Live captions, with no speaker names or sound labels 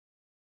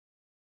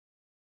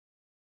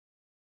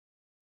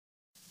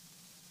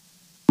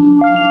And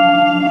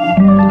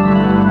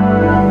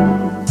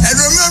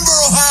remember,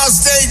 Ohio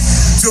State,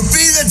 to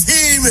be the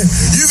team,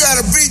 you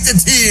got to beat the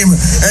team.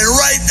 And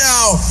right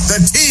now,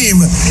 the team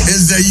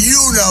is the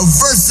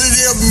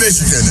University of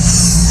Michigan.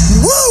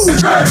 Woo! It's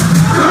great.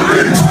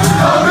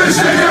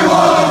 Michigan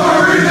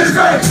Wolverine is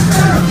great.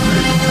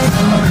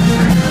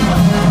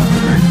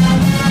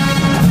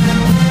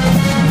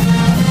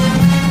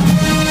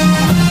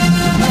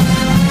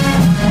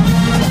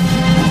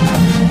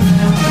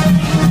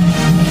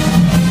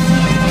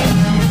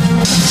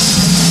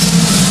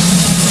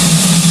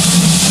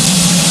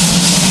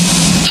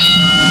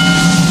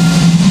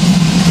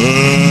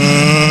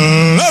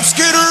 Let's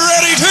get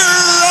ready to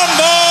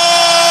rumble!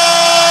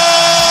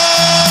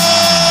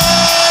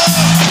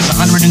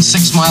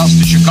 106 miles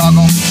to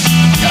Chicago.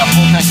 Got a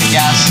full tank of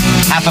gas,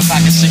 half a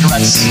pack of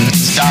cigarettes.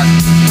 It's dark,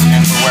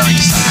 and we're wearing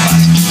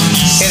sunglasses.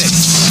 Hit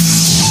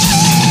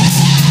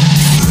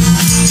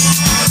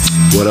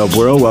it. What up,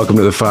 world? Welcome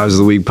to the Fives of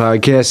the Week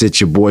podcast. It's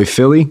your boy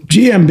Philly,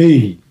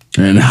 GMB,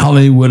 and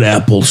Hollywood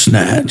Apple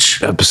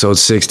Snatch. episode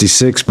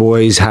 66.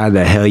 Boys, how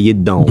the hell you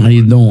doing? How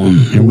you doing?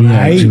 Here we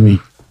are, Jimmy.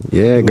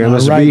 Yeah,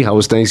 Grandmaster B, how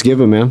was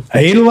Thanksgiving, man?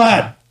 I ate a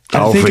lot.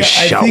 I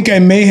think I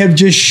may have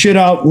just shit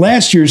out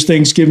last year's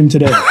Thanksgiving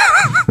today.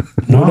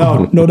 No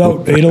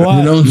doubt. Ate a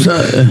lot.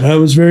 That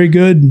was very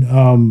good.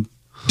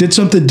 Did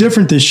something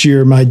different this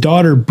year. My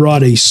daughter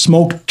brought a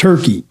smoked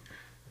turkey,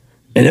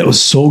 and it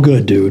was so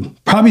good, dude.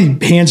 Probably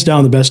hands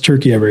down the best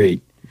turkey I ever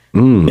ate.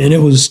 And it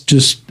was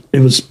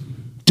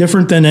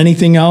different than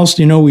anything else.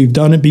 You know, we've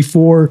done it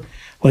before,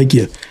 like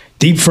you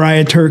deep fry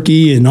a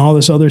turkey and all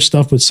this other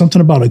stuff, but something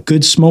about a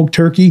good smoked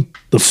turkey,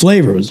 the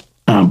flavor was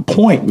on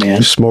point,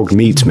 man. Smoked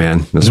meats,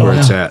 man. That's where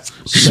it's at.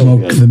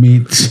 Smoke the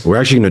meats. We're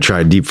actually going to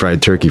try deep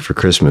fried turkey for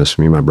Christmas,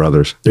 me and my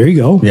brothers. There you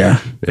go. Yeah.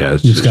 Yeah. You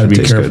just got to be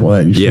careful.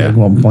 Good. You yeah.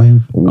 go on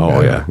plane.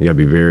 Oh, yeah. You got to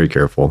be very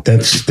careful.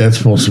 That's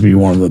supposed to be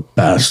one of the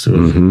best.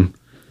 Mm-hmm.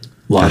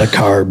 A lot of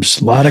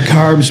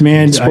carbs,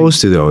 man. It's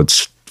supposed to, though.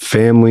 It's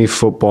family,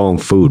 football, and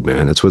food,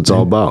 man. That's what it's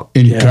all about.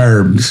 And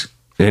carbs.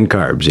 And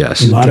carbs,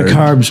 yes. A lot of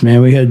carbs,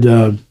 man. We had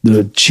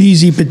the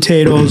cheesy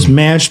potatoes,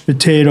 mashed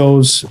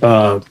potatoes.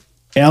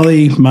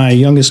 Allie, my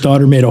youngest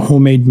daughter, made a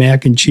homemade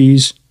mac and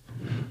cheese.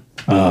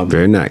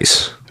 Very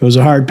nice. It was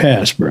a hard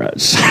pass,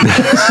 Brett.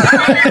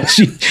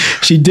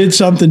 she did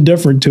something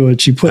different to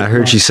it. I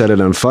heard she set it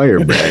on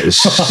fire, Brett. I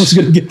was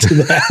going to get to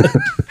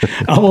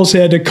that. I almost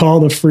had to call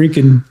the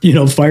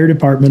freaking fire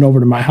department over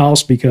to my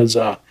house because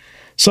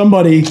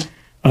somebody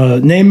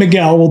named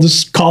Miguel, we'll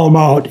just call him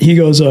out. He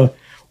goes,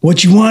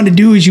 what you want to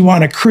do is you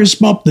want to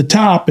crisp up the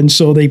top, and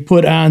so they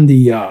put on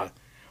the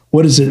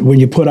what is it when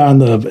you put on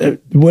the I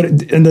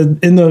can't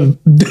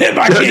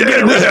get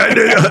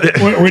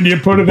it right. When you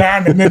put it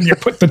on and then you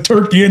put the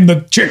turkey and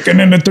the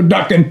chicken and the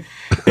turducken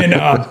and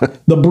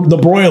the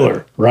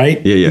broiler,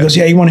 right? Yeah. He goes,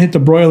 you want to hit the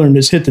broiler and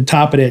just hit the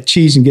top of that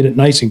cheese and get it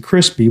nice and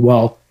crispy.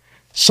 Well,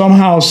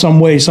 somehow, some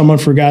way, someone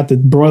forgot the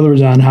broiler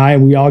was on high,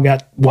 and we all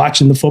got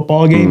watching the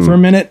football game for a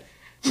minute.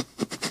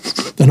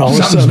 Then all of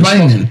a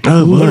sudden,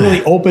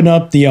 literally open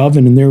up the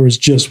oven, and there was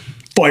just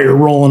fire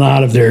rolling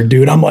out of there,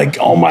 dude. I'm like,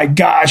 oh my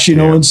gosh,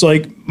 it's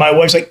like my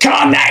wife's like,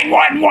 call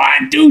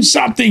 911, do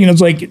something, and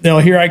it's like,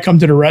 here I come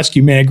to the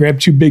rescue, man. I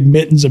grabbed two big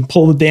mittens and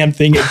pull the damn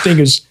thing.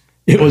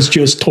 It was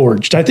just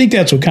torched. I think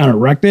that's what kind of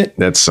wrecked it.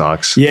 That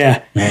sucks.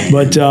 Yeah,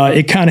 but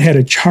it kind of had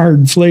a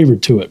charred flavor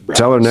to it, bro.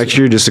 Tell her next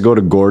year just to go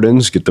to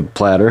Gordon's, get the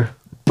platter.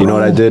 You know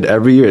what I did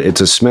every year?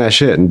 It's a smash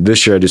hit, and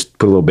this year I just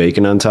put a little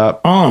bacon on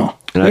top.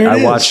 And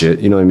I watch it,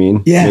 you know what I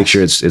mean? Yeah. Make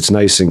sure it's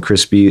nice and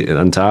crispy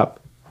on top.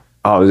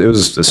 Oh, it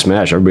was a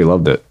smash. Everybody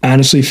loved it.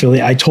 Honestly,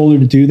 Philly, I told her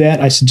to do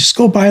that. I said, just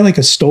go buy like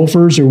a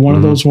Stouffer's or one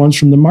of those ones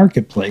from the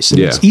marketplace. And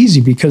it's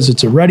easy because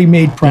it's a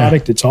ready-made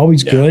product. It's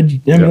always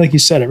good. I mean, like you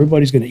said,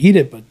 everybody's going to eat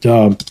it, but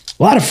a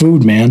lot of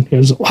food, man.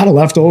 There's a lot of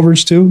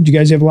leftovers too. Do you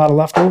guys have a lot of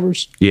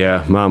leftovers?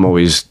 Yeah, Mom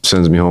always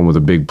sends me home with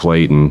a big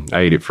plate, and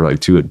I ate it for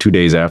like two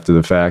days after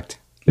the fact.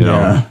 You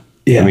know?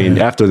 Yeah. I mean,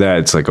 after that,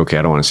 it's like, okay,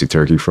 I don't want to see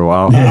turkey for a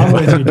while. Yeah, I'm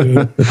with you,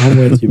 dude. I'm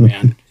with you,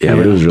 man. Yeah,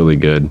 but it was really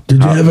good.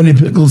 Did you have any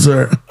pickles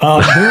there?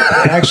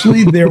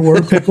 There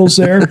were pickles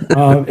there.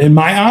 In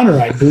my honor,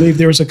 I believe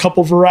there was a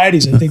couple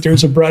varieties. I think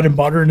there's a bread and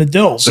butter and a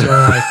dill. So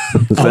I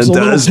was a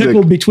little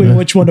pickled between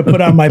which one to put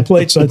on my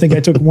plate. So I think I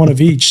took one of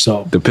each.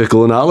 So the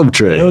pickle and olive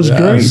tray. It was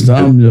great.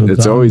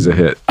 It's always a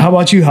hit. How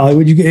about you,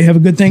 Hollywood? You have a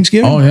good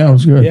Thanksgiving? Oh, yeah, it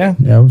was good. Yeah?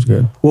 Yeah, it was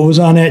good. What was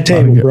on that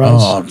table, bro?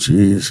 Oh,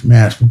 jeez.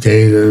 Mashed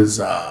potatoes.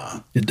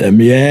 Get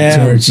them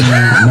yams.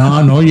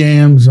 No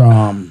yams.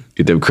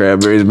 Get them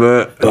cranberries,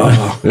 but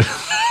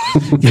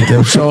get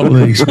them short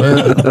legs,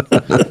 but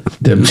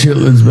them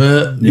chitlins,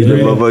 but get them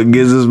motherfucking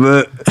gizzards,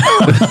 but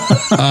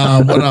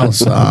what else?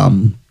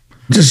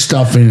 Just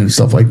stuffing and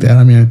stuff like that.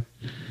 I mean,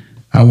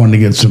 I wanted to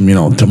get some,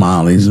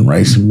 tamales and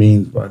rice and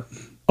beans, but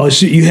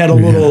so you had a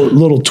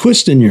little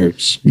twist in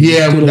yours.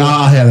 Yeah,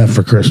 I'll have that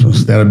for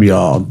Christmas. That'll be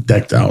all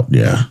decked out.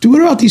 Yeah. Dude,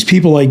 what about these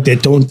people that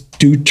don't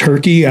do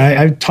turkey?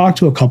 I've talked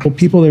to a couple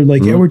people. They're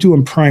like, yeah, we're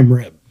doing prime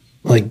rib.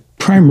 Like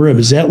prime rib,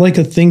 is that like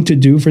a thing to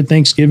do for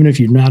Thanksgiving if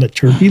you're not a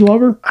turkey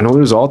lover? I know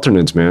there's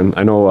alternates, man.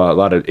 I know a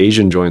lot of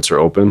Asian joints are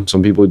open.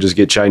 Some people just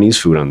get Chinese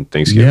food on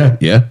Thanksgiving.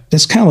 Yeah.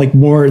 That's kind of like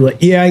more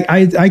like,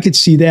 I could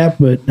see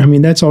that, but I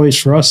mean, that's always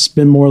for us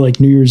been more like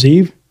New Year's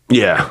Eve.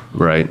 Yeah,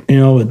 right.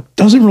 It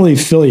doesn't really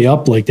fill you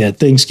up like that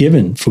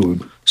Thanksgiving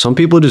food. Some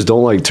people just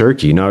don't like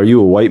turkey. Now, are you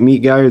a white meat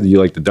guy or do you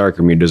like the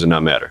darker meat? Does it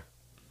not matter?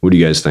 What do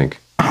you guys think?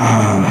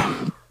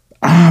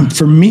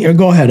 For me,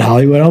 go ahead,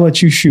 Hollywood. I'll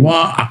let you shoot.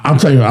 Well, I'll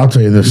tell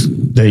you this,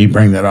 that you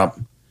bring that up.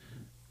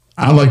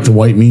 I like the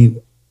white meat,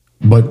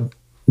 but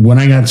when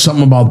I got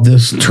something about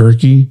this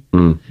turkey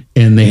and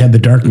they had the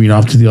dark meat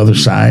off to the other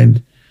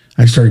side,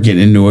 I started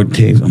getting into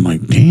it. I'm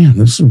like, damn,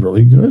 this is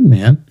really good,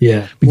 man.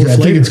 Yeah. Because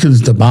I think it's because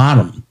it's the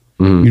bottom.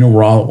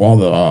 Where all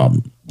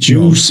the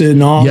juice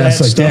and all that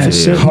like stuff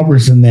is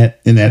hovers in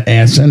that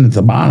ass end at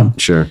the bottom.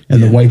 Sure.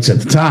 And the white's at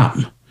the top.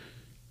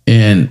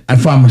 And I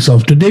found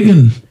myself to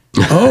digging.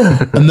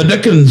 And the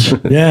Dickens.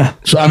 Yeah.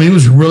 So, I mean, it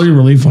was really,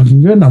 really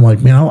fucking good. And I'm like,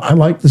 man, I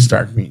like this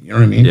dark meat. You know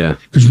what I mean? Yeah.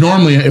 Because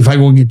normally, if I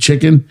go and get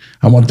chicken,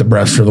 I want the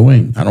breast or the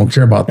wing. I don't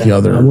care about the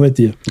other. I'm with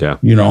you. Yeah.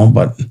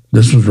 But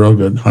this was real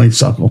good.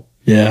 Honeysuckle.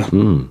 Yeah.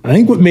 I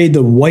think what made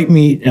the white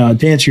meat,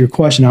 to answer your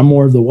question, I'm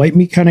more of the white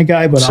meat kind of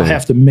guy, but I'll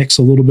have to mix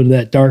a little bit of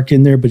that dark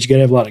in there. But you got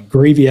to have a lot of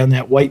gravy on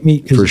that white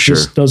meat because it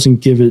just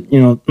doesn't give it,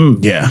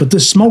 Yeah. But the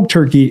smoked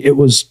turkey, it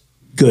was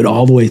good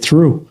all the way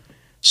through.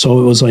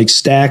 So it was like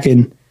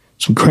stacking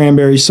some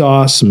cranberry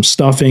sauce, some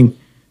stuffing.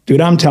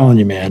 Dude, I'm telling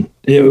you, man,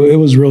 it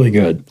was really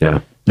good.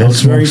 Yeah.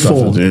 That's very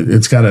full.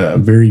 It's got a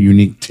very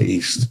unique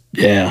taste.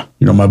 Yeah.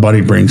 My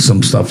buddy brings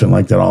some stuff in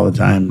like that all the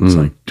time. It's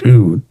like,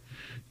 dude,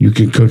 you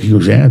can cook. He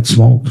goes, yeah, it's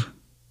smoked.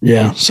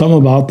 Yeah, something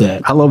about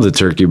that. I love the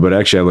turkey, but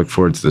actually I look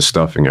forward to the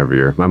stuffing every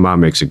year. My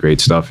mom makes a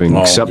great stuffing,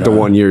 except the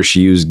one year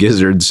she used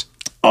gizzards.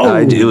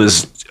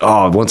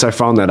 Once I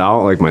found that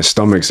out, like my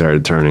stomach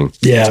started turning.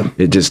 Yeah.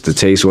 The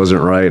taste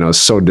wasn't right, and I was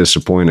so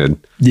disappointed.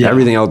 Yeah.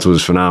 Everything else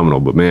was phenomenal,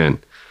 but man,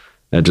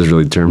 that just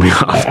really turned me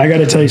off. I got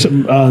to tell you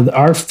something.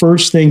 Our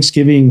first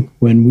Thanksgiving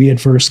when we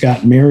had first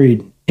got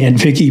married, and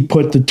Vicky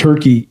put the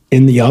turkey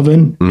in the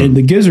oven, and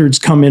the gizzards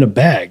come in a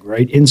bag,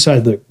 right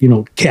inside the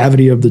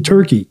cavity of the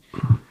turkey.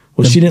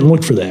 Well, she didn't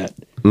look for that.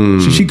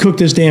 So she cooked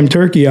this damn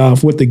turkey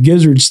off with the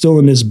gizzards still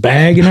in this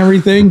bag and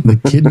everything. The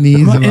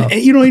kidneys. And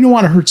you don't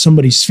want to hurt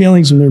somebody's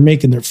feelings when they're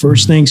making their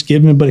first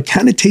Thanksgiving, but it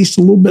kind of tastes a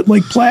little bit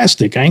like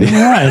plastic. I ain't gonna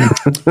lie.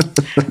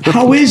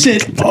 How is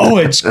it? Oh,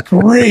 it's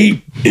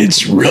great.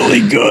 It's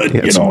really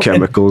good. Some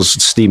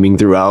chemicals steaming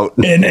throughout.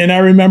 And I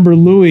remember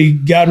Louis,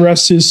 God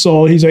rest his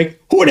soul, he's like,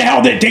 who the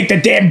hell did take the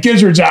damn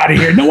gizzards out of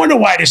here? No wonder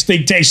why this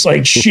thing tastes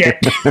like shit.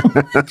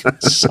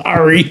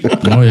 Sorry.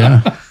 Oh,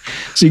 yeah.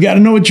 So you got to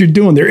know what you're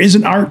doing. There is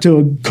an art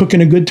to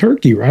cooking a good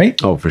turkey,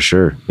 right? Oh, for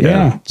sure.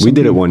 Yeah. We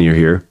did it one year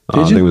here.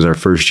 I think it was our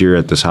first year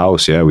at this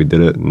house. Yeah, we did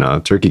it.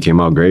 And turkey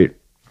came out great.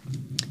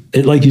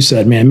 Like you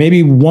said, man,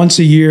 maybe once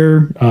a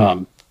year.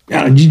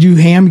 Did you do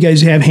ham? You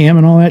guys have ham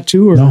and all that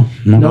too? Or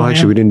No,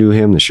 actually, we didn't do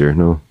ham this year.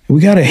 No. We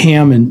got a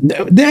ham, and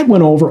that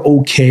went over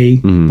okay.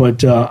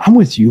 But I'm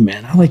with you,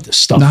 man. I like the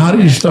stuff. Now, how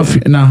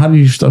do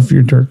you stuff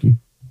your turkey?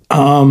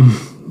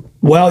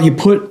 Well,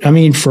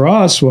 for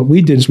us, what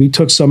we did is we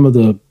took some of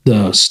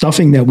the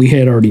stuffing that we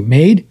had already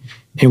made,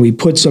 and we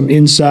put some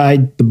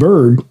inside the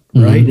bird,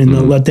 right, and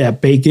then let that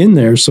bake in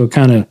there, so it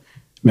kind of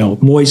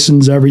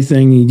moistens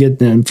everything. You get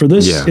them for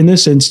this. In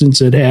this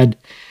instance,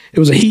 it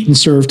was a heat and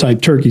serve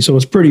type turkey, so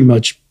it's pretty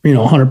much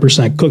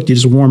 100% cooked. You're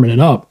just warming it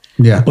up.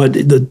 Yeah. But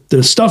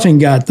the stuffing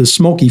got the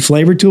smoky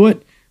flavor to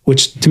it,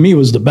 which to me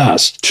was the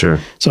best. Sure.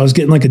 So I was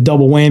getting like a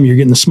double whammy. You're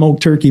getting the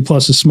smoked turkey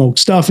plus the smoked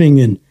stuffing,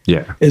 and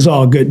it's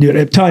all good, dude.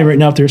 I'm telling you right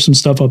now, if there's some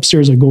stuff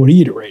upstairs, I'm going to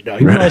eat it right now.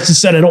 I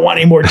just said I don't want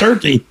any more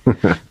turkey,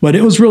 but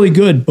it was really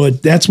good.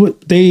 But that's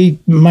what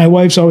my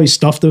wife's always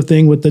stuffed the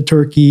thing with the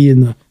turkey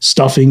and the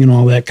stuffing and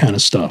all that kind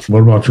of stuff.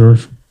 What about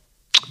yours?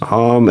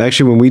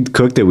 Actually, when we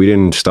cooked it, we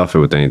didn't stuff it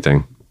with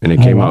anything, and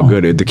it came out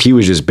good. The key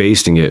was just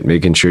basting it,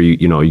 making sure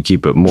you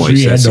keep it moist. So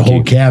you had the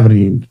whole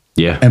cavity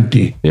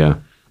empty. Yeah.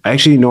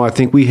 Actually, no, I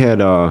think we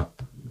had I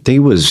think it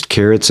was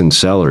carrots and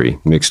celery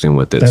mixed in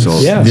with it.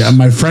 Yeah,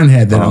 my friend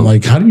had that. I'm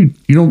like, how do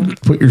you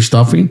don't put your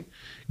stuffing?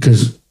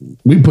 Because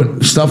we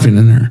put stuffing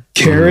in there.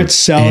 Carrots,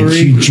 celery.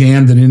 And she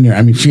jammed it in there.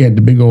 I mean, she had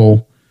the big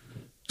old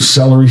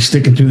celery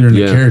sticking through there, and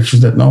the carrots.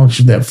 She's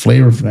that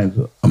flavor from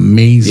that.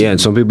 Amazing. Yeah,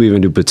 and some people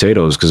even do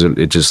potatoes because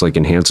it just like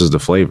enhances the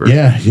flavor.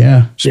 Yeah.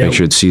 Just make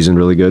sure it's seasoned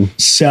really good.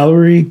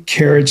 Celery,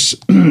 carrots,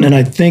 and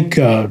I think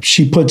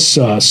she puts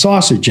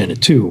sausage in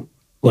it too,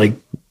 like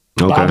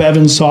Bob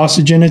Evans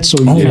sausage in it. So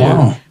you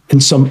get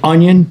and some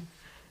onion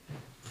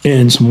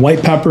and some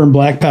white pepper and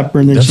black pepper,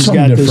 and then she's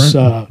got this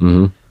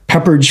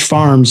Pepperidge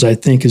Farms, I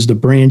think, is the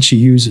brand she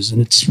uses. And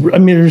it's,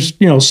 there's,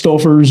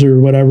 Stouffer's or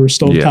whatever,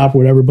 stovetop,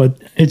 whatever, but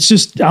it's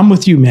just, I'm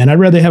with you, man. I'd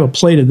rather have a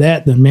plate of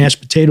that than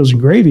mashed potatoes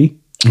and gravy.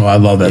 Oh, I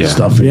love that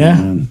stuff. Yeah.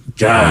 Man.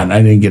 God,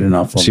 I didn't get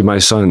enough of it. See, my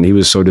son, he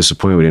was so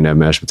disappointed we didn't have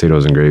mashed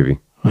potatoes and gravy.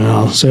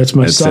 Well, so that's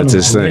my son. That's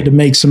his thing. I had to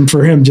make some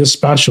for him just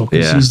special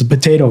because he's the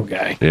potato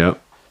guy.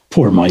 Yep.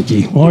 Poor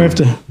Mikey. Well, we have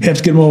to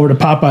get him over to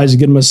Popeyes and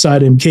get him a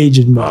side of them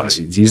Cajun buns.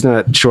 He's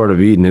not short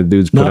of eating. The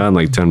dude's put on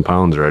like 10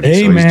 pounds already.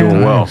 Hey, so man, he's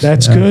doing well.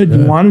 That's good.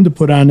 You want him to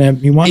put on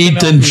that. You want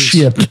eating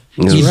shit.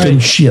 Eating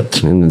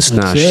shit. And it's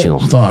not shit.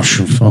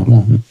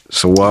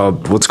 So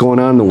what's going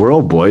on in the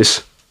world,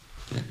 boys?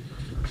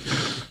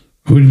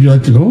 Who would you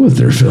like to go with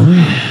there, Philly?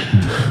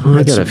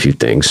 I got a few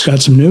things. Got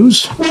some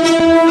news? What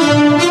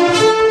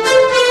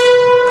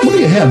do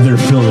you have there,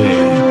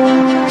 Philly?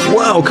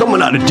 Well,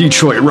 coming out of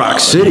Detroit Rock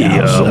City,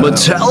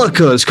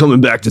 Metallica is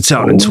coming back to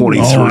town in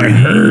 23. Oh, I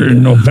heard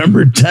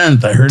November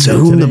 10th. I heard to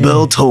whom the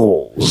bell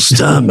tolls.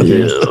 Time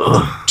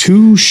to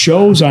 2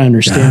 shows, I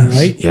understand,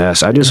 right?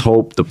 Yes, I just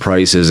hope the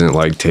price isn't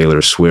like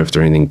Taylor Swift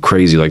or anything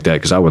crazy like that,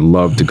 because I would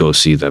love to go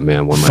see them,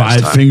 man, one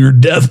last time. 5-Finger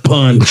Death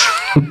Punch.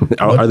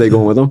 Are they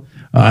going with them?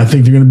 I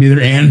think they're going to be there,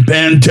 and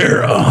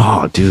Pantera.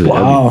 Oh, dude,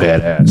 that'd be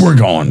badass. We're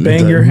going.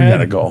 Bang your head. We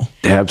gotta go.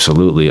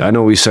 Absolutely. I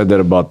know we said that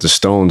about the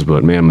Stones,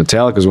 but man,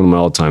 Metallica is one of my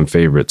all-time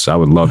favorites. I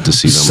would love to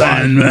see them.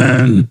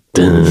 Sandman.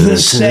 The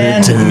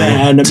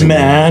Sandman,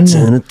 man.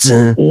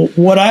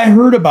 What I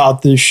heard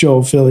about this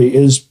show, Philly,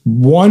 is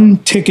 1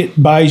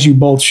 ticket buys you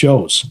both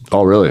shows.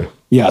 Oh, really?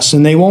 Yes,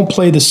 and they won't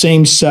play the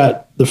same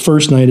set the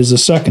first night as the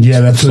second. Yeah,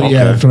 that's what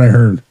I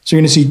heard. So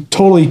you're going to see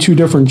totally 2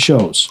 different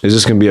shows. Is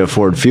this going to be at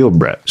Ford Field,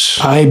 Brett?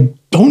 I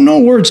don't know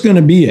where it's going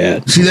to be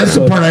at. See, that's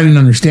the part I didn't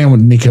understand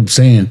what Nick kept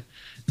saying.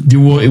 It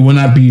will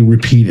not be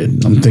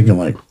repeated. I'm thinking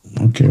like,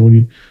 okay, all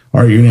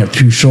right, you're going to have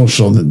 2 shows,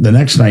 so the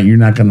next night you're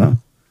not going to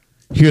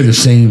hear the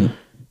same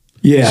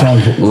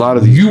songs. A lot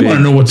of these you want to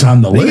know what's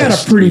on the list. They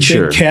got a pretty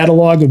big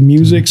catalog of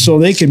music, so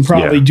they can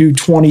probably do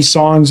 20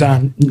 songs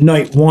on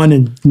night 1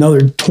 and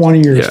another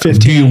 20 or 15.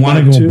 Do you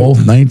want to go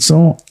both nights,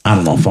 though? I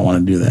don't know if I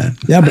want to do that.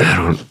 Yeah, but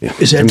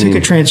is that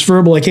ticket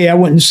transferable? Like, hey, I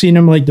went and seen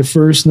them like the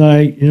first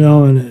night,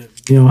 and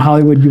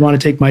Hollywood, you want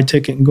to take my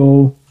ticket and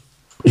go?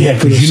 Yeah,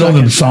 because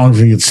them songs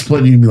and get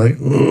split, and you'd be like,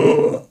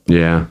 ugh.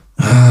 Yeah.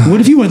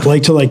 What if you went to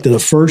the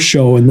first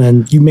show and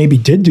then you maybe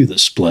did do the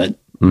split,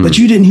 but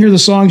you didn't hear the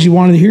songs you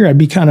wanted to hear? I'd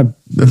be kind of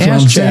that's what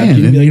I'm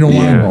saying. You don't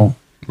want to go.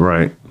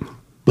 Right.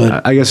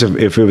 But I guess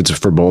if it's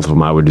for both of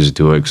them, I would just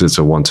do it because it's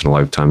a once in a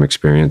lifetime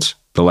experience.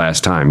 The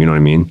last time, you know what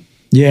I mean?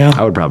 Yeah.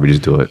 I would probably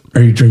just do it.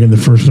 Are you drinking the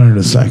first night or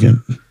the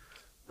second?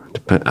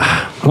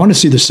 I want to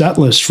see the set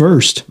list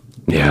first.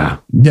 Yeah.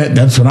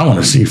 That's what I want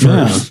to see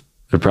first. Yeah.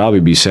 It'd probably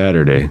be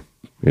Saturday.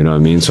 You know what I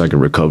mean? So I can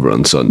recover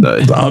on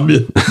Sunday.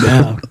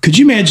 Yeah. Could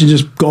you imagine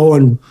just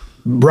going,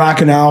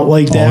 rocking out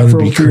like that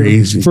for your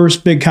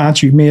first big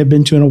concert you may have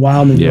been to in a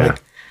while? And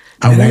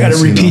I got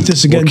to repeat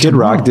this again. Kid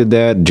Rock did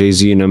that.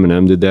 Jay-Z and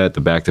Eminem did that,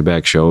 the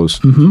back-to-back shows.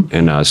 Mm-hmm.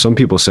 And some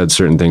people said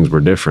certain things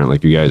were different,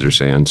 like you guys are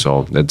saying.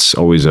 So that's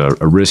always a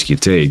risk you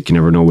take. You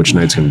never know which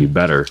night's going to be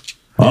better.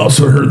 I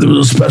also heard there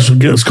was a special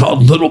guest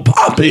called Little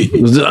Poppy.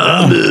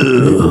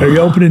 Are you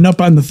opening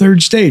up on the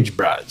 3rd stage,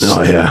 Brad?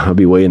 Oh, yeah. I'll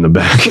be way in the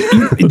back.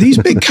 These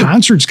big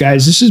concerts,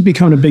 guys, this is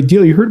becoming a big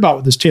deal. You heard about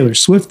with this Taylor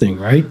Swift thing,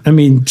 right? I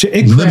mean, lip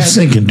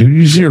syncing, dude.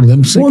 You see her lip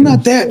syncing? Well,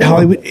 not that.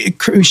 Hollywood.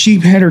 She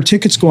had her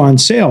tickets go on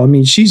sale. I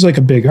mean, she's like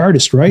a big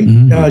artist, right?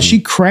 Mm-hmm. She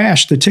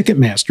crashed the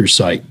Ticketmaster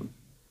site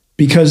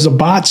because the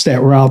bots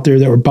that were out there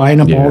that were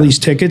buying up all these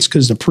tickets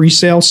because the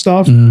pre-sale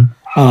stuff. Mm-hmm.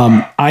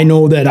 I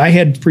know that I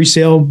had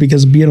pre-sale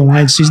because of being a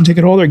Lions season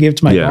ticket holder. I gave it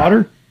to my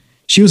daughter.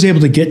 She was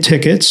able to get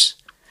tickets.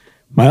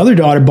 My other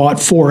daughter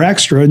bought 4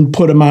 extra and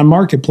put them on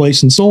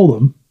Marketplace and sold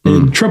them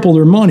and tripled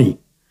her money.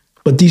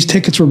 But these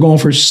tickets were going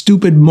for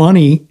stupid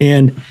money.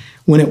 And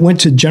when it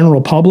went to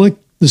general public,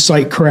 the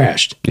site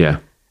crashed. Yeah.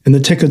 And the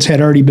tickets had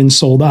already been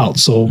sold out.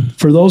 So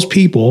for those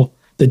people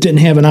that didn't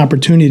have an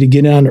opportunity to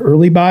get on to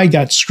early buy,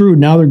 got screwed.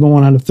 Now they're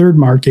going on a third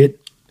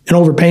market and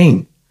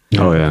overpaying.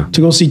 Oh, yeah.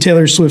 To go see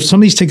Taylor Swift. Some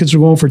of these tickets are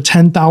going for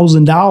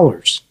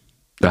 $10,000.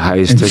 The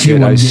highest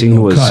ticket I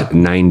seen was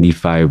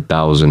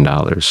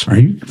 $95,000. Are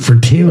you for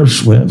Taylor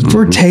Swift?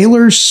 For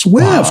Taylor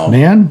Swift,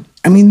 man.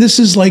 I mean, this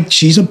is like,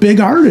 she's a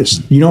big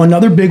artist.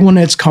 Another big one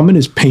that's coming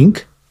is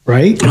Pink,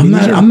 right?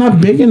 I'm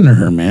not big into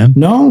her, man.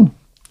 No.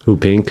 Who,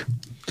 Pink?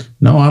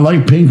 No, I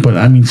like Pink, but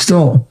I mean,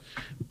 still,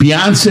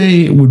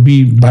 Beyonce would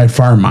be by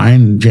far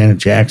mine, and Janet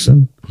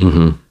Jackson.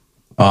 Mm-hmm.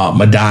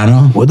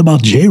 Madonna. What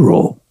about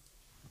J-Lo?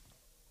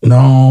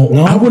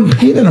 No, I wouldn't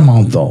pay that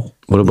amount though.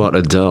 What about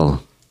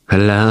Adele?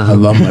 Hello, I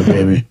love my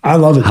baby. I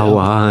love it.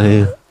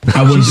 Hawaii.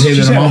 I wouldn't pay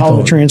that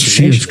amount though.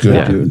 She is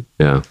good, dude.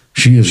 Yeah,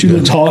 she is. She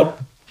was taught.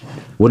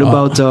 What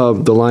about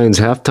the Lions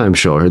halftime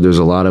show? I heard there's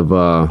a lot of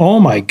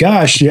oh my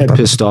gosh,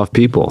 pissed off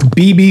people.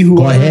 BB, who?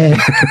 Go ahead.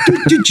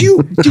 Did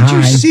you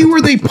see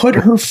where they put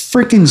her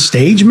freaking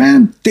stage,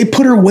 man? They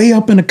put her way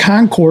up in a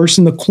concourse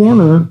in the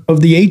corner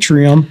of the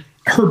atrium.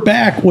 Her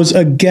back was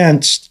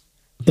against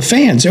the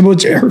fans.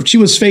 She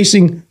was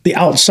facing the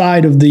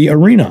outside of the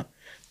arena.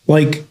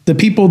 Like the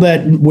people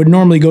that would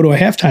normally go to a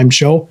halftime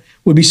show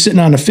would be sitting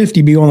on a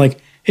 50, be going like,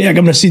 hey, I'm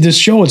going to see this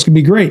show. It's going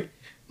to be great.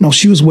 No,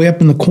 she was way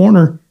up in the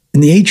corner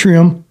in the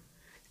atrium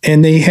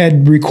and they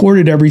had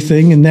recorded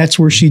everything. And that's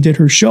where she did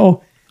her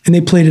show. And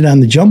they played it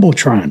on the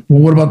Jumbotron. Well,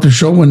 what about the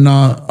show when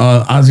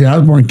Ozzy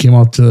Osbourne came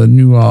out to the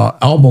new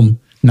album,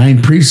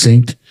 9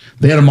 Precinct?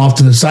 They had him off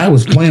to the side,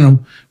 was playing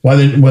them while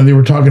they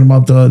were talking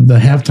about the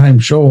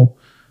halftime show.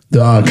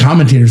 The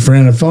commentators for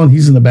NFL, and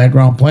he's in the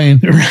background playing.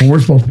 And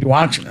we're supposed to be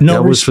watching it. No,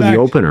 that was for the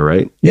opener,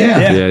 right? Yeah.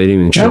 They didn't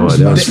even show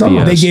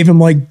it. They gave him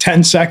like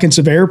 10 seconds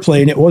of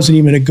airplay, and it wasn't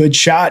even a good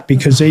shot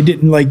because they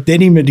didn't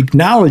even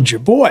acknowledge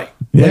your boy.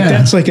 Yeah. Like,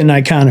 that's like an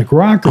iconic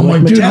rocker. I'm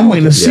like, dude, I'm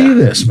waiting to see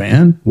this,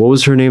 man. What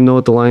was her name though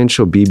at the Lions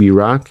show? BB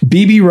Rock.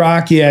 BB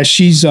Rock, yeah,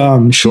 she's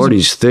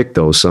Shorty's thick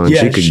though, son.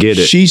 Yeah, she could get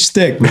it. She's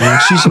thick, man.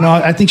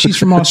 I think she's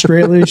from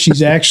Australia.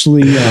 She's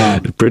actually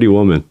pretty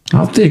woman.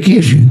 How thick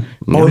is she?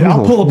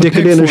 I'll pull up a pic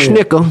in her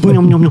snicker.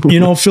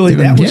 Philly,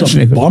 that was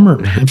a bummer,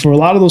 man. For a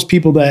lot of those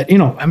people that,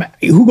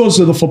 who goes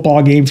to the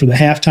football game for the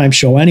halftime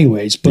show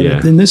anyways? But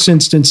in this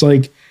instance,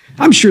 like,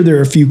 I'm sure there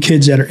are a few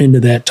kids that are into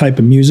that type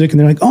of music, and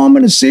they're like, oh, I'm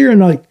going to see her.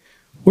 And like,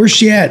 where's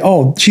she at?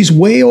 Oh, she's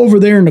way over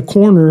there in the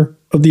corner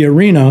of the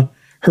arena.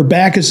 Her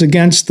back is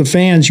against the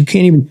fans. You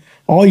can't even,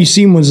 all you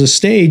seen was a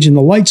stage and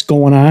the lights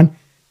going on,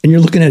 and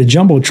you're looking at a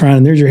Jumbotron,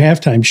 and there's your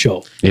halftime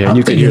show. Yeah, and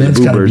you can hear the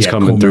Boo Birds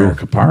coming through.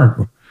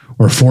 Park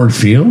or Ford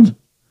Field.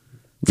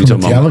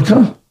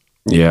 Metallica?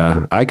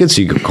 Yeah, I could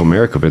see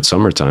Comerica if it's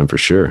summertime for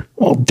sure.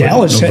 Well,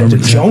 Dallas had the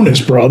Jonas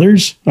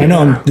Brothers. I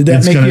know. Did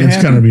that make you happy?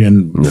 It's going to be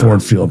in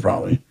Ford Field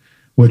probably.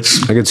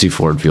 Which I could see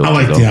Ford Field. I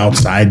like the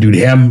outside, dude.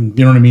 Have them,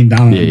 you know what I mean,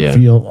 down in the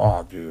field.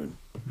 Oh, dude.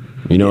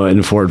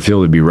 In Ford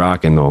Field it'd be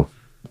rocking though.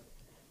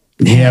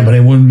 Yeah, but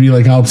it wouldn't be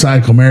like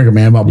outside Comerica,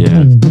 man. About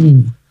boom,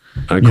 boom.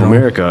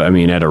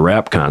 Comerica, at a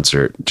rap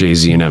concert,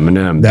 Jay-Z and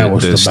Eminem,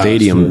 the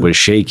stadium was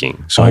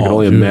shaking. So I can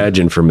only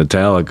imagine for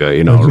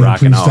Metallica,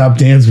 rocking out. Stop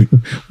dancing.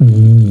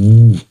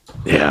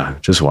 Yeah,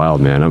 just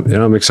wild, man.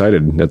 I'm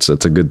excited. That's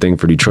a good thing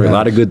for Detroit. A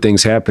lot of good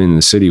things happening in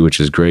the city,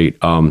 which is great.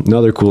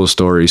 Another cool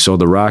story. So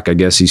The Rock, I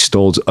guess he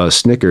stole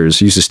Snickers.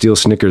 He used to steal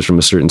Snickers from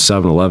a certain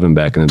 7-Eleven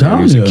back in the day when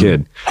he was a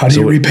kid. How do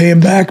you repay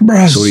him back,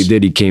 bro? So what he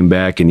did, he came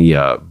back and he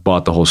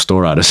bought the whole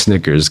store out of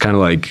Snickers. Kind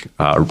of like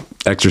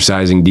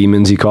exorcising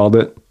demons, he called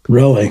it.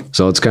 Really?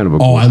 So it's kind of a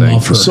cool thing. I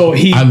love her.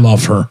 I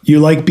love her. You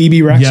like BB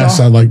Rexha? Yes,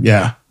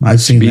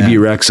 I've seen BB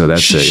Rexha,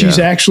 that's it. She's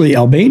actually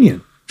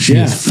Albanian.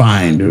 She's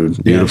fine,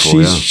 dude.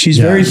 Beautiful. She's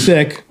very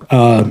thick.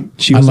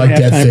 She was I like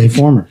that thick.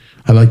 Performer.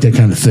 I like that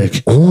kind of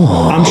thick.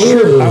 I'm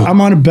sure. I'm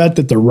on a bet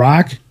that The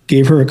Rock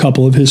gave her a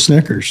couple of his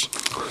Snickers.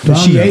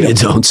 She ate them.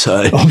 Don't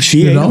say. Oh,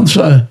 she ate them.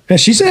 Yeah,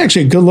 she's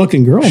actually a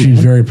good-looking girl. She's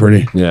very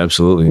pretty. Yeah,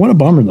 absolutely. What a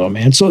bummer, though,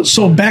 man.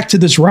 So back to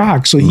this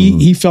Rock. So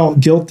he felt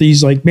guilty.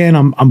 He's like, man,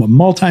 I'm a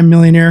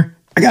multimillionaire.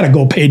 I got to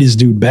go pay this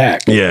dude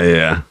back.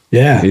 Yeah.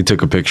 He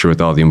took a picture with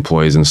all the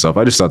employees and stuff.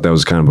 I just thought that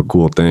was kind of a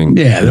cool thing.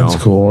 Yeah, that's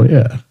cool.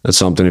 Yeah. That's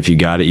something, if you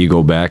got it, you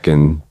go back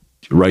and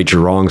right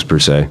your wrongs, per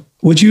se.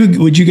 Would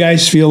you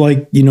guys feel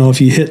like, if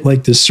you hit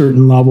like this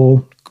certain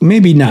level,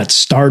 maybe not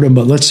stardom,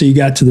 but let's say you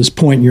got to this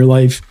point in your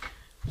life,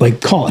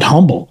 like call it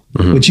humble.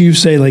 Mm-hmm. Would you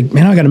say like,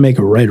 man, I got to make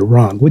a right or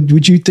wrong?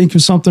 Would you think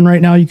of something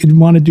right now you could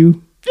want to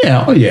do?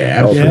 Yeah. Oh,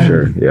 yeah. For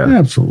sure. Yeah.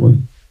 Absolutely.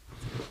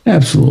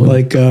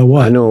 Like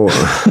what? I know.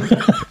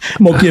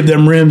 I'm going to give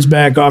them rims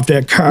back off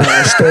that car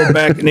I stole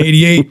back in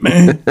 88,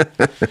 man.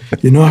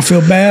 I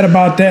feel bad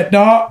about that,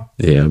 dog.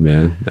 Yeah,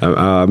 man.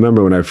 I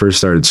remember when I first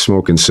started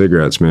smoking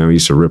cigarettes, man, we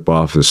used to rip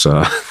off this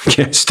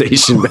gas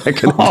station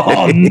back in the day.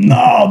 Oh,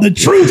 no, the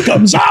truth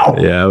comes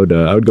out. Yeah,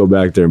 I would go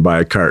back there and buy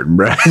a carton,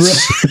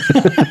 brass.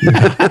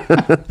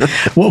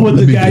 What would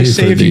the guy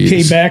say if you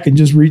came back and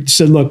just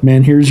said, look,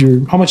 man,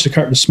 how much the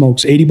carton of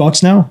smokes?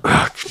 $80 now?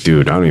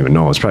 Dude, I don't even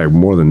know. It's probably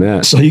more than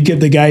that. So you give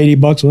the guy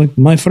 $80, like,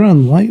 my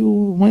friend, why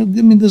you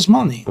give me this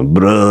money?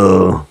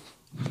 Bro.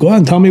 Go ahead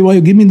and tell me why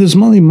you give me this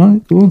money,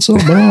 Mike. What's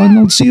up, bro? I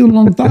don't see you in a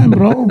long time,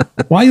 bro.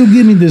 Why you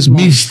give me this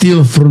money? Me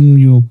steal from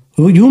you.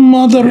 You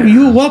mother,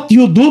 what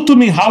you do to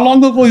me? How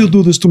long ago you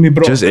do this to me,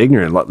 bro? Just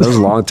ignorant. That was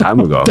a long time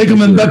ago. Take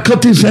him and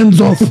cut his hands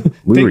off.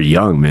 We were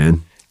young,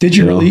 man. Did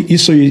you really?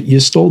 So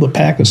you stole the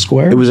pack of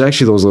squares? It was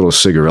actually those little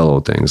cigarillo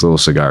things, little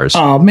cigars.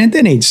 Oh, man,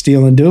 that ain't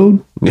stealing,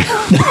 dude.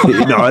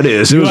 No, it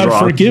is. It was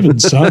wrong. Forgiven,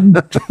 son.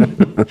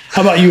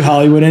 How about you,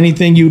 Hollywood?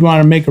 Anything you'd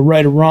want to make a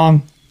right or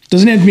wrong?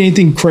 Doesn't have to be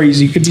anything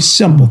crazy. It could be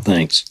simple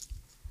things.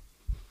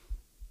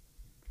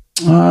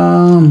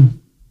 I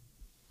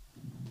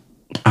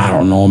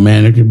don't know,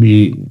 man. It could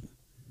be.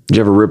 Did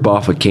you ever rip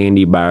off a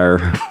candy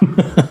bar?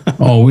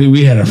 Oh,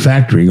 we had a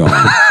factory going.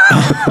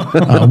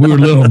 We were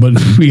little, but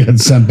we got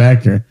sent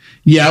back there.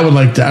 Yeah, I would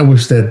like to. I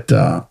wish that,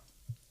 to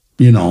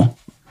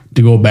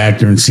go back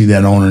there and see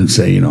that owner and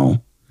say,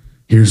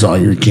 here's all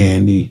your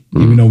candy.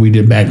 Mm. Even though we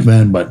did back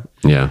then, but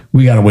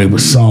we got away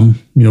with some.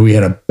 We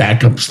had a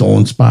backup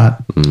stolen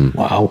spot. Mm.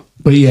 Wow.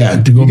 But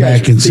yeah, to go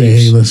back and say,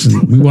 hey,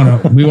 listen, we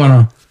want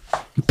to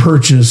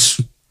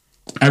purchase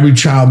every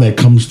child that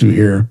comes through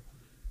here,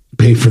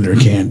 pay for their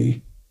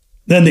candy.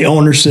 Then the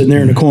owner's sitting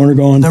there in the corner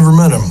going, never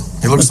met him.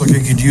 He looks like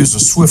he could use a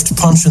swift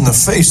punch in the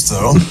face,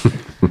 though.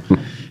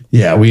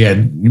 Yeah, we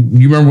had.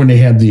 You remember when they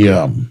had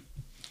the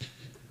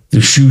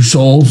shoe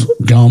soles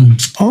gum?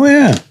 Oh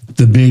yeah,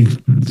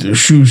 the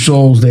shoe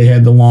soles. They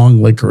had the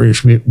long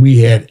licorice. We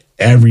had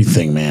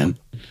everything, man.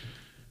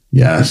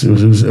 Yes, it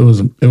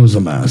was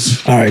a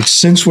mess. All right,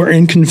 since we're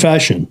in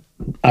confession,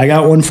 I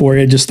got one for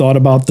you. I just thought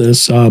about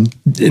this.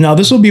 Now,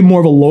 this will be more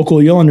of a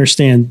local. You'll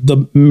understand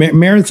the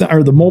marathon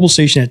or the mobile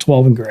station at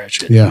 12 in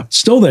Gratiot. Yeah.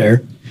 Still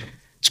there.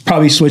 It's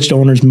probably switched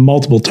owners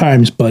multiple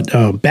times, but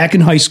back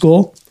in high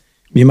school,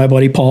 me and my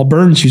buddy Paul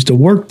Burns used to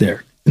work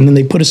there. And then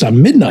they put us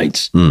on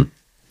midnights.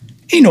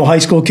 You know, high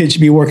school kids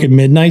should be working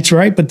midnights,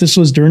 right? But this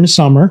was during the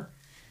summer.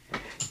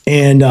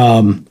 And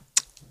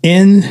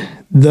in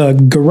the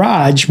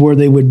garage where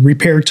they would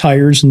repair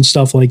tires and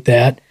stuff like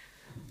that,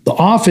 the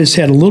office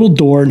had a little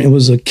door, and it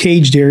was a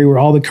caged area where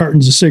all the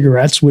cartons of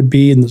cigarettes would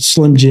be, and the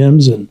Slim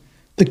Jims and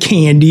the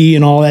candy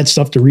and all that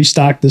stuff to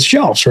restock the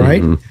shelves,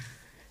 right?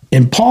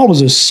 And Paul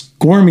was a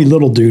squirmy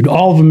little dude.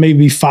 All of them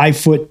maybe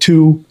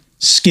 5'2",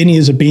 skinny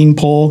as a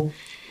beanpole.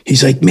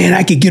 He's like, man,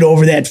 I could get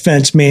over that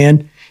fence,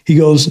 man. He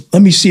goes,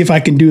 let me see if I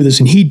can do this.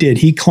 And he did.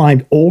 He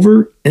climbed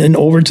over and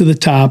over to the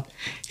top.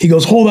 He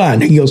goes, hold on.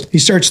 He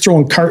starts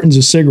throwing cartons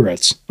of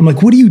cigarettes. I'm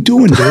like, what are you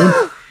doing, dude?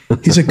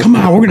 He's like, come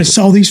on, we're going to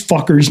sell these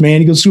fuckers, man.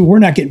 He goes, we're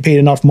not getting paid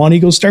enough money. He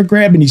goes, start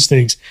grabbing these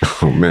things.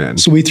 Oh, man.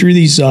 So we threw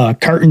these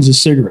cartons of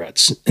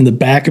cigarettes in the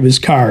back of his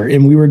car,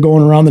 and we were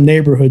going around the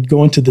neighborhood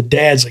going to the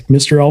dads like,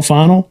 Mr.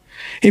 Alfano.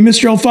 Hey,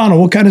 Mr.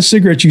 Alfano, what kind of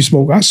cigarettes you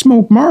smoke? I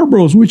smoke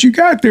Marlboros. What you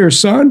got there,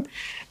 son?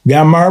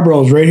 Got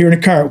Marlboros right here in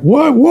the car.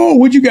 What? Whoa,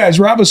 would you guys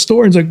rob a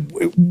store? He's like,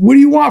 what do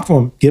you want from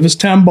them? Give us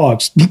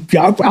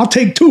 $10. I'll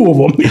take 2 of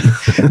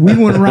them.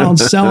 We went around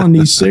selling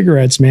these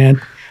cigarettes,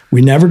 man.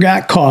 We never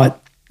got caught.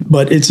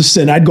 But it's a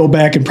sin. I'd go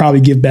back and probably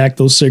give back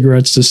those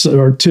cigarettes to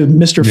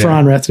Mr.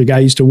 Fronrath, the guy I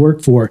used to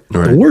work for.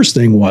 Right. The worst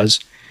thing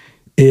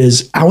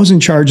is I was in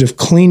charge of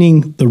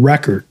cleaning the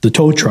wrecker, the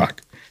tow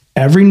truck.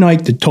 Every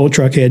night the tow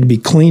truck had to be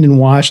cleaned and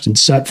washed and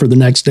set for the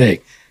next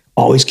day.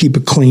 Always keep a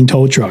clean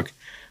tow truck.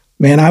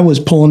 Man, I was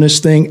pulling this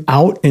thing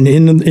out and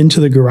into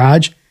the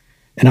garage,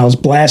 and I was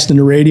blasting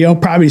the radio,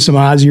 probably some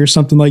Ozzy or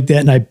something like that,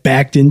 and I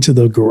backed into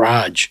the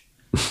garage.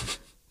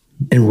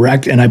 And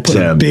wrecked, and I put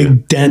a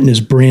big dent in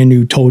his brand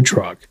new tow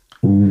truck.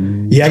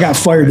 Yeah, I got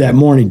fired that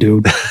morning,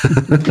 dude.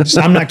 So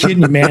I'm not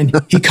kidding you, man.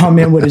 He come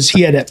in with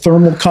he had that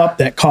thermal cup,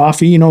 that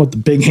coffee, you know, with the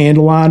big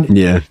handle on.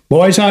 Yeah.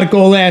 Boys, how'd it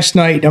go last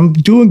night? I'm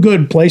doing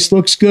good. Place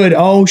looks good.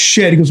 Oh,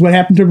 shit. He goes, what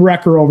happened to the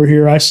wrecker over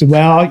here? I said,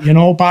 well, you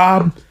know,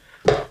 Bob,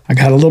 I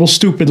got a little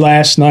stupid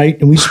last night,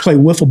 and we used to play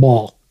wiffle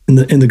ball in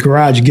the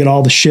garage, get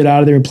all the shit out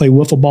of there and play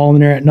wiffle ball in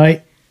there at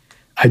night.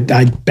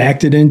 I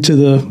backed it into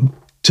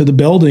the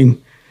building.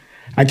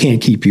 I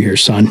can't keep you here,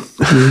 son.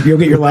 You'll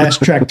get your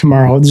last check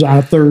tomorrow. It's on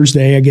a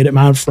Thursday. I get it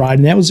on Friday.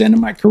 And that was the end of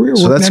my career.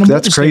 So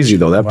that's crazy,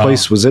 though. That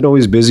place, was it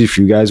always busy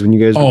for you guys when you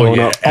guys were growing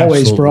up?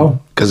 Always,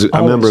 bro. Because I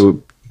remember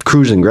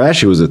cruising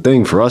Gratiot was a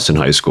thing for us in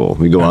high school.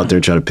 We go out there,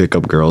 try to pick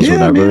up girls,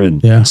 whatever. Man.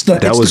 And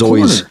that was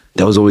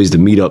always the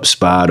meetup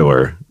spot,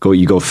 or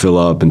you go fill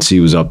up and see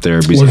who's up there.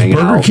 Was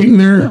Burger King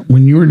there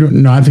when you were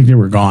doing? No, I think they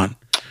were gone.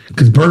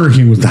 Because Burger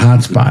King was the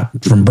hot spot.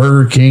 From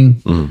Burger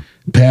King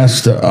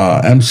past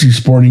MC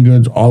Sporting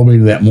Goods all the way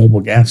to that mobile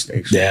gas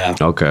station. Yeah.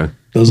 Okay.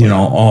 Dude,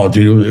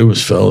 it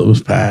was filled. It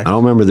was packed. I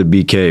don't remember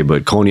the BK,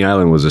 but Coney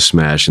Island was a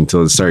smash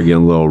until it started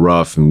getting a little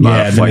rough and a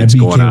lot of fights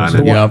going on.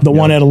 The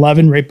one at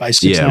 11 right by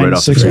 696. Right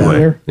off the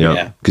freeway.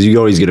 Yeah. Because you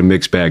always get a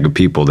mixed bag of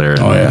people there.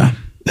 Oh, yeah.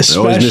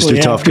 Especially always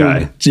Mr. Tough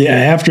Guy. Yeah,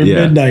 after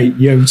midnight,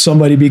 you have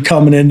somebody be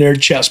coming in there,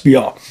 chest be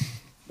all,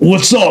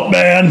 what's up,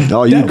 man?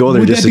 Oh, you go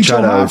there just to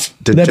try to...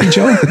 Would that be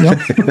Joe?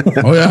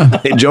 Yep. Oh,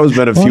 yeah. Hey, Joe's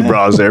been a few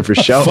bras there for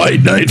sure.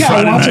 Fight night,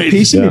 Friday night. A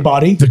piece of me,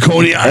 buddy. The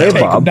Coney Island.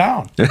 Take him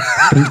down.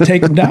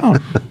 Take him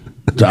down.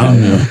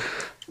 Yeah.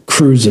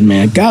 Cruising,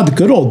 man. God, the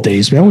good old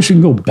days, man. I wish we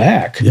could go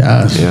back.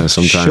 Yes. Yeah,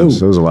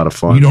 sometimes. It was a lot of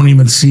fun. You don't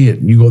even see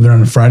it. You go there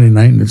on a Friday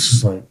night, and it's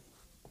just like,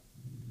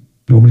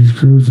 nobody's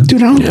cruising.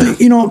 Dude, I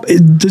don't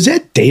think, does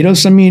that date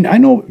us? I mean, I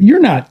know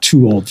you're not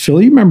too old,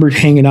 Phil. You remember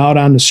hanging out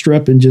on the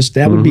strip and just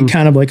that would be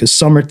kind of like a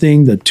summer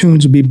thing. The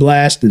tunes would be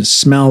blasted, the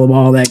smell of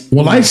all that.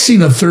 Well, I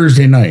seen a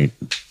Thursday night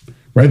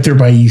right there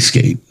by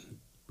Eastgate.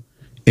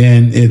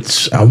 And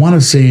I want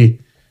to say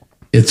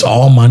it's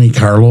all Monte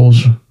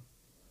Carlos.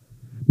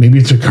 Maybe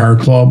it's a car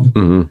club.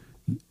 And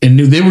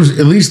they were,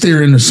 at least they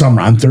were in the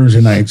summer on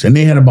Thursday nights, and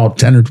they had about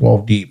 10 or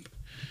 12 deep.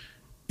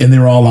 And they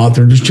were all out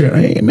there just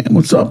chatting, hey, man,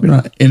 what's up?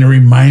 And it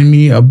reminded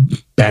me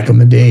of back in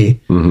the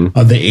day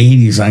of the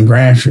 80s on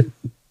Gratiot,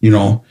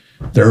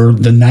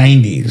 the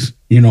 90s,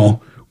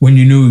 when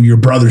you knew your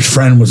brother's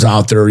friend was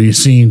out there, or you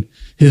seen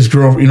his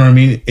girlfriend, you know what I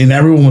mean? And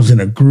everyone was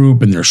in a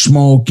group, and they're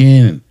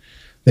smoking, and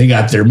they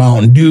got their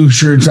Mountain Dew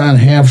shirts on,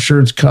 half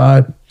shirts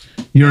cut.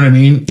 You know what I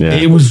mean? Yeah.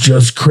 It was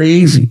just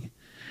crazy.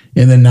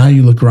 And then now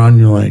you look around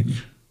and you're like,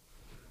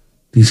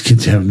 these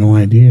kids have no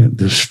idea what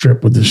this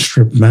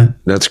strip meant.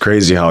 That's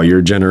crazy how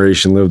your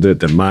generation lived it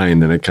than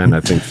mine. And it kind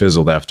of, I think,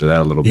 fizzled after that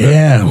a little bit.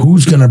 Yeah.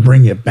 Who's going to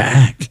bring it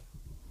back?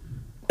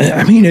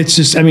 I mean, it's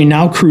just,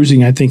 now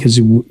cruising, I think, is,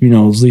 at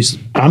least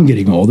I'm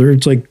getting older.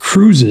 It's like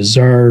cruises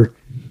are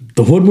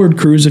the Woodward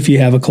cruise if you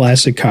have a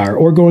classic car,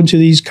 or going to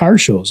these car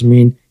shows. I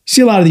mean, you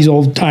see a lot of these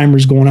old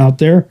timers going out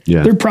there.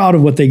 Yeah. They're proud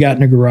of what they got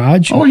in the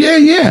garage. Oh, yeah,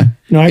 yeah.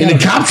 And the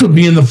cops would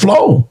be in the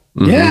flow.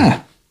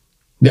 Yeah.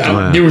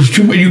 There was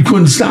too much. You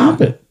couldn't stop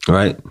it.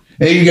 Right.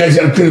 Hey, you guys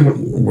got to.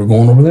 We're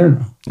going over there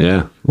now.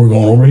 Yeah. We're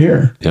going over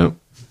here. Yep.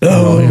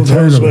 Oh,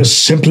 those were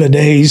simpler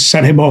days,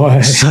 sonny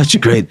boy. Such a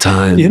great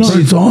time. You know,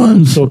 it's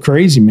on so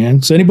crazy,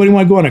 man. So anybody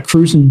want to go on a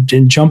cruise and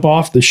jump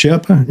off the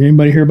ship?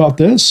 Anybody hear about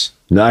this?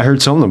 No, I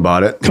heard something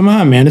about it. Come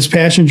on, man. This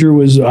passenger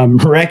was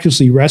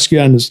miraculously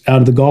rescued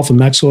out of the Gulf of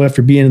Mexico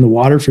after being in the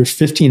water for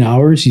 15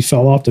 hours. He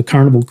fell off the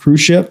Carnival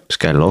cruise ship. This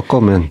guy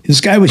local, man.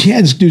 This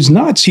dude's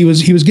nuts. He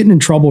was getting in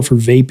trouble for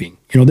vaping.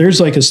 You know,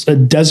 there's like a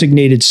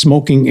designated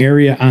smoking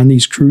area on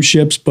these cruise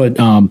ships, but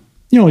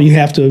you know, you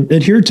have to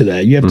adhere to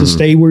that. You have to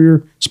stay where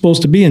you're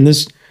supposed to be. And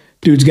this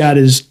dude's got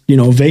his,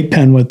 vape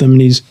pen with him,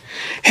 and he's,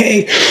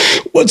 hey,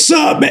 what's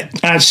up,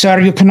 man?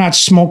 Sorry, you cannot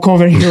smoke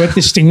over here with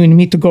this thing. We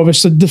need to go over.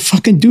 So the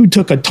fucking dude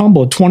took a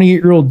tumble. A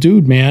 28-year-old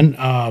dude, man,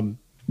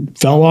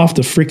 fell off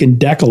the freaking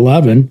deck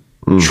 11,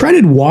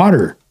 treaded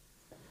water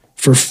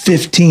for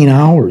 15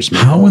 hours,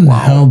 man. How in the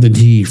hell did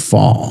he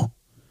fall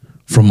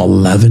from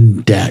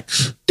 11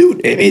 decks?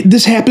 Dude,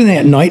 this happened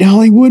at night,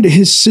 Hollywood.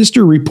 His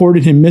sister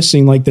reported him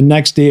missing like the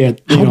next day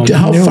at how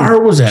far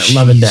was that?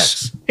 11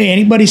 decks. Hey,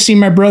 anybody see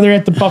my brother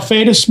at the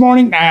buffet this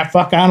morning? Nah,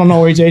 fuck, I don't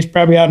know where he's at. He's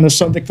probably out in the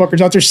something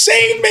fuckers out there.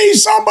 Save me,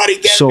 somebody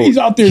get me. He's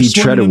out there. He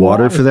treaded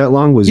water for that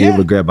long? Was he able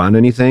to grab on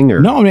anything?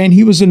 Or? No, man,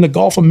 he was in the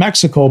Gulf of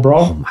Mexico, bro.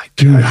 Oh my God,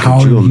 dude,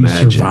 how did you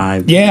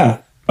survive?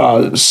 Yeah.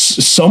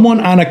 Someone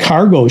on a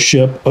cargo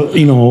ship,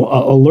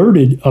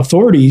 alerted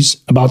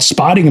authorities about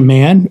spotting a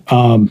man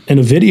in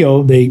a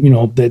video.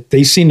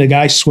 They seen the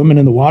guy swimming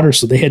in the water,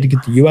 so they had to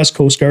get the U.S.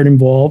 Coast Guard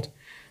involved.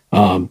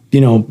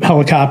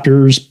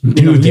 Helicopters,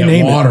 dude, you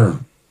name water.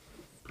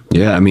 It.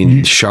 Yeah, I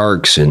mean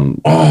sharks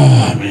and.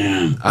 Oh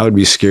man, I would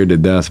be scared to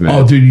death, man.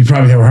 Oh, dude, you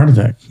probably have a heart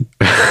attack.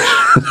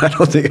 I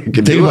don't think I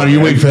could. Think about it. You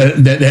wait for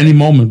that any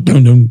moment.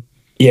 Dun, dun,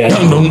 yeah,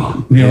 dun,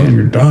 dun,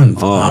 you're done.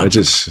 Oh, I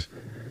just.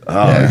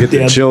 I get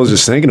the chills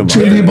just thinking about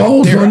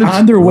it. They're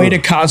on their way to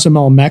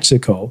Cozumel,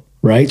 Mexico,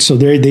 right? So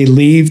they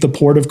leave the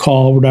port of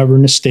call, whatever,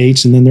 in the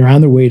States, and then they're on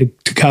their way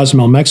to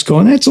Cozumel, Mexico.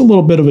 And that's a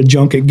little bit of a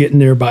junket getting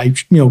there by,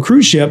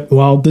 cruise ship.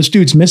 Well, this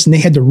dude's missing. They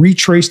had to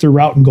retrace their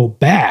route and go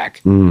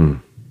back,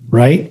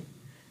 right?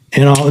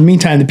 And in the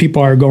meantime, the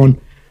people are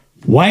going,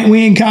 why ain't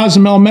we in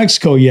Cozumel,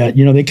 Mexico yet?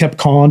 They kept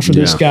calling for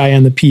this guy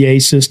on the PA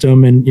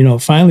system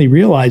and, finally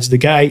realized the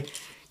guy...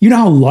 You know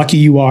how lucky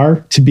you are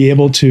to be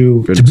able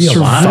to be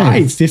survive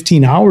alive.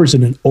 15 hours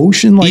in an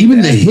ocean like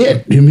even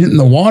that? Him hitting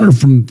the water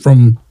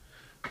from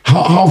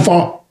how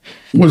far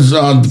was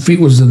the feet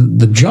was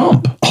the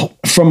jump? Oh,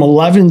 from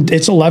 11,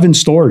 it's 11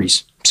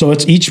 stories. So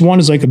it's each one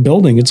is like a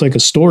building. It's like a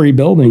story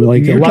building,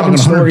 like you're 11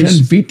 stories.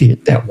 110 feet to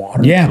hit that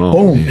water. Yeah,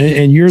 boom,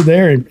 and you're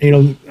there.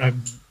 And I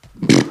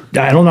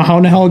don't know how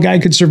in the hell a guy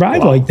could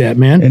survive like that,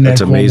 man. And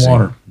that's amazing.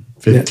 Water.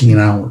 15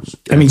 hours.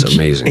 That's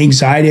amazing.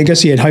 Anxiety. I guess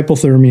he had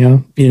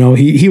hypothermia.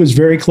 He was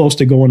very close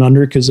to going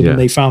under because when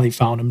they finally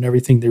found him and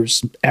everything,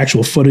 there's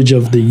actual footage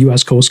of the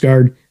U.S. Coast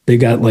Guard. They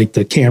got like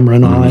the camera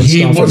and all that stuff.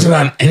 He wasn't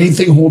on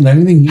anything, holding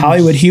anything.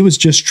 Hollywood, he was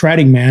just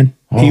treading, man.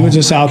 He was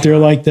just out there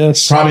like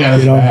this. Probably on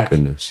his back.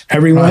 Goodness.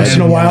 Every once in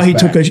a while, he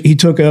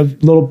took a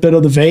little bit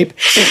of the vape.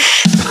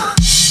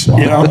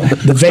 Wow.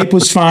 The vape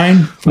was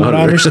fine, from what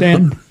I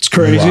understand. It's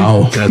crazy.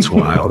 Wow, that's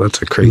wild.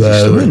 That's a crazy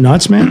story.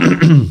 Nuts,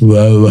 man.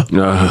 Well,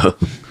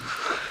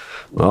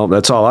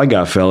 that's all I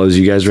got, fellas.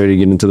 You guys ready to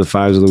get into the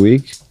fives of the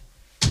week?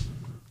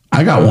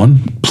 I got one.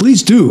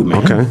 Please do,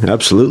 man. Okay,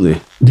 absolutely.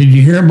 Did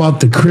you hear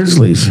about the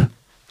Grizzlies?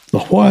 The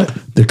what?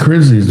 The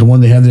Grizzlies, the one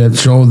they had that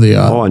show.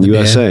 On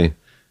USA.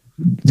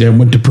 They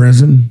went to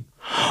prison.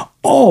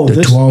 Oh,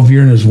 the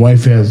 12-year, and his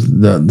wife has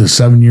the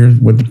 7 years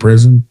went to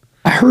prison.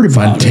 I heard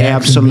about it.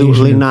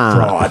 Absolutely not.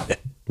 Fraud.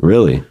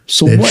 Really?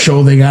 So that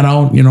show they got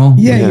out,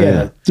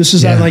 Yeah. This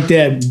is on like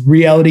that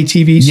reality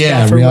TV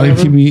stuff. Yeah,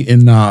 reality TV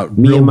in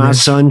Me and my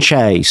son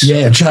Chase.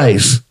 Yeah,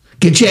 Chase.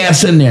 Get your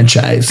ass in there,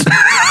 Chase.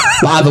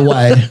 By the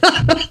way.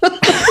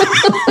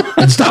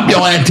 And stop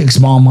your antics,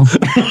 mama.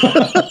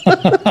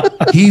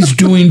 He's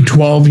doing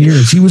 12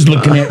 years. He was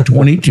looking at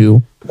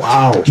 22.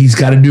 Wow. He's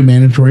got to do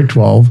mandatory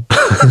 12.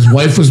 His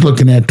wife was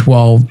looking at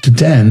 12 to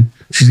 10.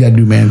 She's got to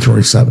do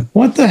mandatory 7.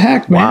 What the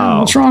heck, man? Wow.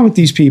 What's wrong with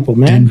these people,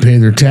 man? Didn't pay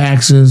their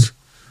taxes.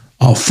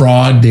 All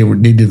fraud. They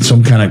did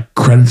some kind of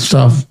credit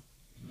stuff.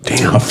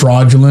 Damn. A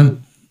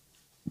fraudulent.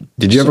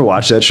 Did you ever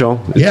watch that show?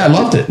 Yeah, I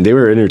loved it. They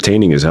were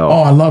entertaining as hell.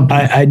 Oh, I loved it.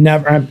 I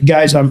never,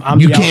 guys. I'm.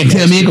 You can't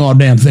tell me a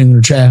goddamn thing in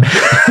the chat.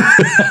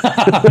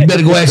 You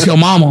better go ask your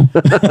mama.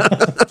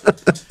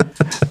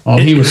 Oh,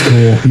 he was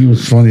cool. He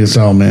was funny as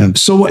hell, man.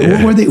 So what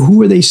were they? Who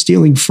were they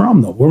stealing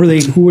from though?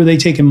 Who were they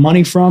taking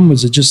money from?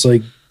 Was it just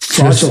like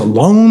fraudulent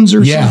loans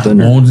or something?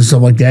 Yeah, loans and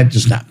stuff like that.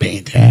 Just not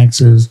paying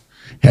taxes,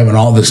 having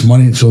all this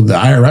money. So the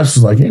IRS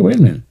was like, "Hey, wait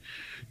a minute,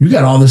 you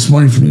got all this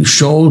money from these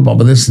shows, blah,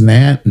 blah, this and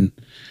that," and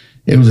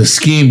it was a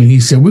scheme. And he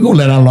said, "We're gonna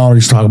let our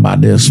lawyers talk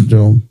about this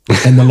too."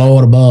 And the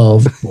Lord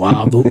above.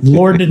 Wow, the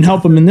Lord didn't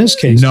help him in this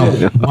case.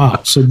 No.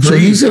 Wow. So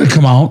he's gonna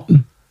come out.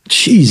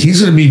 Jeez,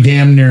 he's gonna be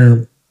damn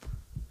near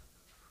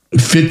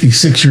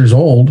 56 years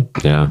old.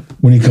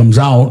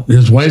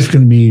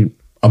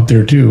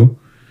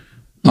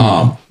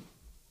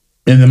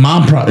 And the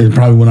mom probably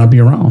will not be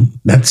around.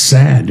 That's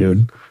sad,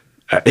 dude.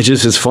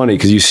 It's funny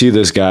because you see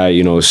this guy,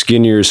 you know,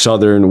 skinnier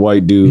Southern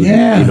white dude.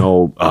 Yeah. You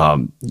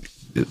know,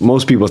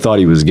 most people thought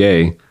he was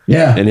gay.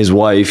 Yeah. And his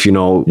wife, you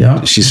know,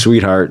 she's a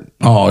sweetheart.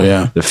 Oh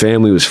yeah. The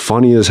family was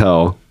funny as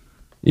hell.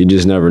 You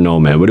just never know,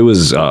 man. But it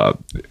was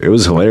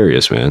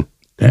hilarious, man.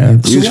 Yeah,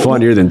 he was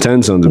funnier than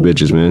 10 sons of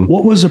bitches, man.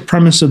 What was the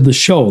premise of the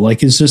show?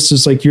 Like, is this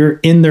just like you're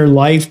in their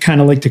life, kind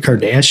of like the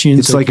Kardashians?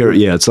 It's like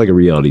it's like a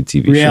reality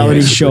TV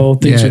show.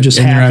 Things are just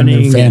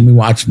happening. Their family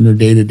watching their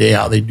day to day,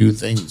 how they do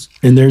things.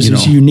 And there's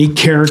these unique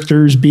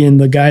characters, being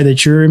the guy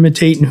that you're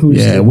imitating. Who's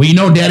well, you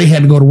know, Daddy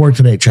had to go to work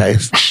today,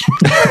 Chase.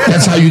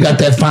 That's how you got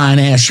that fine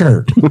ass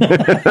shirt.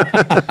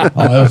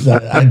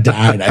 I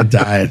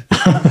died.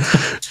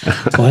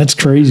 Well, that's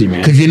crazy,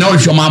 man. Because you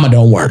notice your mama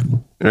don't work.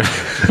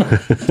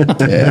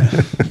 Yeah.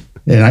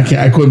 And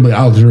I couldn't believe,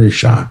 I was very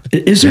shocked.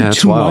 Is there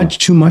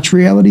too much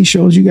reality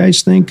shows, you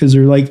guys think? Because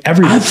they're like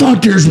I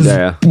thought theirs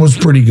was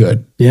pretty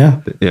good.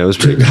 Yeah. Yeah, it was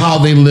pretty good. How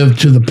they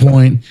lived to the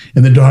point,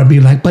 and the daughter be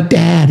like, but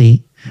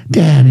daddy,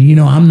 you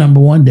know, I'm number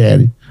one,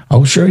 daddy.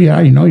 Oh, sure you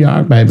are. You know you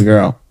are, baby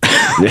girl.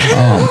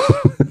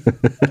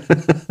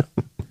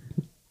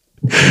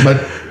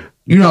 But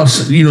you know,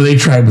 they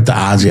tried with the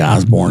Ozzy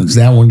Osbournes.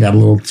 That one got a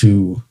little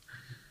too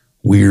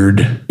weird.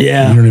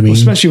 Yeah. You know what I mean?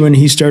 Especially when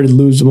he started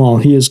losing them all.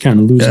 He is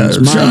kind of losing his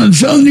mind.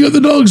 Son, the other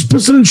dogs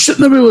pissing and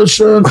shitting everywhere,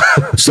 son.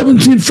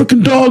 17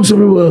 freaking dogs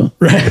everywhere.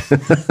 Right.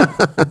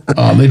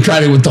 They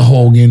tried it with the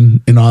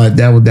Hogan and all that.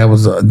 That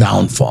was a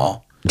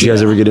downfall. Did you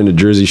guys ever get into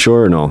Jersey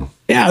Shore or no?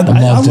 Yeah,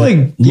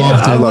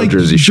 I love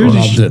Jersey Shore.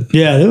 Loved it.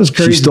 Yeah, it was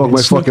crazy. She stalked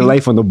my fucking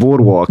life on the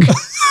boardwalk.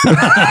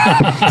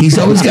 He's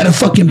always got a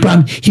fucking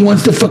problem. He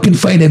wants to fucking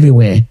fight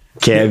everywhere.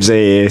 Cabs.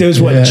 There was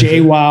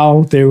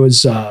JWoww. There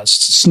was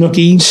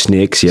Snooki.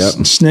 Snicks, yep.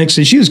 Snicks.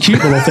 And she was a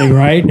cute little thing,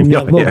 right? And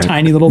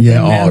tiny little thing.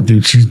 Yeah,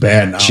 dude, she's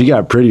bad now. She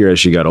got prettier as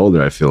she got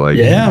older, I feel like.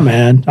 Yeah,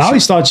 man. I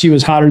always thought she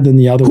was hotter than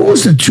the other one. Who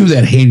was the two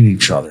that hated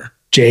each other?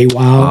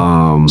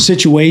 JWoww.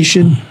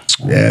 Situation.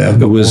 Yeah,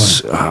 it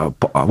was,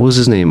 what was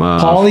his name?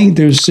 Pauly.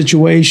 There's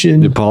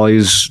Situation. There's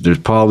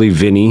Pauly,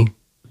 Vinny,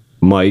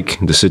 Mike,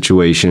 the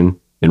Situation.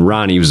 And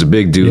Ronnie was a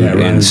big dude,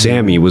 and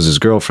Sammy was his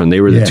girlfriend.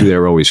 They were the two that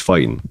were always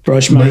fighting.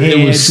 Brush my hair.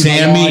 It was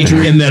Sammy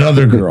and that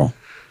other girl.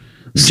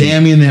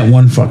 Sammy and that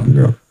one fucking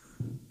girl.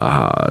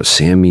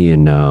 Sammy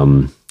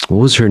and what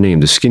was her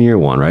name? The skinnier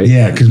one, right?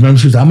 Yeah, because remember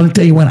she was, I'm going to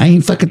tell you what, I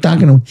ain't fucking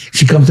talking to her.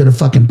 She comes to the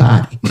fucking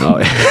party. Oh.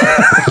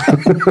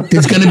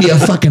 There's going to be a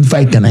fucking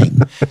fight tonight.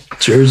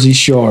 Jersey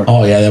Shore.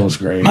 Oh, yeah, that was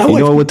great. You know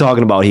what we're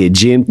talking about here?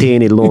 Gym,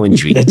 tan, and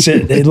laundry. That's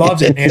it. They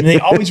loved it. And they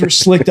always were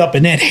slicked up.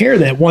 And that hair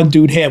that one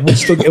dude had,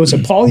 it was a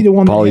Pauly, the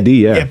one. Pauly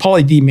D, yeah. Yeah,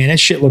 Pauly D, man. That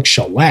shit looked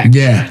shellacked.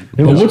 Yeah.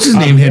 But what's his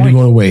name had to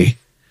go away?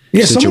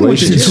 Yeah,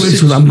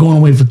 Situation. I'm going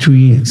away for 2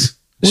 years.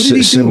 What did he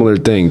do? Similar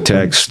thing,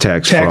 tax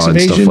fraud,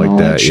 evasion, stuff like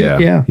that. Shit,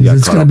 Yeah.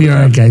 It's going to be all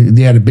right, guys.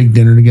 They had a big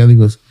dinner together. He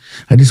goes,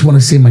 I just want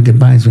to say my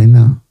goodbyes right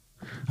now.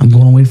 I'm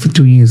going away for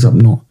 2 years up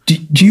north.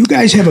 Do you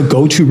guys have a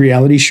go-to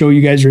reality show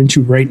you guys are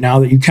into right now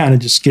that you kind of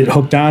just get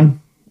hooked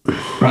on?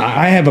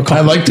 I have a couple.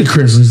 I like the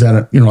Grizzlies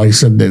that, like I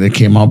said, they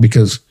came out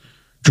because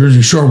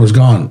Jersey Shore was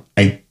gone.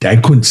 I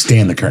couldn't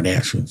stand the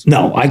Kardashians.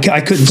 No, I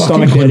couldn't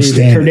stomach that either.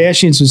 The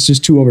Kardashians was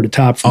just too over the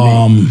top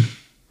for me.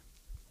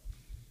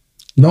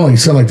 No, he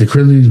said like the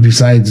Grizzlies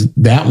besides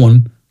that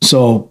one.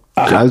 So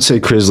I would say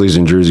Grizzlies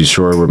and Jersey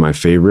Shore were my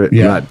favorite.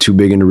 Yeah. I'm not too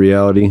big into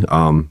reality.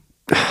 I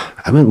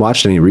haven't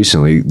watched any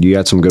recently. You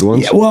got some good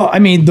ones? Yeah, well, I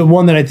mean, the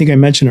one that I think I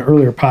mentioned in an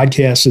earlier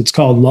podcast, it's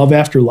called Love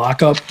After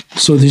Lockup.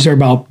 So these are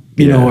about,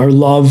 our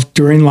love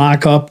during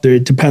lockup.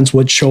 It depends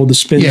what show the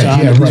spin's on.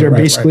 Yeah, these are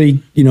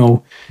basically,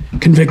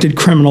 convicted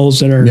criminals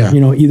that are,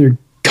 either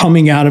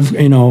coming out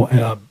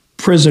of,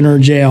 prison or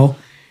jail,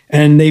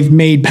 and they've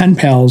made pen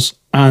pals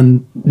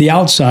on the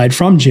outside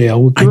from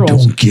jail with girls.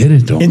 I don't get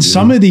it though. And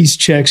some of these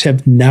chicks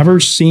have never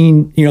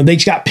seen, they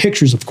got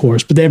pictures, of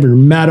course, but they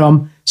haven't met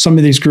them. Some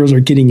of these girls are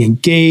getting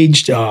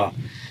engaged.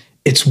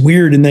 It's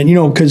weird. And then,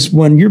 because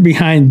when you're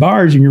behind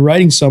bars and you're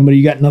writing somebody,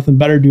 you got nothing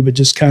better to do but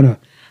just kind of,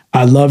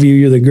 I love you,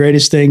 you're the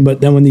greatest thing.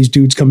 But then when these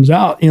dudes comes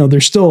out, they're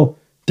still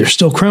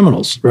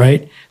criminals,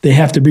 right? They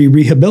have to be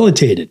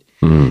rehabilitated.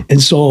 Mm.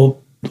 And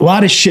so a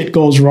lot of shit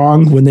goes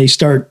wrong when they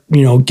start,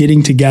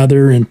 getting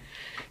together. And,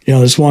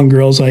 this one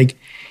girl's like,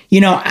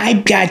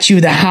 I got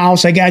you the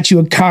house, I got you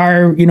a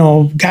car,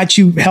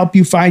 help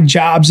you find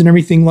jobs and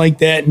everything like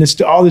that.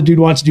 And all the dude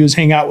wants to do is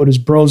hang out with his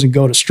bros and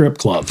go to strip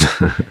clubs.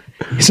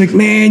 He's like,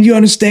 man, you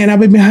understand?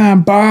 I've been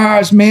behind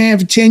bars, man,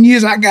 for 10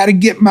 years. I got to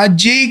get my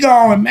G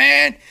going,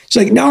 man. It's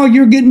like, no,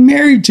 you're getting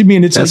married to me.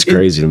 And that's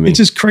crazy to me. It's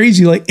just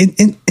crazy. Like,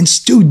 and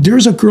dude,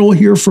 there's a girl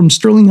here from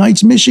Sterling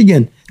Heights,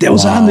 Michigan that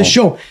was on the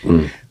show.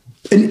 Mm.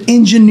 An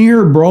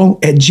engineer, bro,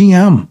 at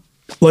GM.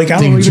 Like,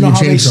 I don't even know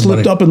how they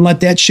slipped up and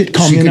let that shit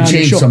come in on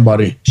the show.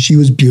 Somebody. She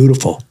was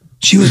beautiful.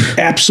 She was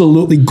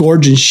absolutely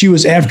gorgeous. She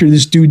was after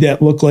this dude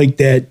that looked like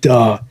that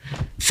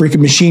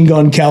freaking Machine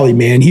Gun Kelly,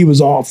 man. He was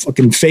all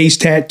fucking face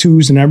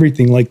tattoos and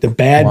everything, like the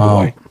bad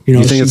boy.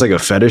 You think it's like a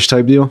fetish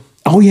type deal?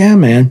 Oh yeah,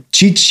 man.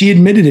 She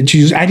admitted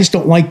it. I just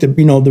don't like the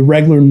the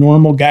regular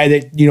normal guy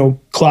that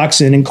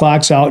clocks in and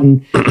clocks out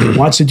and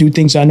wants to do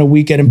things on the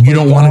weekend. And you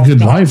don't want a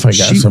good life, I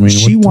guess.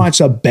 She wants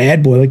a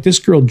bad boy. Like this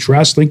girl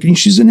dressed like,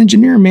 she's an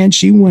engineer, man.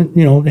 She went,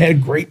 had a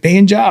great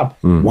paying job.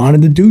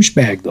 Wanted the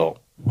douchebag though.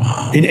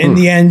 Wow. In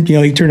the end,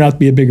 he turned out to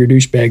be a bigger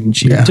douchebag than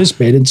she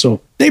anticipated.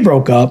 So they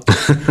broke up.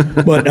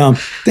 But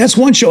that's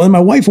one show. And my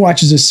wife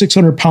watches a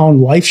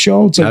 600-pound life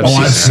show. It's like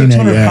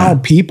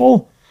 600-pound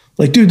people.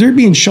 Like, dude, they're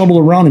being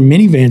shuttled around in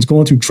minivans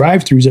going through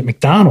drive-thrus at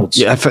McDonald's.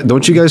 Yeah,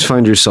 don't you guys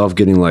find yourself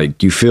getting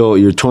like,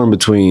 you're torn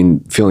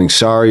between feeling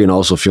sorry and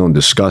also feeling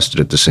disgusted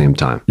at the same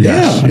time?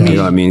 Yeah. You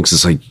know what I mean? Because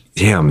it's like,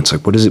 damn, it's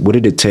like, what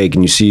did it take?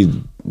 And you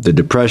see the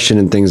depression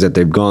and things that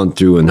they've gone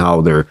through and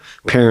how their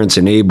parents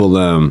enable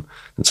them.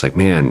 It's like,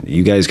 man,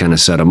 you guys kind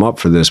of set them up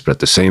for this, but at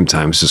the same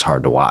time, it's just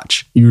hard to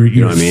watch. You're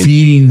know what I mean?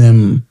 Feeding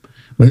them.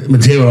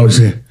 Mateo always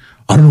say,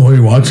 I don't know why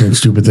you're watching that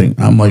stupid thing.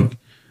 I'm like,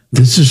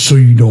 this is so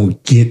you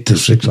don't get to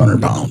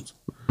 600 pounds.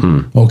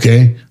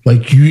 Okay?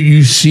 Like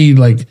you see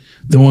like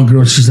the one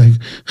girl, she's like,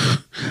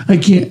 I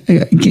can't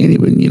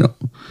even,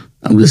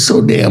 I'm just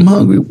so damn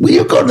hungry. Will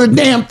you go to the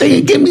damn thing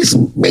and give me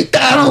some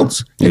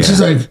McDonald's? And she's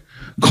like,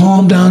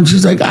 calm down.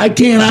 She's like, I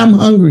can't, I'm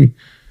hungry.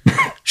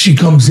 She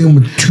comes in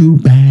with 2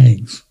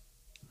 bags.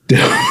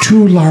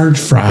 2 large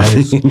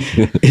fries.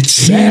 It's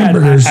sad.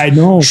 I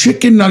know.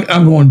 Chicken nugget.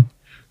 I'm going,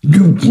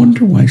 you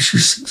wonder why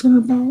she's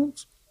 600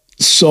 pounds?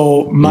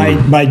 So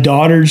my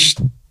daughters,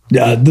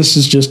 this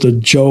is just a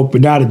joke,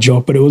 but not a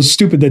joke, but it was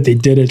stupid that they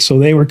did it. So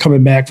they were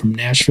coming back from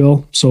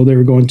Nashville. So they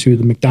were going to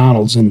the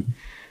McDonald's, and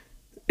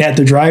at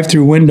the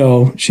drive-through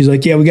window, she's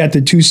like, yeah, we got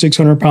the 2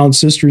 600-pound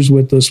sisters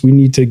with us. We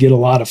need to get a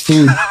lot of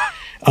food.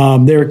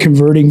 They were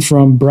converting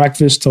from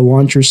breakfast to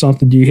lunch or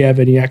something. Do you have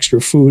any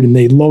extra food? And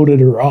they loaded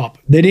her up.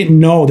 They didn't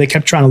know. They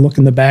kept trying to look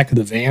in the back of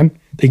the van.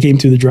 They came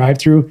through the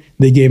drive-thru.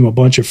 They gave them a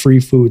bunch of free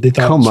food. They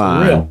thought it was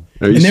for real.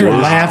 And they were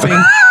laughing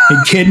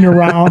and kidding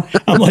around.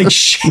 I'm like,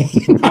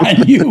 shame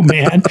on you,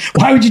 man.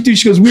 Why would you do?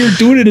 She goes, we were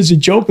doing it as a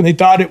joke, and they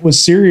thought it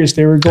was serious.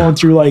 They were going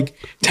through like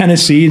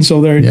Tennessee, and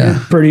so they're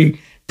pretty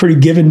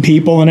giving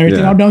people and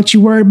everything. Oh, don't you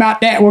worry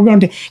about that. We're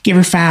going to give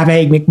her 5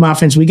 Egg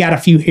McMuffins. We got a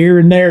few here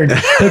and there. And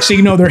next thing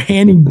you know, they're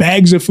handing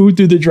bags of food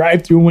through the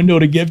drive-through window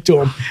to give to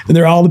them. And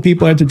they're all the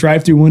people at the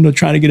drive-through window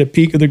trying to get a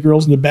peek of the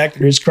girls in the back.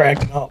 They're just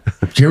cracking up.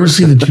 Did you ever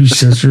see the 2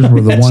 sisters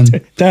where the one...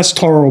 That's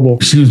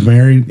horrible. She was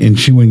married and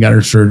she went and got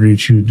her surgery.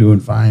 She was doing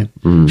fine.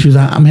 She was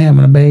like, I'm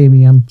having a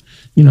baby.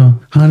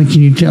 honey,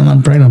 can you tell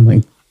I'm pregnant? I'm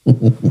like,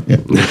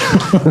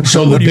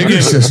 so the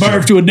bigger sister,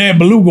 birth to a damn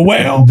beluga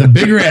whale. The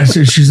bigger ass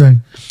sister, she's like,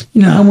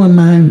 I wouldn't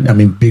mind. I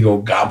mean, big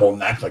old gobble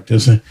neck like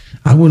this.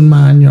 I wouldn't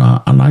mind.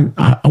 I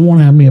want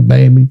to have me a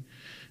baby.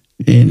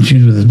 And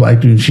she's with this black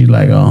dude. And she's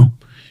like,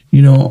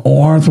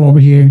 Arthur over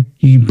here,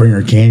 he bring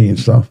her candy and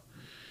stuff,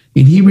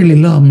 and he really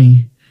loved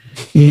me.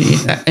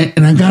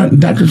 And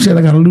doctor said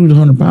I got to lose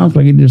 100 pounds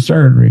so I get this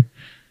surgery.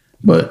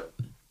 But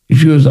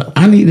she was like,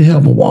 I need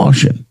help with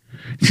washing.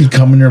 She's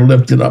coming there,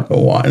 lifted up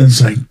and wash. It's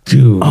like,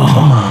 dude, come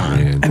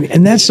on. Man. I mean,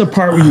 and that's the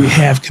part where you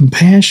have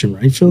compassion,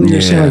 right? Phil,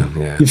 you're saying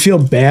like, you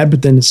feel bad,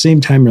 but then at the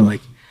same time, you're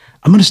like,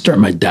 I'm going to start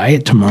my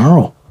diet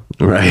tomorrow.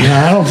 Right.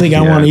 I don't think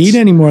I want to eat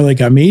anymore like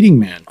I'm eating,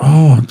 man.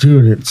 Oh,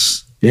 dude,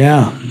 it's...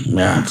 Yeah.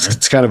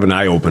 It's kind of an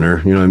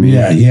eye-opener. You know what I mean?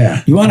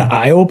 Yeah. You want an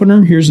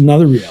eye-opener? Here's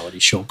another reality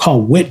show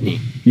called Whitney.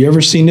 You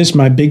ever seen this,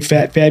 My Big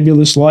Fat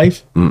Fabulous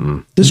Life?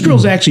 Mm-mm. This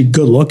girl's actually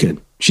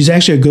good-looking. She's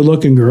actually a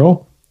good-looking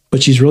girl,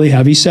 but she's really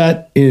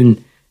heavy-set,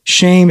 and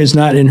shame is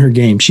not in her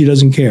game. She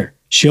doesn't care.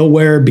 She'll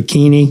wear a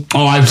bikini.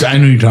 Oh, I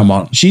know you're talking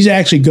about. She's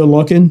actually good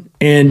looking.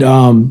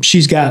 And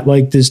she's got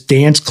like this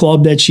dance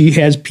club that she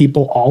has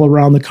people all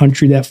around the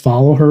country that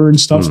follow her and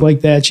stuff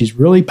like that. She's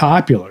really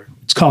popular.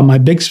 It's called My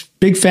Big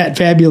Fat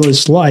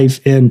Fabulous Life.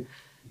 And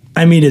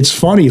I mean, it's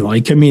funny.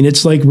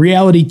 It's like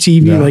reality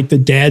TV. Yeah. Like the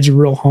dad's a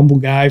real humble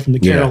guy from the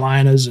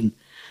Carolinas. And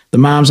the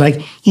mom's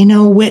like,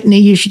 Whitney,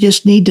 you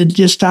should need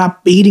to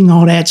stop eating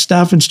all that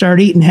stuff and start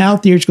eating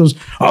healthier. She goes,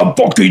 I'm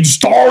fucking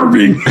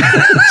starving.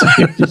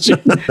 she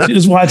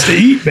just wants to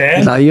eat,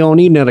 man. Now, you don't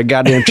need another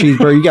goddamn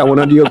cheeseburger. You got one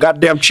under your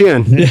goddamn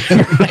chin. Man,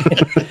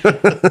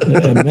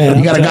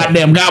 you got a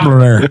goddamn gobbler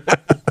there.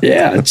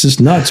 Yeah, it's just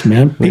nuts,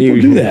 man.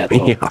 People do that.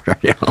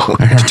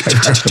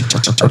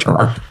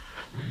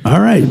 All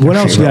right. What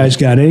else, guys?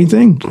 Got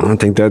anything? I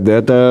think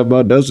that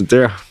about does it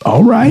there.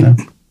 All right.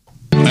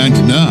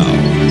 And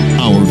now,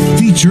 our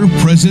feature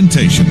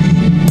presentation.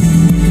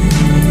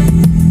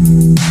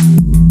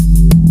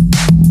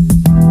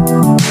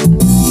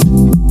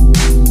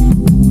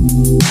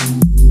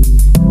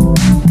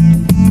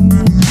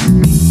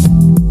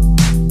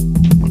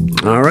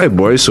 All right,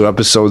 boys. So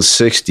episode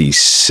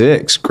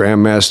 66,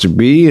 Grandmaster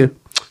B,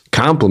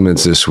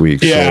 compliments this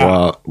week.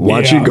 Yeah. So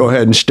why don't you go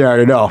ahead and start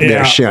it off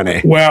there,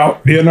 Shani? Well,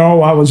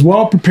 I was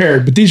well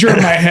prepared, but these are in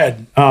my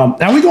head.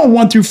 Now we go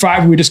 1 through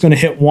 5. We're just going to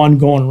hit one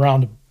going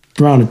around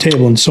the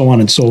table and so on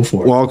and so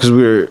forth. Well, because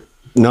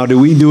do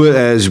we do it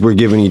as we're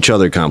giving each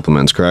other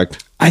compliments,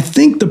 correct? I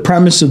think the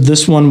premise of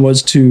this one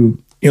was to,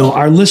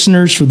 our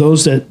listeners, for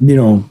those that,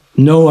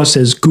 know us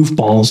as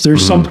goofballs,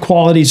 there's some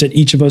qualities that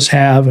each of us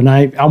have. And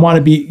I want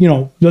to be,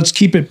 let's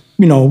keep it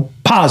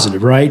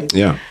positive, right?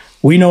 Yeah.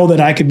 We know that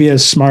I could be a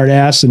smart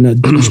ass and a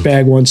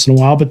douchebag once in a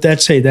while, but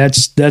that's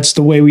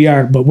the way we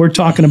are. But we're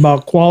talking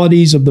about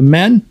qualities of the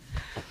men,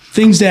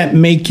 things that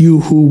make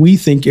you who we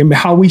think and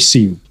how we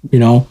see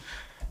you,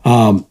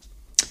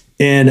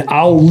 and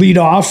I'll lead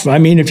off. I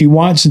mean, if you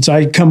want, since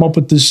I come up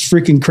with this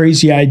freaking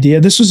crazy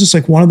idea, this was just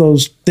like one of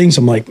those things.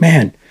 I'm like,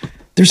 man,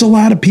 there's a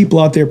lot of people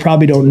out there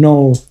probably don't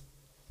know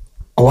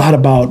a lot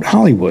about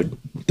Hollywood,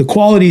 the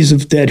qualities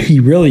of that he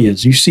really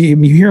is. You see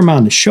him, you hear him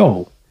on the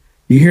show,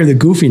 you hear the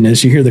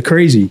goofiness, you hear the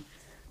crazy,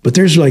 but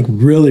there's like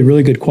really,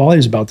 really good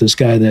qualities about this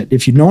guy that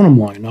if you've known him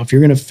long enough,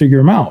 you're going to figure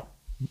him out.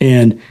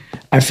 And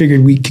I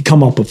figured we could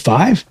come up with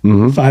five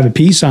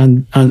apiece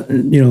on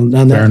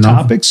that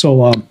topic.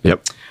 So,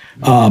 yep.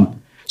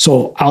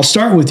 So I'll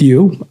start with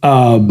you.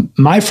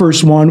 My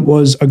first one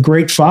was a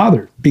great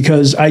father,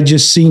 because I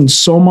just seen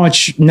so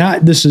much,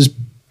 this is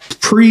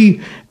pre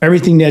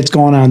everything that's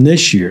going on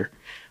this year.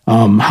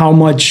 How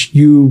much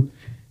you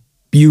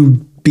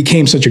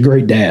became such a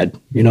great dad.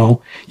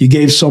 You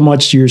gave so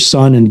much to your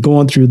son, and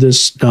going through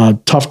this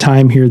tough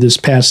time here this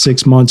past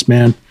 6 months,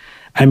 man.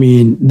 I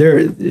mean,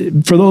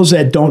 for those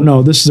that don't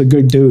know, this is a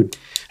good dude.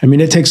 I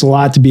mean, it takes a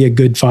lot to be a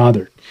good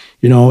father,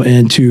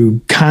 and to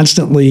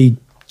constantly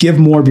give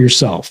more of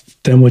yourself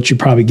than what you're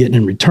probably getting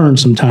in return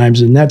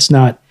sometimes. And that's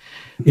not,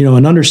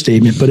 an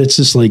understatement, but it's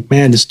just like,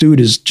 man, this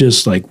dude is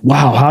just like,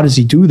 wow, how does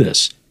he do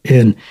this?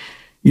 And,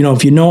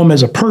 if you know him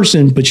as a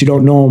person, but you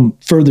don't know him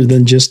further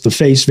than just the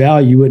face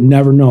value, you would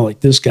never know. Like,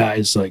 this guy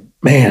is like,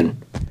 man,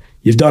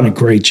 you've done a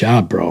great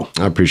job, bro.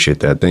 I appreciate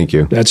that. Thank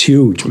you. That's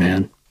huge,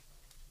 man.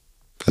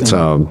 That's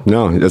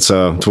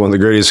it's one of the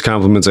greatest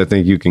compliments I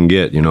think you can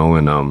get, and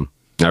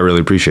I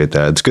really appreciate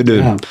that. It's good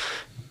to,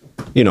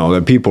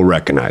 that people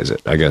recognize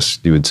it, I guess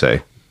you would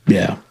say.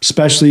 Yeah.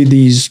 Especially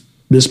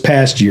this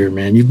past year,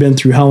 man, you've been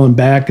through hell and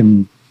back,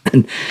 and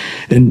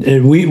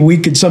we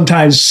could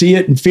sometimes see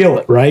it and feel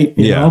it, right?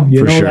 You know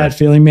sure. That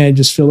feeling, man. I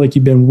just feel like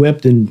you've been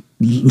whipped and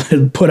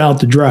put out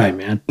to dry,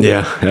 man.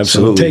 Yeah,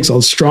 absolutely. So it takes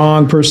a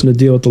strong person to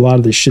deal with a lot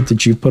of the shit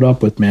that you put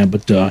up with, man.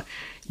 But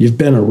you've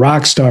been a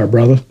rock star,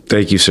 brother.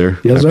 Thank you, sir.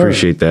 Yes, I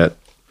appreciate that.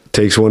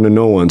 Takes one to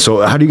know one.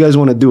 So how do you guys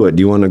want to do it?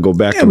 Do you want to go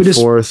back and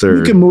forth? Or?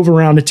 We can move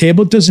around the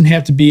table. It doesn't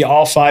have to be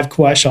all 5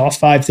 questions, all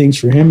 5 things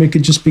for him. It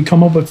could just be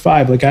come up with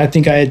 5. Like, I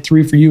think I had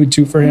 3 for you and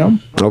 2 for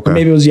him. Okay. Or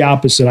maybe it was the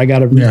opposite. I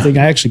got everything.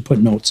 I actually put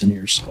notes in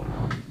here. So.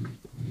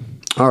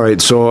 All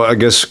right. So I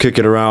guess kick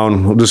it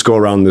around. We'll just go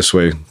around this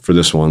way for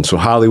this one. So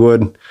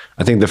Hollywood,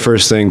 I think the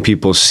first thing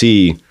people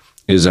see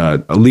is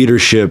a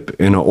leadership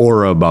and an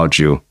aura about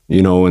you,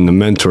 and the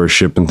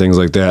mentorship and things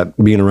like that,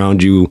 being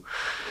around you.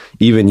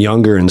 Even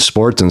younger in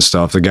sports and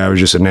stuff, the guy was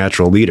just a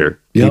natural leader.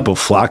 Yep. People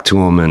flock to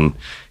him, and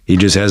he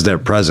just has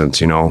that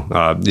presence,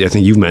 I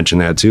think you've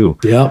mentioned that too.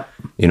 Yeah.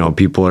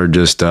 People are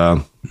just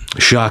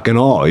shock and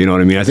awe, you know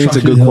what I mean? I think it's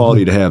a good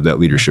quality to have, that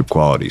leadership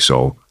quality.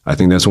 So I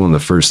think that's one of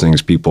the first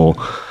things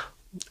people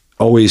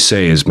always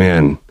say is,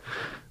 man,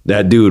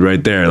 that dude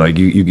right there, like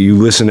you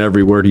listen to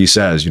every word he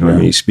says, what I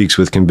mean? He speaks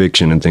with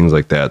conviction and things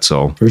like that.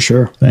 So for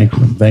sure.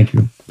 Thank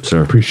you.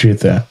 Sir. Appreciate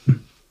that.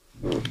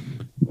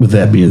 With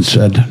that being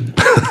said,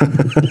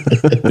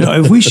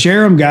 if we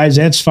share them, guys,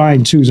 that's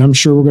fine too. I'm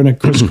sure we're going to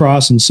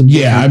crisscross and some.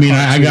 Yeah, I mean,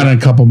 I got a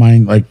couple of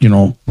mine, like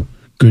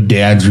good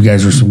dads. You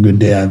guys are some good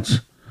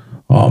dads.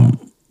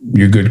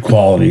 Your good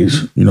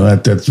qualities,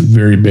 that's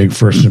very big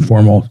first and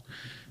foremost.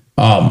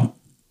 But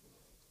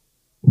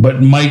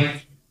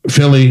Mike,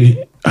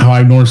 Philly, how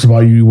I noticed about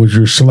you was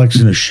your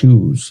selection of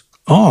shoes.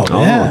 Oh,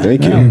 yeah,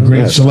 thank you. Yeah,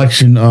 great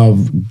selection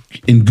of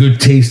in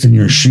good taste in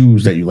your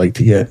shoes that you like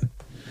to get.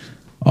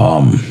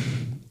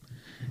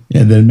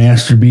 And then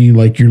Master B,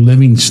 like your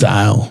living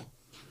style,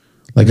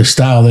 like a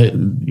style that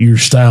your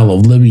style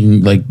of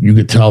living, like you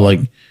could tell, like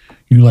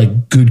you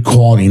like good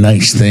quality,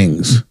 nice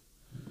things.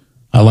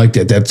 I like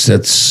that. That's,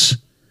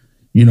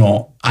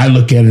 I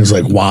look at it as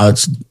like, wow,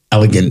 that's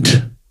elegant.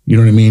 You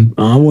know what I mean?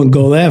 I wouldn't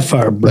go that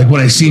far, bro. Like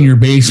when I see in your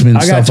basement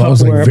and stuff, I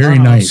was like, very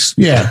nice.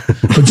 Yeah.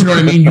 But you know what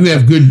I mean? You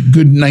have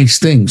good, nice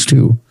things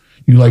too.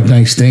 You like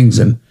nice things,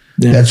 and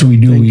that's what we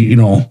do.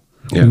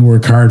 We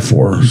work hard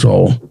for.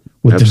 So,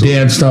 with Absolutely. The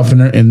dad stuff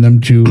and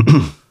them two,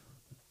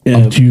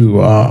 up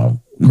to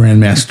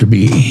Grandmaster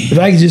B. If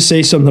I could just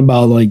say something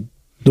about like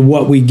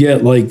what we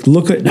get, like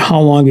look at how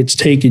long it's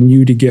taken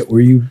you to get where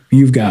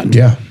you've gotten.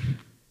 Yeah.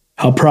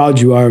 How proud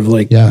you are of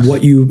like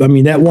what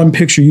that one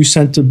picture you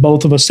sent to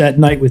both of us that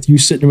night with you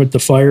sitting with the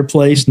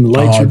fireplace and the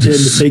lights were dim,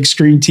 the big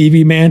screen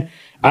TV, man.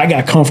 I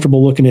got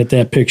comfortable looking at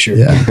that picture.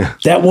 Yeah.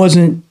 That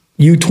wasn't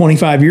you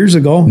 25 years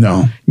ago.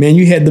 No. Man,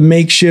 you had the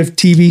makeshift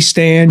TV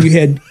stand. You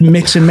had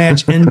mix and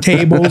match end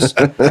tables.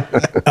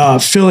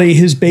 Philly,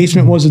 his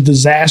basement was a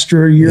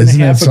disaster a year and a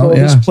half ago.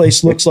 This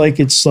place looks like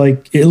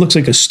it looks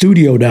like a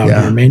studio down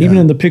here, man. Even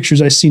in the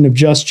pictures I've seen of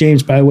Just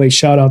James, by the way,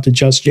 shout out to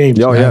Just James.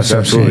 Oh, yes,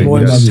 absolutely.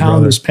 Going to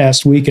town this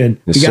past weekend.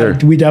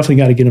 Yes, we definitely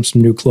got to get him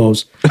some new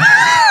clothes.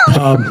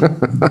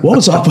 What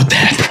was up with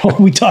that, bro?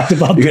 We talked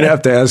about You're going to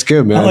have to ask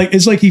him, man.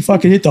 It's like he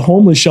fucking hit the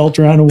homeless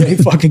shelter on the way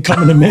fucking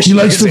coming to Michigan.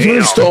 He likes the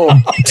first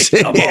stone.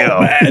 Come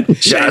on, man.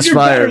 Shots You're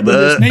fired,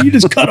 man. You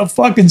just cut a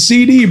fucking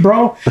CD,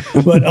 bro.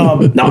 But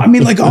no, I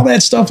mean, like all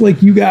that stuff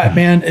like you got,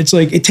 man, it's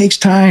like it takes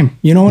time.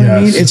 You know what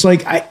I mean? It's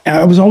like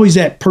I was always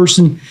that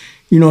person,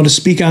 you know, to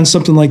speak on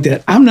something like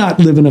that. I'm not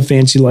living a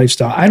fancy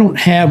lifestyle. I don't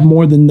have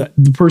more than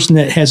the person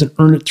that hasn't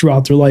earned it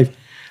throughout their life.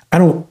 I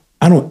don't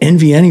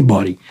envy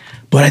anybody.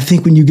 But I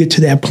think when you get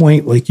to that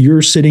point, like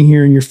you're sitting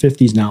here in your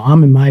 50s now,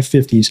 I'm in my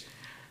 50s.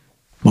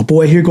 My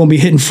boy here going to be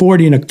hitting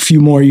 40 in a few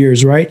more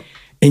years, right?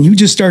 And you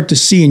just start to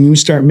see and you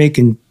start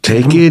making...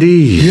 Take it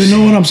easy. You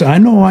know what I'm saying? I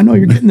know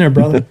you're getting there,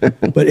 brother.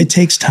 But it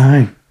takes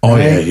time. Oh,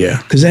 right? Yeah.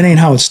 Because that ain't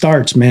how it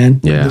starts, man.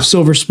 Yeah. The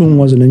silver spoon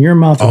wasn't in your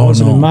mouth. It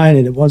wasn't in mine,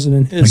 and it wasn't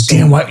in his. Like,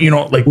 damn, why, you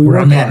know, like where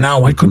I'm at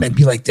now, why couldn't it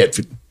be like that?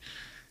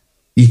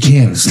 You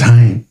can't. It's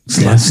time.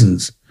 It's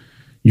lessons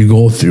you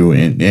go through.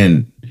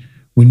 And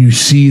when you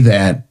see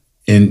that,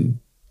 and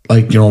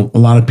like, you know, a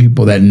lot of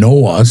people that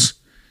know us,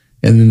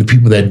 and then the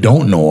people that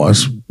don't know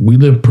us, we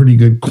live pretty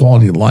good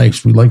quality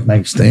lives. We like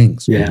nice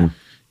things. Yeah.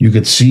 You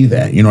could see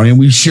that, you know, and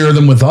we share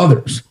them with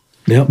others.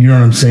 Yep. You know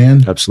what I'm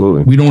saying?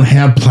 Absolutely. We don't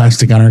have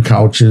plastic on our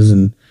couches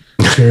and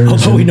chairs.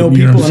 Although we know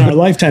people in our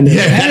lifetime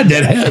that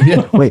have.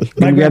 Yeah. Wait,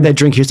 can you grab that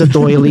drink? Here's a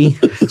doily.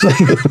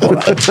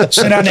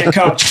 Sit on that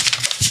couch.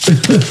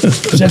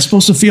 Is that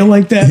supposed to feel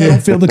like that? I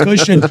don't feel the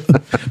cushion.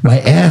 My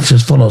ass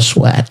is full of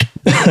sweat.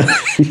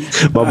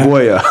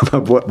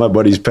 my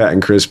buddies Pat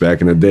and Chris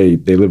back in the day,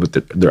 they lived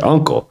with their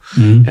uncle.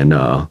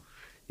 And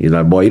he's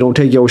like, boy, you don't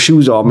take your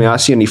shoes off, man. I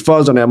see any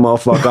fuzz on that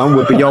motherfucker, I'm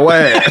whipping your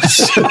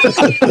ass.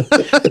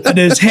 I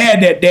just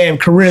had that damn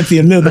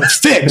Corinthian leather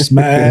fixed,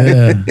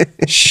 man. Yeah.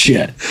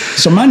 Shit.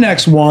 So my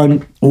next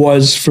one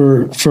was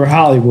for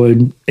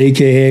Hollywood,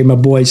 a.k.a. my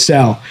boy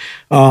Sal.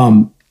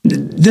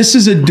 This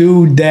is a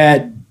dude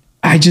that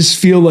I just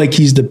feel like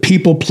he's the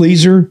people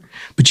pleaser,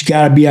 but you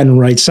got to be on the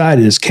right side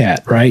of this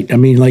cat, right? I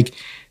mean, like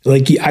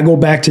I go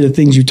back to the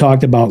things you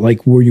talked about,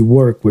 like where you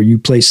work, where you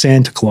play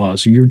Santa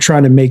Claus, you're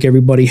trying to make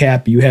everybody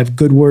happy. You have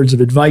good words of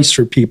advice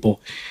for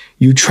people.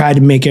 You try to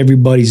make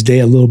everybody's day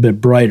a little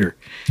bit brighter.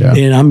 Yeah.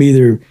 And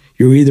you're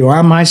either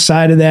on my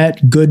side of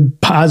that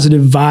good,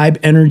 positive vibe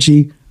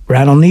energy, or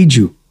I don't need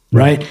you.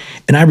 Right.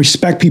 And I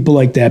respect people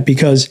like that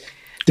because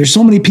there's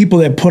so many people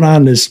that put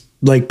on this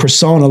like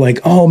persona, like,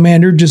 oh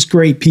man, they're just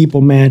great people,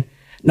 man.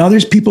 Now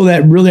there's people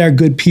that really are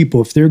good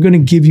people. If they're going to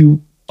give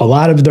you a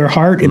lot of their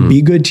heart and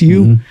be good to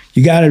you,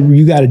 you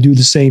gotta do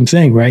the same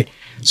thing, right?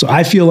 So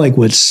I feel like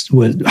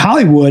with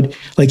Hollywood,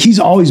 like he's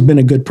always been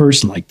a good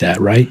person like that,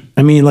 right?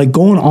 I mean, like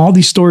going all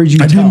these stories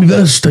I do me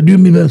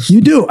best. You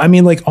do. I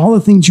mean, like all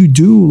the things you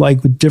do,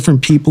 like with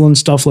different people and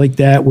stuff like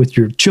that, with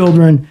your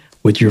children,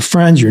 with your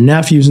friends, your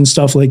nephews and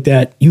stuff like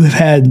that. You have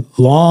had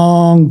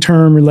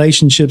long-term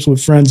relationships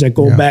with friends that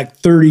go back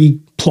 30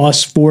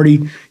 plus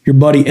 40, your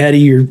buddy Eddie,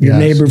 your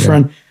neighbor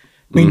friend.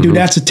 I mean, dude,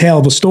 that's a tale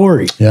of a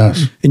story.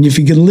 Yes. And if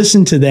you can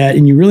listen to that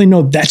and you really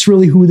know that's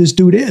really who this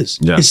dude is.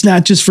 Yeah. It's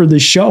not just for the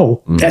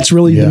show. That's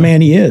really the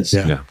man he is.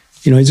 Yeah.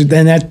 You know,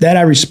 then that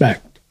I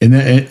respect. And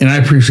I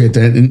appreciate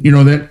that. And you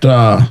know,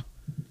 that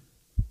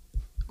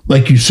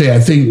like you say, I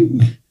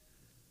think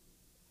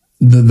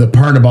the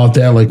part about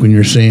that, like when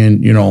you're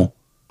saying, you know,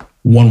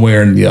 one way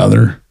or the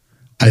other,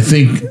 I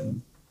think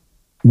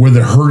where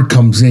the hurt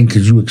comes in,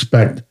 because you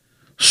expect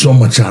so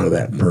much out of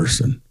that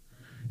person.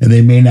 And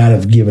they may not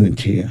have given it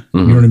to you.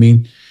 You know what I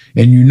mean?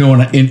 And you know,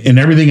 and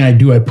everything I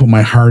do, I put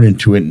my heart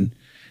into it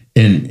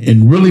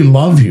and really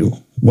love you.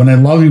 When I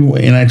love you,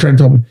 and I try to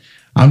tell them,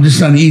 I'm just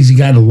not an easy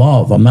guy to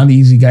love. I'm not an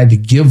easy guy to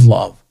give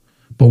love.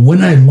 But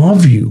when I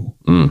love you,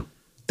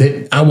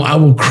 that I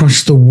will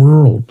crush the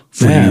world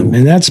for you.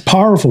 And that's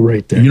powerful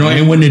right there. You know,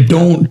 and when they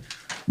don't,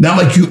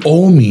 not like you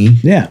owe me.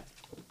 Yeah.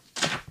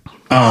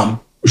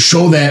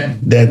 Show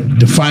that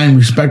defined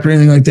respect or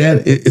anything like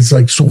that. It's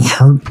like so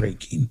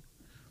heartbreaking.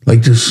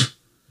 Like just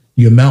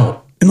you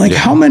melt. And like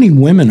how many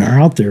women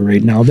are out there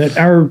right now that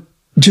are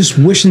just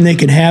wishing they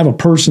could have a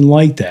person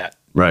like that?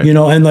 Right. You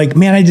know, and like,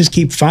 man, I just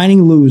keep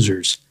finding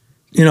losers.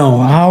 You know,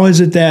 how is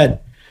it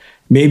that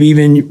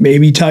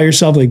maybe tell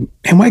yourself like,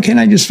 man, why can't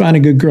I just find a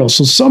good girl?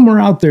 So somewhere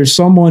out there,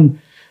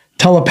 someone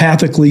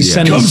telepathically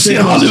sending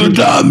signals and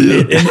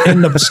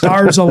the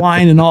stars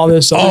align and all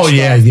this. Oh,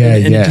 yeah.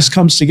 And it just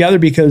comes together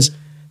because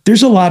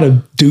there's a lot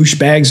of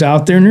douchebags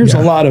out there and there's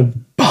a lot of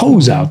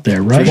hoes out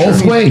there, right?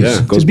 Both ways.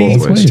 Yeah, goes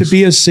both ways. To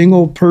be a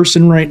single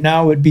person right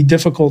now, it'd be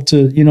difficult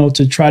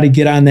to try to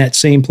get on that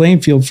same playing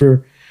field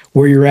for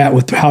where you're at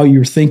with how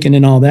you're thinking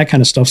and all that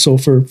kind of stuff. So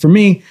for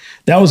me,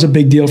 that was a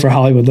big deal for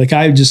Hollywood. Like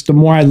the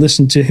more I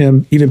listened to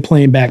him, even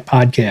playing back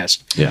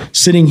podcasts,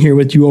 sitting here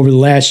with you over the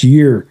last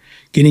year,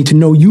 getting to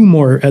know you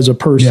more as a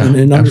person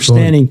and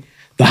understanding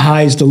the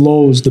highs, the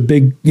lows, the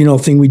big,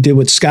 thing we did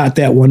with Scott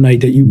that one night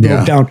that you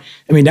broke down.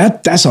 I mean,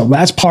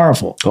 that's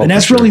pourful. And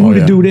that's really who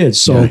the dude is.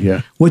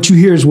 So what you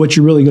hear is what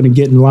you're really going to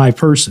get in live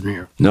person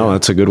here. No,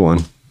 that's a good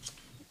one.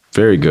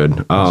 Very good.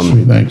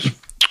 Sweet, thanks.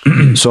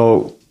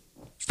 So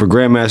for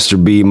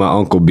Grandmaster B, my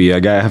Uncle B, I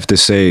have to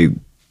say,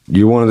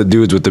 you're one of the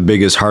dudes with the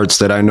biggest hearts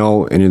that I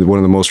know, and you're one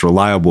of the most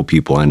reliable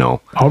people I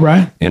know. All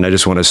right. And I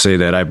just want to say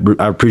that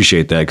I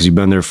appreciate that, because you've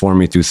been there for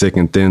me through thick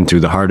and thin,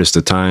 through the hardest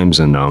of times.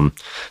 And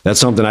that's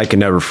something I can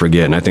never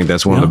forget. And I think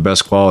that's one of the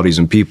best qualities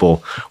in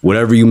people.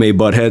 Whatever you may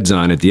butt heads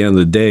on, at the end of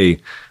the day,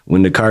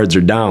 when the cards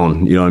are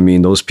down, you know what I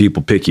mean? Those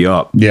people pick you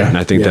up. Yeah. And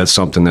I think that's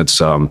something that's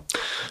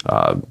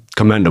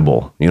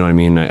commendable. You know what I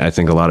mean? I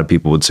think a lot of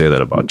people would say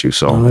that about you.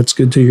 So that's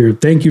good to hear.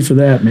 Thank you for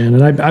that, man.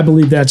 And I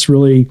believe that's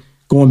really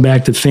going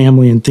back to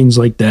family and things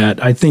like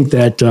that. I think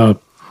that,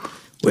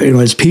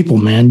 as people,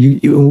 man,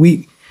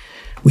 we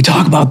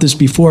talk about this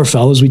before,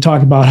 fellas. We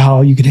talk about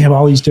how you can have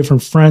all these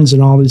different friends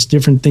and all these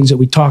different things that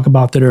we talk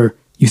about that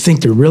you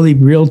think they're really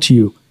real to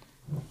you.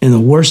 In the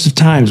worst of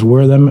times,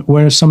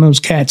 where are some of those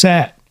cats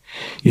at?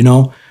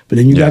 But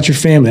then you got your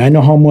family. I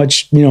know how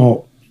much,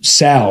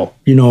 Sal,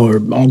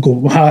 or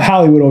Uncle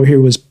Hollywood over here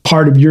was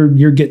part of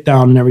your get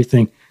down and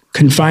everything,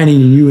 confining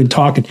you and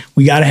talking.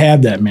 We got to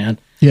have that, man.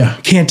 Yeah.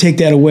 Can't take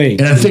that away.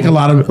 And I think a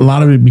lot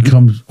of it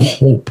becomes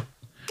hope.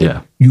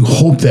 Yeah. You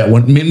hope that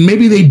when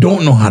maybe they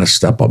don't know how to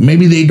step up.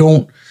 Maybe they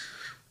don't,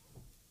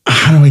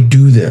 how do I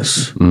do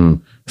this?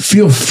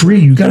 Feel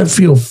free. You got to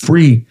feel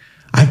free.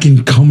 I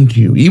can come to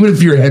you. Even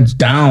if your head's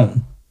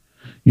down,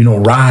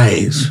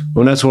 rise.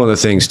 Well, that's one of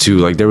the things too.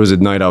 Like, there was a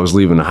night I was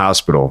leaving the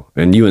hospital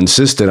and you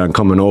insisted on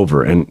coming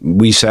over, and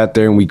we sat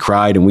there and we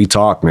cried and we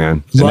talked,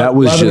 man. And that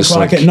was just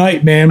like at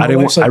night, man. I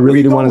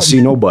really didn't want to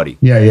see nobody.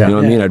 Yeah. You know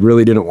what I mean? I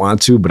really didn't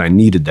want to, but I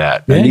needed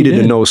that. I needed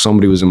to know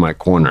somebody was in my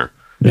corner.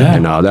 Yeah.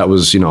 And that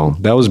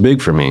was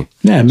big for me.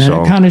 Yeah, man.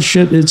 That kind of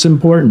shit, it's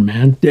important,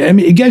 man. I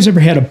mean, you guys ever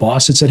had a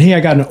boss that said, "Hey,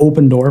 I got an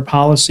open door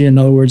policy. In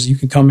other words, you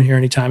can come in here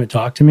anytime and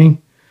talk to me"?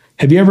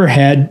 Have you ever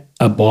had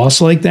a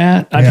boss like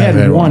that? I've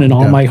had one in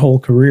all my whole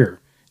career,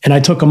 and I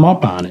took him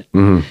up on it.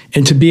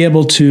 And to be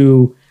able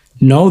to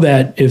know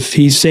that if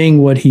he's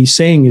saying what he's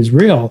saying is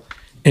real,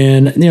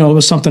 and it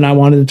was something I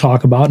wanted to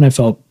talk about, and I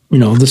felt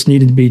this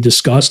needed to be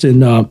discussed,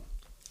 and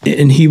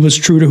he was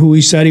true to who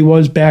he said he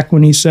was back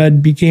when he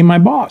became my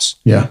boss.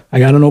 Yeah, I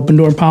got an open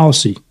door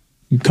policy.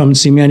 You come and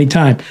see me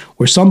anytime.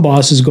 Where some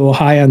bosses go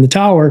high on the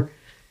tower.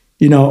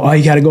 You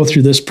got to go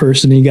through this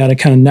person, and you got to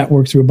kind of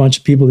network through a bunch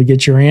of people to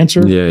get your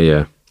answer.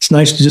 Yeah. It's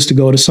nice to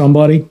go to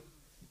somebody.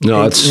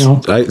 No, it's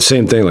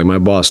same thing. Like my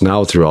boss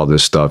now through all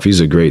this stuff, he's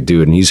a great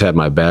dude, and he's had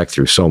my back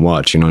through so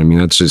much. You know what I mean?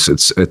 It's just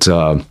it's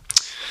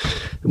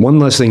one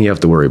less thing you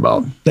have to worry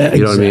about. You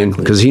know what I mean?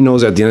 Because he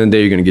knows at the end of the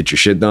day you're going to get your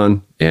shit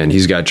done, and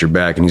he's got your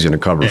back, and he's going to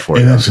cover for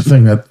you. And that's the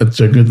thing. That's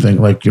a good thing.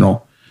 Like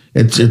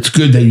it's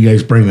good that you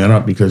guys bring that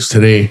up, because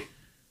today,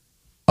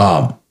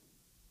 my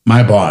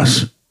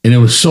boss. And it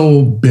was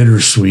so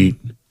bittersweet.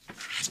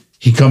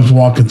 He comes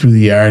walking through the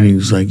yard and he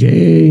was like,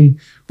 "Hey,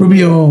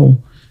 Rubio."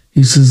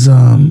 He says,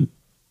 "My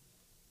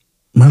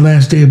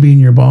last day of being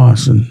your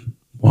boss." And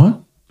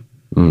what?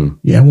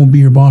 Yeah, I won't be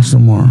your boss no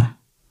more.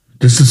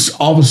 Just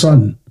all of a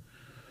sudden.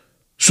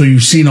 So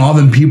you've seen all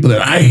them people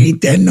that I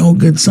hate that no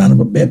good son of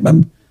a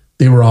bitch.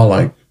 They were all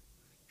like,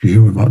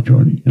 "You hear about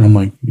Jordy?" And I'm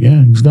like,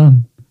 "Yeah, he's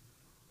done."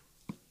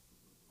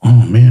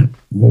 Oh, man.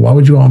 Well, why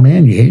would you all,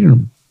 man? You hated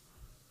him.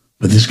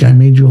 But this guy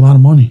made you a lot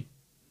of money.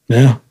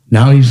 Yeah.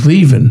 Now he's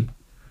leaving.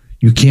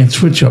 You can't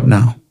switch up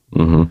now.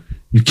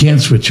 You can't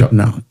switch up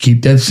now.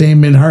 Keep that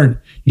same in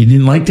heart. You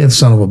didn't like that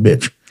son of a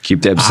bitch.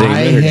 Keep that same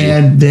energy. I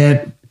had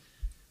that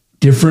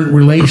different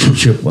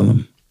relationship with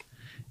him.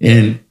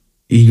 And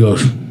he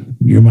goes,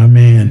 "You're my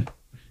man."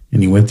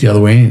 And he went the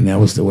other way, and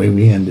that was the way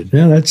we ended.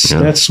 Yeah,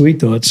 that's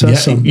sweet, though. It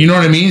says something. You know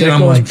what I mean? That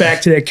goes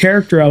back to that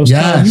character I was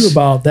telling you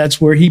about.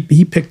 That's where he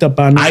picked up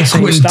on. I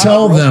couldn't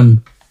tell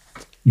them,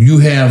 you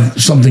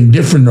have something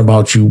different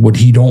about you, what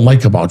he don't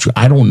like about you.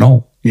 I don't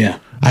know. Yeah.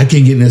 I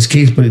can get in this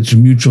case, but it's a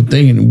mutual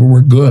thing, and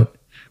we're good.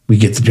 We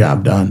get the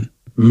job done.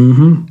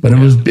 But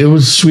it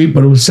was sweet,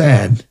 but it was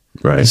sad.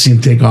 Right. To see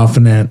him take off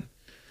in that.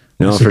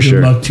 No, so for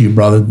sure. Good luck to you,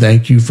 brother.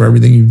 Thank you for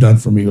everything you've done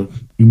for me.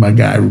 You my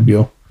guy,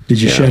 Rubio.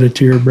 Did you shed a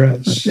tear,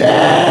 Brett?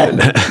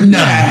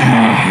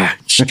 Nah.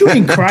 You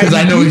ain't cried. Because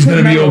I know he's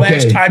going to be okay.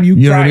 Last time you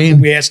cried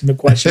when we asked him the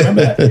question.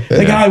 Remember that?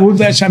 Like, when was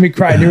the last time he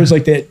cried? There was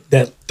like that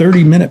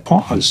 30-minute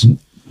pause.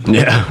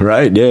 Yeah,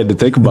 right. Yeah, to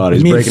think about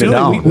it. He's breaking it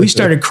down. We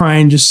started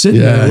crying just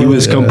sitting there. He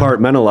was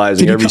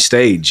compartmentalizing every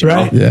stage.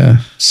 Right.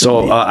 Yeah.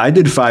 So I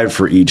did 5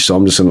 for each. So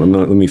I'm just going to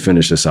let me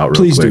finish this out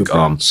real quick.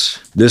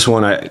 This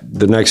one,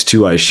 the next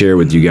 2 I share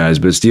with you guys,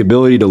 but it's the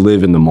ability to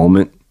live in the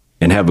moment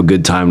and have a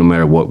good time no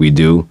matter what we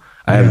do.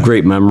 I have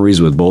great memories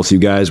with both you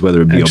guys,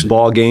 whether it be a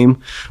ball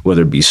game,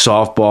 whether it be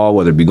softball,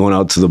 whether it be going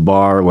out to the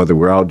bar, whether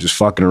we're out just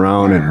fucking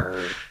around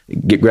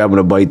and grabbing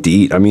a bite to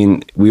eat. I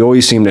mean, we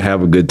always seem to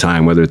have a good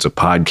time, whether it's a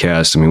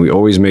podcast. I mean, we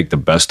always make the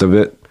best of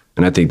it.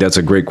 And I think that's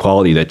a great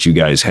quality that you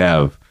guys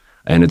have.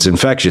 And it's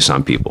infectious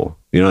on people.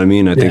 You know what I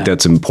mean? I think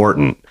that's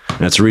important. And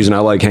that's the reason I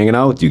like hanging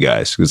out with you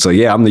guys. It's like,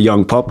 I'm the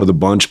young pup of the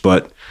bunch,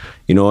 but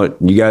you know what?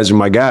 You guys are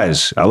my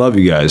guys. I love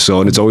you guys. So,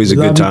 and it's always a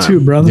good time. Love you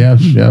too, brother.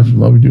 Yes,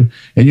 love you too.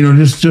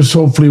 And, just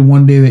hopefully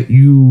one day that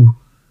you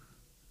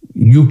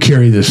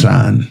carry this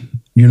on,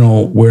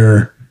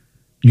 where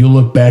you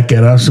look back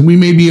at us and we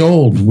may be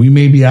old. We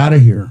may be out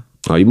of here.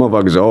 Oh, you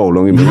motherfuckers are old.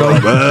 Don't get me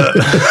wrong.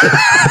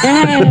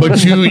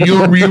 But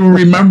you'll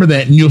remember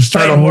that, and you'll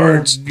start a whole,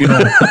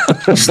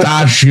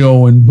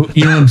 Stachio, and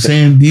you know what I'm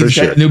saying? These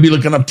guys, they'll be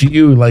looking up to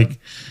you, like,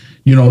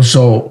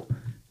 so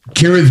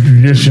carry the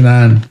tradition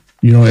on.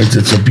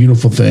 It's a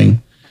beautiful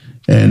thing.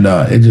 And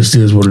it just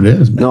is what it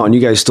is, man. No, and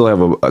you guys still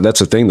have that's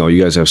the thing, though.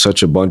 You guys have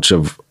such a bunch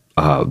of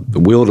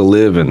will to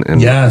live and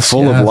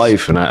full of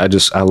life. And I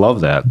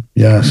love that.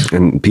 Yes.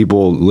 And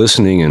people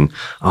listening and,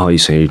 you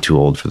say you're too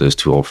old for this,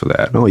 too old for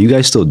that. No, you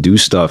guys still do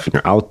stuff and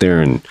you're out there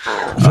and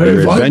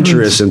you're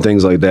adventurous and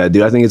things like that.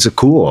 Dude, I think it's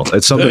cool.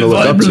 It's something to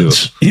look up to.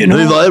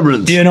 Very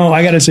vibrant.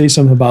 I got to say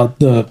something about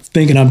the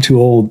thinking I'm too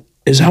old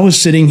is I was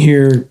sitting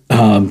here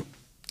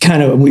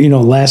kind of,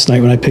 last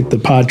night when I picked the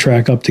pod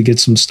track up to get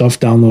some stuff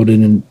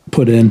downloaded and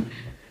put in,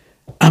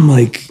 I'm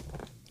like,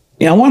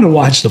 I wanted to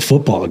watch the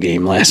football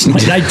game last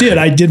night.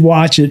 I did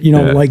watch it,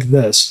 like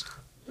this.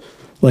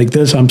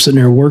 I'm sitting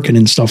there working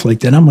and stuff like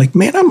that. I'm like,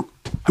 man, I'm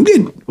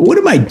getting, what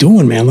am I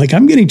doing, man? Like,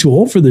 I'm getting too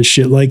old for this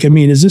shit. Like, I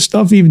mean, is this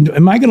stuff even,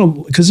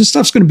 because this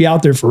stuff's going to be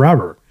out there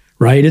forever,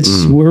 right?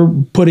 We're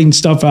putting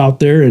stuff out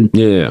there and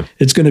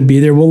it's going to be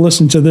there. We'll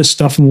listen to this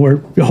stuff and we're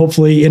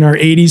hopefully in our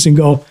 80s and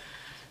go,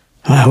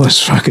 I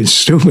was fucking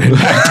stupid.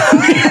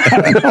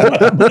 I don't know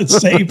what I'm going to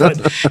say, but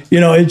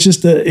it's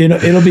just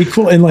it'll be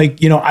cool. And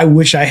I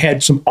wish I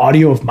had some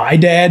audio of my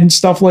dad and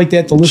stuff like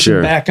that to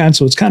listen back on.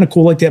 So it's kind of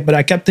cool like that. But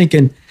I kept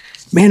thinking,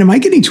 man, am I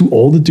getting too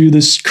old to do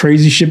this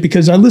crazy shit?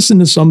 Because I listen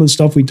to some of the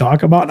stuff we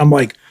talk about and I'm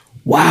like,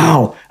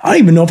 wow, I don't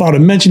even know if I would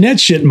have mentioned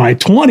that shit in my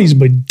 20s,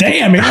 but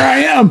damn, here I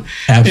am.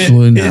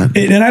 Absolutely not.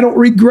 And I don't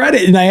regret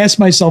it. And I asked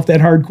myself that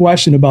hard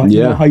question about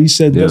how you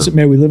said, listen,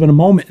 man, we live in a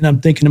moment. And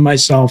I'm thinking to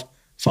myself,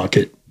 fuck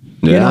it.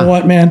 You know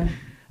what, man?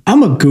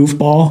 I'm a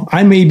goofball.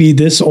 I may be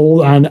this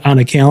old on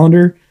a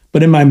calendar,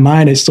 but in my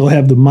mind, I still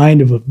have the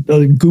mind of a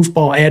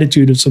goofball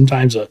attitude of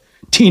sometimes a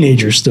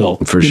teenager still.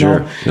 For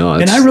sure. No,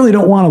 and I really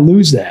don't want to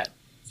lose that.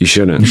 You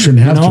shouldn't. You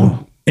shouldn't have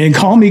to. And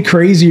call me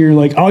crazy. You're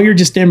like, oh, you're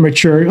just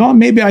immature. Oh,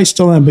 maybe I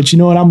still am. But you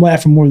know what? I'm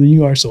laughing more than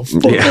you are. So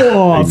fuck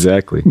off.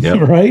 Exactly.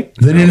 Yep. Right?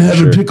 They didn't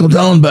have a pickle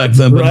down back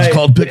then, but it's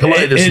called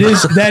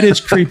pickleitis. That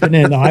is creeping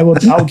in.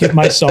 I'll give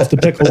myself the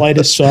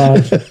pickleitis.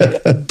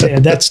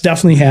 That's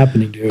definitely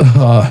happening, dude.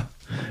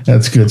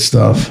 That's good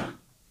stuff.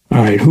 All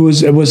right.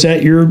 Was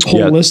that your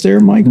whole list there,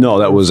 Mike? No,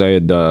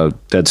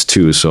 that's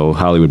two. So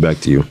Hollywood, back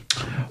to you.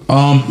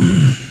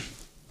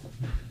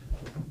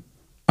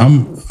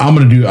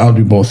 I'll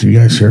do both of you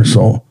guys here.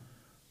 So,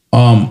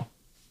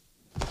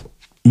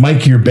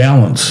 Mike, your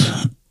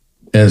balance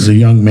as a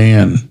young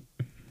man,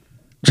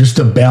 just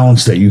the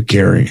balance that you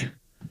carry,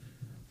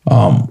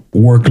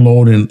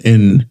 workload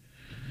and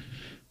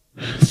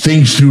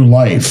things through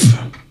life,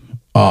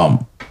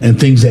 and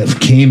things that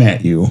came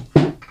at you,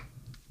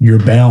 your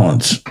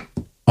balance,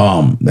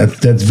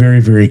 that's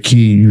very, very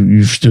key.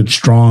 You stood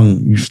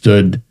strong. You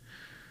stood,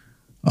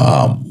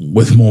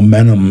 with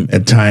momentum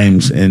at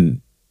times,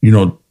 and,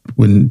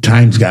 when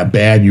times got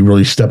bad, you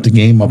really stepped the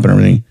game up and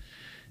everything.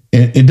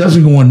 And it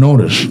doesn't go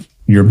unnoticed,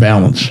 your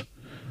balance.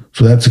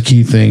 So that's a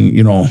key thing,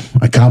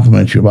 I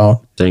compliment you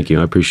about. Thank you.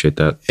 I appreciate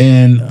that.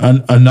 And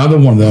another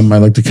one of them I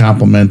like to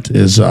compliment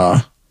is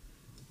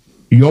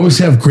you always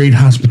have great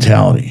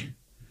hospitality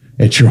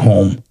at your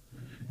home.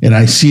 And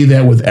I see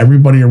that with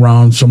everybody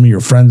around, some of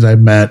your friends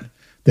I've met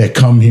that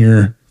come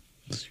here.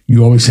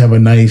 You always have a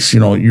nice,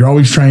 you're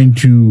always trying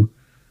to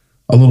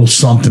a little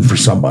something for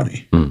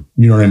somebody. You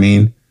know what I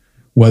mean?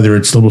 Whether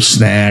it's little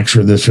snacks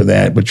or this or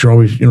that, but you're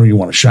always, you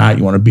want a shot,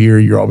 you want a beer,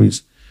 you're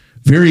always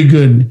very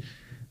good.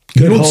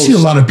 You don't see a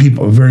lot of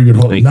people, very good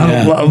host.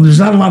 There's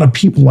not a lot of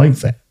people like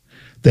that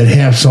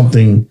have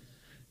something,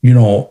 and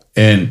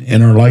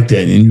are like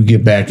that. And you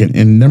get back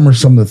and them are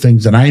some of the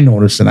things that I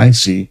notice and I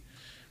see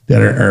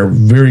that are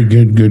very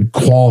good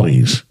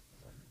qualities.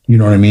 You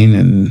know what I mean?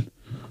 And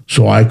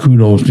so I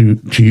kudos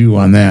to you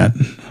on that.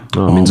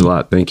 Oh, it means a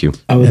lot. Thank you.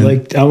 I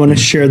want to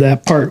share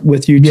that part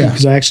with you too,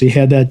 because I actually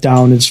had that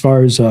down as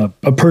far as a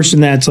person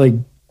that's like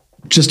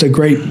just a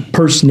great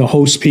person to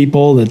host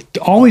people that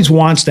always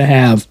wants to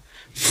have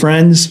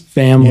friends,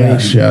 family.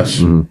 Yes.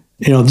 Mm-hmm.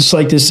 Just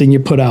like this thing you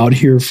put out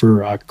here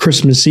for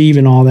Christmas Eve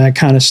and all that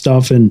kind of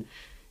stuff. And,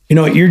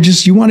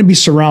 you want to be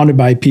surrounded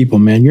by people,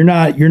 man. You're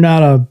not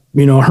a,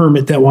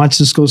 hermit that wants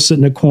to go sit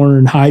in a corner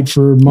and hide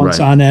for months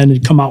on end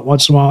and come out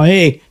once in a while.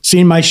 Hey,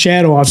 seeing my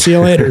shadow, I'll see you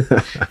later.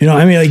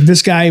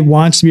 This guy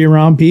wants to be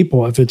around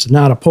people. If it's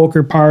not a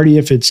poker party,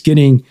 if it's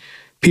getting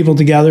people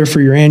together for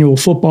your annual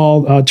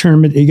football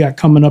tournament that you got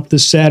coming up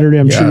this Saturday,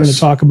 I'm sure you're going to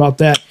talk about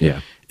that.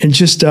 Yeah. And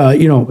just,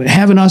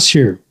 having us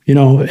here,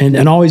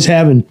 and always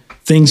having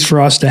things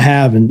for us to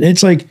have. And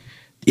it's like,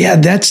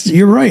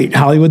 you're right,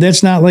 Hollywood.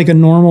 That's not like a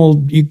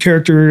normal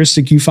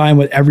characteristic you find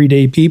with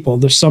everyday people.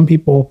 There's some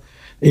people,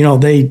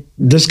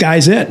 this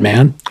guy's it,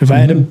 man. If I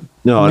had to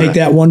make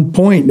that one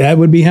point, that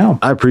would be him.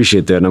 I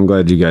appreciate that. And I'm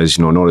glad you guys,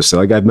 noticed that.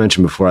 Like I've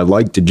mentioned before, I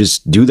like to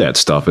just do that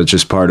stuff. It's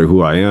just part of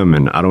who I am.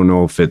 And I don't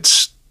know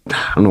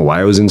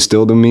why it was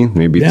instilled in me.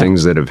 Maybe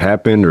things that have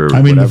happened or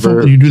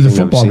whatever. You do the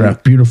football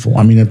draft. Beautiful.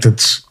 I mean,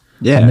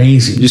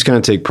 amazing. You just kind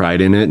of take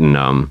pride in it. And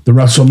the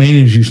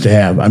WrestleManias used to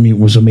have, I mean, it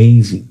was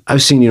amazing.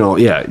 I've seen,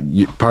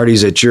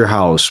 parties at your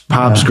house,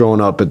 Pops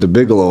growing up at the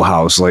Bigelow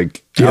house.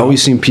 Like, I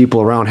always seen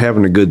people around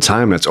having a good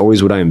time. That's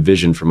always what I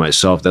envision for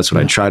myself. That's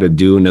what I try to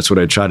do, and that's what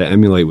I try to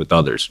emulate with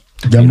others.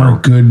 Them are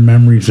good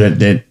memories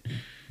that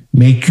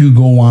make you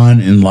go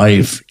on in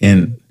life,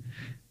 and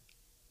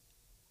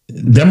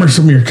them are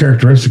some of your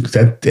characteristics.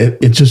 That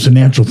it's just a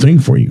natural thing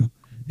for you.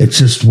 It's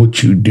just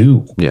what you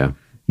do. Yeah.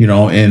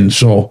 And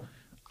so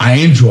I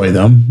enjoy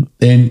them,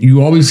 and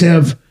you always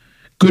have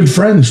good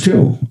friends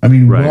too. I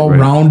mean,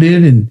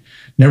 well-rounded, and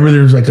never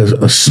there's like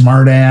a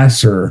smart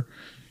ass or,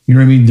 you know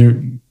what I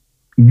mean?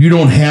 You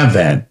don't have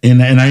that.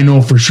 And I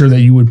know for sure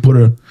that you would put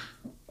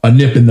a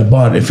nip in the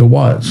bud if it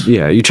was.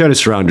 Yeah, you try to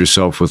surround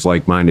yourself with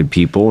like-minded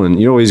people, and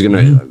you're always going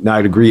to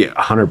not agree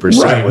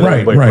 100% with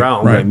everybody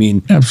around. I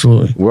mean,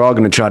 absolutely. We're all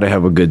going to try to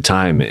have a good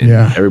time, and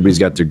everybody's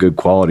got their good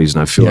qualities,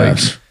 and I feel like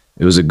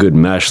it was a good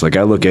mesh. Like,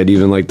 I look at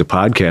even like the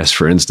podcast,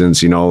 for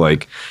instance,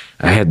 like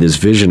I had this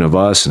vision of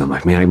us, and I'm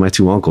like, man, my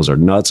two uncles are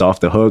nuts off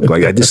the hook.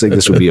 Like, I just think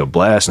this would be a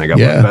blast, and I got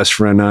my best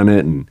friend on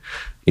it, and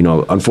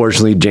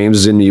unfortunately, James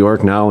is in New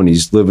York now, and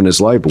he's living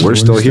his life, but we're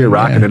still here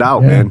rocking it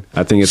out, man.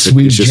 I think it's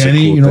sweet it's just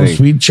Jenny, a cool thing.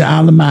 Sweet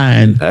child of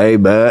mine. Hey,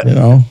 bet.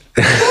 So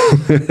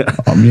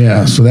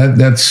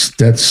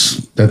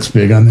that's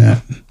big on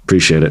that.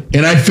 Appreciate it.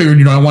 And I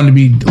figured, I wanted to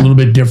be a little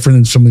bit different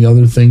than some of the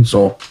other things.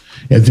 So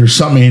if there's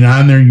something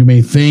on there you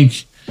may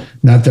think,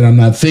 not that I'm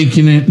not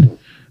thinking it,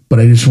 but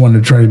I just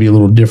wanted to try to be a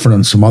little different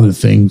on some other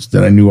things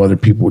that I knew other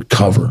people would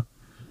cover.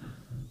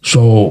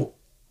 So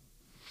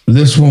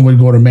this one would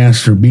go to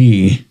Master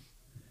B.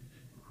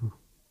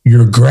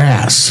 Your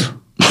grass.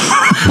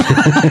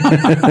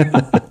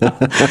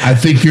 I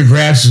think your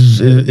grass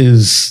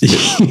is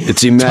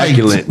it's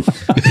immaculate.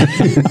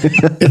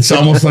 It's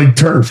almost like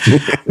turf.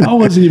 Dude. I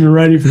wasn't even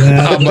ready for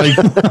that. I'm like,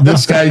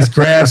 this guy's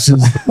grass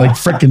is like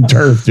freaking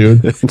turf,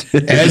 dude.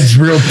 Edged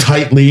real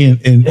tightly,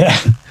 and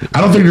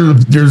I don't think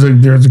there's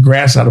a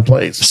grass out of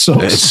place. So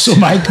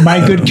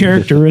my good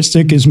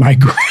characteristic is my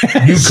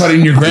grass. You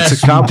cutting your grass.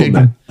 It's a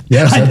compliment.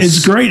 Yes,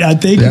 it's great. I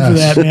thank you for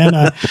that, man.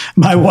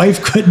 My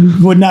wife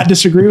would not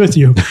disagree with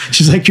you.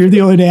 She's like, you're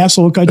the only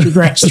asshole who cut your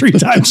grass 3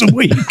 times a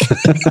week.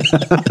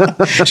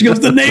 She goes,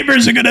 the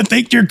neighbors are going to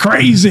think you're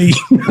crazy.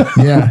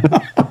 Yeah.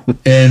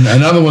 And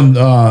another one,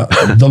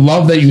 the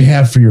love that you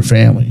have for your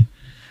family.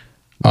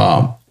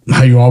 How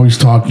you always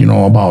talk,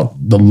 about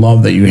the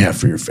love that you have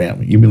for your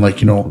family. Even like,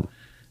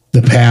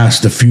 the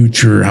past, the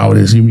future, how it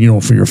is,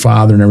 for your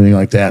father and everything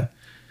like that.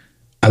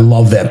 I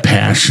love that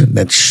passion,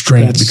 that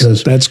strength,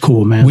 because that's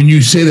cool, man. When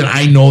you say that,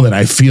 I know that,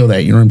 I feel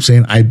that. You know what I'm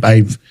saying?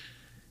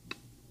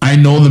 I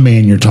know the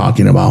man you're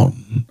talking about.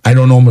 I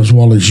don't know him as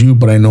well as you,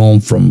 but I know him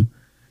from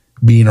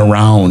being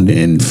around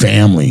and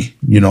family,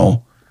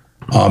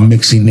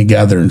 mixing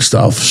together and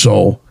stuff.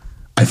 So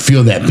I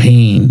feel that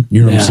pain.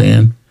 You know what I'm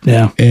saying?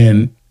 Yeah.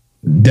 And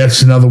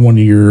that's another one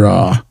of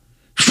your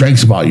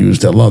strengths about you, is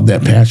that love,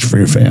 that passion for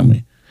your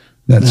family.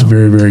 That's a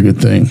very, very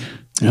good thing.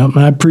 Yep,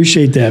 I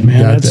appreciate that,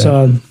 man.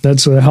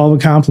 That's a hell of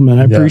a compliment.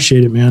 I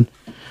appreciate it, man.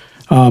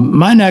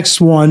 My next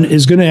one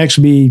is going to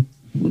actually be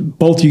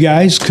both you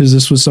guys, because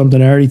this was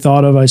something I already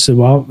thought of. I said,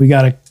 well, we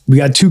got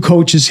 2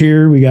 coaches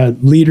here. We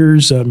got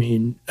leaders. I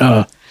mean,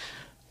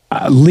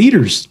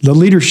 leaders, the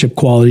leadership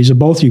qualities of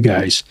both you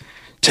guys.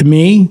 To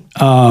me,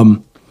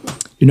 I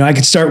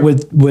could start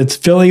with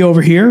Philly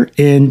over here,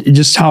 and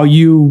just how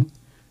you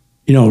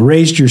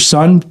raised your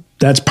son.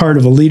 That's part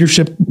of a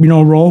leadership,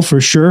 role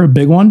for sure, a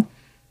big one.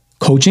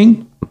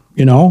 Coaching,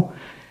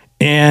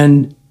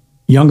 and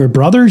younger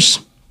brothers,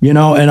 and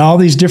all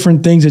these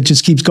different things that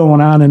just keeps going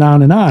on and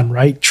on and on,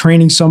 right?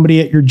 Training somebody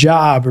at your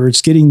job, or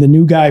it's getting the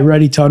new guy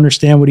ready to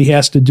understand what he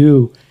has to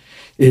do.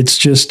 It's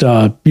just,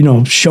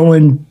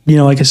 showing,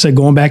 like I said,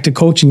 going back to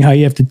coaching, how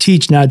you have to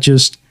teach not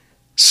just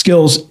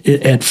skills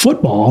at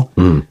football,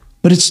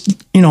 but it's,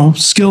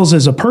 skills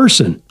as a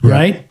person,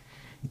 right?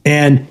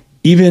 And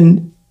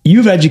even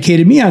you've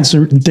educated me on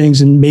certain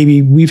things, and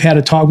maybe we've had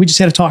a talk. We just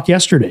had a talk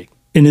yesterday.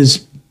 In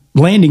his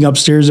landing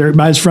upstairs there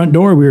by his front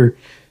door, we were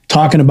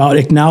talking about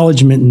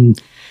acknowledgement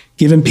and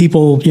giving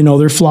people,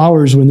 their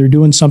flowers when they're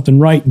doing something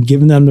right, and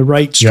giving them the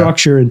right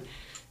structure. And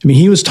I mean,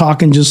 he was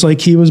talking just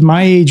like he was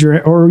my age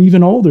or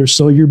even older.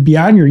 So you're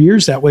beyond your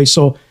years that way.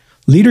 So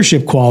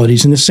leadership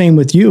qualities, and the same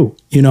with you,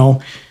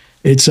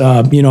 it's,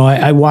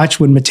 I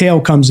watch when Mateo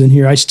comes in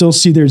here, I still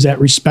see there's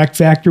that respect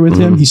factor with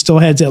him. He still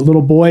has that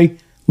little boy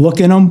look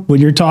in him when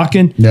you're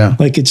talking. Yeah.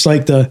 Like, it's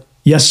like the,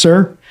 yes,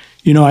 sir.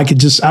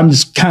 I'm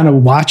just kind of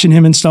watching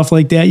him and stuff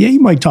like that. Yeah, he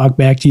might talk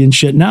back to you and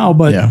shit now,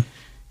 but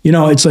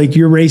it's like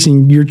you're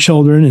raising your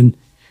children, and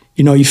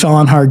you fell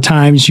on hard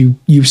times.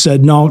 You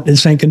said, no,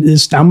 this ain't gonna,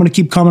 I'm going to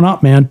keep coming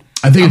up, man.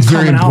 I think it's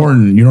very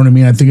important. Out. You know what I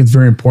mean? I think it's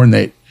very important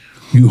that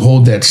you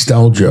hold that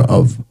nostalgia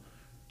of,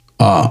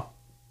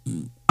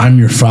 I'm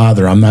your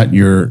father. I'm not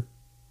your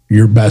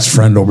best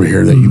friend over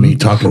here that you may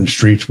talk in the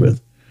streets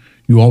with.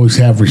 You always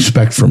have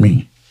respect for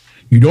me.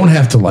 You don't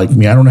have to like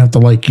me. I don't have to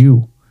like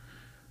you,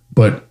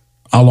 but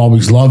I'll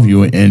always love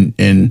you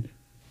and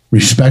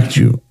respect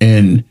you.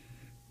 And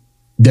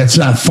that's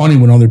not funny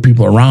when other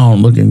people are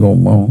around looking and go,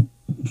 well,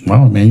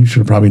 wow, man, you should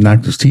have probably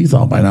knocked his teeth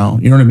out by now.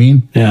 You know what I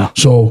mean? Yeah.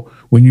 So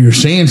when you're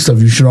saying stuff,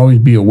 you should always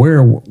be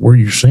aware where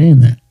you're saying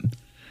that,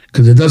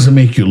 because it doesn't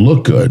make you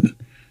look good.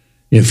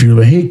 If you're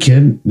like, hey,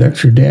 kid,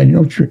 that's your dad. You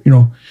know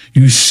what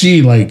you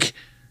see, like,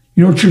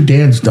 you know what your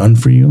dad's done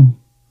for you?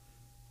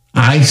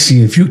 I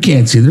see. If you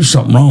can't see, there's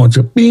something wrong. It's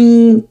a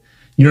bing.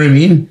 You know what I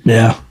mean?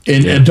 Yeah.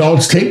 And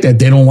adults take that.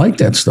 They don't like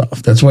that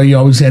stuff. That's why you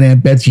always had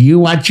Aunt Betsy, you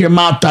watch your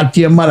mouth, talk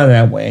to your mother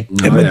that way.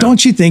 But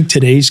don't you think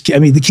today's kid, I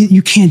mean, the kid,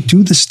 you can't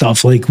do the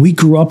stuff. Like, we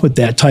grew up with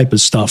that type of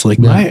stuff. Like,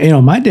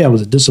 my dad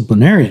was a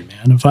disciplinarian,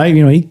 man.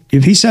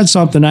 If he said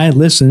something, I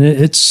listen,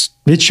 it's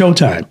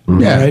showtime,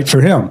 right,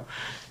 for him.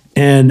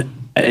 And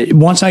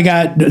once I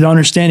got the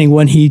understanding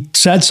when he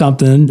said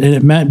something and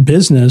it meant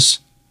business,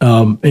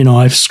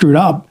 I screwed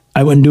up,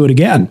 I wouldn't do it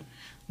again.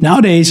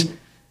 Nowadays,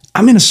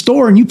 I'm in a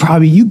store and you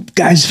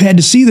guys have had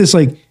to see this.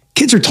 Like,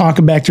 kids are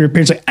talking back to their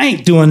parents like, I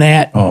ain't doing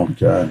that. Oh,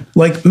 God.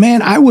 Like,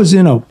 man, I was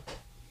in a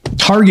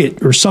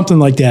Target or something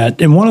like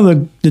that in one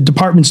of the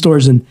department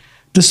stores, and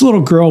this little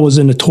girl was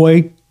in a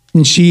toy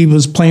and she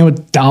was playing with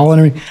the doll and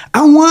everything.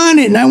 I want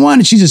it and I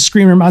want it. She's just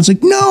screaming her mouth. I was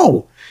like,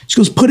 no. She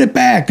goes, put it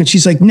back. And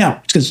she's like, no.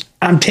 She goes,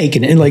 I'm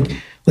taking it. And like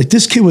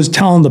this kid was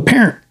telling the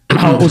parent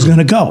how it was going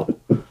to go.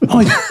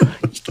 I'm like,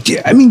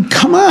 I mean,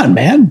 come on,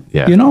 man.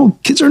 Yeah.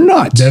 Kids are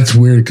nuts. That's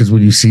weird, because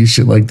when you see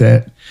shit like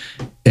that,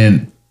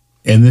 and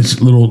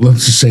this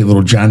let's just say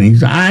little Johnny,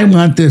 he's like, I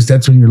want this.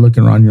 That's when you're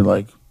looking around, you're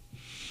like,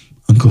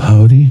 Uncle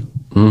Howdy,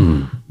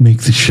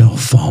 make the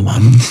shelf fall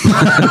on him.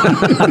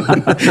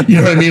 You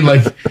know what I mean?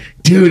 Like,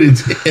 dude,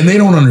 and they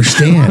don't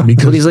understand,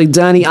 because But he's like,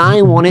 Donnie,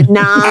 I want it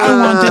now.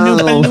 I want the new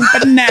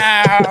Oompa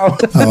now.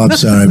 Oh, I'm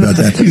sorry about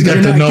that. he's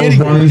got the nose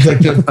running. He's like,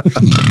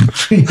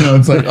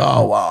 it's like,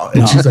 oh, wow.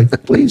 And she's like,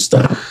 please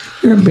stop.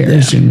 You're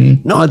embarrassing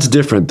me. No, it's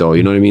different though.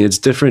 You know what I mean? It's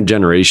different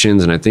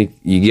generations, and I think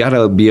you got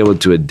to be able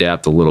to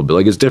adapt a little bit.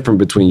 Like, it's different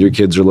between your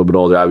kids are a little bit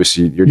older.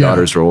 Obviously, your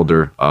daughters are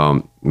older.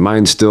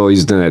 Mine still,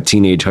 he's in that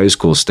teenage high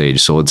school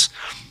stage. So it's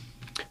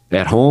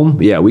at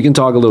home. Yeah, we can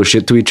talk a little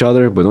shit to each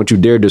other, but don't you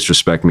dare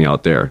disrespect me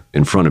out there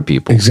in front of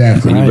people.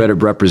 Exactly. And you better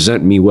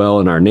represent me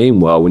well and our name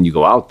well when you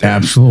go out there.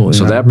 Absolutely.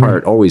 So that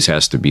part always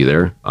has to be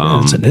there.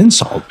 It's an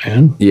insult,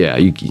 man. Yeah,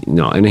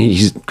 and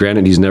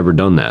he's never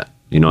done that.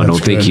 I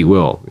don't think he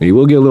will. He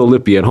will get a little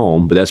lippy at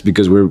home, but that's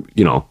because we're,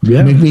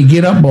 Make me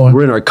get up, boy.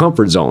 we're in our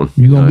comfort zone.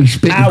 You're going to be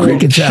spitting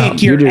crickets out.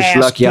 Your You're just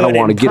ass lucky I don't good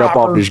want to and get up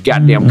proper. off this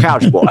goddamn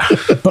couch, boy.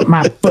 Put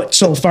my foot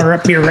so far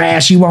up your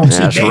ass you won't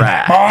That's see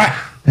right. boy.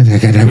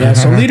 Yeah,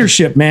 so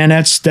leadership, man,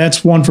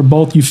 that's one for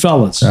both you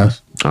fellas.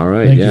 Yes. All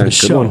right, Thank you. good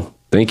Show. one.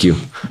 Thank you.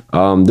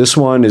 This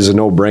one is a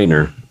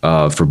no-brainer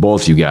for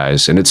both you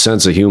guys, and it's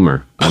sense of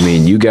humor. I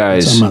mean, you It's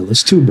guys, on my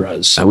list too,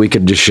 bros. we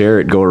could just share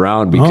it, go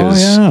around,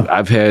 because yeah.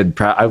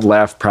 I've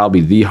laughed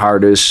probably the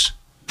hardest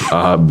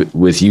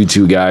with you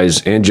two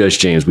guys and Just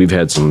James. We've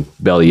had some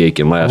belly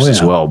aching laughs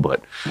as well,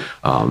 but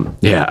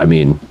I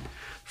mean,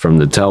 from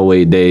the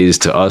Telway days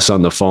to us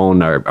on the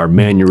phone, our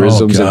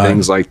mannerisms and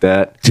things like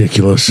that.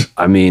 Ridiculous.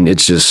 I mean,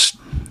 it's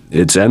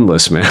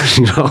endless, man.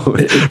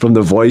 From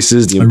the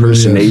voices, the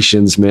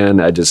impersonations,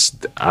 man.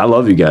 I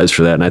love you guys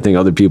for that. And I think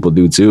other people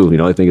do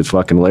too. I think it's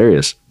fucking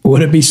hilarious.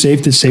 Would it be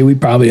safe to say we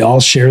probably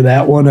all share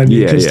that one? I mean,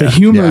 because the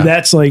humor,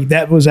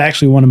 that was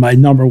actually one of my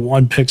number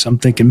one picks. I'm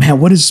thinking, man,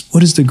 what is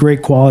the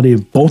great quality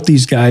of both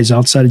these guys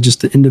outside of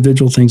just the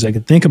individual things I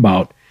could think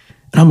about?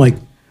 And I'm like,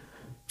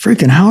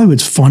 freaking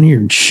Hollywood's funnier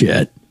and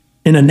shit.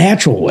 In a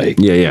natural way.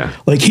 Yeah.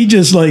 Like, he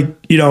just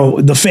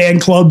the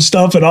fan club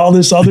stuff and all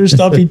this other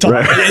stuff he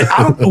talked.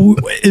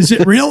 Is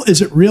it real?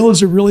 Is it real?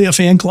 Is it really a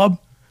fan club?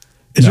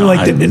 Is there no?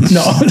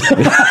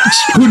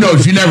 Who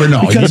knows? You never know.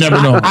 Because you never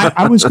know.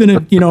 I was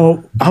gonna,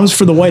 I was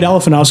for the White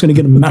Elephant. I was gonna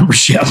get a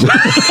membership.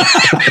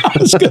 I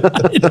was gonna,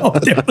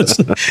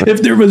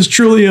 if there was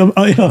truly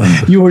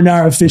you were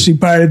now officially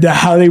part of the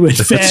Hollywood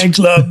fan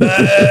club,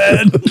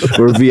 man.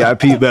 We're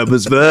VIP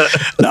members, man.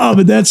 No,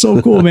 but that's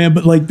so cool, man.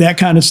 But like that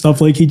kind of stuff,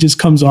 he just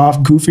comes off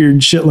goofier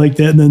and shit like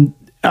that, and then.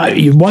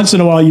 Once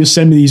in a while, you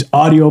send me these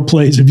audio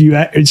plays of you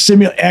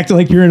acting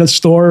like you're in a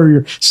store, or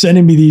you're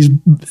sending me these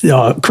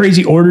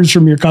crazy orders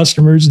from your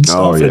customers and stuff.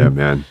 Oh, yeah, and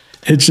man.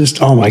 It's just,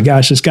 oh my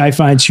gosh, this guy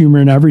finds humor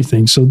in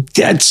everything. So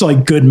that's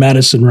like good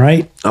medicine,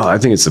 right? Oh, I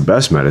think it's the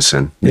best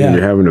medicine. Yeah.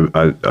 You're having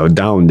a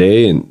down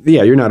day, and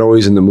you're not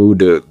always in the mood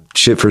to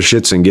shit for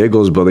shits and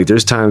giggles, but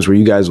there's times where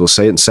you guys will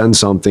send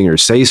something or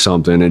say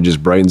something, and it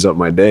just brightens up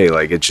my day.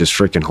 It's just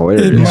freaking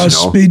hilarious. It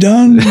must be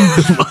done.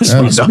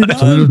 Must be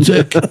done.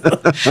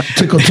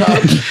 Tickle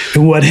top.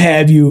 And what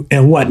have you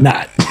and what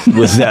not.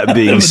 With that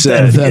being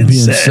said. With that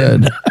being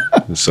said.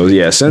 So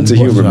sense of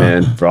humor,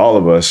 man, for all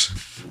of us.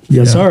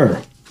 Yes,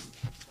 sir.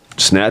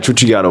 Snatch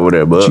what you got over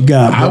there, bud. What you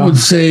got, I would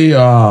say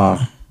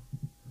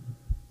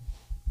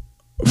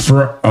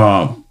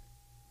for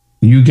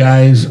you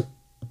guys,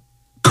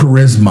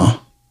 charisma.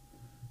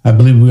 I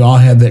believe we all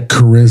have that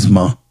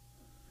charisma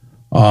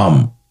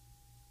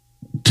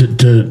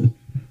to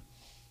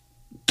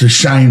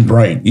shine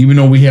bright. Even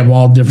though we have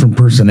all different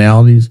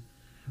personalities,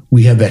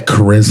 we have that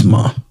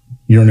charisma.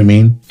 You know what I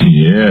mean?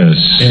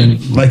 Yes.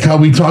 And like how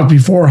we talked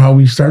before, how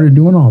we started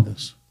doing all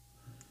this.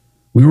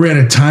 We were at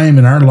a time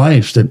in our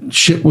lives that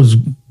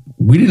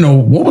we didn't know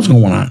what was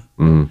going on.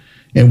 Mm.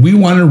 And we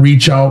want to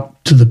reach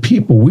out to the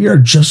people. We are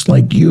just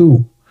like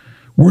you.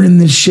 We're in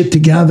this shit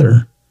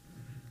together.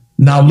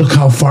 Now look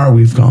how far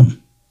we've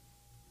come.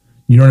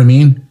 You know what I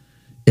mean?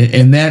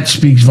 And that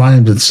speaks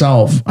volumes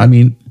itself. I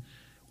mean,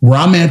 where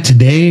I'm at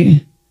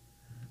today,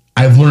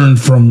 I've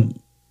learned from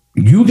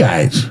you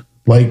guys.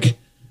 Like,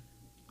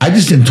 I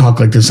just didn't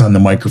talk like this on the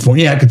microphone.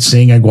 Yeah, I could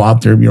sing. I go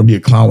out there, be a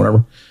clown,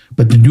 whatever.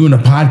 But to doing a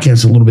podcast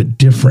is a little bit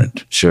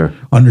different. Sure.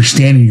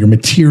 Understanding your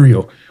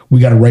material.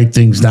 We got to write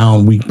things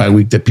down week by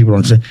week that people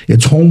don't say.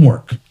 It's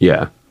homework.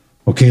 Yeah.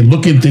 Okay,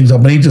 looking things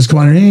up. It ain't just come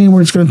on, hey,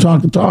 we're just going to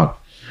talk and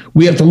talk.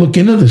 We have to look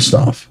into this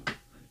stuff.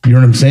 You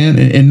know what I'm saying?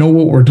 And know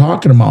what we're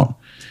talking about.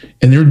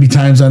 And there would be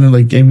times on it,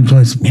 like, even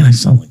twice, man, I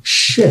sound like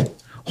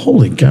shit.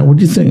 Holy God, what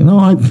do you think? No,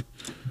 I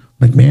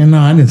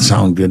didn't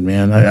sound good,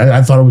 man.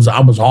 I thought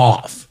I was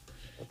off.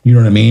 You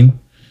know what I mean?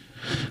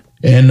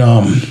 And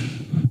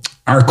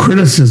our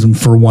criticism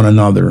for one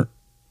another,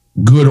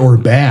 good or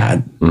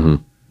bad,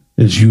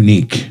 is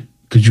unique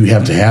because you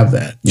have to have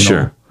that. You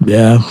know?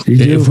 Yeah.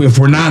 If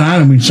we're not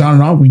on and we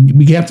sound off,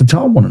 we have to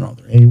tell one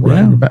another. Hey,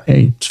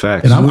 hey, it's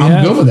facts. And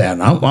I'm good with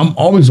that. I'm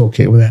always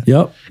okay with that.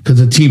 Yep.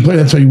 Because a team play,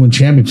 that's how you win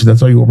championships.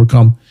 That's how you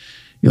overcome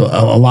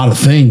a lot of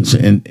things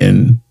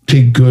and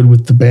take good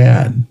with the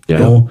bad.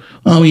 Yeah.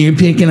 Oh, you're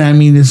picking on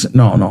me.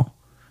 No.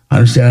 I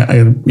understand.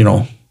 I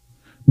gotta,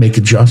 make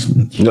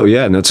adjustments. No,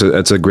 yeah, and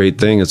that's a great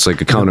thing. It's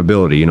like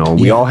accountability.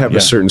 We all have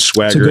a certain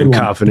swagger and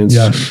confidence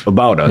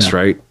about us,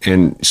 right?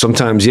 And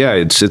sometimes,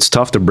 it's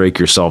tough to break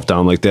yourself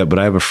down like that. But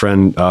I have a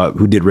friend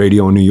who did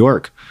radio in New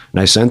York,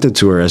 and I sent it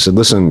to her. I said,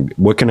 "Listen,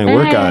 what can I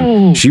work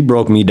on?" She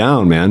broke me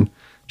down, man.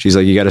 She's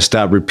like, "You got to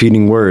stop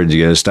repeating words.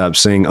 You got to stop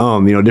saying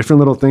different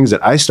little things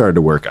that I started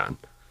to work on."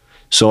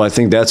 So I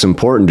think that's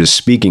important, just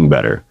speaking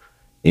better.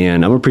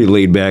 And I'm a pretty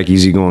laid back,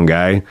 easygoing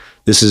guy.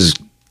 This is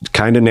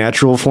kind of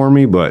natural for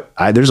me, but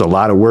there's a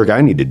lot of work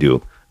I need to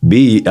do.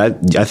 I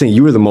think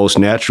you were the most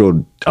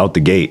natural out the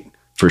gate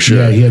for sure.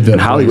 Yeah, he had that. In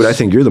Hollywood, I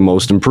think you're the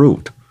most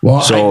improved. Well,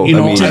 so we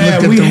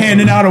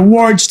handing out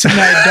awards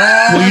tonight,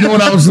 dog. Well, you know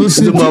what I was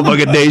listening to?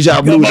 Motherfucking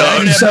Deja Vu,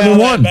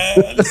 97.1.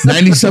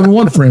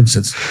 97.1, for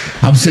instance.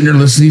 I'm sitting there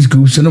listening to these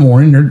goofs in the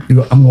morning.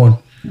 I'm going,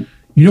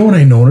 you know what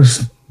I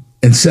noticed?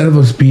 Instead of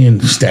us being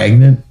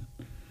stagnant,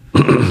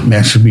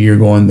 Master B, you're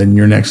going, then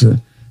you're next.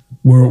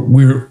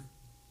 We're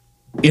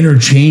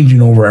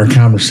interchanging over our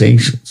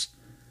conversations,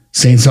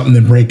 saying something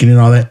then breaking in,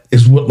 all that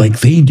is what like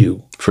they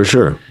do. For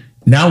sure.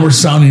 Now we're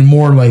sounding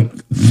more like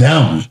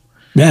them.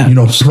 Yeah.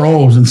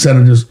 Pros instead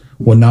of just,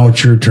 well, now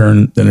it's your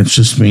turn, then it's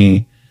just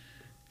me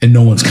and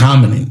no one's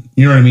commenting.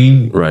 You know what I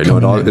mean? Right.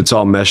 It's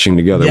all meshing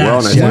together.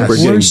 Yes, we're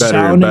getting better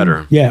and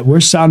better. Yeah, we're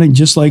sounding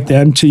just like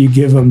them until you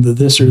give them the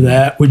this or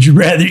that. Would you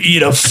rather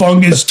eat a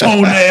fungus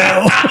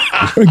toenail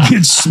or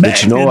get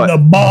smacked in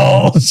the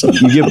balls?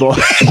 You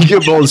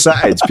get both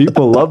sides.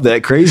 People love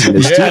that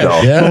craziness too,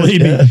 though. Yeah,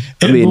 believe me.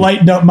 It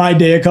lightened up my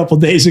day a couple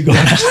days ago.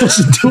 And I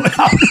listened to it.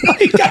 I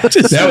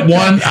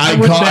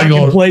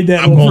played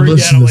that over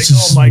again. I'm like,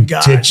 oh my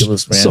God,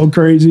 ridiculous, man! So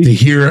crazy to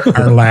hear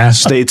our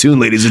last. Stay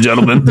tuned, ladies and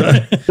gentlemen.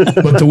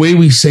 But the way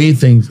we say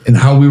things and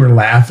how we were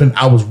laughing,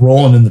 I was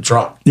rolling in the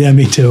truck. Yeah,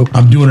 me too.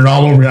 I'm doing it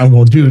all over. I'm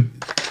going, dude,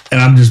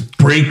 and I'm just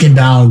breaking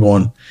down,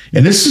 going.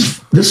 And this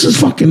is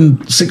fucking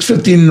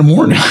 6:15 in the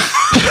morning.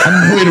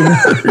 On the way to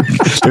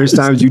work. There's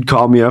times you'd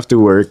call me after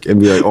work and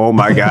be like, "Oh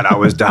my God, I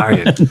was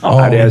dying."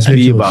 I'd ask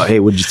B about,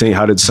 "Hey, what'd you think?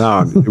 How did it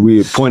sound?"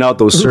 We point out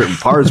those certain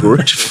parts where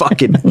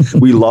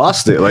we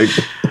lost it. Like,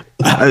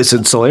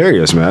 it's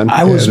hilarious, man.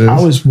 I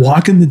was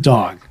walking the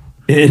dog.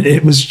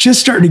 It was just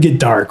starting to get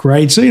dark,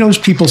 right? So, there's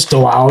people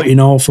still out,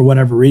 for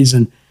whatever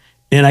reason.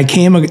 And I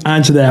came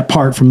onto that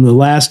part from the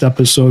last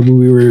episode where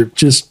we were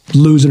just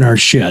losing our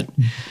shit.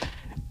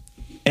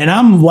 And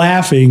I'm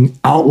laughing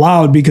out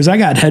loud because I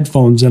got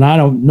headphones and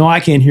I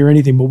can't hear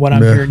anything but what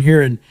I'm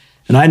hearing.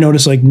 And I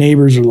noticed like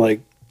neighbors are like,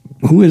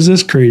 who is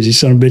this crazy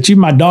son of a bitch? Even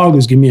my dog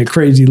was giving me a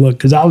crazy look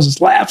because I was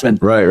just laughing.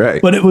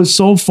 Right. But it was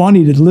so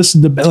funny to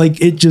listen to,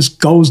 like, it just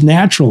goes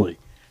naturally.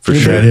 For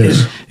sure it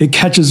is. It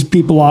catches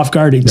people off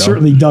guard. It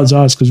certainly does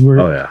us because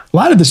a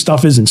lot of the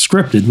stuff isn't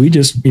scripted. We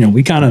just,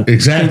 we kind of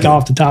think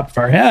off the top of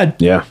our head.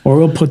 Yeah. Or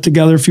we'll put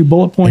together a few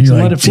bullet points and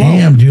let it flow.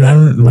 Damn, dude,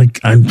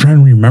 I'm trying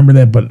to remember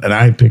that, and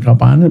I pick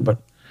up on it,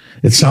 but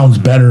it sounds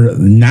better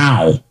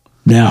now.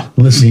 Yeah.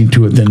 Listening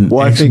to it than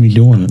actually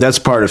doing it. That's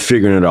part of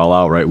figuring it all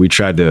out, right? We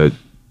tried to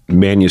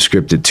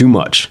manuscript it too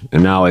much.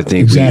 And now I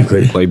think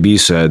like B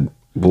said,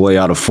 we'll lay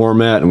out a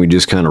format and we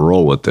just kind of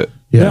roll with it.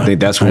 Yeah, I think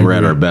that's when we're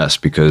at our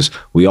best because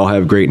we all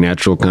have great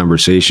natural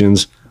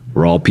conversations.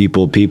 We're all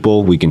people.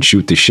 We can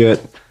shoot the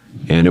shit,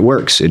 and it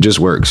works. It just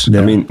works.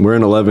 Yeah. I mean, we're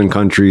in 11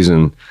 countries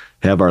and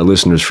have our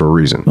listeners for a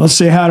reason. Let's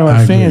say hi to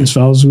our fans,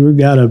 fellas. We've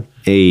got a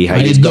hey, how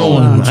you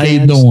doing? How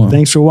you doing?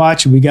 Thanks for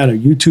watching. We got a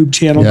YouTube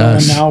channel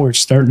going now. We're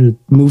starting to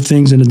move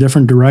things in a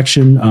different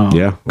direction.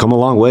 Come a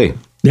long way.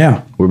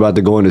 Yeah, we're about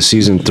to go into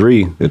season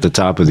 3 at the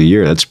top of the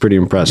year. That's pretty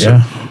impressive.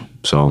 Yeah.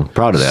 So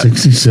proud of that.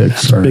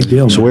 66. Big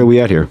deal. So where are we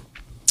at here?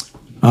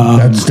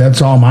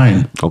 That's all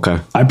mine. Okay.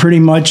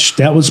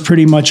 That was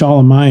pretty much all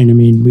of mine. I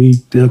mean,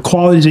 the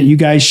qualities that you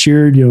guys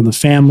shared, the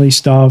family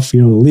stuff,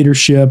 the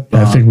leadership.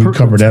 I think we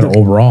covered that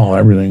overall,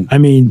 everything. I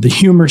mean, the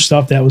humor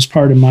stuff, that was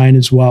part of mine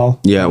as well.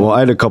 Yeah, well, I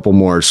had a couple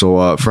more.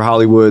 So for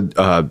Hollywood,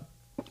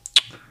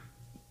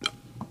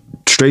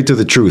 straight to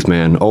the truth,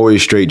 man.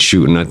 Always straight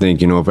shooting. I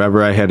think, if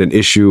ever I had an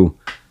issue,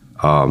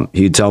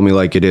 he'd tell me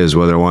like it is,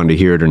 whether I wanted to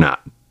hear it or not.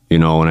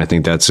 And I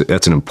think that's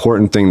an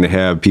important thing to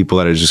have, people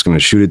that are just going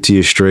to shoot it to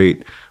you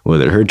straight,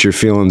 whether it hurts your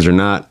feelings or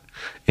not,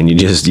 and you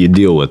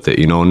deal with it.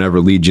 Never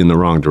lead you in the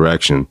wrong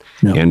direction.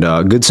 No. And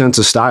a good sense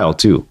of style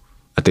too.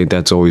 I think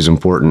that's always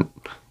important.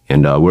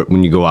 And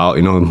when you go out,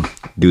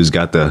 dude's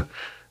got the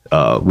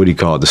what do you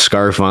call it? The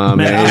scarf on,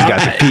 man. He's got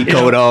the pea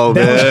coat on.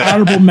 That was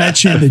honorable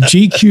mention. The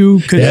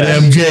GQ.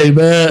 MJ,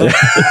 man.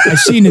 I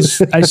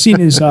seen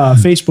his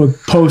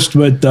Facebook post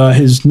with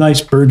his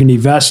nice burgundy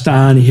vest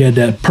on. He had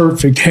that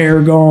perfect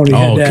hair going.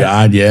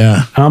 God,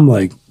 yeah. I'm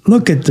like,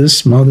 look at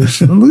this look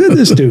at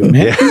this dude,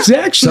 man. He's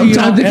actually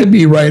sometimes it can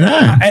be right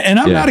on. And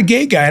I'm not a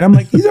gay guy, and I'm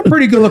like, he's a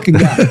pretty good looking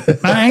guy.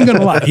 I ain't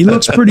gonna lie, he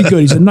looks pretty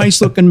good. He's a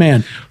nice looking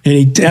man,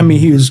 and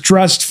he was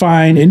dressed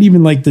fine, and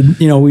even like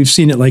we've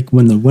seen it like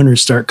when the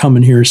winters start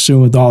coming here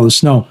soon with all the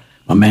snow.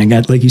 My man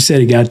got, like you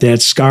said, he got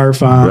that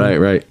scarf on.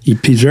 Right.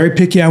 He's very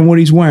picky on what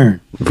he's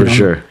wearing. For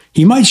sure.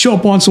 He might show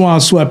up once in a while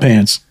in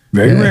sweatpants.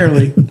 Very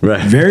rarely.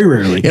 Right. Very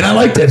rarely. And I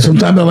like that.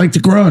 Sometimes I like the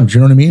grunge. You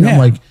know what I mean?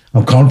 Yeah.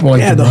 I'm comfortable.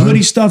 Like the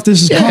hoodie stuff.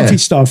 This is comfy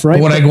stuff, right?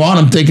 But when I go on,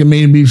 I'm thinking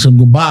maybe some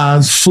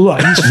goodbyes. He's fly.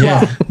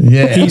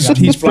 Yeah.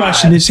 He's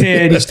brushing his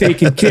head. He's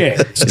taking care.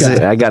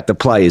 I got the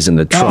pliers in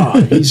the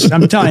trunk.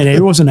 I'm telling you,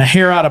 there wasn't a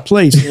hair out of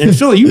place. And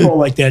Philly, you roll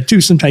like that too.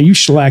 Sometimes you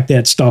shellac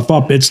that stuff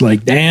up. It's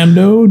like, damn,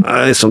 dude.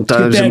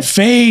 Sometimes get that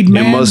fade,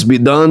 man. It must be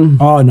done.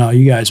 Oh no,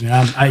 you guys,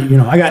 man.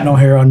 I got no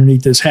hair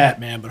underneath this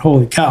hat, man. But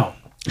holy cow.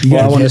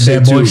 Well, I want to say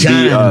too,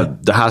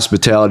 the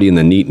hospitality and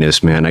the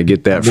neatness, man. I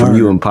get that from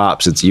you and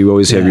Pops. You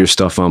always have your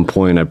stuff on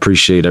point. I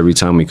appreciate every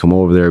time we come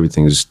over there.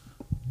 Everything's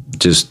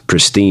just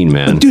pristine,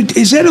 man. Dude,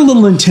 is that a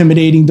little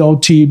intimidating though?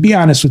 To you? Be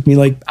honest with me.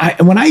 Like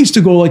when I used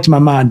to go to my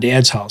mom and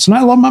dad's house, and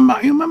I love my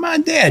mom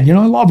and dad.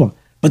 I love them,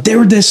 but they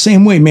were the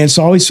same way, man.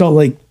 So I always felt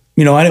like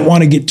I didn't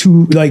want to get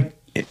too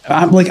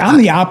I'm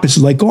the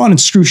opposite. Like, go on and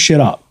screw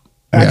shit up.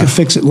 I can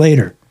fix it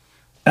later.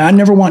 I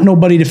never want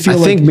nobody to feel.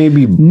 I think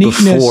maybe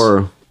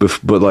before.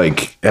 But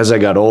like as I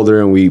got older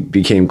and we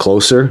became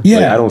closer,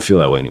 I don't feel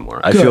that way anymore.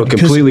 I feel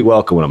completely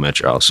welcome when I'm at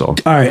your house. So all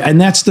right,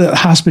 and that's the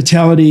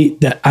hospitality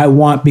that I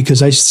want,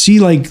 because I see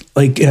like,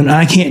 and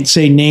I can't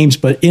say names,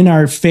 but in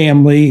our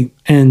family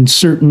and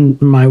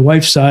my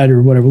wife's side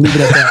or whatever, leave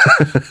it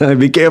at that.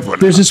 Be careful.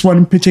 There's this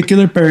one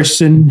particular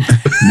person.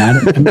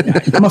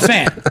 I'm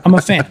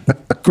a fan.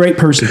 Great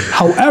person.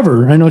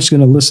 However, I know she's going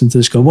to listen to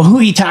this. Go, well, who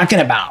are you talking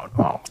about?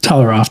 Well,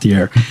 tell her off the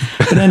air.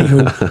 But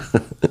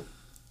anywho.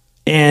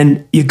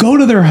 And you go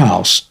to their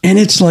house and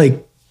it's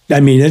like,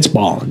 it's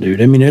balling,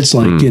 dude. It's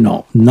like,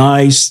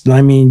 nice.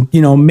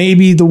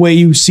 Maybe the way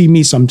you see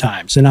me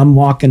sometimes. And I'm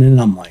walking in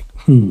and I'm like,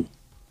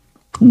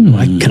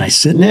 can I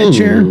sit in that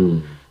chair?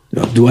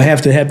 Do I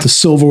have to have the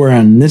silverware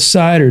on this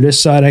side or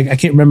this side? I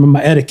can't remember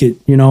my etiquette,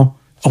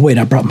 Oh, wait,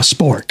 I brought my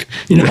spork.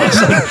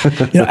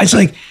 It's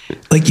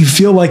like you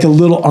feel like a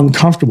little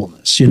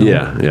uncomfortableness,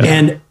 Yeah.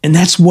 And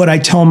that's what I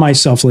tell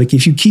myself. Like,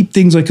 if you keep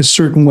things like a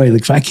certain way,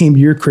 like if I came to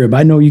your crib,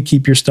 I know you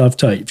keep your stuff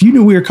tight. If you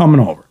knew we were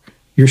coming over,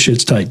 your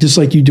shit's tight, just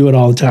like you do it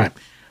all the time.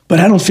 But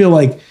I don't feel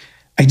like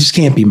I just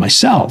can't be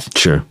myself.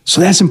 Sure.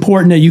 So that's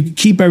important, that you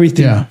keep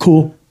everything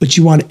cool, but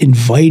you want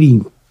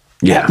inviting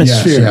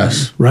atmosphere,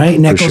 yes. right?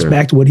 And that goes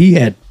back to what he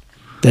had,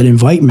 that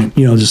invitement,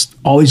 just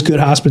always good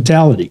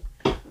hospitality.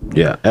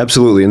 Yeah,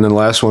 absolutely. And then the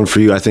last one for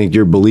you, I think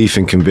your belief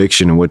and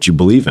conviction in what you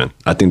believe in.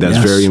 I think that's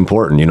very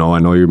important. I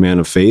know you're a man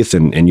of faith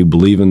and you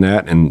believe in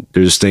that. And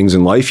there's things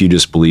in life you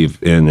just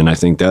believe in. And I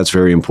think that's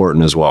very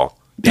important as well.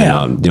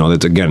 Yeah. And,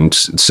 that's, again,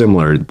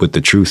 similar with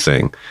the truth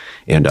thing.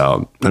 And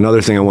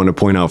another thing I want to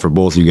point out for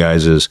both you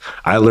guys is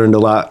I learned a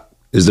lot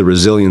is the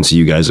resiliency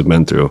you guys have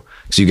been through.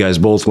 So you guys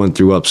both went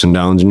through ups and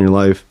downs in your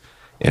life.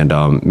 And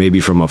maybe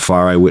from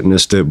afar I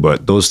witnessed it,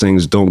 but those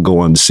things don't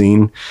go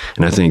unseen.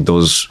 And I think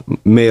those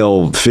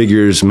male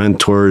figures,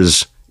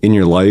 mentors in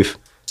your life,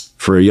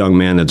 for a young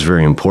man, that's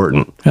very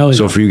important.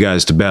 So for you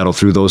guys to battle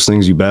through those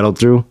things you battled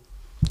through,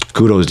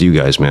 kudos to you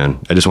guys, man.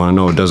 I just want to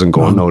know it doesn't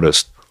go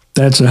unnoticed.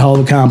 That's a hell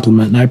of a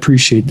compliment, and I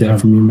appreciate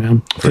that from you,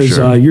 man. Because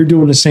you're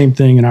doing the same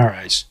thing in our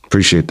eyes.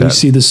 Appreciate that. We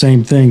see the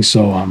same thing.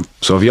 So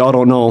if y'all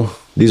don't know,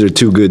 these are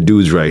two good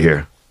dudes right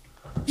here.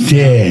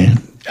 Yeah.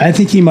 I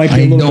think he might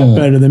be a little bit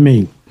better than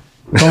me.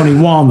 Tony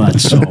Walnut.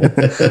 So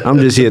I'm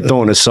just here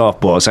throwing a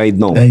softball. How you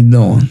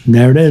doing?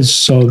 There it is.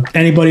 So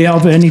anybody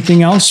have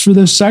anything else for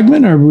this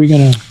segment, or are we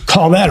going to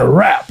call that a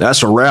wrap?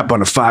 That's a wrap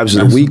on the fives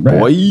of the week,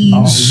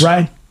 boys. All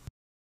right.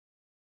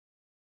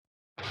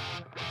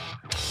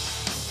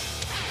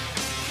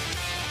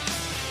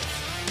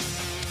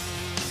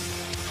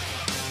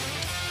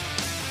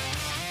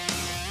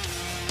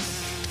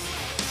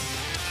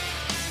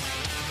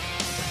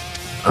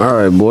 All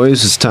right,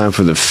 boys, it's time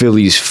for the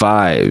Phillies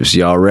Fives.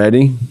 Y'all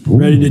ready?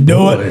 Ready to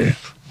do it?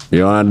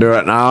 You want to do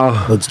it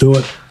now? Let's do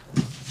it.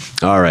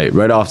 All right,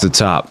 right off the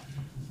top.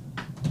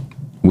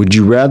 Would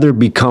you rather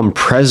become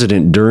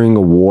president during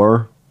a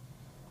war?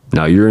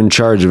 Now, you're in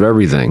charge of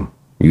everything.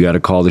 You got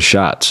to call the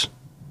shots.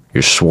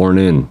 You're sworn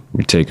in.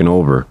 You're taking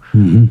over.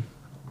 Mm-hmm.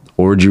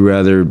 Or would you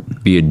rather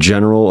be a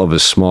general of a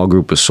small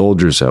group of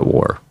soldiers at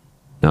war?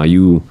 Now,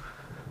 you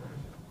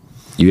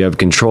have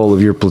control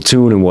of your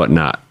platoon and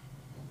whatnot.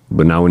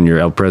 But now when you're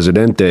El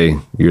Presidente,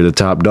 you're the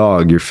top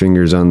dog, your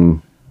fingers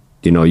on,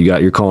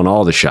 you're calling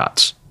all the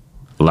shots.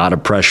 A lot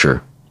of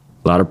pressure.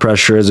 A lot of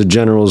pressure as a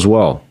general as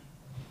well.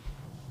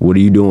 What are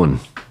you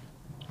doing?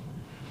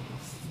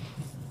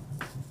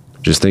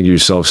 Just think of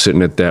yourself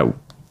sitting at that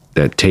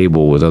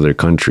table with other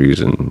countries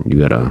and you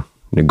got to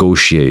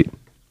negotiate.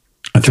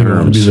 I think I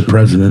want to be the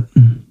president.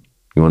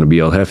 You want to be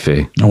El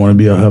Jefe? I want to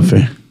be El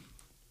Jefe.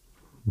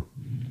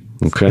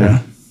 Okay.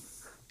 Yeah.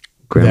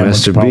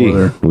 Grandmaster B,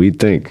 what do you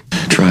think?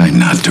 Try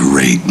not to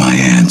rate my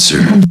answer.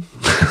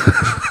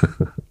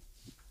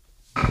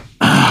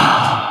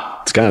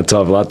 It's kind of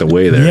tough, a lot to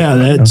weigh there. Yeah,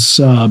 that's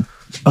a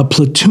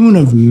platoon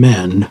of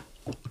men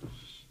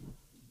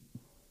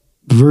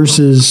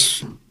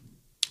versus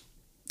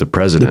the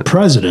president. The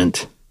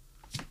president.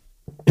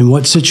 In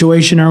what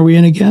situation are we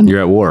in again? You're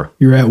at war.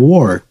 You're at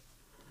war.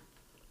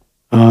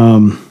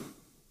 I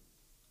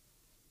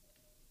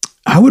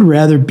would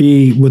rather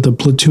be with a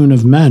platoon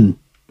of men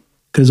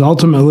because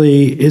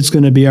ultimately it's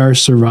going to be our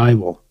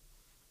survival.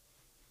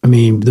 I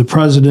mean, the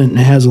president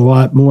has a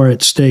lot more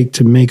at stake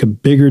to make a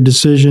bigger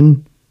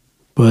decision,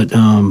 but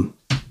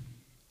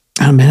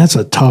that's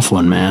a tough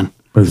one, man.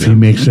 But if he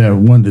makes that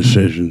one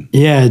decision,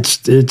 yeah,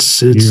 it's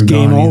you're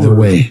game over. Either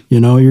way,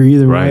 you're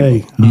either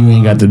way. You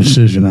ain't got the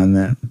decision on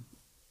that.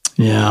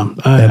 Yeah.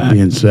 That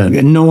being said,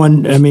 no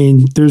one. I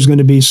mean, there's going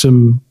to be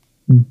some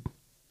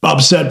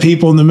upset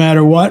people no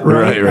matter what,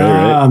 right?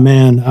 Right.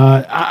 Man,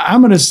 I'm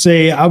going to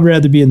say I'd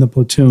rather be in the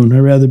platoon. I'd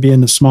rather be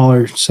in the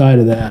smaller side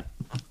of that.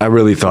 I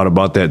really thought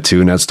about that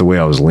too, and that's the way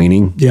I was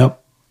leaning.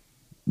 Yep.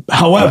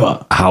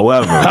 However,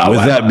 with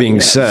that being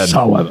said,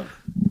 I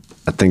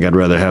think I'd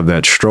rather have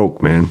that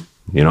stroke, man.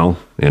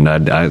 And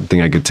I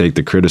think I could take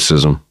the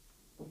criticism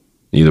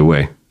either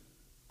way.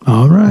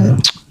 All right.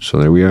 So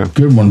there we are.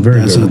 Good one.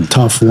 That's good. That's a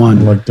tough one.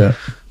 I like that.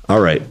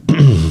 All right.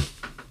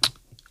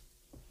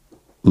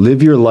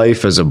 Live your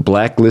life as a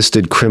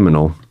blacklisted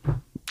criminal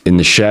in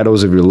the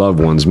shadows of your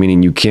loved ones,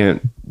 meaning you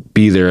can't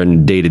be there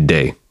in day to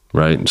day,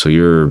 right? So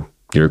you're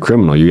a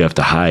criminal. You have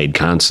to hide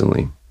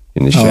constantly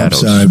in the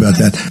shadows. I'm sorry about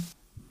that.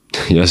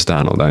 Yes,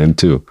 Donald, I am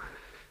too.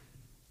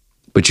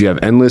 But you have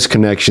endless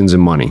connections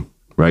and money,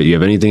 right? You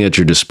have anything at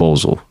your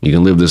disposal. You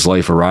can live this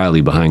life of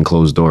Riley behind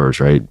closed doors,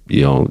 right?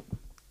 So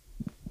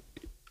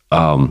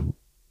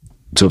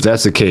if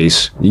that's the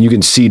case, you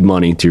can seed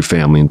money to your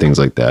family and things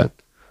like that.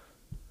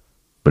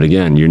 But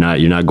again, you're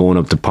not going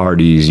up to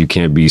parties. You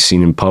can't be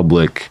seen in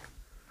public.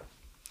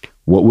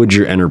 What would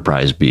your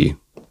enterprise be?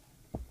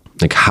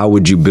 Like, how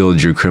would you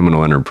build your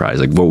criminal enterprise?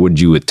 Like, what would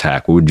you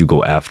attack? What would you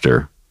go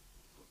after?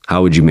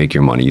 How would you make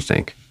your money, you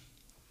think?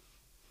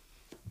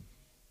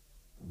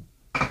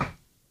 Oh,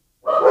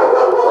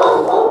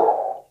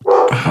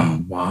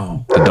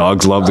 wow. The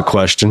dogs love the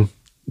question.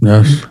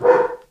 Yes.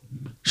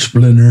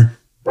 Splinter.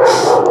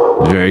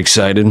 Very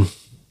excited.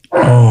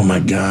 Oh, my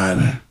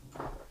God.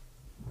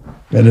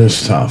 That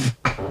is tough.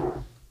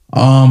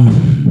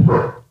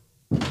 The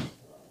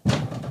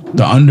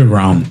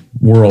underground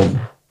world.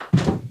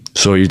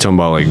 So you're talking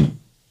about like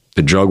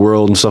the drug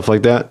world and stuff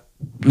like that?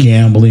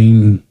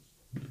 Gambling.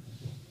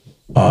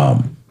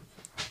 Yeah,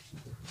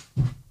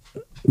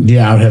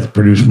 I would have to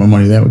produce my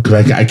money that way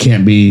because I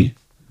can't be,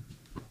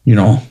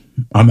 I'm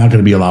not going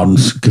to be allowed in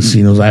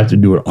casinos. I have to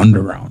do it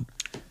underground.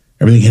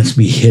 Everything has to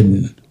be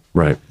hidden.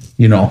 Right.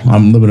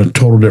 I'm living a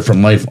total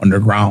different life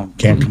underground.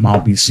 Can't come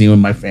out, be seen with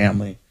my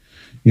family.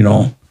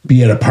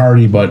 Be at a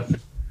party, but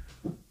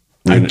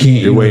I can't.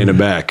 You're way in the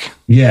back.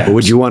 Yeah. But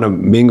would you want to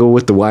mingle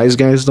with the wise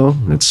guys though?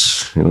 It's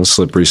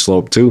slippery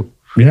slope too.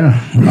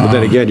 Yeah. But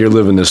then again, you're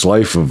living this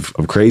life of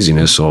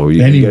craziness, so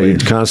you're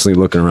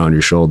constantly looking around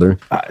your shoulder.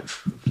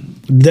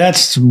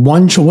 That's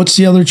one choice. What's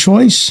the other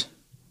choice?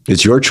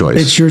 It's your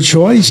choice. It's your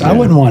choice. Yeah. I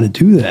wouldn't want to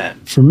do that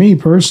for me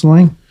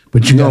personally.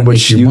 But you gotta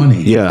make your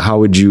money. Yeah. How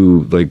would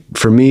you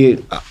for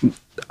me?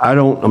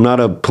 I'm not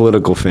a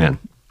political fan.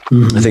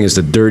 Mm-hmm. I think it's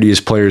the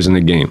dirtiest players in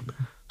the game.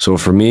 So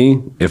for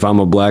me, if I'm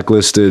a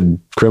blacklisted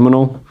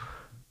criminal,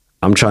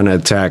 I'm trying to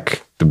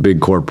attack the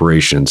big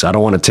corporations. I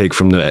don't want to take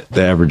from the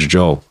average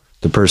Joe,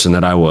 the person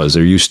that I was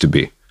or used to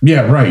be.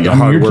 Yeah, right. The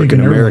hardworking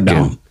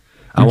American.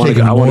 I want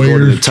to go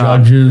to the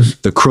top, judges,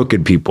 the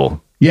crooked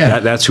people. Yeah.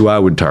 That's who I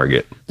would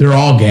target. They're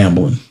all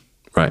gambling.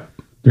 Right.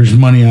 There's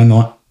money on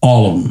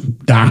all of them.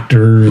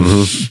 Doctors.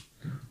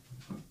 Mm-hmm.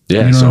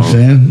 Yeah. You know what I'm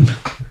saying?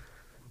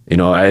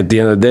 At the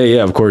end of the day,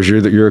 yeah, of course,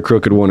 you're a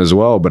crooked one as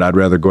well, but I'd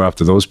rather go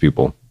after those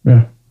people.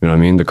 Yeah. You know what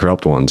I mean? The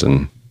corrupt ones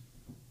and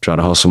try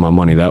to hustle my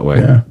money that way.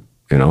 Yeah.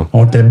 I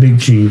want that big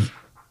cheese.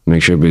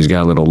 Make sure everybody's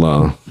got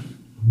a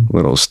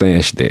Little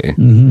stash there.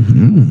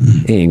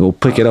 Hey, go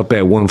pick it up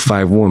at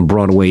 151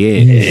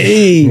 Broadway Ave.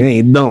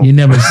 Hey, don't. You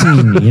never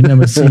seen me. You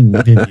never seen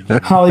me, did you?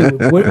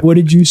 Hollywood, what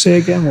did you say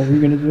again? What were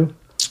you going to do?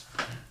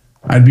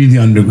 I'd be the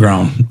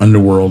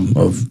underworld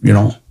of,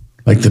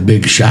 like the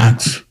big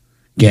shots,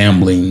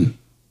 gambling,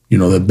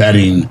 the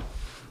betting,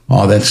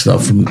 all that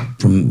stuff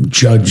from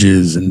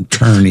judges and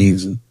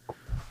attorneys and,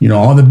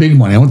 all the big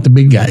money. I want the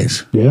big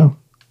guys. Yeah.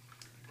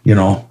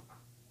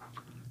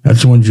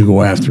 That's the ones you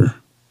go after.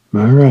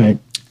 All right.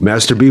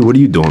 Master B, what are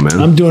you doing, man?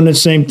 I'm doing the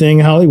same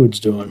thing Hollywood's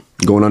doing.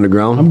 Going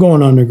underground? I'm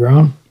going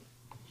underground.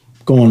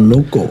 Going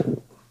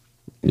local.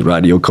 You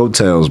ride your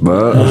coattails,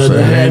 bud.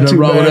 I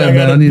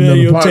need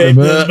another partner,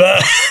 bud.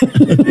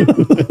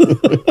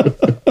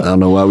 I don't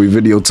know why we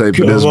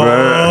videotaping this,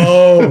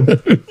 bro.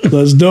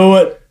 Let's do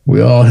it.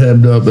 We all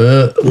head up,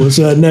 bud. What's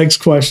that next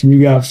question?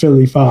 You got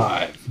Philly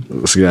 5.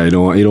 This guy, you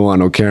don't want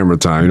no camera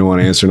time. You don't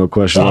want to answer no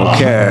questions on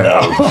cam.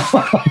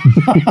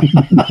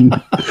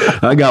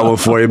 I got one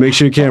for you. Make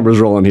sure your camera's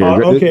rolling here.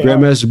 Okay.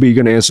 Grandmaster B, you're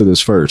going to answer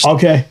this first.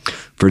 Okay.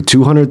 For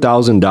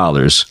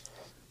 $200,000,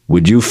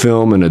 would you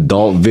film an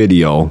adult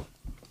video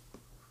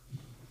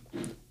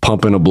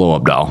pumping a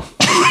blow-up doll?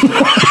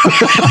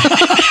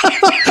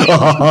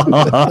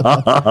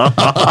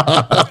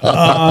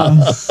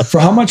 For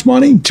how much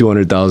money?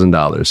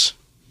 $200,000.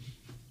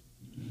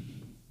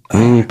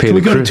 Can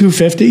we go to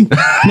 250?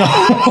 No.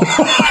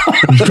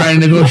 I'm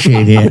trying to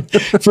negotiate here.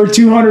 For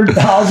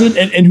 200,000,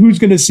 and who's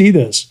going to see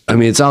this? I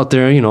mean, it's out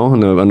there,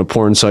 on the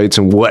porn sites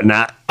and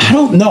whatnot. I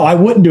don't know. I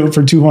wouldn't do it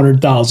for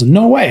 200,000.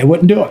 No way. I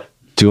wouldn't do it.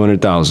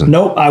 200,000.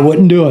 Nope, I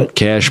wouldn't do it.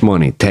 Cash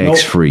money,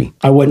 tax free.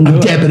 I wouldn't do it.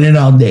 I'm tapping it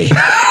all day.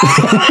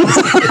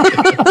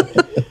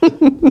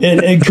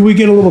 and can we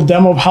get a little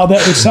demo of how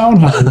that would sound,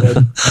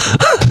 Hollywood?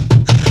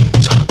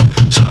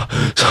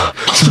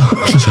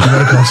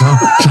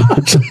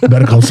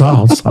 Better call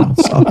Saul.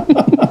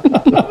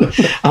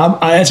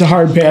 That's a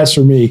hard pass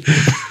for me.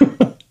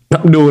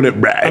 I'm doing it,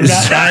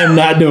 Bryce. I am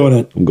not doing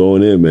it. I'm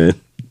going in, man.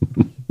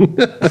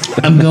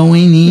 I'm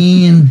going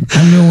in.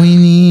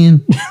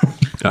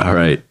 All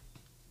right.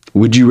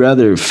 Would you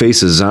rather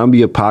face a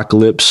zombie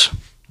apocalypse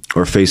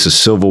or face a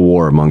civil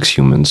war amongst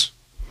humans?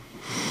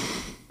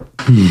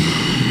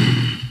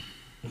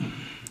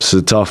 It's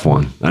a tough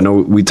one. I know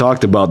we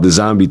talked about the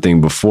zombie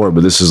thing before,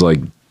 but this is like,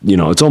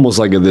 it's almost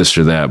like a this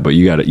or that, but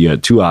you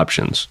had two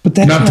options. But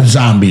that's not the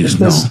zombies,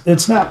 no.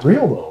 It's not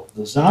real, though,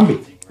 the zombie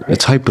thing, right?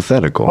 It's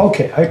hypothetical.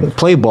 Okay.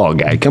 Play ball,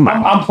 guy. Come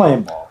on. I'm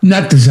playing ball.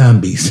 Not the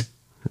zombies.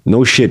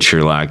 No shit,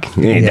 Sherlock.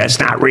 Hey, that's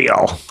not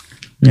real.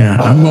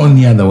 Yeah, I'm going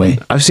the other way.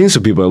 I've seen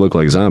some people that look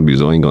like zombies,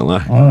 though. I ain't gonna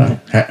lie. All right.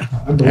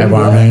 Have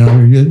arm hang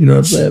over. You know what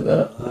I'm saying?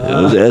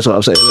 That's what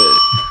I'm saying.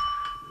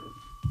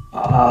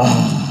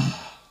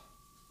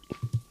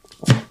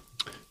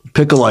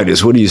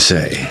 Pickleitis, what do you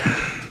say?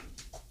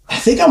 I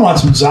think I want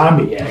some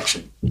zombie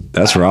action.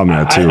 That's where I'm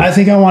at, too. I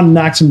think I want to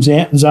knock some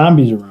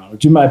zombies around.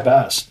 Do my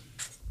best.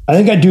 I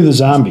think I'd do the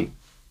zombie.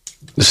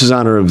 This is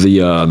honor of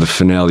the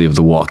finale of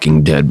The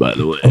Walking Dead, by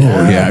the way. Oh,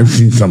 yeah, I've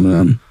seen some of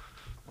them.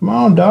 Come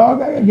on,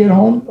 dog. I got to get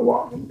home to The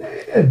Walking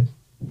Dead.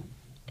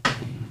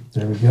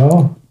 There we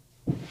go.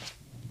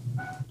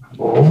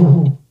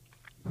 Oh.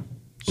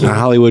 Now,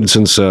 Hollywood,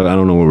 since I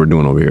don't know what we're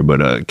doing over here,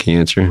 but can you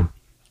answer?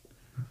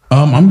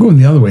 I'm going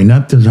the other way,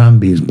 not the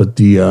zombies, but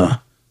the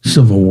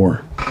Civil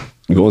War.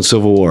 You're going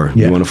Civil War.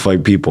 Yeah. You want to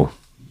fight people?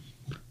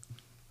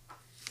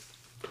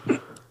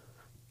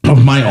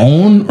 Of my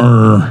own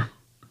or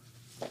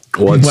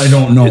people I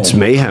don't know? It's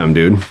mayhem,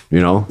 dude.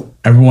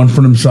 Everyone for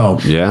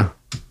themselves. Yeah.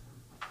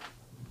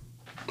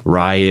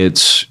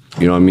 Riots,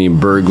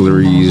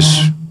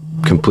 burglaries,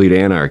 complete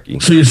anarchy.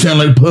 So you sound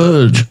like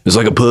Purge. It's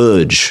like a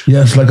purge.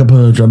 Yes, like a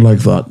purge. I'd like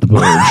that. The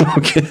Purge.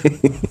 Okay.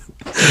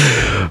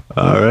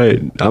 All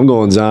right. I'm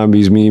going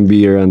zombies. Me and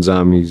B are on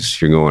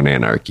zombies. You're going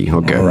anarchy.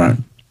 Okay. All right.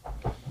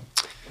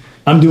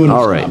 I'm doing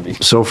all right. Zombie.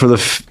 So for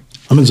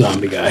I'm a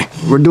zombie guy.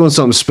 We're doing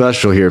something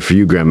special here for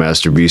you,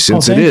 Grandmaster B,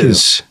 since it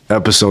is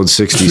episode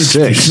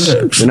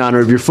 66 in honor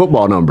of your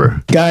football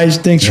number. Guys,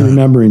 thanks for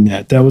remembering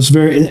that. That was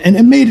and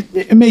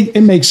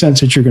it makes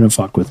sense that you're going to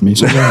fuck with me.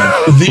 So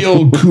the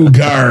old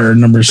Cougar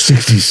number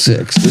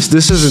 66.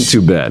 This isn't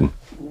too bad.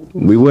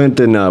 We went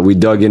and we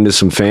dug into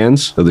some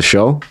fans of the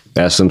show,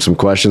 asked them some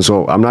questions.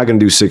 So I'm not going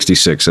to do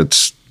 66.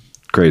 That's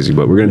crazy,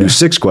 but we're going to do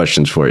 6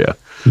 questions for you.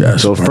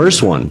 Yes, so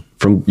first one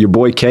from your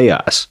boy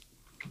Chaos.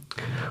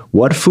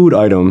 What food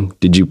item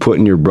did you put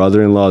in your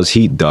brother-in-law's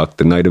heat duct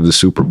the night of the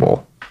Super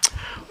Bowl?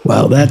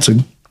 Well, that's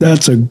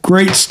a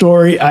great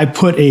story. I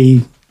put a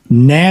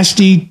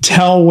nasty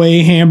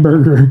Telway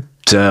hamburger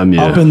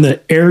up in the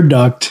air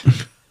duct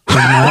of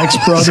my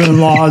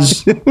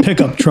ex-brother-in-law's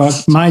pickup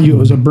truck. Mind you, it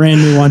was a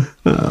brand new one.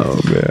 Oh,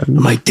 man. I'm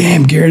like,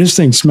 damn, Gary, this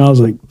thing smells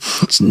like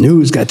it's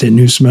new. It's got that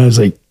new smell. It's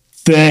like,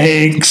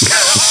 thanks.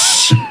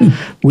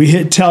 We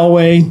hit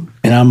Telway,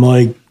 and I'm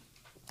like,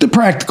 the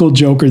practical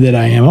joker that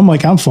I am. I'm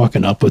like, I'm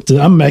fucking up with this.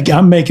 I'm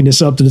making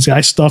this up to this guy.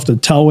 I stuffed a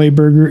Telway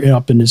burger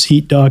up in his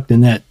heat duct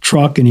in that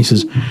truck, and he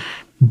says,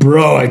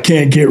 Bro, I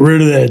can't get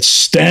rid of that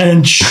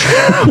stench.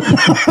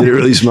 Did it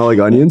really smell like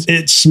onions?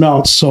 It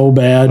smelled so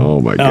bad.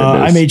 Oh my goodness.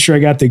 I made sure I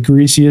got the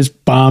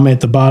greasiest bomb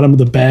at the bottom of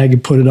the bag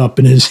and put it up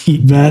in his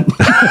heat vent.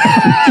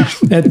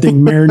 That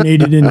thing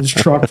marinated in his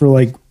truck for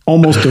like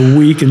almost a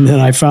week. And then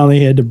I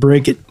finally had to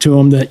break it to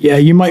him that, yeah,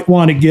 you might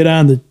want to get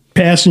on the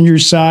passenger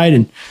side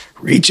and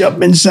reach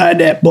up inside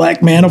that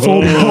black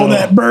manifold and pull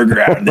that burger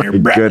out of there.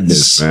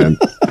 Goodness, man.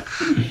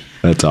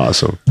 That's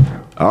awesome.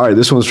 All right,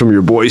 this one's from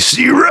your boy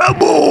C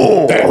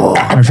Rebel.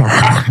 I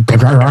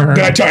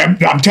tell you,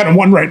 I'm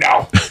 10-1 right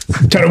now.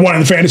 10-1 in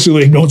the fantasy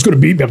league. No one's going to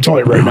beat me. I'm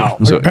telling you right now.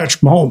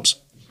 Patrick Mahomes.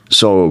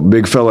 So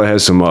big fella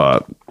has some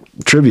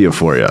trivia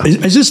for you.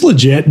 Is this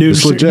legit, dude?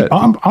 It's legit.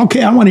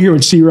 Okay, I want to hear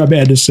what C Reb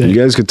had to say. You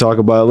guys could talk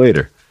about it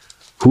later.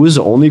 Who is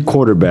the only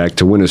quarterback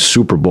to win a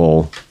Super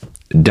Bowl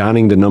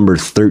donning the number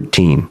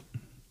 13?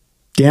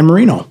 Dan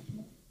Marino.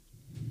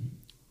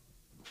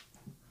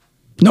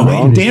 No,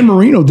 wait, Dan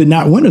Marino did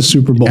not win a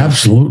Super Bowl.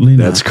 Absolutely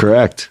not. That's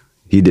correct.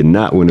 He did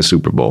not win a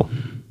Super Bowl.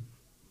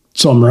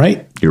 So I'm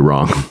right? You're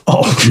wrong.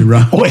 Oh, you're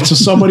wrong. Oh, wait, so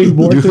somebody who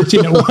wore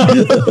 13 at one.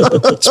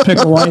 It's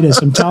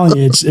pickleitis. I'm telling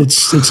you,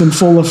 it's in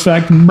full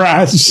effect.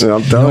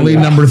 Only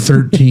number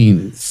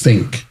 13,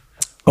 think.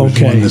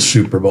 Okay. Won the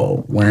Super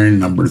Bowl wearing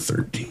number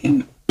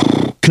 13.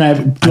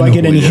 Do I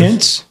get any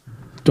hints?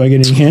 Do I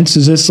get any hints?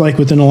 Is this like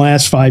within the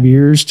last 5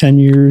 years, 10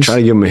 years? Try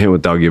to give him a hint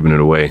without giving it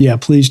away. Yeah,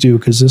 please do,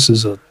 because this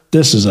is a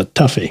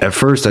toughie. At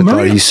first, I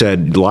thought he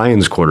said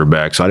Lions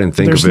quarterback, so I didn't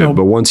think of it.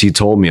 But once he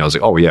told me, I was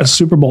like, oh, yeah. A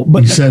Super Bowl.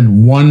 But he said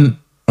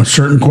a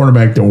certain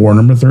quarterback that wore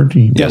number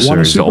 13. Yes, sir.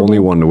 He's the only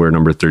one to wear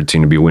number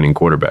 13 to be a winning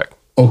quarterback.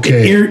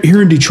 Okay.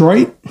 Here in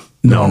Detroit?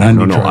 No, not in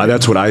Detroit. No.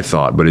 That's what I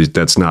thought, but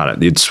that's not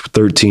it. It's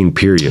 13,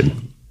 period.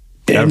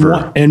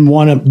 Ever. And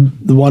won a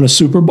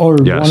Super Bowl?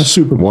 Or yes, won a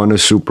Super Bowl? Won a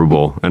Super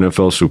Bowl,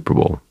 NFL Super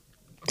Bowl.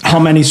 How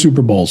many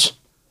Super Bowls?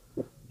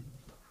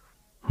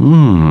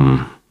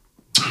 A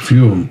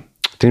few of them.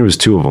 I think it was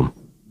 2 of them.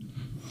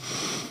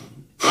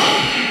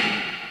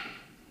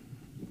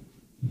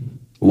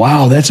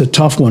 Wow, that's a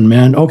tough one,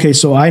 man. Okay,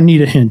 so I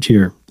need a hint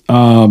here.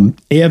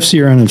 AFC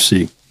or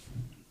NFC?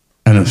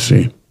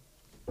 NFC.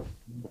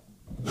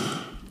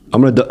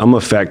 I'm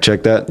gonna fact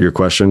check your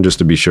question just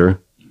to be sure.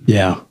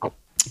 Yeah.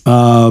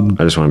 I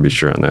just want to be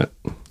sure on that.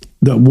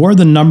 Wore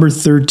the number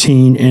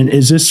 13, and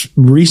is this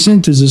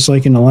recent? Is this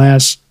like in the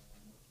last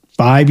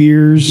 5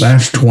 years?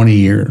 Last 20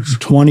 years.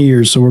 20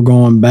 years, so we're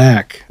going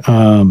back.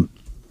 Would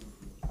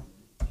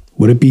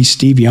it be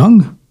Steve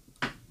Young?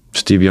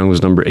 Steve Young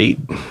was number 8.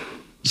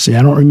 See,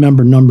 I don't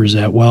remember numbers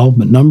that well,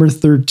 but number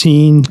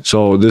 13.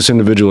 So this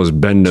individual has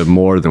been to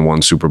more than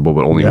one Super Bowl,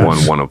 but only won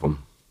one of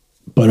them.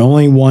 But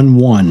only won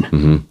one.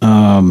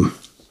 Mm-hmm.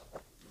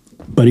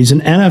 But he's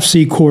an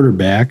NFC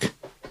quarterback.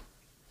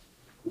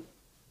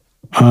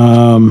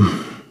 Now,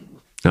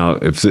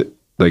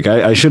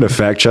 I should have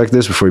fact checked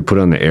this before we put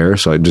it on the air,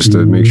 so just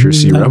to make sure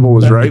C Rebel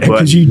was right.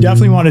 Because you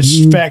definitely want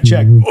to fact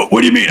check. What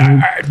do you mean?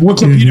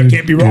 Wikipedia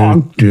can't be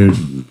wrong.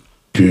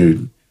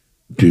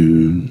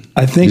 Dude.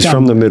 I think he's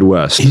from the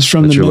Midwest. He's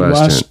from the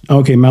Midwest.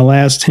 Okay, my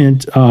last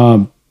hint.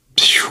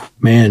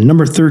 Man,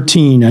 number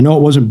 13. I know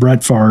it wasn't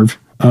Brett Favre.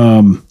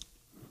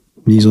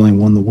 He's only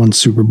won the one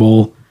Super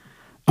Bowl.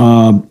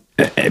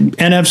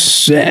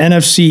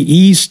 NFC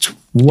East.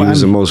 He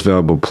was the most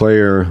valuable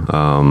player.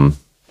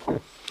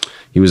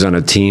 He was on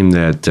a team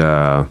that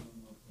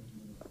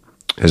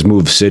has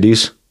moved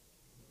cities.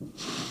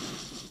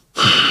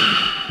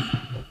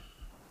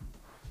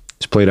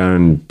 He's played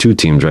on 2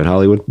 teams, right,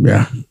 Hollywood?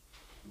 Yeah.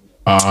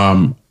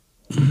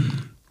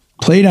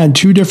 Played on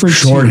 2 different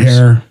short teams.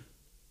 Hair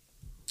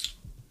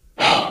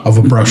of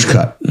a brush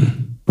cut.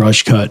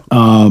 Brush cut.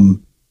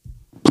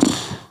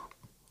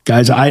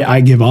 Guys,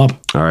 I give up.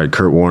 All right,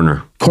 Kurt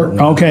Warner. Kurt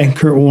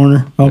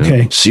Warner.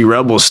 Okay. Yeah. C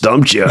Rebel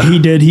stumped you. He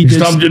did. He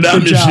stumped you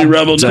down to C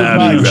Rebel.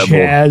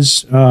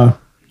 Chaz.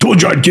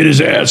 Told you I'd get his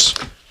ass.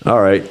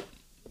 All right.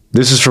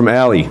 This is from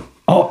Allie.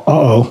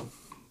 Oh.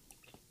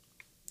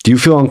 Do you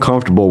feel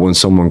uncomfortable when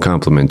someone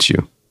compliments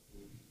you?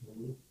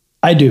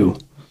 I do.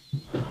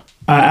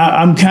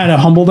 I'm kind of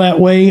humble that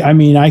way. I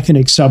mean, I can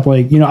accept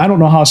I don't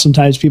know how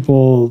sometimes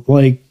people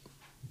I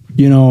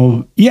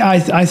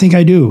think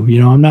I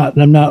do. I'm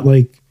not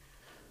like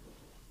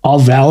all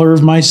valor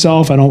of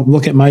myself. I don't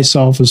look at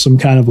myself as some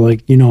kind of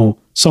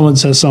someone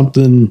says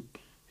something,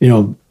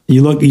 you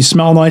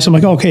smell nice. I'm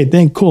like,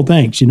 okay, cool,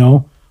 thanks,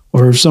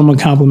 or if someone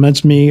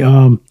compliments me.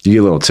 You get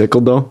a little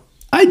tickled though?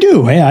 I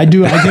do. Hey, I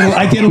do.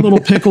 I get a little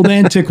pickled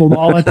and tickled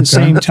all at the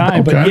same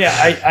time. Okay. But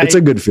yeah, it's a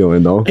good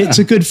feeling though. It's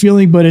a good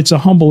feeling, but it's a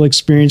humble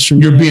experience for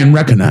me. You're being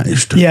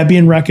recognized. Yeah,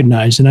 being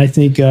recognized. And I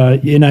think,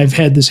 and I've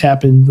had this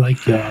happen,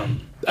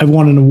 I've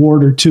won an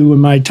award or 2 in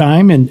my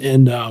time,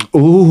 and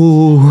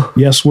ooh,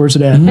 yes, where's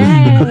it at?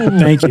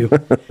 Thank you.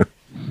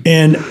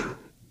 And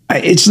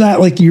it's not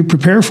like you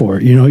prepare for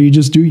it, you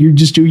just do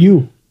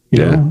you.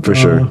 For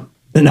sure.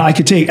 And I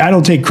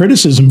don't take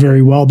criticism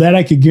very well. That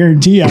I could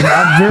guarantee.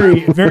 I'm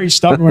very, very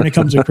stubborn when it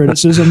comes to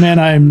criticism, man.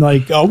 I'm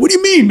like, oh, what do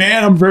you mean,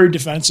 man? I'm very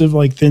defensive,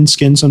 like thin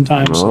skinned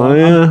sometimes. Oh,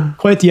 yeah. I'm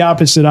quite the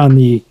opposite on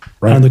the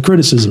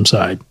criticism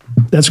side.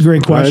 That's a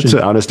great question. That's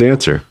an honest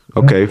answer.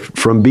 Okay,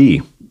 from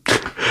B.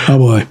 Oh,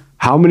 boy.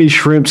 How many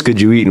shrimps could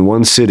you eat in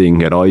one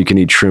sitting at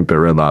all-you-can-eat shrimp at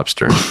Red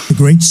Lobster? The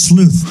Great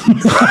Sleuth.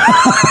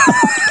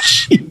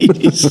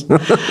 Jeez.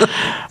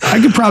 I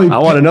could probably... I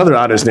want another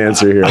honest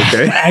answer here,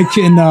 okay?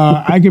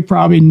 I could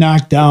probably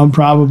knock down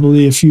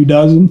probably a few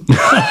dozen.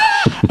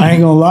 I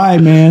ain't gonna lie,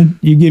 man.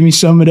 You give me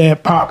some of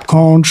that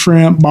popcorn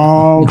shrimp,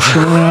 ball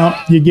shrimp.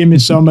 You give me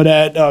some of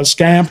that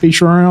scampi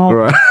shrimp,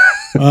 Right.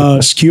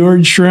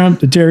 skewered shrimp,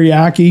 the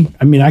teriyaki.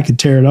 I mean, I could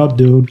tear it up,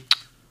 dude.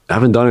 I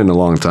haven't done it in a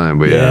long time,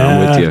 but yeah, I'm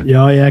with you.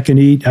 Yeah, I can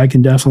eat. I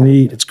can definitely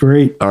eat. It's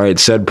great. All right,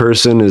 said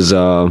person is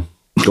going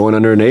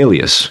under an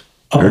alias.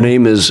 Her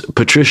name is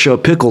Patricia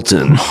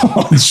Pickleton.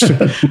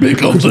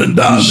 Pickleton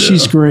down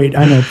She's great.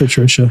 I know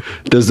Patricia.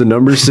 Does the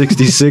number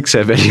 66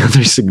 have any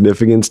other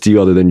significance to you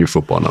other than your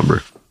football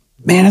number?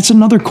 Man, that's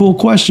another cool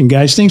question,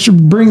 guys. Thanks for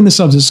bringing this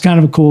up. This is kind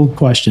of a cool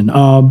question.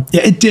 Yeah,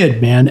 it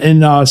did, man.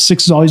 And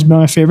 6 has always been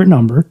my favorite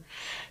number.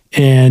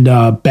 And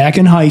back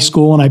in high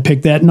school, and I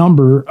picked that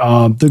number,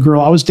 the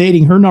girl I was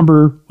dating, her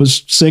number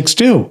was 6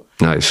 too.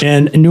 Nice.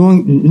 And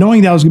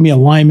knowing that I was going to be a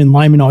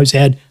lineman always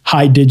had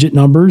high digit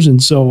numbers.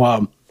 And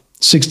so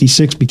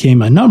 66 became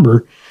my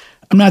number.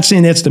 I'm not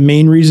saying that's the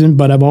main reason,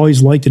 but I've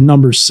always liked the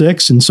number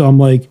 6. And so I'm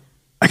like,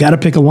 I got to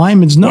pick a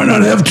lineman's number. Why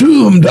not have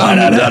 2 of them? Why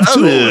not have 2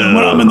 of them?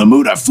 When I'm in the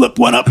mood, I flip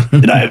one up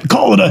and I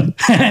call it a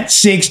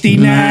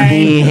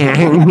 69.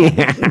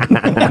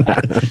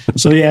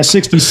 So yeah,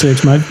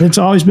 66. It's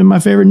always been my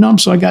favorite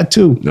number, so I got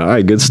 2. All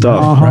right, good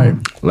stuff. Uh-huh. Right.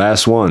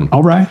 Last one.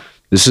 All right.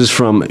 This is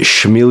from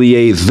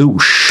Schmilier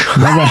Thusch.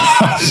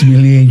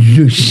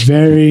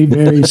 Very,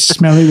 very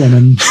smelly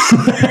woman.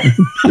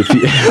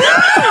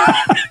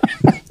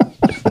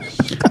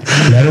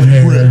 Lot of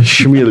hair.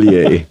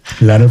 Schmilier.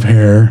 Lot of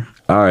hair.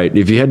 All right.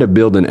 If you had to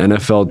build an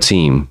NFL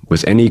team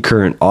with any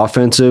current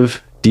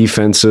offensive,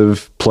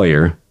 defensive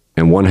player,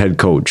 and one head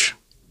coach,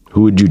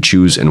 who would you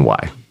choose and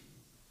why?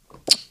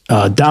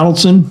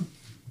 Donaldson,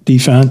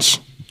 defense.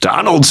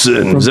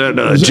 Donaldson. Is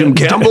that Jim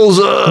Campbell's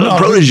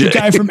protege? The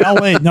guy from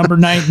LA, number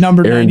 9.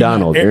 Aaron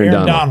Donald. Aaron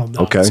Donald.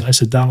 No, Okay. I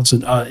said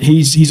Donaldson.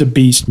 He's a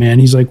beast, man.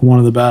 He's like one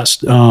of the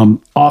best.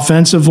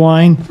 Offensive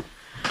line.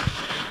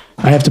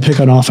 I have to pick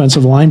an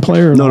offensive line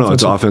player? No,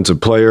 it's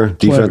offensive player,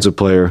 defensive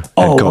player,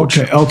 head coach.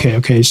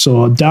 Okay.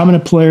 So a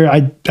dominant player,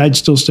 I'd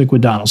still stick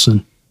with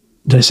Donaldson.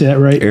 Did I say that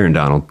right? Aaron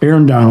Donald.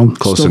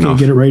 Close enough. Can't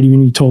get it right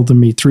even you told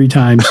me 3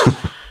 times.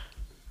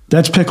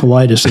 That's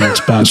pickleitis in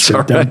its best.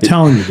 Right. I'm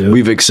telling you, dude.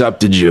 We've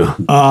accepted you.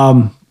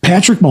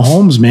 Patrick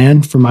Mahomes,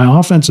 man, for my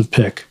offensive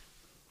pick.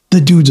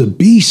 The dude's a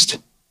beast.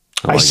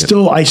 I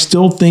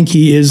still think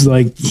he is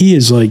like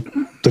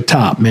the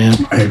top, man.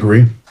 I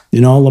agree. You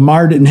know,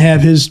 Lamar didn't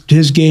have his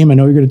game. I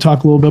know you're going to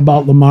talk a little bit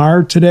about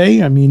Lamar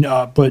today. I mean,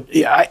 but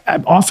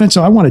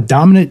offensive, I want a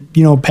dominant,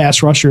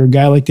 pass rusher, a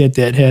guy like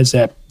that has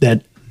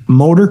that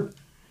motor,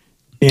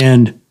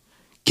 and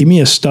give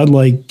me a stud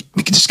like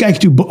this guy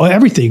can do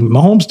everything.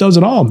 Mahomes does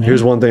it all, man.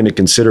 Here's one thing to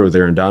consider with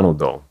Aaron Donald,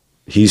 though.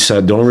 He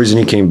said the only reason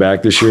he came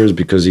back this year is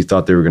because he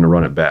thought they were going to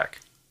run it back.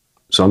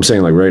 So I'm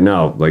saying, like right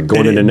now, like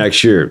going into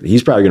next year,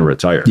 he's probably going to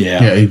retire.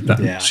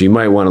 Yeah. So you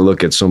might want to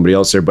look at somebody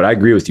else there. But I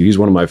agree with you. He's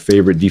one of my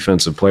favorite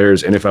defensive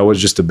players. And if I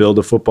was just to build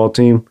a football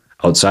team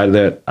outside of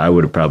that, I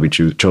would have probably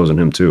chosen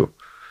him too.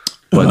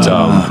 But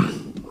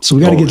so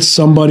we got to get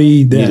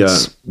somebody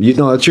that's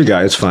that's your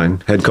guy. It's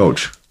fine. Head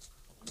coach.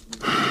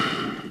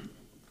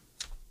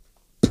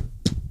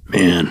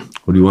 Man,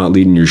 what do you want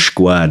leading your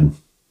squad?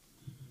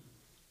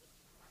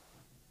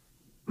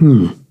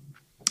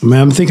 Man,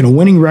 I'm thinking of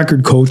winning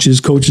record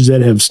coaches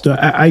that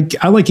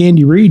have I like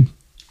Andy Reid.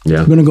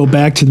 Yeah. I'm going to go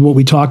back to what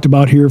we talked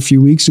about here a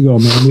few weeks ago,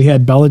 man. We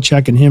had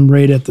Belichick and him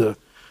right at the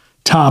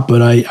top,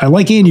 but I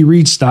like Andy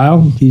Reid's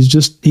style. He's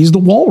the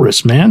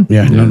walrus, man.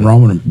 Yeah, nothing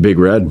wrong with him. Big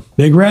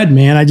Red,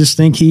 man. I just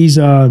think he's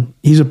a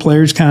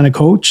player's kind of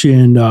coach.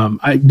 And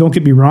I don't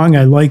get me wrong,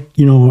 I like,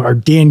 our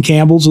Dan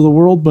Campbells of the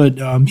world, but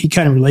he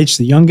kind of relates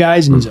to the young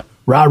guys, and he's a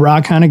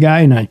rah-rah kind of guy.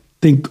 And I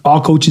think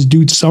all coaches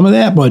do some of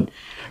that, but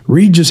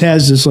Reid just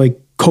has this like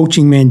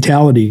coaching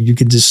mentality. You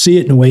can just see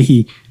it in the way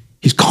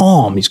he's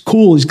calm, he's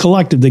cool, he's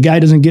collective. The guy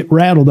doesn't get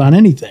rattled on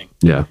anything.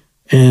 Yeah.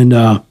 And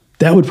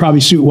that would probably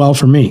suit well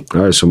for me.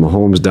 All right, so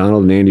Mahomes,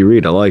 Donald, and Andy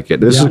Reid. I like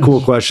it. This is a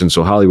cool question.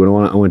 So Hollywood,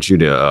 I want you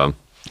to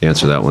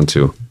answer that one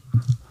too.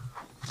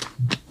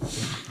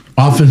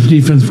 Offense,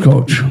 defensive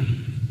coach.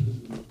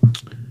 I'm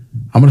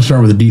going to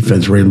start with the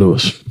defense. Ray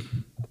Lewis.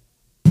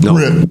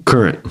 No,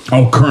 current.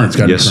 Oh, current's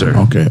got yes, sir.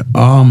 Okay.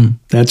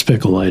 That's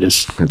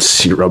pickleitis.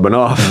 It's rubbing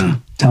off.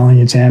 Telling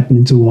you it's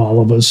happening to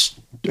all of us.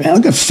 Man,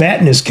 look at fat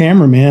in this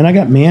camera, man. I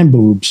got man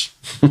boobs.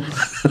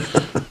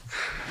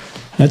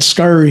 That's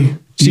scary.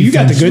 See, you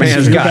got the good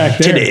man's got back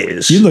there.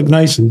 titties. You look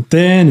nice and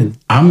thin. And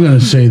I'm going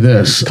to say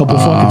this. A couple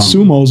fucking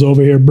sumos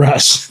over here,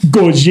 breasts.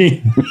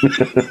 Gorgie.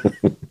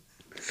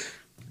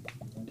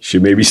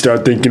 Should maybe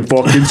start thinking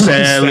fucking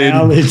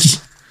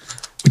salads.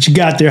 What you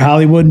got there,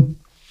 Hollywood?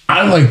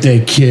 I like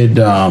that kid,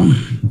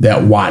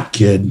 that Watt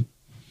kid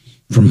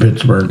from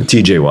Pittsburgh.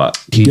 TJ Watt.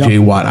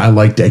 Watt. I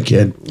like that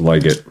kid.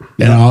 Like it.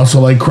 And I also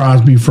like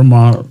Crosby from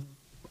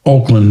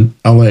Oakland,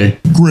 LA.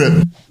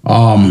 Grit. But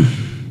I'm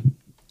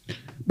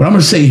going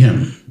to say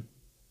him.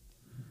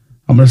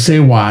 I'm going to say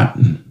Watt.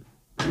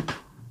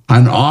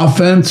 On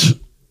offense,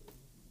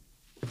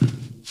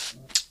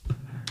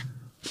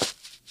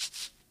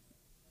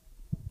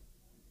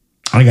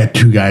 I got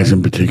two guys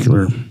in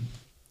particular.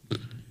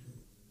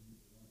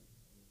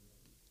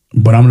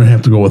 But I'm going to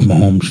have to go with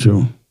Mahomes,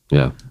 too.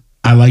 Yeah.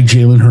 I like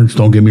Jalen Hurts,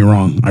 don't get me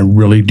wrong. I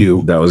really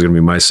do. That was going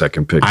to be my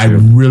second pick, too. I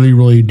really,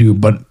 really do.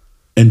 But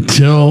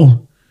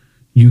until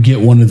you get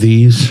one of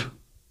these,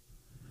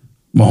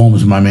 Mahomes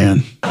is my man.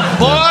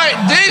 Boy,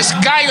 this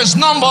guy is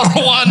number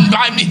one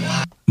by me.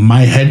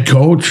 My head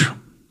coach,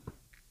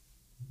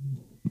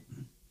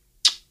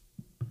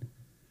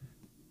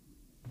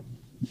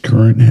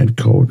 current head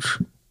coach.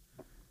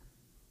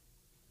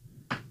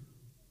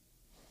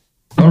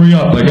 Hurry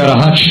up, I got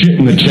a hot shit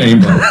in the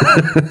chamber.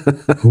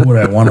 Who would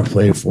I want to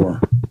play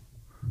for?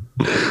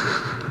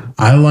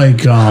 I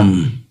like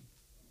one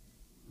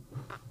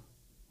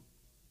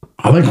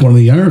of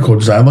the younger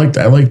coaches. I like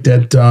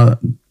that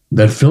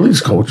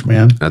Phillies coach,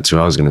 man. That's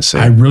what I was going to say.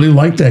 I really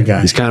like that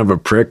guy. He's kind of a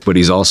prick, but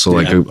he's also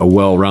like a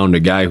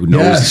well-rounded guy who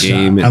knows the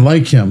game. I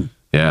like him.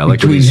 Yeah, I like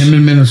between him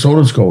and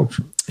Minnesota's coach.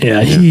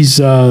 Yeah, he's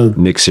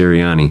Nick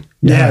Sirianni.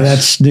 Yeah,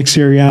 that's Nick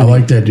Sirianni. I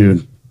like that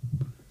dude.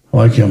 I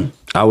like him.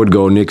 I would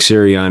go Nick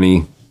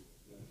Sirianni,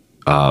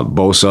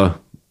 Bosa.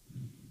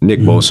 Nick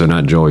Bosa,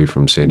 not Joey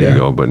from San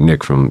Diego, but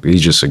Nick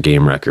he's just a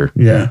game wrecker.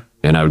 Yeah.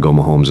 And I would go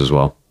Mahomes as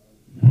well.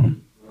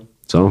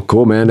 So,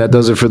 cool, man. That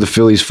does it for the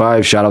Phillies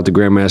 5. Shout out to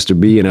Grandmaster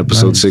B in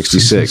episode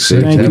 66.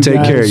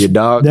 Take care of you,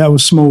 dog. That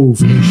was smooth.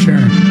 Sure.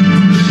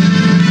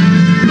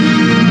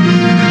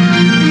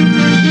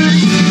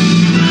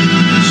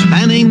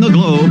 Spanning the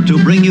globe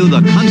to bring you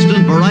the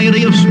constant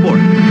variety of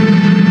sport.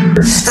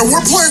 And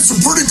we're playing some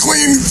pretty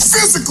clean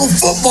physical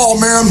football,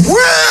 man.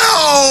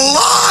 Well,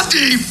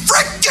 Lottie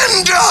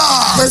frickin'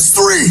 duh! That's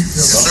 3.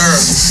 Yes, sir.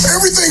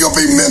 Everything will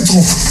be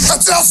mental.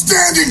 That's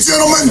outstanding,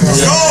 gentlemen.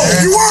 Yo,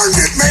 you earned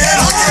it, man.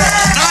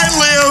 I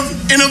live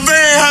in a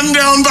van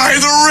down by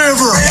the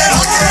river.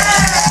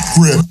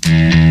 Grit.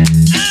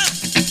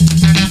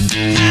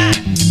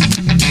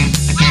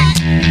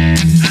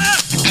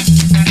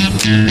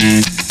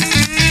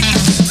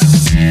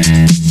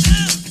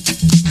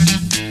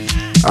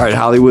 All right,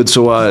 Hollywood.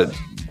 So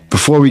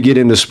before we get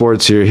into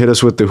sports here, hit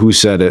us with the Who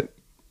Said It,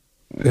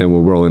 and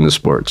we'll roll into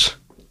sports.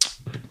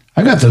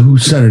 I got the Who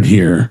Said It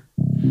here.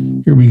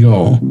 Here we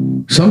go.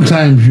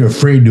 Sometimes you're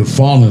afraid to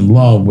fall in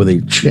love with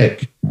a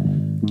chick,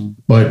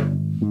 but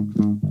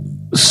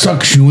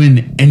sucks you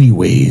in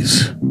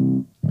anyways.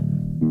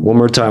 One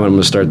more time, I'm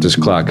going to start this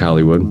clock,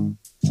 Hollywood.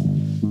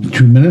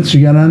 2 minutes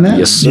you got on that?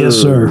 Yes, sir. Yes,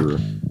 sir.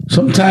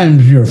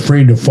 Sometimes you're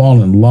afraid to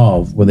fall in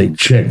love with a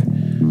chick,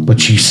 but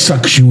she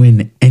sucks you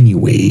in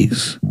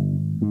anyways.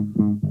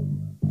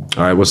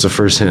 All right, what's the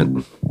first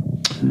hint?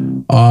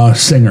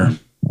 Singer.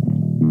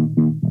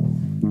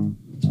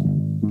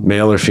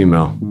 Male or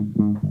female?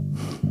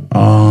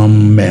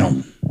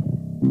 Male.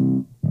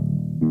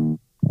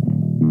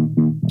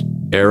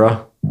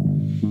 Era?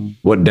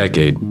 What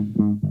decade?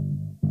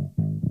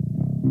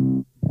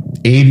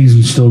 80s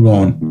and still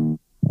going.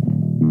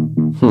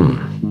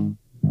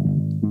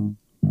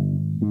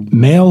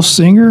 Male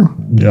singer?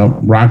 Yep.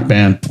 Rock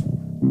band.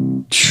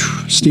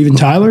 Steven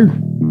Tyler?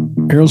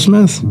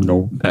 Aerosmith?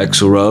 Nope.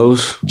 Axl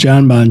Rose?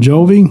 John Bon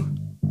Jovi?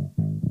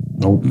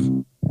 Nope.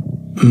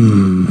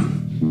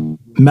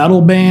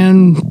 Metal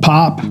band?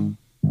 Pop?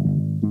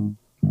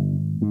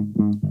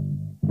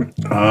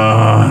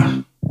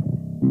 I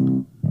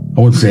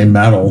would say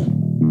metal.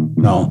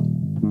 No.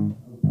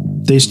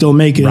 They still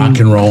making rock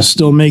and roll.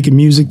 Still making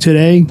music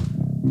today?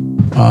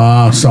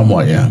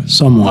 Somewhat, yeah.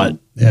 Somewhat.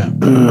 Yeah.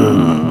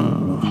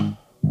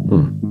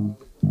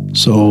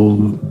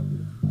 So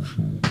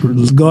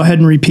go ahead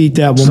and repeat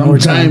that one more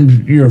time.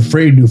 Sometimes you're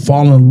afraid to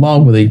fall in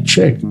love with a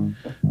chick,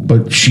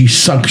 but she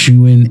sucks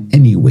you in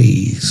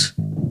anyways.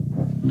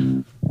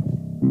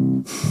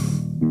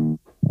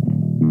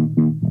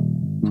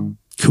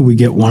 Could we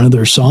get one of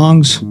their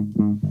songs?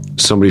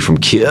 Somebody from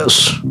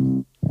Kiss?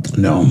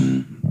 No.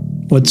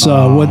 What's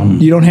what?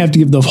 You don't have to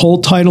give the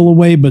whole title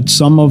away, but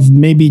some of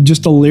maybe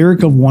just a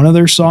lyric of one of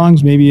their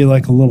songs, maybe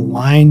like a little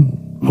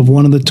line of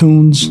one of the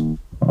tunes.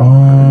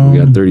 We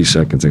got 30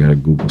 seconds. I gotta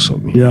Google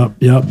something.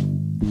 Yep.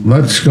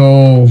 Let's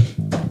go.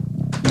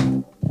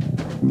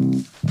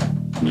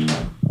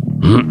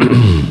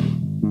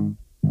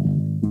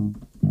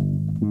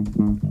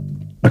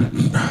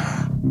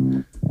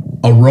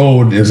 A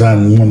Road is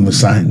on one of the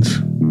signs.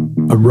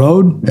 A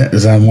Road?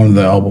 Is on one of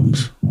the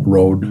albums.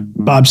 Road.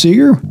 Bob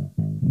Seger?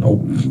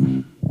 Nope.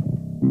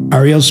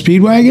 REO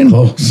Speedwagon?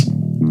 Close.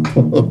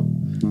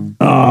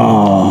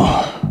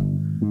 Oh.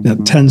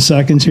 Got 10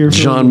 seconds here.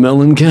 John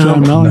Mellencamp?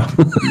 John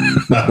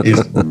Mellencamp.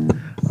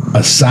 No.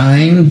 A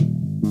Sign.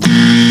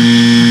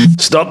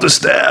 Stop the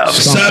Staff.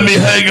 Sammy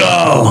Hagar.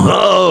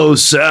 Oh,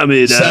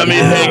 Sammy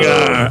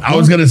Hagar. I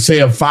was going to say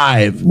a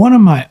 5. One of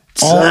my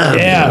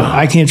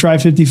I Can't Try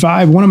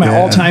 55. One of my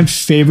all-time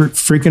favorite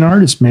freaking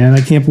artists, man.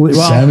 I can't believe.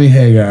 Sammy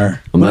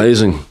Hagar.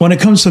 Amazing. When it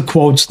comes to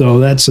quotes, though,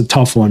 that's a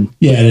tough one.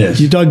 Yeah, it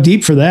is. You dug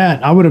deep for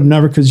that. I would have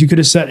never, because you could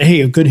have said,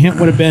 hey, a good hint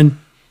would have been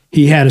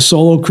he had a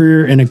solo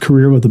career and a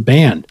career with a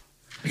band.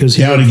 Because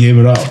he would have gave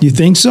it up. You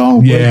think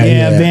so?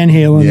 Yeah, Van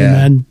Halen and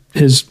then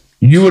his.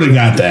 You would have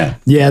got that.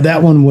 Yeah,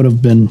 that one would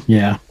have been,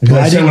 I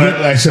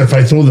said if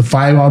I throw the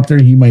 5 out there,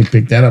 he might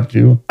pick that up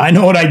too. I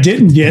know what I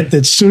didn't get.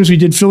 That as soon as we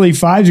did Philly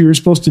 5s, we were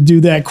supposed to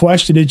do that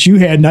question that you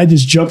had, and I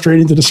just jumped right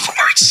into the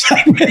sports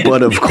segment.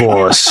 But of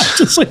course.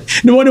 Just like,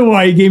 no wonder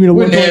why you gave me the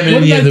look. Like,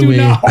 what did I do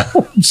now?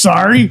 I'm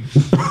sorry.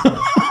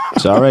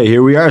 It's all right.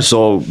 Here we are.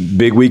 So,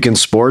 big week in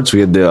sports.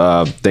 We had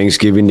the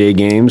Thanksgiving Day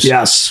games.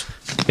 Yes.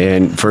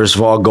 And first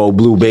of all, go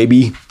Blue,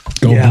 baby.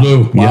 Go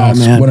Blue. Wow, yes.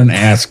 man. What an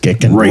ass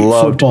kicking.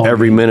 Loved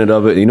every minute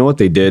of it. You know what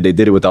they did? They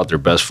did it without their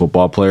best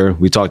football player.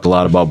 We talked a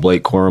lot about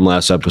Blake Corum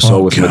last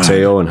episode with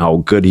Mateo and how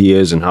good he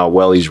is and how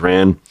well he's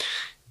ran.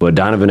 But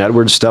Donovan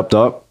Edwards stepped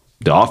up.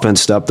 The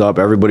offense stepped up.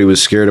 Everybody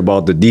was scared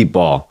about the deep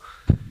ball.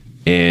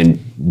 And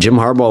Jim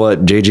Harbaugh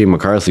let J.J.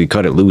 McCarthy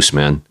cut it loose,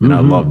 man. And I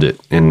loved it.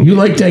 And you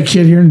like that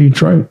kid here in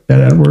Detroit, that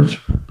Edwards?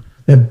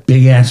 That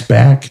big-ass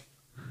back?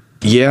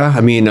 Yeah,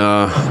 I mean,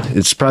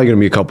 it's probably going to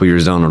be a couple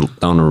years down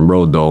the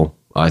road, though.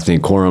 I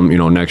think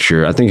Corum, next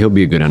year, I think he'll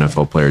be a good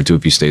NFL player, too,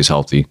 if he stays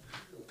healthy.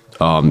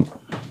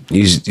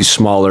 He's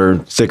smaller,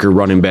 thicker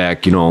running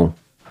back,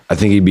 I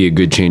think he'd be a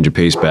good change of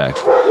pace back.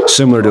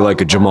 Similar to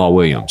like a Jamal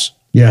Williams.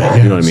 Yeah.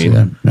 You know what I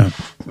mean? Yeah.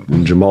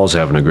 And Jamal's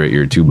having a great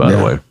year, too, by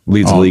the way.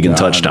 Leads the league in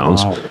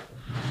touchdowns. Wow.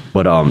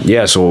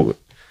 But, so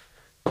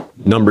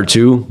number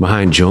 2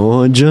 behind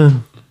Georgia.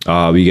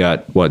 We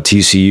got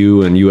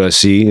TCU and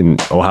USC,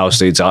 and Ohio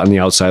State's out on the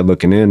outside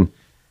looking in.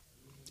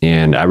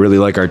 And I really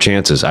like our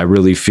chances. I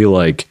really feel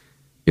like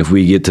if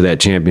we get to that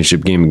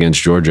championship game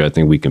against Georgia, I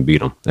think we can beat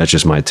them. That's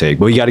just my take.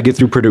 But you got to get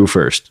through Purdue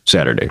first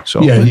Saturday.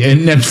 So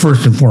and that's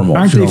first and foremost.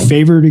 Aren't they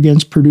favored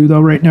against Purdue though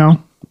right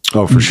now?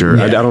 Oh, for sure.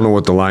 Yeah. I don't know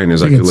what the line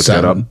is. I could look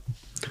 7.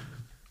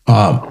 That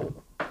up.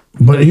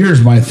 But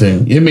here's my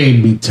thing. It may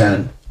be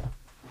 10.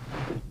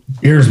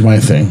 Here's my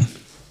thing.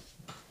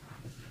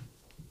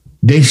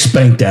 They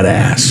spanked that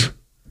ass.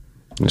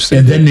 Yes,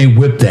 and then they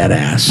whipped that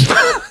ass.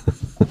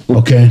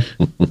 Okay?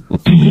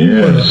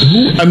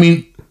 I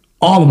mean,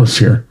 all of us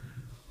here,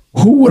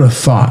 who would have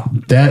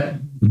thought that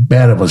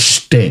bad of a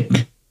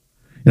stink?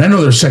 And I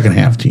know they're a second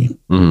half team,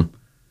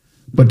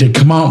 but they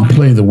come out and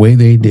play the way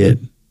they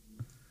did.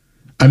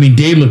 I mean,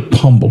 they looked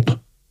pummeled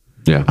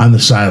on the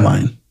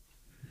sideline.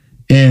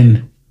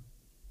 And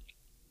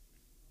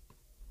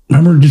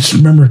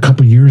remember a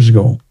couple years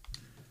ago,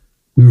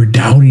 we were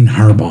doubting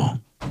Harbaugh.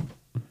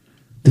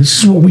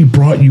 This is what we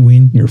brought you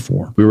in here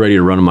for. We were ready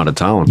to run him out of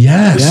town.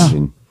 Yes.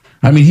 Yeah.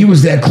 I mean, he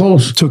was that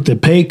close. Took the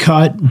pay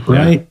cut,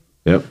 right?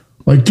 Yeah. Yep.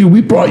 Like, dude,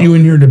 we brought you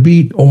in here to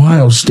beat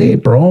Ohio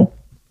State, bro.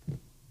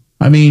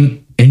 I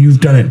mean, and you've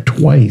done it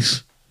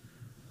twice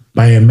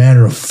by a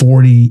matter of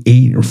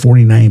 48 or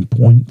 49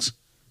 points.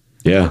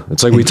 Yeah.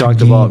 It's like we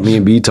talked about, me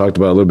and B talked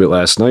about a little bit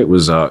last night,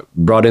 was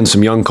brought in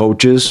some young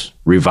coaches,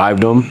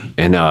 revived them,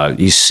 and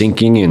he's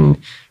sinking and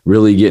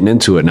really getting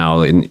into it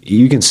now. And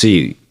you can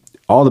see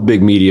all the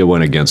big media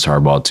went against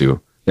Harbaugh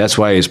too. That's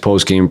why his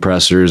post-game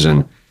pressers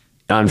and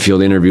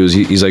on-field interviews,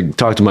 he's like,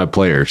 talk to my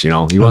players, He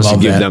wants to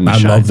give them the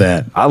shine. I love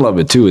that. I love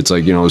it too. It's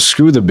like,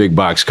 screw the big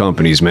box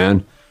companies,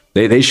 man.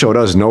 They showed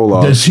us no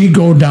love. Does he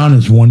go down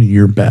as one of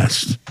your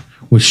best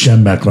with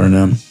Schembechler and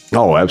them?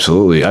 Oh,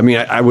 absolutely. I mean,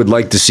 I would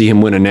like to see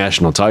him win a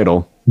national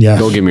title. Yeah.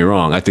 Don't get me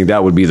wrong. I think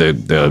that would be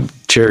the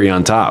cherry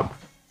on top.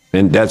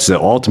 And that's the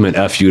ultimate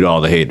FU to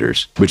all the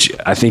haters, which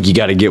I think you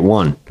got to get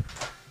one.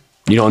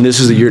 And this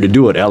is the year to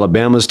do it.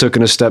 Alabama's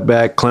taking a step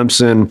back.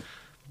 Clemson,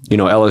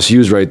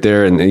 LSU's right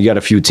there. And you got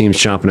a few teams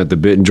chomping at the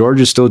bit. And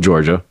Georgia's still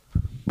Georgia.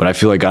 But I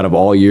feel like out of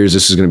all years,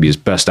 this is going to be his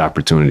best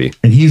opportunity.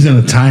 And he's in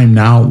a time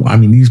now. I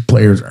mean, these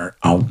players are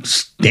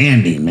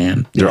outstanding,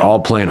 man. They're all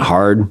playing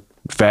hard,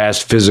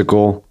 fast,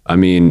 physical. I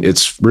mean,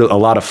 it's a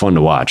lot of fun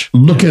to watch.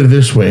 Look at it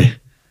this way.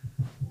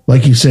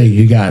 Like you say,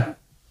 you got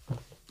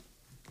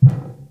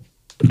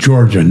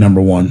Georgia,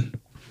 number 1.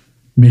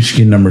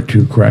 Michigan, number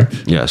 2,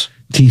 correct? Yes.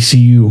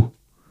 TCU.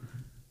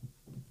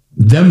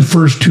 Them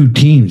first 2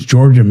 teams,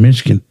 Georgia and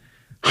Michigan,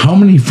 how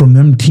many from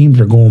them teams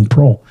are going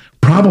pro?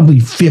 Probably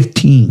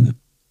 15.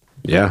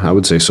 Yeah, I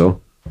would say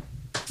so.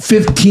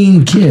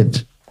 15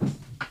 kids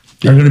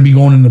are going to be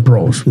going in the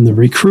pros. And the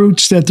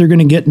recruits that they're going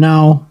to get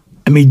now,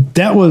 I mean,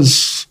 that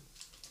was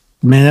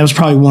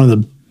probably one of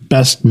the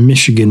best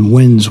Michigan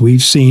wins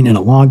we've seen in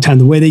a long time.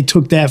 The way they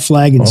took that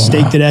flag and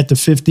staked it at the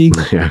 50.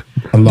 Yeah,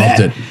 I loved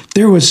it.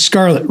 There was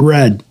scarlet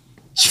red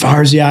as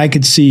far as the eye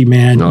could see,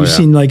 man. You've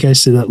seen, like I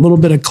said, a little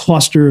bit of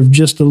cluster of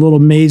just a little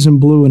maize and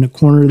blue in the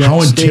corner of that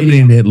How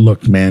intimidating it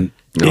looked, man.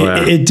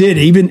 It did.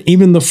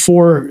 Even the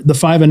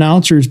 5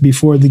 announcers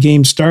before the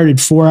game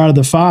started, 4 out of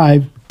the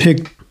 5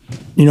 picked,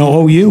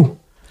 OU.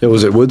 It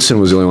was at Woodson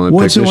was the only one that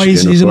Woodson, picked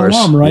Michigan, he's an course.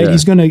 alum, right? Yeah.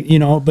 He's going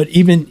to, but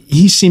even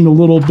he seemed a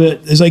little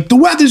bit, it's like, the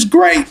weather's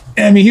great.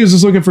 I mean, he was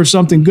just looking for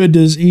something good.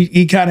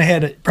 He kind of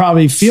had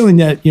probably feeling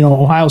that,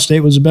 Ohio State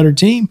was a better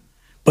team.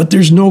 But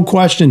there's no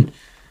question.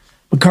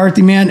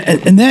 McCarthy, man,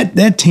 and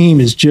that team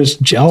is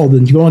just gelled.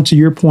 And going to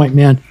your point,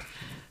 man,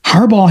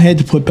 Harbaugh had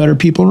to put better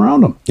people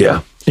around him.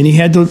 Yeah. And he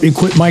had to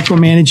quit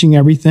micromanaging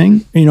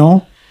everything, He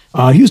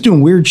was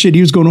doing weird shit.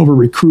 He was going over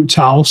recruits'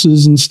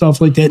 houses and stuff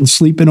like that and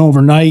sleeping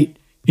overnight,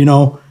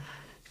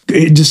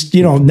 It just,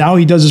 now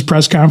he does his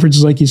press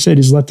conferences, like you said,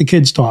 he's let the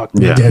kids talk.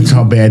 Yeah. That's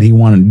how bad he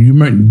wanted. Do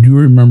you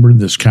remember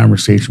this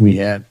conversation we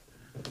had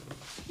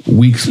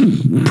weeks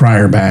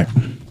prior back?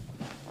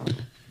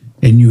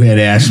 And you had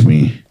asked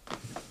me,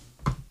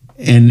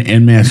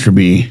 and Master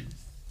B,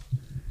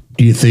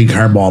 do you think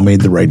Harbaugh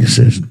made the right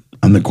decision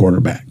on the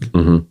quarterback?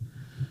 Mm-hmm.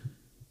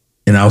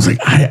 And I was like,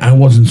 I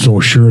wasn't so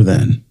sure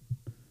then.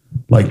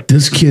 Like,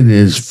 this kid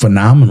is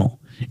phenomenal.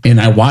 And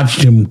I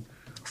watched him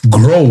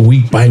grow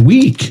week by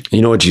week.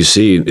 You know what you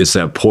see? It's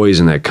that poise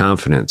and that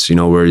confidence,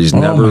 where he's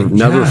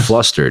never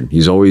flustered.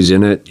 He's always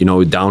in it,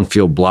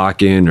 downfield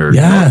blocking or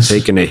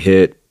taking a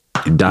hit,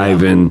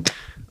 diving.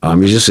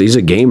 He's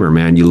a gamer,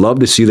 man. You love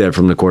to see that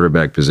from the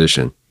quarterback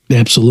position.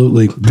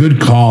 Absolutely.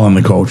 Good call on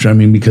the coach. I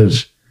mean,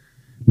 because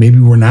maybe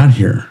we're not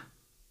here.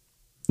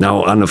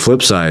 Now, on the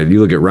flip side, you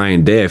look at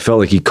Ryan Day, I felt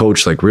like he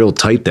coached real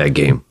tight that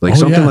game. Like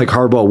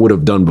Harbaugh would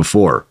have done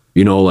before.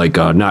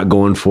 Not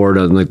going for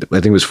it. I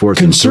think it was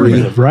 4th and 3.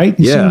 Conservative, right?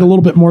 He seemed a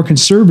little bit more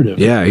conservative.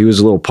 Yeah, he was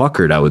a little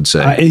puckered, I would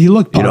say. He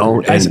looked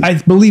puckered.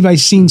 I believe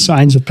I've seen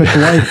signs of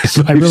pickle. I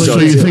really so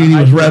you think he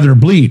was rather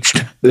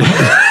bleached? They're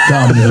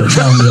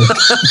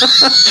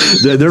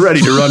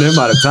ready to run him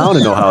out of town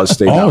in Ohio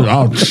State.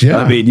 Yeah.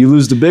 I mean, you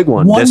lose the big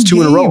one. That's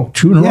 2 in a row.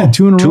 2 in a row. Yeah,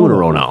 2 in a row. 2 in a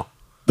row now.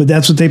 But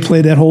that's what they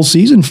played that whole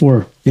season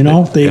for. They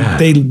all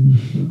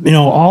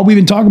we've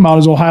been talking about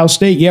is Ohio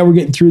State. Yeah, we're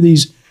getting through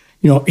these,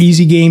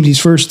 easy games, these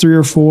first 3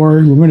 or 4.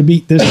 We're going to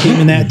beat this team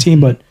and that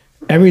team, but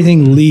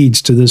everything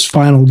leads to this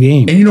final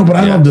game. And but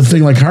I love the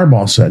thing like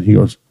Harbaugh said. He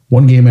goes,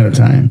 1 game at a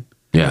time.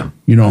 Yeah.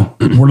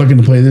 We're looking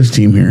to play this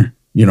team here.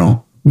 We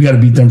got to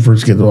beat them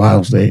first to get to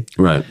Ohio State.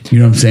 Right. You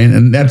know what I'm saying?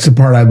 And that's the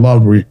part I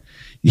loved where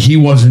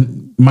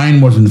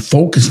mine wasn't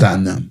focused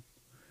on them.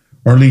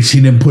 Or at least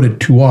he didn't put it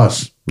to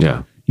us.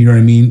 Yeah. You know what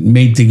I mean?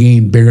 Make the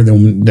game bigger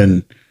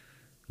than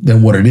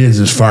what it is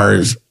as far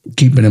as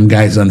keeping them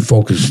guys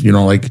unfocused.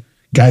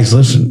 Guys,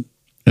 listen.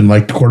 And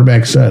like the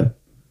quarterback said,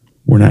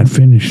 we're not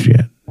finished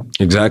yet.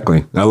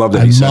 Exactly. I love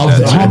that he said that.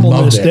 The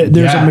humbleness.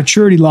 There's a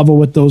maturity level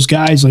with those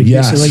guys. Like,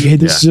 they say, hey,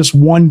 this is just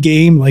one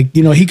game. Like,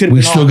 he could have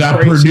We still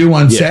got crazy. Purdue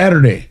on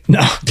Saturday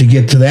to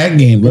get to that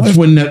game. Let's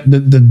win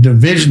the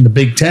division, the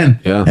Big Ten.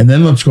 Yeah. And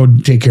then let's go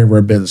take care of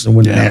our business and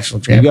win the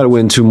national championship. You got to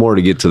win 2 more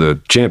to get to the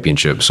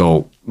championship.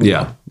 So,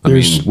 yeah.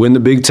 Win the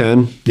Big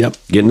Ten. Yep.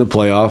 Get in the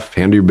playoff,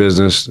 handle your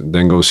business,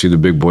 then go see the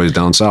big boys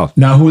down south.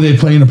 Now, who are they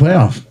playing in the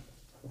playoff?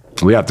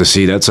 We have to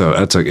see.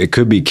 It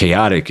could be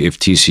chaotic if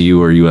TCU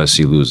or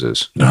USC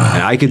loses. And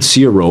I could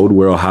see a road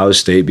where Ohio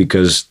State,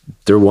 because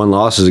their 1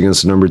 loss is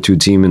against the number 2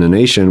 team in the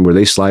nation, where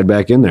they slide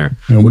back in there.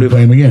 And we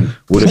play them again.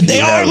 But they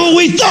are who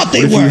we thought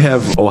they were. If you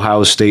have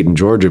Ohio State and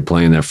Georgia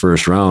playing that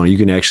first round, you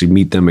can actually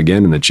meet them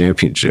again in the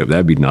championship.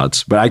 That'd be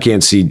nuts. But I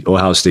can't see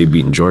Ohio State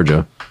beating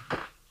Georgia.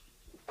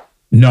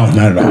 No,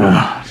 not at all.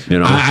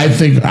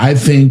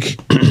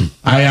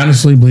 I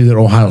honestly believe that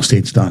Ohio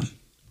State's done.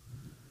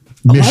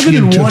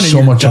 Michigan took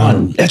so much out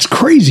of them. That's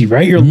crazy,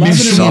 right? You're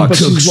 11-1, but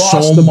you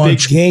lost the big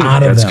game.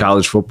 That's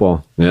college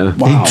football. Yeah,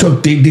 wow.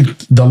 They did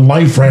the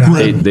life right out of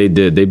them. They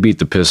did. They beat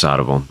the piss out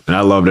of them, and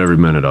I loved every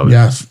minute of it.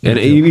 Yes, and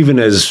even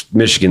as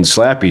Michigan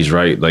slappies,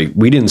 right? Like,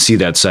 we didn't see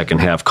that second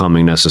half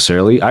coming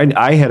necessarily.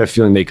 I had a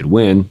feeling they could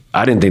win.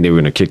 I didn't think they were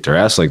going to kick their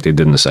ass like they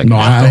did in the second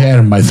half. I had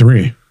them by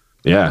 3.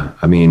 Yeah,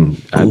 I mean,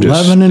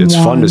 it's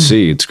fun to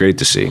see. It's great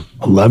to see.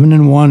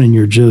 11-1, and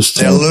you're just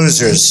they're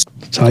losers.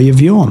 That's how you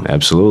view them.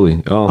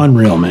 Absolutely. Oh,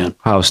 unreal, man.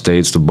 Ohio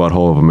State's the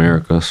butthole of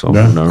America. So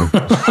no.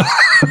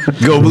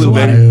 Go Blue,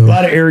 baby. A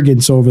lot of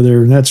arrogance over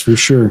there, that's for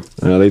sure.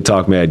 They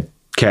talk mad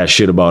cash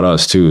shit about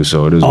us too.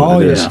 So it is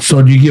what it is.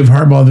 So do you give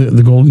Harbaugh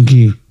the golden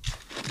key?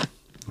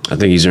 I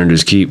think he's earned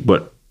his keep,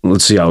 but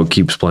let's see how it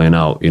keeps playing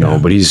out,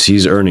 but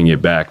he's earning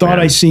it back. Thought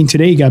I seen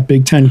today he got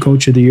Big Ten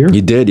Coach of the Year.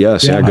 He did,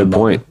 yes. Yeah, good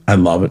point. I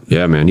love it.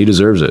 Yeah, man, he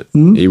deserves it.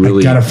 Mm-hmm. He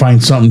really got to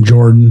find something,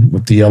 Jordan,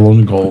 with the yellow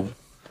and gold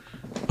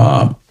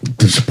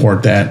to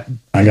support that.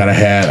 I got a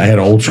hat. I had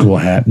an old school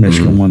hat,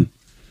 Michigan one.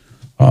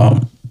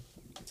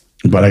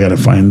 But I got to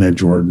find that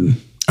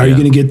Jordan. Are you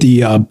going to get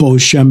the Bo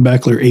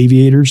Schembechler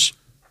Aviators?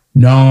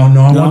 No,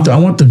 I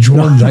want the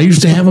Jordans. I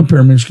used to have a pair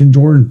of Michigan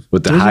Jordans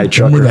with the high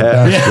trucker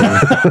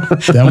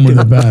hat. Them were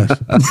the best.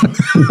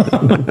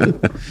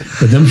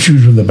 But them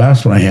shoes were the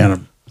best when I had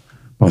them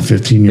about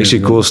 15 years ago.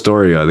 Actually, cool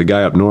story. The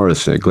guy up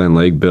north at Glen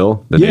Lake,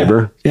 Bill, the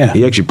neighbor,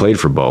 he actually played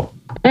for Bo.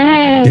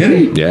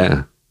 Did he?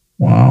 Yeah.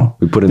 Wow.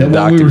 We put in the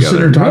dock we were together.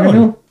 Sitting there talking to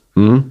him?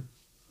 Mm-hmm.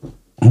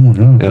 Oh my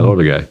God. Yeah,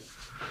 older guy.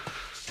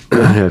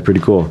 Yeah, pretty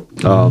cool.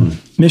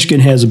 Michigan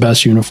has the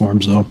best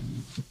uniforms, though.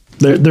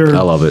 I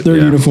love it. Their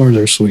uniforms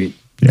are sweet.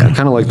 Yeah,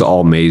 kind of like the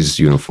all maize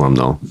uniform,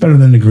 though. Better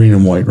than the green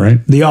and white, right?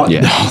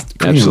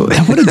 Absolutely.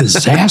 What a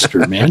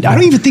disaster, man! I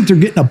don't even think they're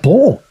getting a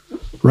bowl.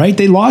 Right?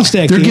 They lost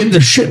that They're game. getting the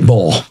shit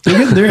bowl. They're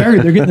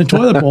getting the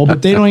toilet bowl,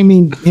 but they don't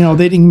even,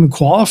 they didn't even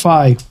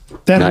qualify.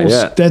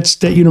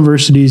 That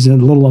university's a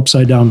little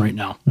upside down right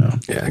now.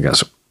 Yeah, I got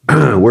some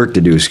work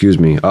to do. Excuse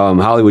me.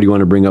 Hollywood, you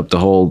want to bring up the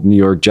whole New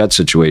York Jets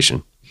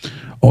situation?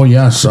 Oh,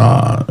 yes.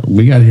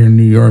 We got here in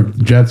New York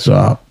Jets.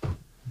 Our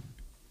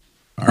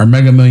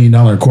 $1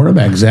 million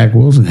quarterback, Zach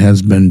Wilson,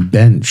 has been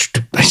benched.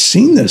 I've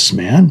seen this,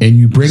 man. And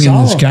you bring in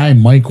this guy,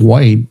 Mike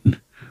White,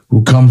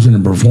 who comes in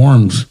and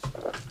performs.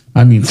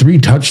 3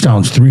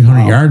 touchdowns,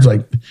 300 yards.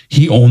 Like,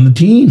 he owned the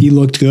team. He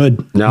looked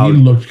good. Now,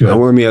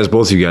 let me ask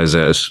both of you guys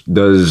this.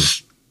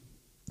 Does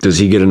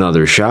he get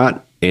another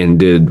shot? And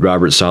did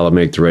Robert Saleh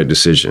make the right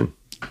decision?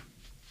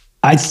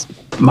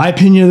 My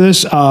opinion of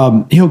this,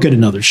 he'll get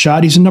another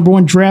shot. He's a number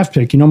 1 draft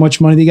pick. You know how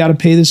much money they got to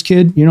pay this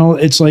kid?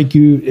 It's like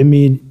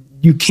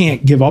you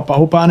can't give up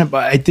hope on it,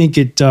 but I think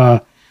it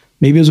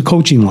maybe it was a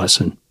coaching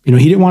lesson. He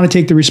didn't want to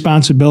take the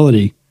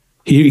responsibility.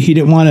 He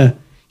didn't want to.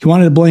 He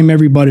wanted to blame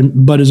everybody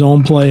but his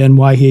own play and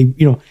why he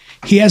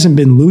hasn't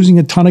been losing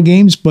a ton of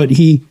games, but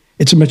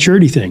it's a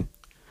maturity thing.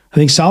 I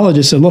think Saleh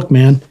just said, look,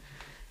 man,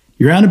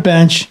 you're on a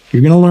bench.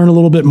 You're going to learn a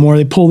little bit more.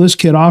 They pull this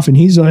kid off, and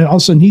all of a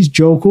sudden he's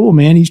Joe Cool,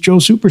 man. He's Joe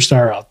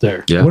Superstar out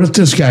there. Yeah. What if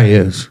this guy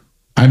is?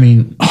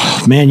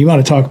 Oh, man, you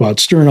want to talk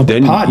about stirring up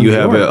then a pot. You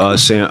have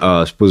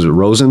was it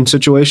Rosen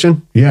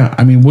situation? Yeah.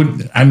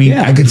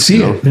 I could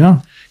see it.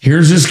 Yeah.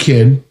 Here's this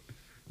kid,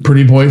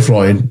 Pretty Boy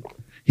Floyd.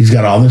 He's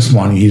got all this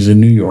money. He's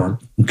in New York.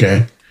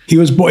 Okay. He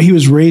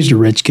was raised a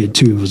rich kid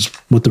too, was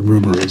what the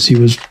rumor is. He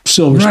was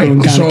Silver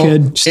Spoon kind of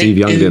kid. Steve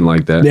Young didn't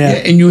like that. Yeah.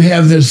 And you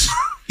have this.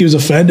 He was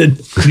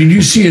offended. Did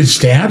you see his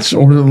stats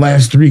over the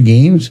last 3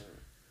 games?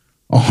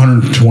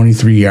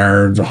 123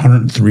 yards,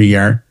 103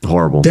 yards.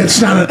 Horrible. That's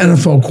not an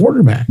NFL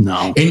quarterback.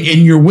 No.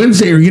 And your wins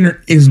that you're getting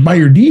is by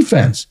your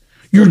defense.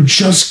 You're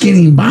just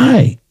getting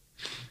by.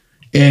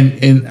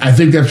 And I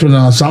think that's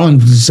when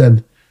Solomon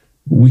said,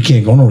 we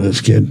can't go over this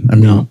kid.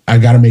 I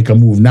got to make a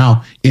move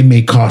now. It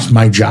may cost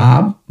my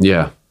job.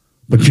 Yeah.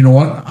 But you know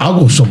what? I'll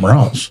go somewhere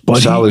else.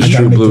 But Saleh's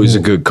true blue. He's a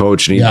good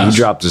coach, and he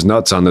dropped his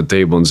nuts on the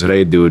table and said,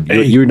 "Hey, dude,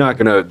 you're not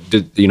gonna.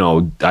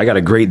 I got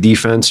a great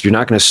defense. You're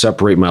not gonna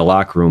separate my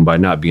locker room by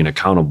not being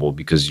accountable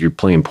because you're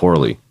playing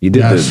poorly." He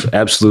did the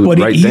absolute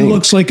right thing. He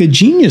looks like a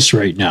genius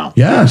right now.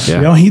 Yes,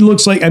 yeah. He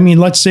looks like.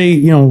 Let's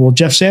say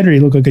Jeff Saturday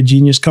looked like a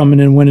genius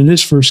coming in and winning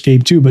his first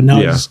game too, but now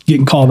he's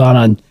getting called out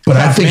on. But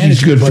I think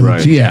he's good for the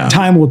team. Yeah.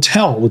 Time will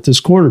tell with this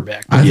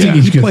quarterback. I think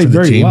he's good played for the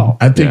very team. well.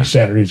 I think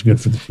Saturday's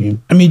good for the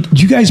team. Do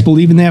you guys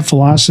believe in that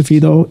philosophy?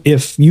 Though,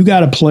 if you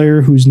got a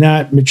player who's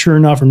not mature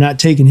enough or not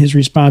taking his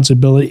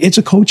responsibility, it's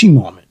a coaching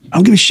moment. I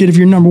don't give a shit if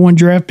you're number 1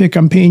 draft pick.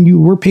 We're paying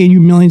you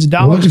millions of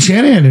dollars. What did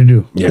Shanahan to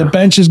do? Yeah. The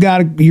bench has got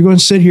to. You're going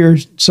to sit here,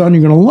 son.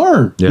 You're going to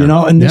learn.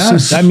 Yeah. And this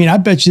is. I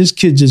bet you this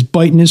kid's just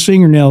biting his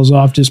fingernails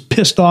off, just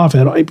pissed off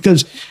at it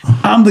because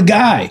I'm the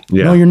guy.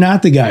 Yeah. No, you're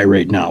not the guy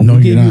right now. No,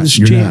 you're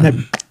not.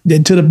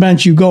 Then to the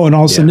bench you go, and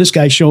all of a sudden this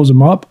guy shows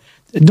him up.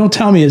 Don't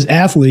tell me as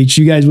athletes,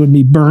 you guys would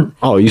be burnt,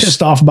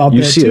 pissed off about that.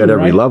 You see it at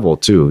every level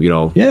too,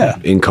 Yeah.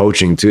 In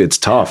coaching too. It's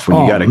tough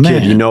when you got a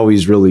kid,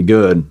 he's really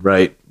good,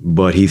 right?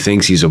 But he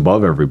thinks he's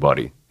above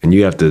everybody. And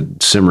you have to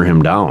simmer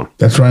him down.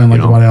 That's what I like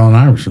about Allen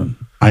Iverson.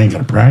 I ain't got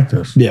to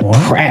practice. Yeah,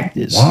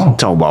 practice. Wow.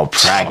 Talking about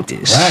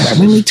practice. What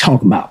are we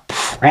talking about?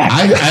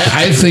 Practice.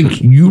 I think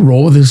you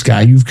roll with this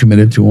guy. You've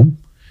committed to him.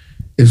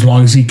 As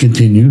long as he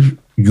continues,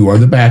 you are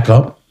the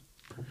backup.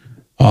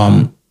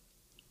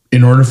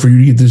 In order for you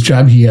to get this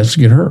job, he has to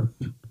get hurt.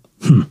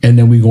 And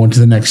then we go into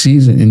the next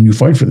season and you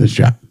fight for this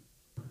job.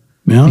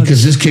 Yeah,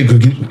 because this kid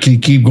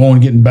could keep going,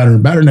 getting better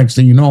and better. Next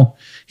thing you know,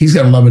 he's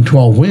got 11,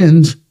 12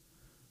 wins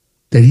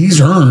that he's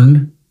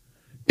earned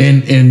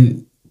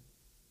and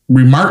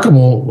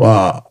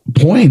remarkable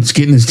points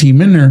getting his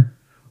team in there.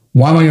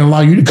 Why am I going to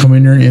allow you to come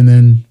in there and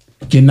then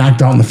get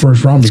knocked out in the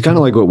first round? It's kind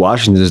of like what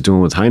Washington is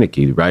doing with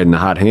Heineke, riding the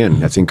hot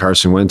hand. I think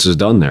Carson Wentz is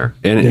done there.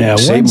 And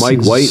say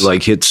Mike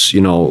White hits,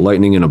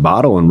 lightning in a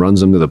bottle and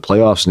runs them to the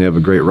playoffs and they have a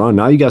great run.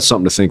 Now you got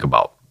something to think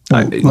about.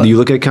 You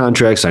look at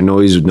contracts. I know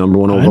he's number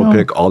 1 overall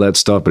pick, all that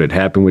stuff, but it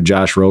happened with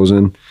Josh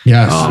Rosen.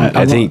 Yes.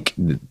 I think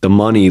the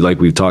money,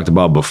 like we've talked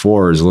about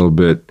before, is a little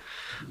bit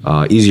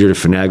easier to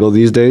finagle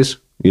these days.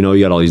 You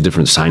got all these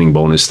different signing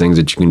bonus things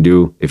that you can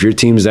do. If your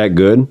team's that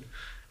good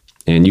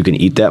and you can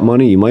eat that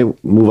money, you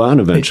might move on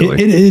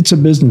eventually. It's a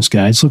business,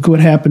 guys. Look at what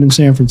happened in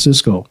San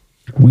Francisco.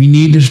 We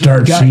need to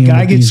start seeing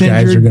what these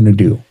guys are going to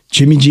do.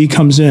 Jimmy G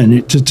comes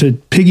in. To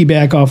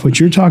piggyback off what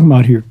you're talking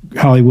about here,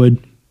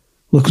 Hollywood,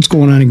 look what's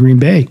going on in Green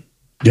Bay.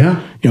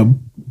 Yeah.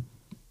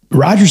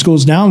 Rodgers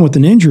goes down with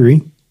an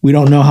injury. We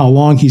don't know how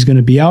long he's going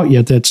to be out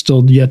yet. That's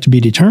still yet to be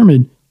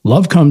determined.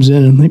 Love comes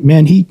in and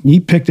man, he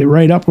picked it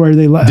right up where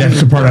they left.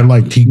 That's the part I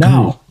liked.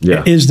 Now,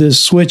 is the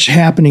switch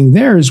happening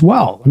there as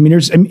well? I mean,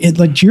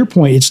 like to your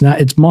point,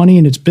 it's money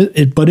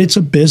and but it's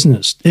a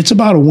business. It's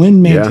about a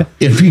win, man.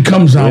 Yeah. If he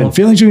comes out,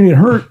 feelings are going to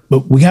get hurt,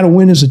 but we got to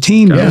win as a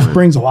team. This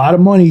brings a lot of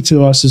money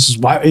to us. This is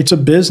why it's a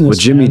business.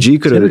 But Jimmy G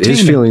could have,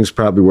 his feelings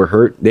probably were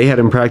hurt. They had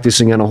him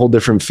practicing on a whole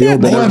different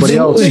field than everybody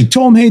else. They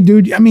told him, hey,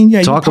 dude, I mean,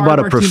 talk about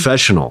a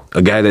professional,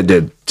 a guy that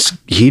did.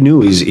 He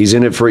knew he's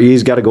in it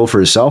he's got to go for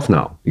himself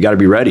now. You got to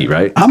be ready,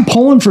 right? I'm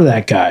pulling for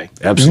that guy.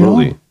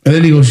 Absolutely. You know? And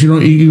then he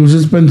goes,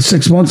 it's been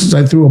 6 months since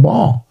I threw a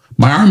ball.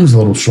 My arm was a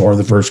little sore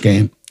the first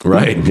game.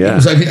 Right. Yeah.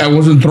 It's like I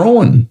wasn't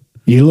throwing.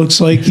 He looks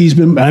like he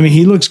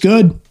looks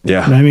good.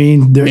 Yeah.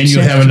 And you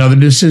have another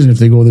decision if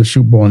they go to the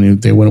Super Bowl and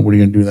if they win, what are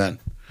you going to do then?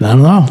 I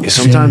don't know.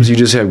 Sometimes you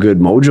just have good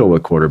mojo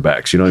with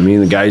quarterbacks. You know what I mean?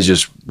 The guy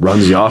just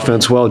runs the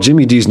offense well.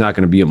 Jimmy D's not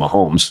going to be a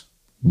Mahomes,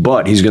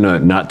 but he's going to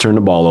not turn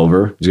the ball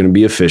over. He's going to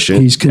be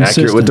efficient. He's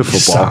consistent. Accurate with the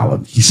football.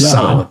 He's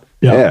solid.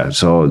 Yeah.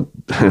 So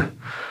a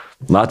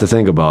lot to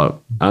think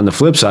about. On the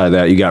flip side of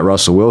that, you got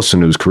Russell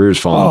Wilson, whose career's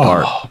falling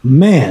apart. Oh,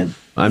 man.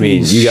 I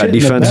mean, you got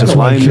defensive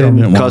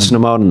linemen cussing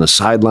him out on the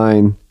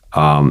sideline.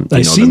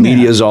 The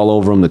media's all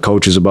over him. The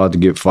coach is about to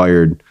get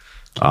fired.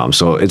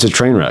 So it's a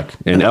train wreck.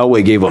 And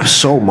Elway gave up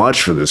so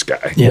much for this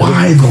guy. Yeah,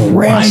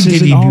 why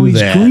did he do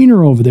that?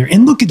 Greener over there.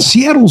 And look at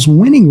Seattle's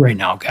winning right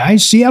now,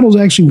 guys. Seattle's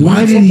actually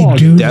winning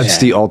football. That's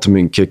the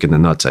ultimate kick in the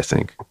nuts, I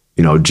think.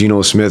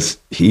 Geno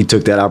Smith, he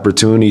took that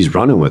opportunity. He's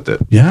running with it.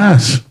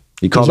 Yes.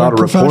 He called out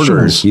a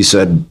reporter. He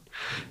said,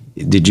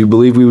 did you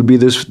believe we would be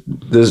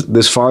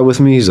this far with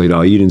me? He's like,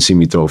 no, you didn't see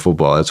me throw a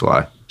football. That's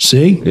why.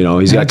 See?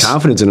 He's got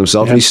confidence in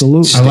himself.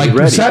 Absolutely. I like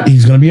the set.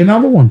 He's going to be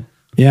another one.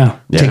 Yeah.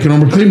 Taking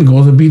over Cleveland,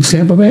 goes and beats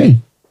Tampa Bay.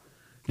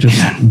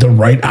 Just the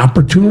right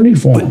opportunity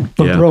for him.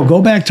 But bro,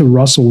 go back to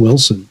Russell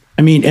Wilson.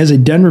 I mean, as a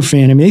Denver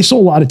fan, they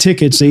sold a lot of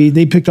tickets.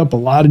 They picked up a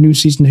lot of new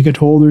season ticket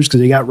holders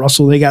because they got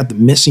Russell. They got the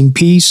missing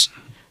piece.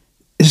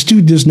 This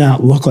dude does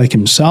not look like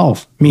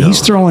himself. I mean,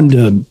 he's throwing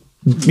to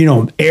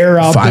air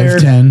out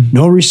 5'10". there.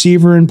 No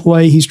receiver in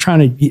play. He's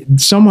trying to.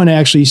 Someone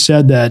actually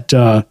said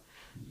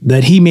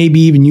that he may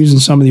be even using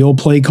some of the old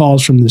play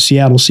calls from the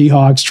Seattle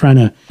Seahawks, trying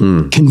to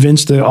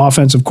convince the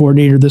offensive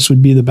coordinator this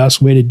would be the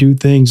best way to do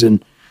things,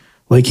 and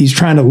like he's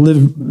trying to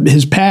live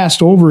his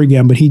past over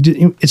again. But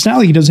it's not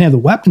like he doesn't have the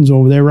weapons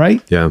over there,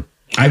 right? Yeah,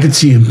 I could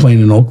see him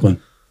playing in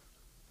Oakland.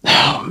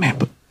 Oh man,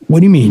 but what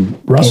do you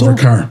mean, Russell? Over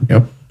Carr.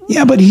 Yep.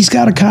 Yeah, but he's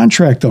got a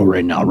contract though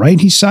right now, right?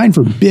 He's signed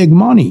for big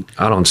money.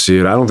 I don't see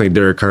it. I don't think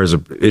Derek Carr's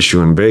an issue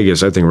in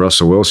Vegas. I think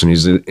Russell Wilson,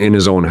 he's in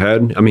his own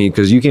head. I mean,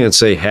 because you can't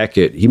say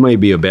Hackett, he might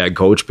be a bad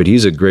coach, but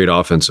he's a great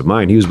offensive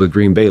mind. He was with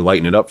Green Bay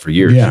lighting it up for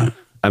years. Yeah.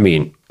 I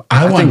mean,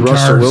 I think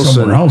Russell Wilson,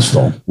 somewhere else,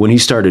 though. When he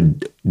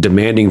started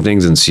demanding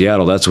things in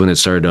Seattle, that's when it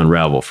started to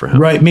unravel for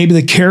him. Right. Maybe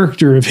the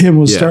character of him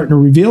was starting to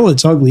reveal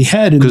its ugly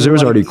head. Because there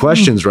was already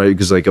questions, right?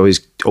 Because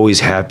always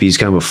happy. He's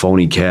kind of a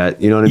phony cat.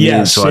 You know what I mean?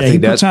 Yes, so I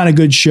think that's on a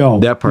good show.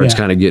 That part's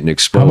kind of getting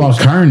exposed. How about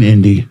Carr in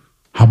Indy?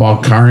 How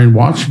about Carr in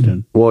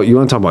Washington? Well, you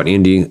want to talk about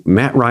Indy?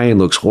 Matt Ryan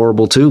looks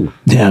horrible too.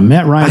 Yeah,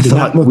 Matt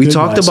Ryan. We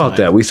talked about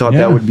that. We thought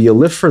that would be a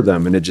lift for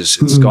them, and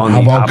it's gone.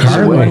 How about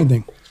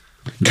Carr?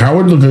 Carr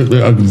would look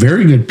a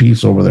very good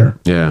piece over there.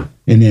 Yeah.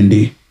 In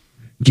Indy.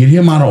 Get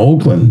him out of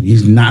Oakland.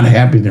 He's not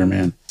happy there,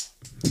 man.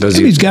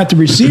 He's got the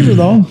receiver,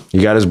 though.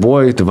 You got his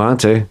boy,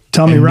 Devontae.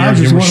 Tommy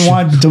Rogers wouldn't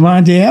want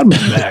Devontae Adams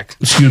back.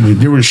 Excuse me.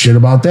 There was shit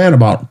about that,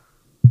 about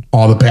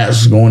all the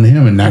passes going to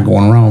him and not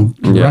going around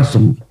the rest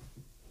of them.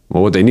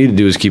 Well, what they need to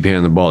do is keep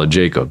handing the ball to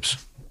Jacobs.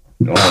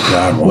 Oh,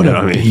 God. What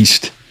a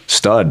beast.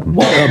 Stud.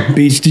 What a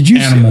beast. Did you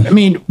see? I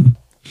mean,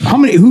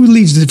 who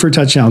leads for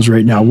touchdowns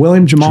right now?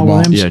 Jamal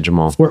Williams? Yeah,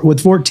 Jamal. With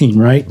 14,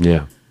 right?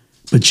 Yeah.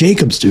 But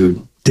Jacobs,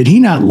 dude, did he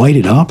not light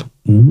it up?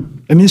 Mm-hmm.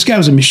 I mean, this guy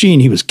was a machine.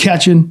 He was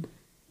catching.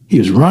 He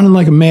was running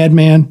like a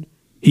madman.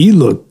 He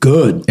looked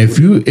good.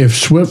 If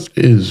Swift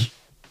is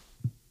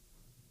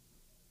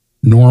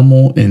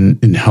normal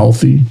and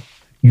healthy,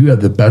 you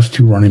have the best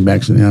two running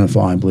backs in the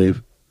NFL, I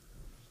believe.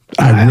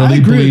 I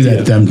really believe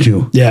that them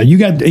two. Yeah, you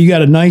got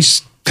a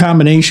nice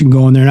combination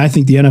going there, and I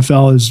think the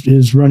NFL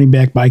is running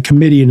back by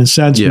committee in a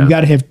sense. Yeah. You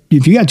got to have,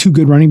 if you got two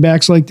good running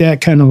backs like that,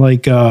 kind of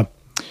like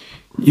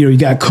you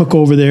got Cook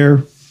over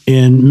there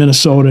in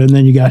Minnesota, and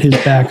then you got his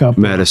backup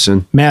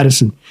Madison.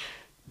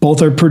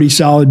 Both are pretty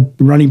solid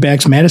running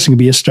backs. Madison could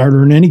be a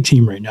starter in any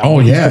team right now. Oh,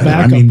 yeah. The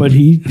backup, but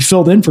he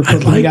filled in for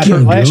Cook when he got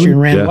hurt last year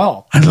and ran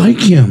well. I like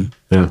him.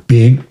 Yeah.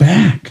 Big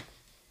back.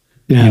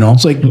 Yeah,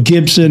 it's like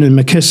Gibson and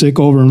McKissick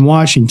over in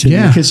Washington.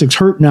 Yeah. McKissick's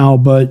hurt now,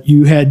 but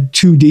you had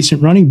two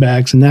decent running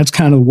backs, and that's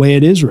kind of the way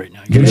it is right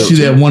now. Did you see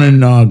that one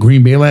in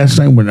Green Bay last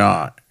night when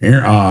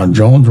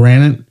Jones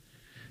ran it,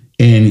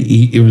 and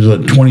it was a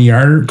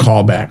 20-yarder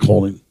callback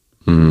holding.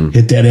 Mm-hmm.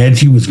 Hit that edge,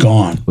 he was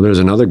gone. Well, there's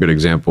another good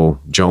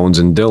example, Jones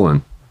and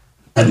Dillon.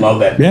 I love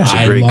that. Yeah, it's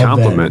a great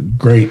compliment. That.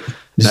 Great.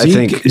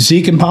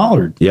 Zeke and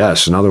Pollard.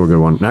 Yes, another good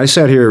one. And I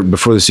sat here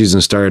before the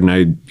season started, and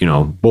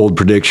I, bold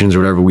predictions or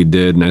whatever we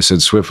did, and I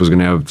said Swift was going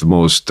to have the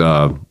most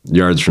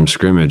yards from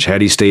scrimmage.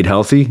 Had he stayed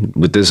healthy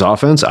with this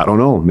offense, I don't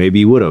know. Maybe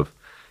he would have.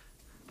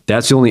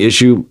 That's the only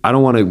issue. I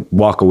don't want to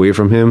walk away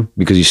from him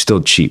because he's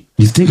still cheap.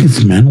 You think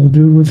it's mental,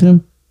 dude, with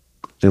him?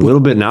 A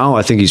little bit now.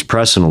 I think he's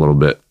pressing a little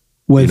bit.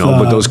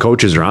 But those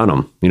coaches are on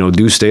him.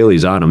 Deuce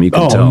Staley's on him. You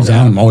can tell. He's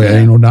on him. Oh,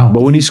 yeah, no doubt.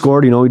 But when he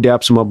scored, he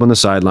daps him up on the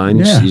sideline.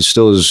 He's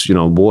still his,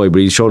 boy, but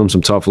he showed him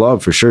some tough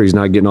love for sure. He's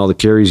not getting all the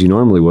carries he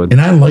normally would. And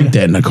I like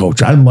that in a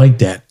coach. I like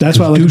that. That's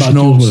what I like about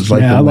knows what it's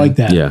like. Yeah, I like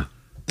that. Yeah.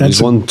 He's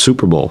won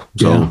Super Bowl.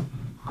 So.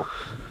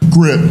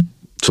 Grip.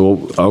 So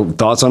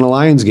thoughts on the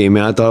Lions game,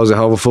 man? I thought it was a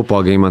hell of a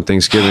football game on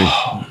Thanksgiving.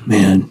 Oh,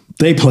 man.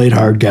 They played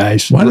hard,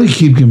 guys. Why do they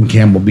keep giving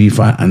Campbell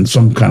beef on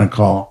some kind of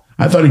call?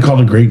 I thought he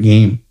called a great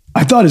game.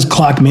 I thought his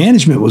clock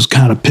management was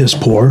kind of piss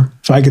poor.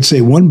 If I could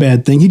say one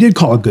bad thing, he did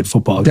call a good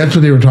football game. That's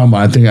what they were talking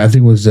about. I think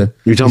it was the.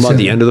 You're talking about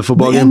the end of the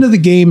football game? The end of the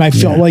game, I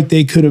felt like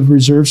they could have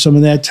reserved some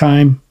of that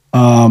time.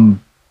 Look,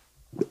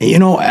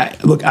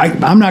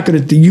 I'm not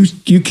going to.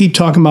 You keep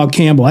talking about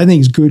Campbell. I think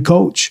he's a good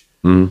coach.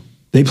 Mm-hmm.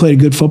 They played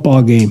a good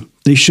football game.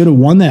 They should have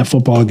won that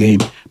football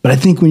game. But I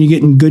think when you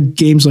get in good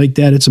games like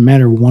that, it's a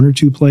matter of 1 or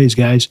 2 plays,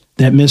 guys.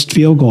 That missed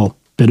field goal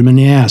bit him in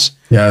the ass.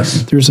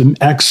 Yes. There's an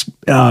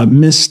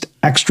missed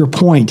extra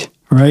point,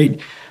 right?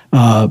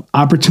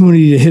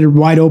 Opportunity to hit a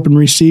wide open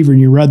receiver and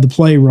you read the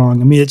play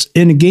wrong. I mean, it's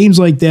in games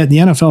like that. The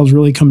NFL is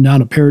really coming down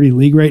to parity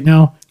league right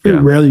now. Very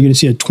rarely you're going to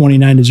see a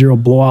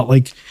 29-0 blowout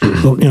like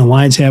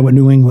Lions had with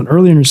New England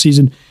earlier in the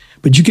season.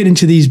 But you get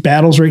into these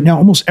battles right now,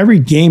 almost every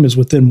game is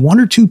within 1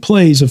 or 2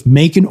 plays of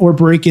making or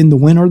breaking the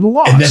win or the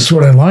loss. And that's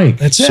what I like.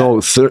 That's it. So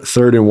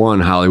 3rd and 1,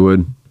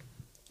 Hollywood.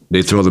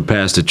 They throw the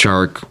pass to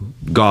Chark.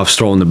 Goff's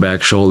throwing the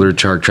back shoulder.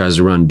 Chark tries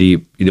to run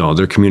deep.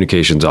 Their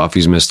communication's off.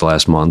 He's missed the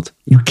last month.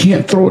 You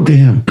can't throw it to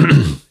him.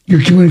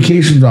 Your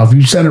communication's off.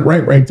 You said it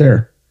right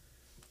there.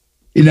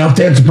 If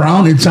that's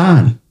Brown, it's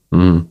on.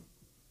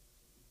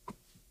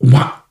 Mm-hmm.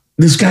 Wow.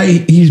 This guy,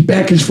 he's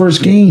back his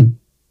first game.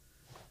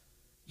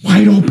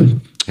 Wide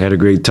open. Had a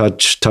great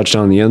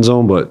touchdown in the end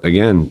zone. But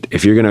again,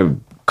 if you're going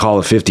to call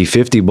a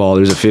 50-50 ball,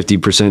 there's a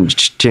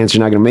 50% chance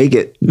you're not going to make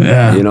it.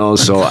 Yeah.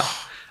 So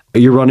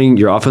you're running,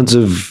 your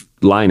offensive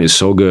line is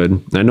so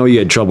good. I know you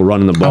had trouble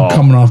running the ball. I'm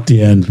coming off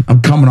the end.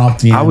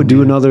 I would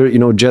do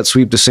another, jet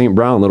sweep to St.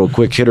 Brown, little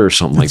quick hitter or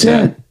something like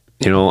that.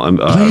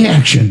 Play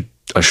action.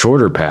 A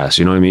shorter pass,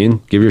 you know what I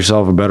mean? Give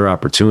yourself a better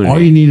opportunity. All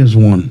you need is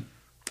one.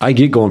 I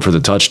get going for the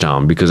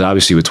touchdown because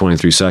obviously with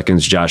 23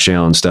 seconds, Josh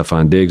Allen,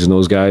 Stephon Diggs, and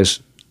those guys,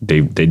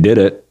 they did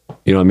it.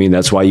 You know what I mean?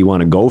 That's why you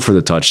want to go for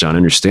the touchdown.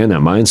 Understand that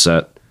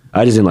mindset.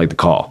 I just didn't like the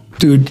call.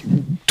 Dude,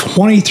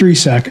 23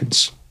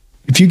 seconds.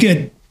 If you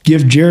give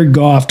Jared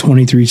Goff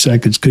 23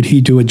 seconds, could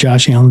he do what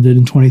Josh Allen did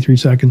in 23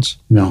 seconds?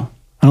 No.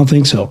 I don't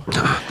think so.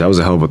 That was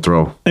a hell of a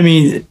throw. I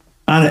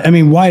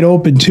mean, wide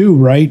open too,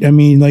 right? I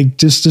mean, like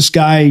just this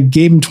guy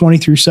gave him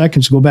 23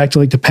 seconds to go back to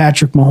like the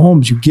Patrick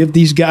Mahomes. You give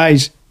these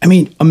guys, a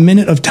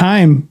minute of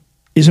time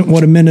isn't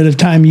what a minute of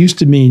time used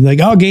to mean. Like,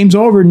 game's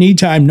over, need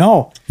time.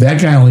 No.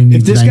 That guy only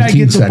needs 19 seconds. If this guy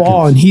gets the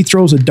ball and he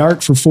throws a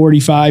dart for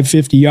 45,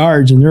 50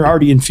 yards and they're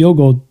already in field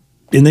goal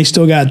and they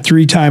still got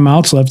 3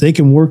 timeouts left, they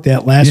can work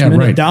that last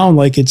minute down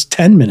like it's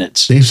 10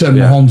 minutes. They said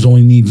Mahomes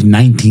only needs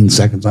 19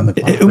 seconds on the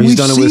clock. He's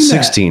done it with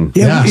 16.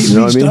 Yeah, he's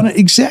done it.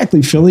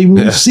 Exactly, Philly.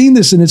 We've seen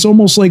this, and it's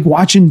almost like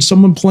watching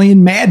someone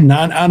playing Madden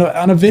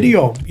on a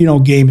video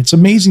game. It's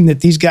amazing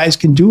that these guys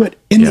can do it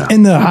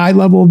in the high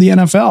level of the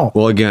NFL.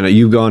 Well, again,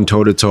 you've gone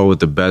toe-to-toe with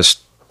the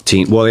best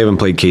team. Well, they haven't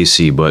played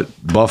KC, but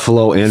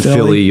Buffalo and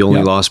Philly, you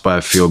only lost by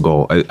a field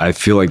goal. I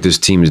feel like this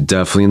team is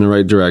definitely in the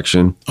right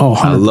direction. Oh,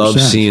 100%. I love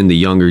seeing the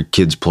younger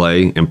kids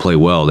play and play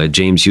well. That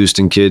James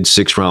Houston kid,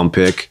 6th-round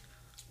pick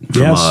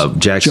from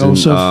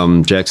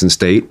Jackson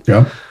State.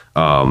 Yeah.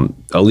 Aleem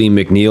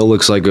McNeil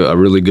looks like a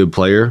really good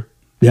player.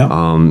 Yeah.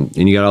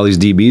 And you got all these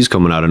DBs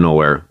coming out of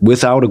nowhere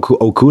without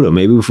Okudah.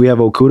 Maybe if we have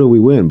Okudah, we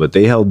win. But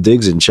they held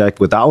Diggs in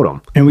check without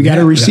him. And we got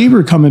a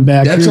receiver coming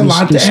back. That's a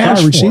lot to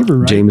ask receiver, for.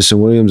 Right?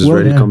 Jameson Williams is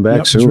ready to come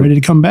back soon. He's ready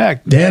to come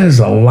back. That is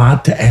a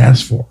lot to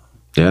ask for.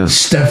 Yeah.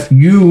 Steph,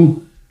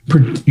 you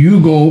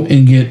go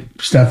and get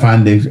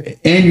Stephon Diggs.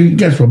 And you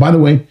guess what? By the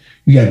way,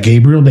 you got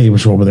Gabriel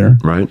Davis over there.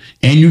 Right.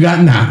 And you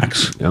got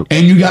Knox. Yep.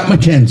 And you got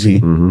McKenzie.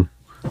 Mm-hmm.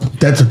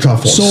 That's a tough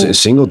one. So,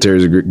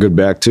 Singletary's a good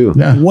back too.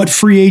 Yeah. What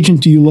free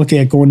agent do you look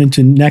at going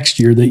into next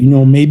year that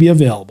may be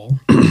available,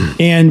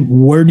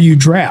 and where do you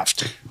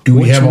draft?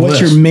 What's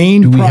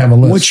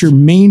your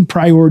main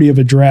priority of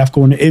a draft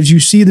going? As you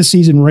see the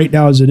season right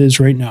now, as it is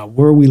right now,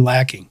 where are we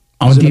lacking?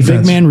 Is it a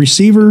big man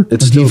receiver?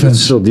 It's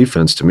still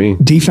defense to me.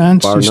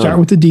 Defense. You start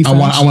with the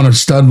defense. I want a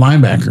stud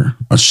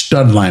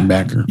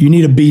linebacker. You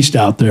need a beast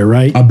out there,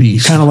 right? A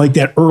beast. Kind of like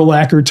that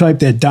Urlacher type,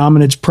 that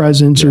dominance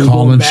presence, or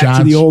going back shots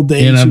to the old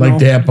days. And I'd like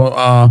to have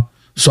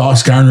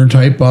Sauce Gardner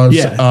type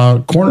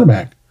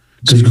cornerback.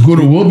 Because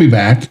Okudah will be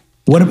back.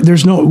 What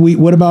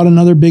about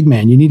another big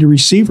man? You need a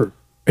receiver.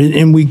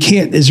 And we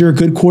can't. Is there a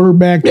good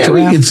quarterback draft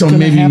going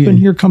to happen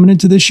here coming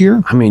into this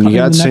year? I mean, you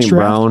got St.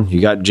 Brown, you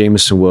got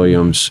Jameson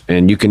Williams,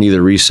 and you can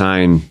either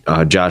re-sign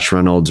Josh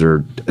Reynolds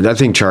or I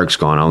think Chark's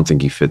gone. I don't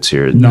think he fits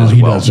here. No,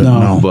 he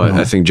doesn't. But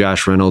I think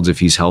Josh Reynolds, if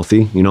he's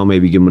healthy,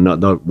 maybe give him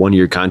another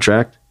 1-year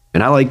contract.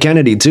 And I like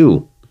Kennedy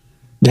too.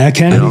 Yeah,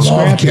 Kennedy.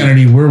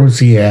 Kennedy. Where was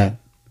he at?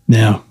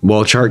 Yeah.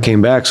 Well, Chart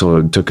came back, so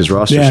it took his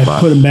roster spot.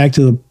 Put him back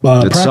to the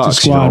practice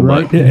squad,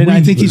 right? And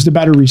I think he's the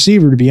better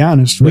receiver, to be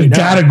honest. We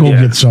got to go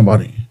get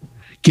somebody.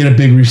 Get a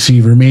big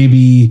receiver.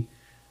 Maybe,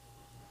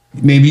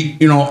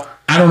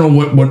 I don't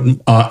know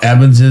what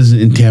Evans is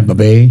in Tampa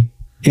Bay.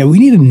 Yeah, we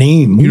need a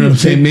name. You know what I'm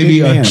saying? Maybe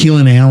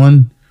Keelan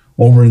Allen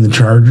over in the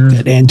Chargers.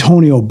 That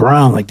Antonio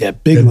Brown, like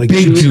that big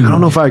dude. I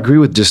don't know if I agree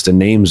with just the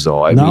names,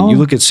 though. I mean, you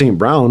look at St.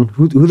 Brown.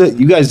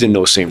 You guys didn't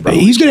know St. Brown.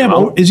 He's going to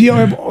have, is he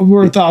have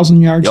over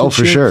 1,000 yards? Oh,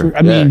 for sure.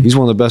 I mean, he's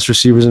one of the best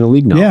receivers in the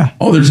league now. Yeah.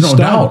 Oh, there's no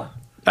doubt.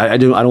 I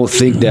don't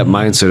think that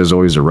mindset is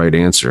always the right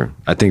answer.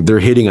 I think they're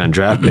hitting on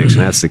draft picks,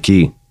 and that's the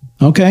key.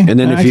 Okay. And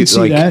then if you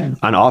like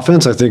on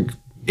offense, I think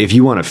if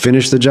you want to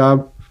finish the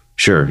job,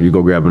 sure, you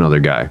go grab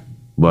another guy.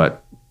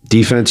 But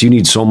defense, you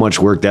need so much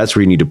work. That's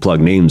where you need to plug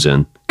names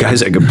in. Guys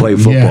that can play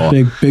football.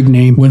 Yeah, big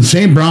name. When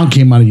St. Brown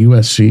came out of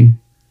USC,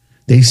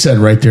 they said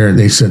right there,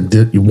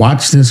 you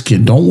watch this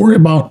kid. Don't worry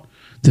about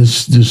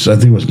this I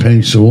think it was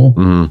Penny Sewell.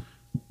 Mm-hmm.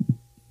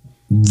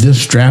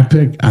 This draft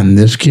pick on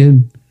this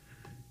kid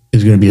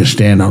is going to be a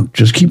standout.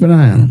 Just keep an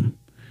eye on him.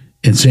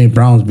 And St.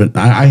 Brown's been,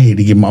 I hate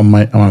to give him on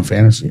my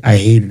fantasy. I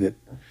hated it.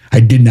 I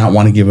did not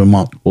want to give him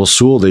up. Well,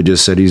 Sewell, they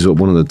just said he's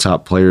one of the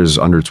top players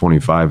under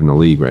 25 in the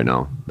league right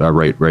now.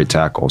 Right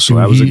tackle. So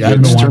that was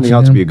it's turning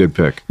out to be a good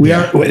pick.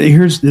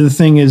 Here's the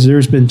thing is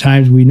there's been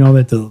times we know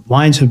that the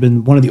Lions have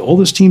been one of the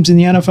oldest teams in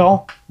the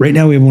NFL. Right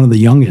now we have one of the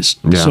youngest.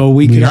 Yeah. So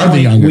we are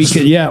the youngest.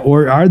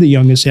 Or are the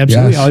youngest.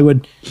 Absolutely, yes.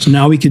 Hollywood. So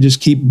now we could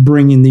just keep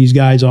bringing these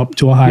guys up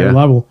to a higher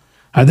level.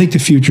 I think the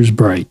future's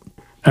bright.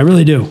 I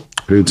really do.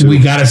 We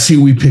got to see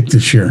what we pick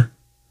this year.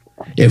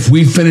 If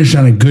we finish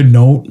on a good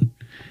note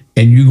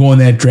and you go in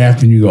that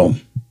draft and you go,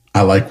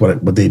 I like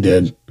what they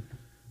did,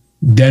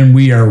 then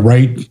we are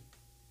right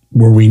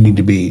where we need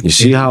to be. You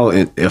see how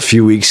a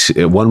few weeks,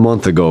 1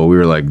 month ago, we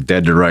were like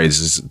dead to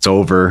rights. It's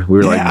over. We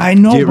were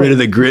get rid of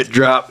the grit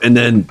drop. And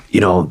then,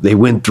 they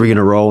win 3 in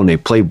a row and they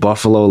play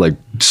Buffalo like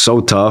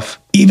so tough.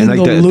 Even and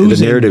the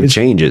narrative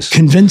changes.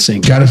 Convincing.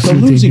 The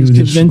losing is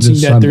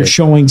convincing that they're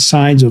showing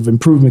signs of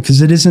improvement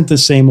because it isn't the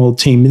same old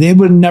team. They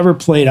would have never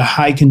played a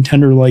high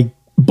contender like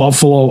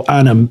Buffalo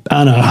on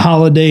a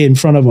holiday in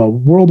front of a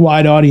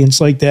worldwide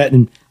audience like that.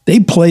 And they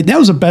played. That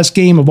was the best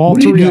game of all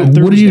 3 on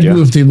Thursday. What do you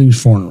do if they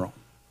lose 4 in a row?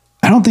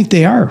 I don't think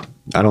they are.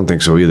 I don't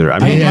think so either. I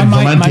mean,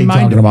 my mind,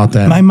 talking about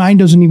that. My mind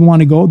doesn't even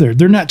want to go there.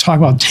 They're not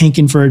talking about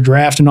tanking for a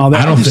draft and all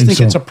that. I just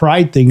think it's a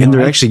pride thing. And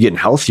they're actually getting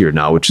healthier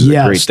now, which is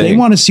a great thing. They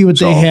want to see what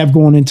they have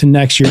going into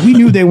next year. We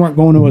knew they weren't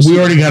going to We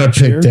already got a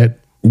pick that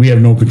we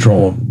have no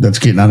control of. That's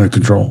getting under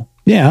control.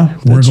 Yeah.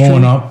 We're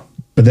going up,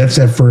 but that's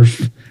that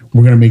first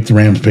we're going to make the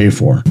Rams pay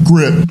for.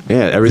 Grip. Yeah,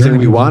 everything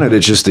we wanted,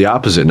 it's just the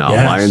opposite now.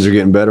 Yes. Lions are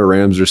getting better,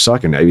 Rams are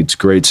sucking. It's a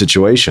great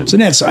situation. So,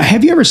 Ned,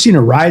 have you ever seen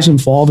a rise and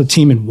fall of a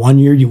team in 1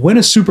 year? You win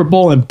a Super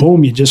Bowl and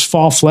boom, you just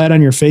fall flat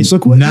on your face.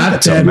 Look what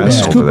not that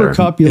lose Cooper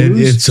Kupp, you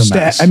lose it's a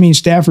mess.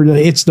 Stafford.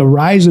 It's the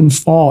rise and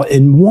fall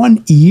in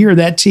 1 year.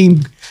 That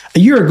team, a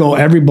year ago,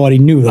 everybody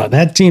knew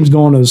that team's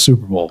going to the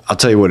Super Bowl. I'll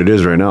tell you what it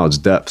is right now. It's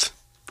depth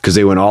because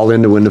they went all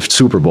in to win the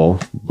Super Bowl.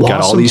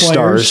 Got all these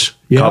stars.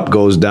 Kupp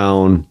goes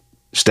down.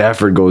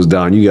 Stafford goes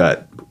down. You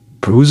got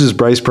who's this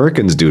Bryce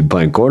Perkins dude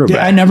playing quarterback?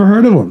 Yeah, I never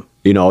heard of him.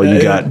 You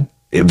got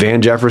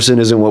Van Jefferson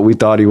isn't what we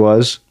thought he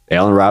was.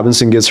 Allen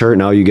Robinson gets hurt.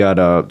 Now you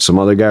got some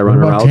other guy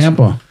running around.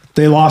 Tampa.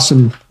 They lost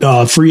some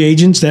free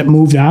agents that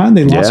moved on.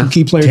 They lost some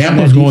key players.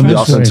 Tampa's going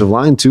the offensive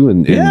line too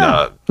in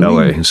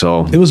LA.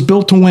 So it was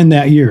built to win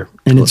that year,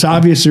 and it's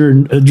obvious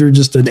they're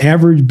just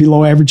an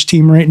below average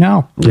team right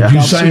now. Yeah. Did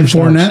you sign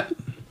Fournette?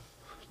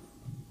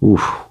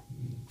 Oof.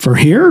 For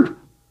here?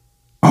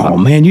 Oh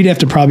man, you'd have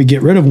to probably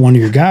get rid of one of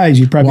your guys.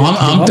 You'd probably. Well,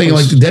 I'm thinking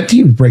like that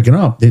team's breaking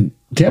up.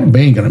 Tampa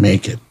Bay ain't gonna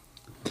make it.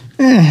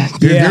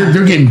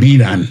 They're getting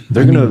beat on.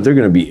 They're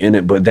gonna be in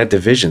it, but that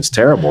division's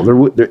terrible.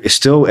 They're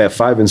still at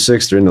 5 and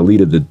 6. They're in the lead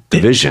of the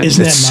division.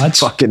 Isn't that nuts?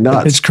 Fucking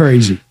nuts. It's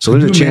crazy. So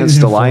there's a chance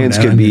the Lions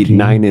could be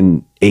 9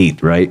 and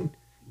 8, right?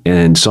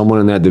 And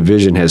someone in that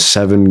division has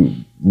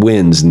 7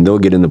 wins, and they'll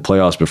get in the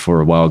playoffs before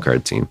a wild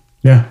card team.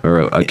 Yeah. Or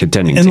a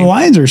contending team. And the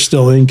Lions are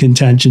still in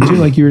contention too.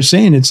 Like you were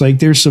saying, it's like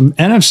there's some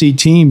NFC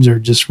teams are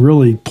just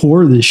really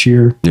poor this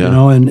year,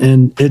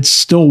 and it's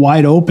still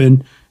wide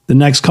open. The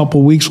next couple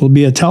of weeks will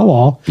be a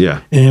tell-all.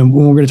 Yeah. And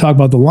when we're going to talk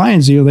about the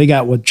Lions, they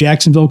got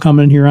Jacksonville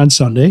coming in here on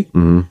Sunday.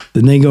 Mm-hmm.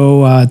 Then they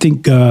go, I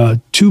think,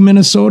 to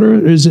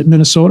Minnesota. Is it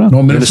Minnesota?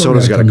 No,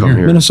 Minnesota's got to come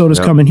here. Minnesota's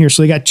coming here.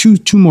 So they got two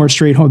more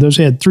straight home. Those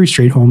had 3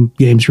 straight home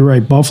games. You're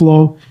right.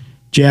 Buffalo,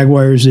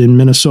 Jaguars in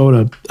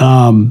Minnesota.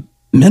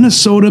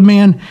 Minnesota,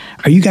 man,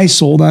 are you guys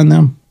sold on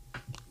them?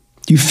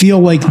 Do you feel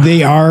like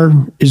they are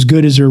as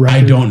good as their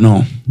record? I don't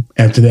know.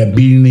 After that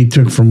beating they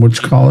took from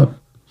what you call it?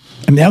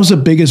 I mean, that was the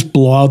biggest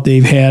blowout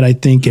they've had, I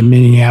think, in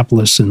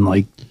Minneapolis in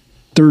like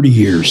 30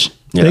 years.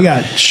 Yeah.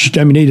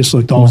 They just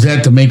looked awful. Was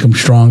that to make them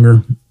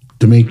stronger?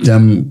 To make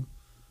them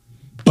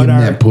Give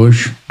them that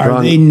push.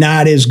 Are they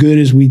not as good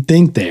as we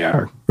think they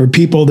are? Or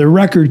their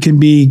record can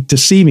be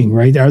deceiving,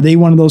 right? Are they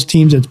one of those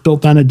teams that's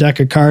built on a deck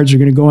of cards? Are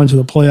going to go into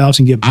the playoffs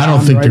and get? I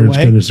don't think they're as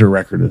good as their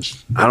record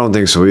is. I don't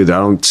think so either. I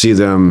don't see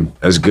them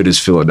as good as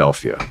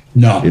Philadelphia.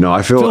 No,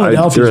 I feel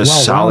they're a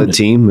solid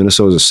team.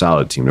 Minnesota's a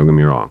solid team. Don't get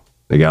me wrong.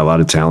 They got a lot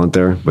of talent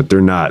there, but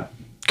they're not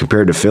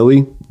compared to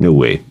Philly. No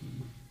way.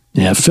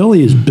 Yeah,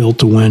 Philly is built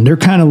to win. They're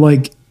kind of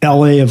like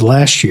LA of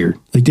last year.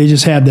 Like they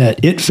just have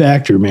that it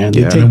factor, man.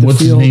 They take and what's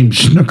his name?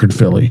 Snookered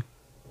Philly.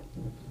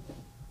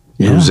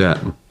 Yeah. Who's that?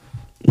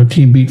 What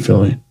team beat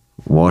Philly?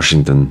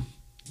 Washington.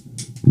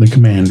 The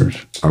Commanders.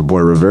 Our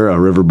boy Rivera,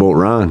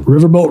 Riverboat Ron.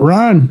 Riverboat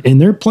Ron,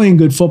 and they're playing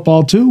good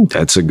football too.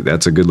 That's a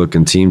good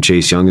looking team.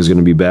 Chase Young is going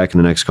to be back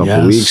in the next couple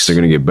of weeks. They're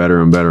going to get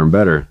better and better and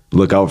better.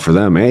 Look out for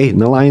them. Hey, and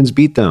the Lions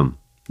beat them.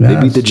 They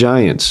beat the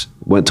Giants.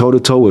 Went toe to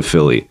toe with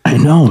Philly. I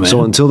know, man.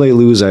 So until they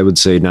lose, I would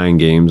say 9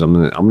 games.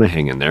 I'm gonna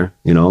hang in there,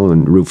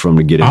 and root for them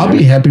to get in. I'll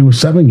be happy with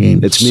 7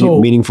 games. It's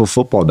meaningful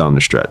football down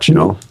the stretch.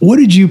 What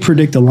did you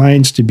predict the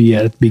Lions to be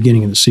at the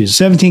beginning of the season?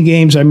 17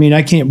 games. I mean,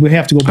 I can't. We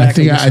have to go back.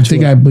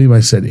 I believe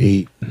I said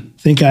 8.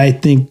 I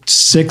think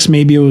 6.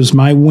 Maybe it was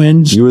my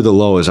wins. You were the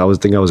lowest. I was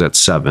at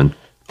 7.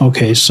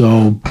 Okay,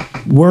 so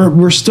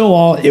we're still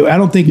all. I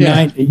don't think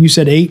 9. You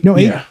said 8. No,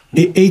 8. Yeah.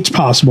 8's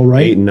possible,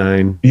 right? 8 and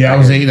 9. Yeah, I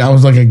was 8. I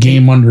was like a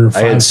game under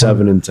 5. I had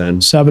 7 and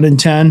 10. 7 and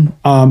 10.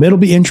 It'll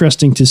be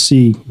interesting to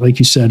see. Like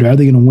you said, are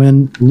they going to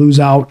win, lose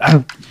out?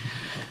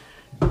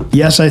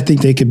 Yes, I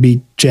think they could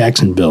beat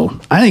Jacksonville.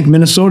 I think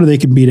Minnesota they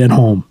could beat at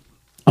home.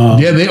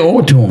 They owe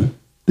it to them.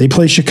 They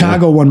play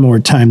Chicago one more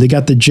time. They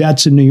got the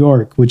Jets in New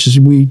York, which is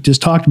we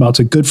just talked about. It's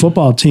a good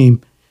football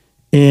team.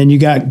 And you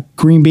got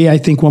Green Bay, I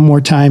think, one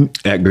more time.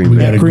 At Green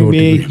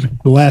Bay.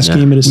 The last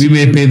game of the season.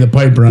 We may pay the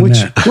piper on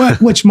that.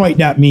 Which might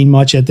not mean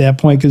much at that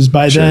point, because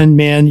by then,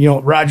 man,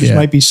 Rodgers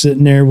might be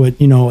sitting there with,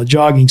 a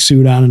jogging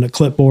suit on and a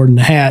clipboard and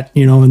a hat,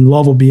 and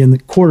Love will be in the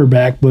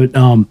quarterback. But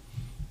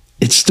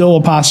it's still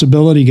a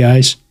possibility,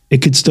 guys.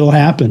 It could still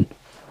happen.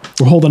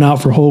 We're holding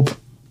out for hope,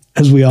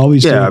 as we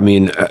always do. Yeah, I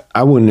mean,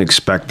 I wouldn't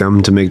expect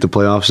them to make the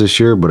playoffs this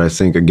year, but I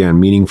think,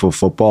 again, meaningful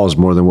football is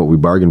more than what we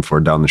bargained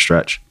for down the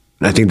stretch.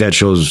 And I think that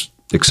shows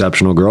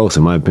exceptional growth,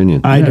 in my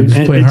opinion. I do.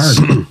 Just play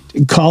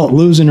hard. Call it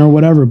losing or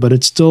whatever, but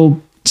it's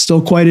still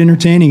quite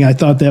entertaining. I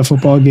thought that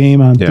football game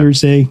on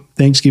Thursday,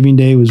 Thanksgiving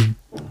Day, was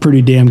a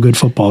pretty damn good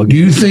football game. Do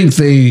you think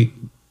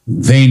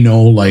they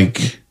know,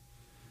 like,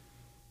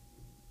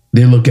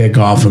 they look at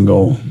Goff and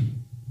go,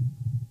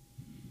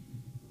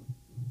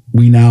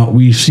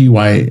 we see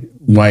why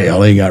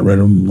LA got rid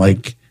of him.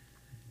 Like,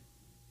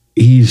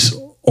 he's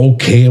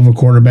okay of a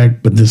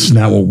quarterback, but this is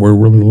not what we're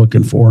really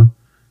looking for.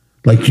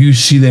 Like, you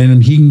see that in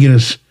him, he can get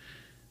us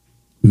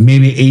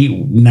maybe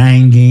 8,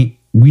 9 games.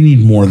 We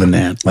need more than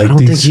that. Like, I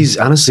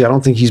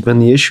don't think he's been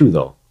the issue,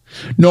 though.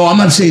 No, I'm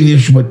not saying the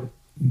issue, but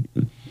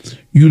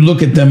you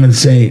look at them and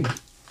say,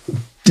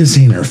 this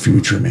ain't our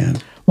future, man.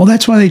 Well,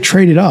 that's why they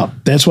traded up.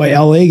 That's why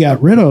LA got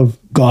rid of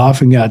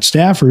Goff and got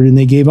Stafford, and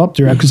they gave up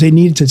their because they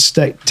needed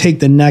to take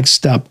the next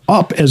step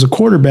up as a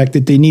quarterback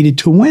that they needed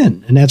to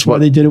win, and that's why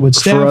they did it with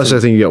Stafford. For us,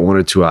 I think you got one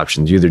or two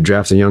options. You either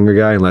draft a younger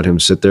guy and let him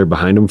sit there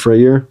behind him for a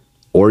year,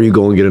 or you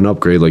go and get an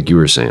upgrade like you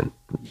were saying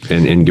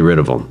and get rid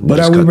of him. But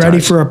are we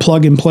ready for a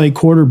plug-and-play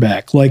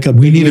quarterback? We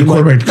need a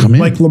quarterback to come in.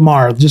 Like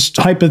Lamar. Just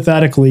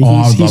hypothetically,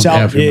 he's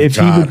out. If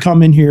he would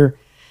come in here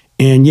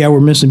and,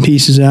 we're missing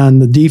pieces on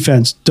the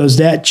defense, does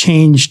that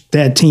change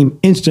that team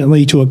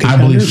instantly to a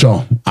contender? I believe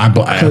so.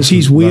 Because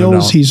he's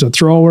wheels, he's a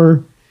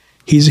thrower.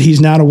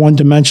 He's not a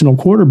one-dimensional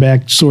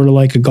quarterback, sort of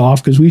like a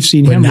Goff, because we've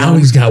seen him. But now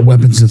he's got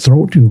weapons to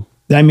throw to.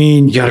 I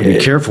mean, you got to be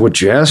careful what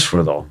you ask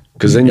for, though,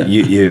 because then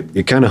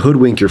you kind of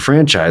hoodwink your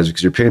franchise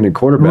because you're paying the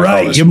quarterback.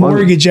 Right, you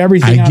mortgage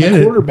everything on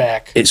the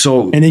quarterback.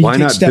 So why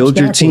not build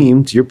your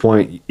team? To your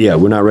point,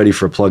 we're not ready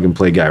for a plug and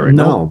play guy right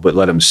now, but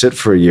let him sit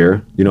for a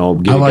year. Get a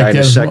guy in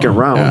the second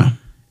round,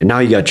 and now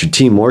you got your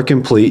team more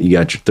complete. You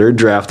got your third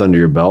draft under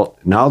your belt.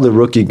 Now the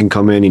rookie can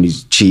come in and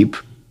he's cheap.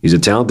 He's a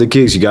talented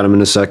kid. You got him in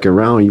the second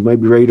round. You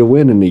might be ready to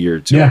win in a year or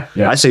two. Yeah.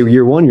 I say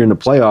year one, you're in the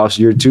playoffs.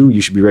 Year two, you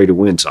should be ready to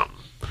win something.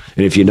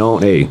 And if you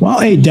don't,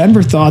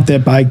 Denver thought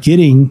that by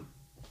getting,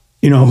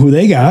 who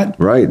they got.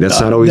 Right.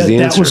 That's not always the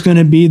answer. That was going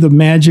to be the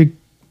magic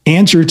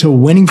answer to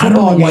winning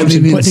football games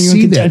and putting you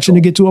in contention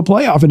to get to a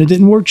playoff. And it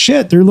didn't work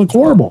shit. They look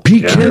horrible.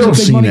 Pete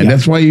Carroll's seen it.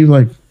 That's why you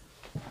let's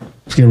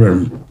get rid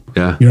of him.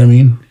 Yeah. You know what I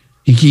mean?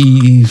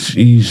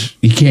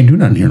 He can't do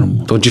nothing here no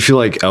more. Don't you feel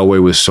like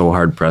Elway was so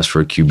hard pressed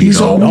for a QB? He's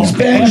always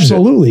been.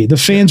 Absolutely. The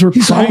fans were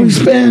He's always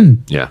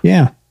been. Yeah.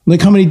 Yeah. Like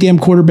how many damn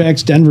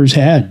quarterbacks Denver's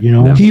had,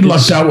 He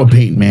lucked out with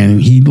Peyton, man.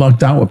 He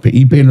lucked out with Peyton.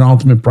 He paid an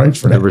ultimate price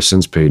for that. Ever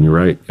since Peyton, you're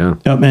right.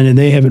 Yeah. Man, and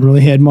they haven't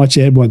really had much.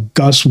 They had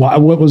Gus? They had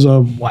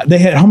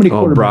how many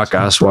quarterbacks? Brock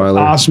Osweiler.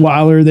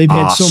 Osweiler. They've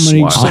had so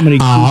many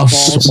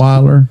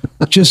Osweiler.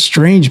 Just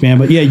strange, man.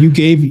 But you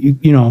gave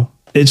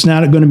it's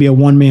not going to be a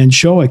one-man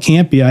show. It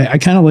can't be. I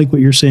kind of like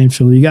what you're saying,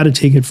 Phil. You got to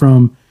take it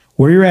from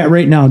where you're at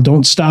right now.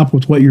 Don't stop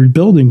with what you're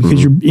building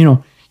because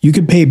you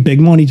could pay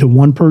big money to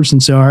one person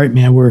and say, all right,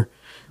 man,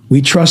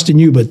 we trust in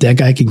you, but that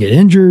guy could get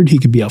injured. He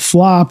could be a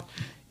flop.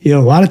 a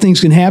lot of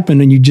things can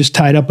happen, and you just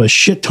tied up a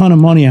shit ton of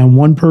money on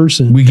one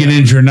person. We get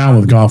injured now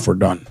with golf. We're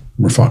done.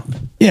 We're fucked.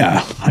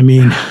 Yeah, I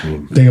mean,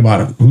 think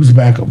about it. Who's the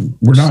backup?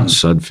 We're done.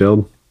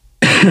 Sudfeld.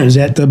 Is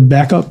that the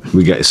backup?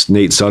 We got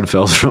Nate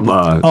Sudfeld from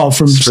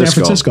from San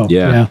Francisco.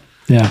 Yeah.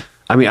 Yeah.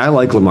 I mean, I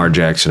like Lamar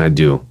Jackson. I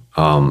do.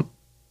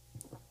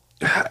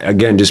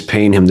 Again, just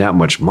paying him that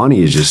much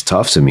money is just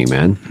tough to me,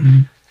 man. Mm-hmm.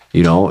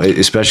 You know,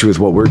 especially with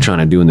what we're trying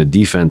to do, and the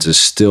defense is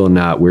still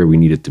not where we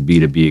need it to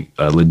be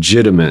a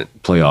legitimate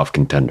playoff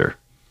contender.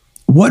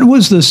 What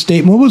was the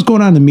statement? What was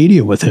going on in the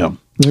media with him?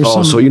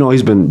 So, you know,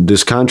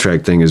 this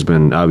contract thing has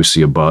been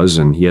obviously a buzz,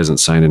 and he hasn't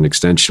signed an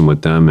extension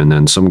with them. And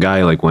then some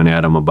guy went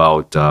at him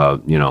about,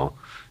 you know,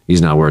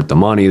 he's not worth the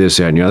money, this,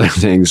 that, and the other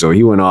thing. So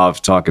he went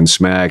off talking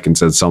smack and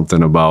said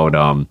something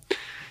about,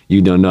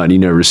 you done nothing. You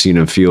never seen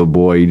a field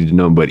boy. You did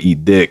nothing but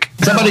eat dick.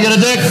 Somebody got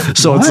a dick.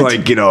 So what? It's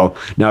like, you know,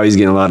 now he's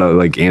getting a lot of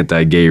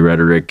anti-gay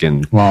rhetoric,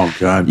 and oh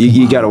god,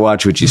 you got to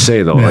watch what you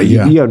say though.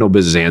 You have no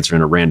business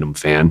answering a random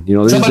fan. You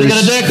know, somebody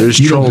got a dick. There's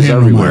trolls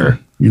everywhere.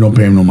 You don't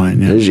pay him no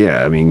mind.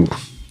 I mean,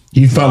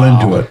 he fell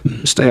into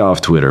it. Stay off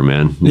Twitter,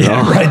 man. You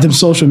know? Right. Them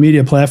social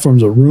media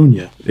platforms will ruin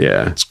you.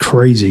 Yeah, it's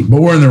crazy. But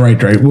we're in the right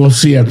direction. We'll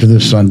see after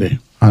this Sunday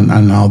on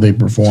how they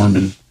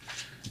perform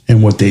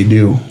and what they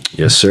do.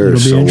 Yes, sir.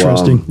 It'll be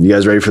interesting. You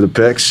guys ready for the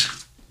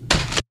picks?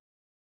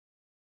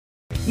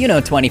 You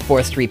know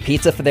 24th Street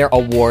Pizza for their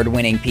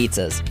award-winning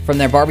pizzas. From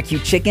their barbecue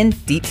chicken,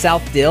 deep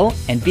south dill,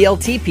 and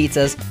BLT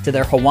pizzas to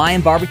their Hawaiian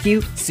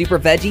barbecue, super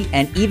veggie,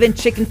 and even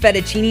chicken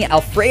fettuccine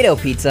Alfredo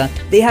pizza,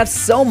 they have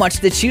so much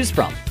to choose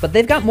from. But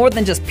they've got more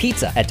than just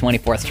pizza at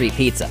 24th Street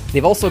Pizza.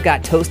 They've also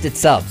got toasted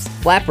subs,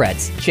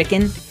 flatbreads,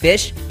 chicken,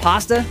 fish,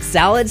 pasta,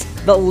 salads,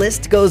 the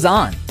list goes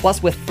on.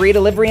 Plus, with free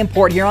delivery in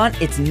Port Huron,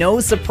 it's no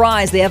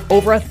surprise they have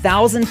over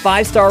 1,000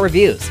 5-star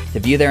reviews. To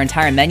view their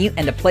entire menu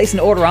and to place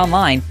an order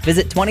online,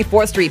 visit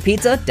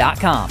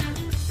 24thstreetpizza.com.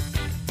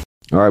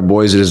 All right,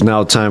 boys, it is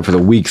now time for the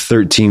Week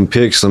 13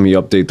 picks. Let me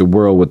update the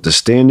world with the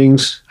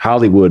standings.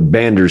 Hollywood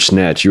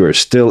Bandersnatch, you are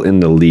still in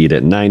the lead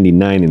at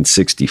 99 and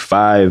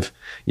 65.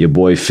 Your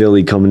boy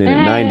Philly coming in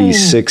at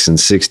 96 and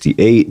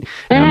 68.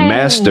 And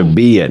Master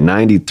B at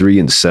 93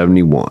 and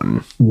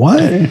 71.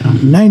 What?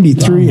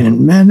 93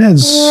 and man,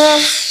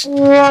 that's...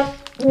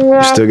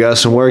 You still got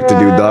some work to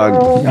do,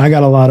 dog. I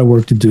got a lot of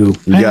work to do.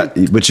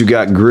 But you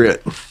got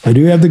grit. I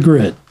do have the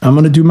grit. I'm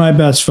going to do my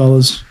best,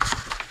 fellas.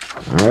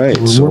 All right.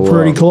 We're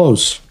pretty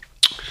close.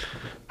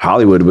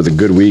 Hollywood with a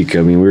good week.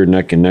 I mean, we were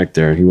neck and neck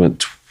there. He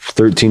went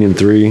 13 and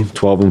 3,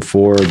 12 and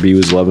 4. B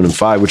was 11 and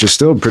 5, which is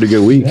still a pretty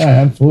good week. Yeah,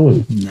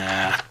 absolutely.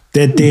 Nah.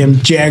 That damn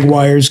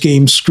Jaguars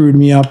game screwed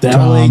me up. That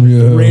LA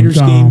Raiders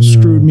game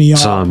screwed me up.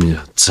 Tom.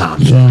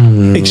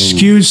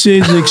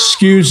 Excuses. The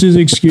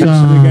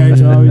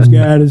guy's always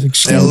got his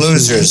excuses. They're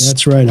losers.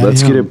 That's right.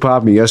 Let's get it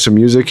popping. You got some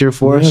music here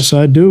for us? Yes,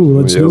 I do.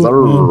 Let's do it.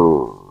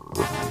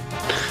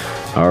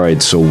 All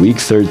right, so Week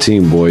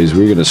 13, boys.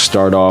 We're going to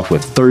start off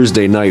with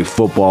Thursday Night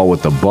Football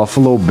with the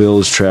Buffalo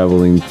Bills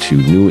traveling to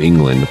New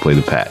England to play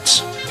the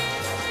Pats.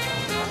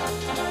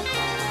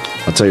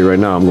 I'll tell you right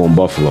now, I'm going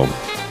Buffalo.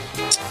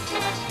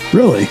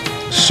 Really?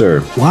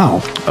 Sir.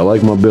 Wow. I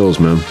like my Bills,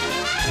 man.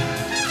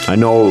 I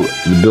know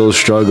the Bills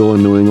struggle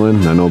in New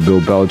England. I know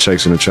Bill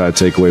Belichick's going to try to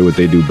take away what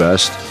they do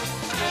best.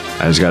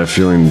 I just got a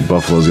feeling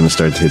Buffalo's going to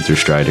start to hit their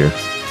stride here.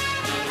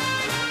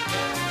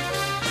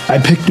 I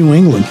picked New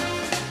England.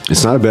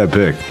 It's not a bad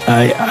pick.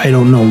 I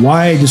don't know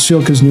why. I just feel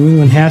because New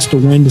England has to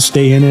win to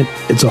stay in it.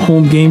 It's a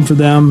home game for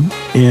them.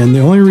 And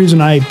the only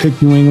reason I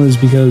picked New England is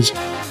because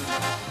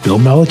Bill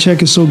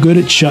Belichick is so good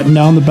at shutting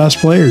down the best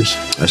players.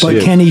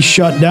 But can he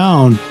shut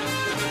down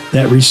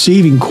that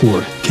receiving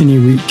core? Can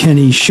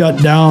he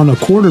shut down a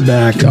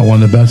quarterback? Got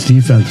one of the best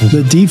defenses.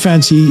 The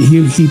defense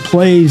he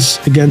plays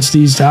against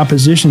these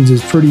oppositions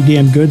is pretty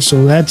damn good.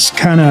 So that's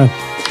kind of...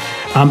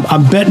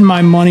 I'm betting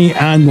my money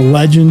on the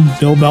legend,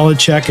 Bill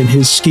Belichick, and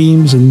his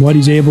schemes and what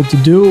he's able to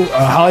do.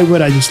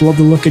 Hollywood, I just love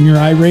the look in your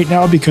eye right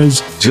now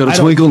because... He's got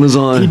a twinkle in his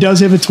eye. He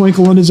does have a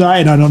twinkle in his eye,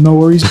 and I don't know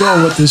where he's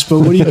going with this, but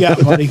what do you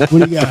got, buddy? What do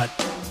you got?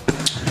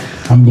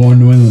 I'm going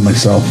New England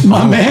myself.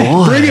 My man,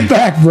 boy. Bring it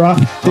back, bro.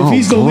 If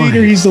he's the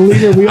leader, he's the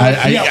leader.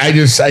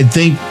 I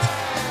think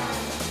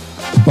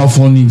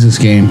Buffalo needs this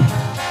game,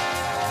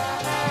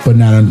 but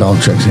not on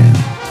Belichick's hand.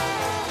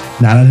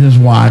 Not on his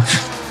watch.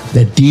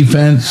 That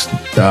defense,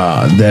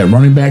 that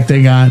running back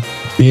they got,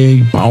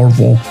 big,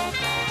 powerful.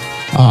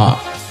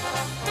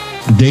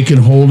 They can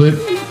hold it,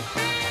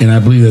 and I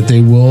believe that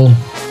they will.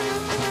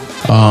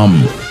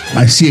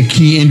 I see a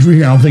key injury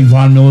here. I don't think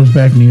Von Miller's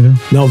back neither.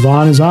 No,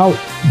 Von is out.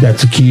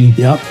 That's a key.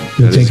 Yep.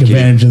 They'll take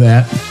advantage of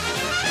that.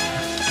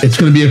 It's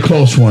going to be a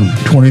close one,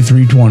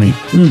 23-20.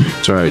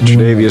 That's right.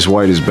 Tre'Davious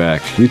White is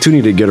back. You two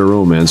need to get a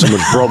room, man. So much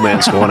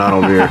bromance going on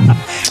over here.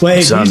 Well,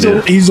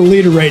 he's the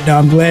leader right now.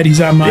 I'm glad he's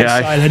on my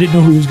side. I didn't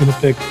know who he was going to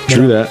pick.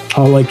 True that.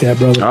 I like that,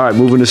 brother. All right,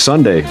 moving to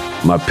Sunday.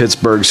 My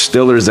Pittsburgh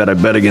Steelers that I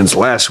bet against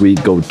last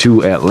week go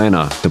to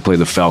Atlanta to play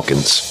the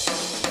Falcons.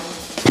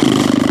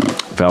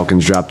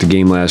 Falcons dropped the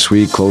game last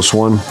week. Close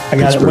one. I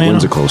got Pittsburgh Atlanta.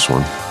 wins a close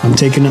one. I'm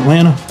taking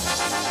Atlanta.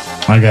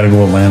 I got to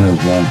go Atlanta as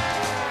well.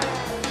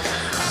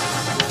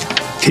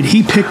 Could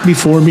he pick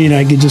before me and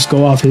I could just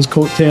go off his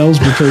coattails?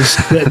 Because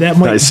that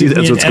might I see give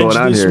that's me an what's going edge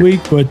on this here.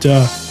 week. But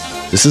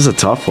this is a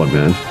tough one,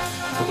 man.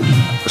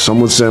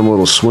 Some would say I'm a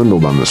little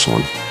swindled on this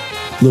one.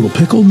 Little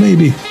pickled,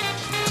 maybe.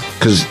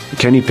 Because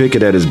Kenny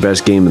Pickett had his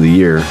best game of the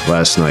year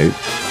last night.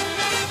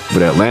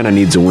 But Atlanta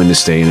needs a win to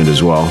stay in it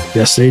as well.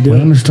 Yes, they do.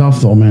 Atlanta's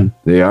tough, though, man.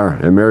 They are.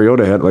 And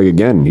Mariota had,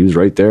 again, he was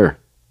right there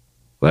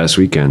last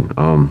weekend.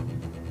 I'm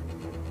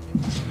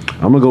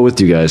going to go with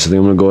you guys. I think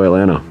I'm going to go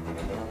Atlanta.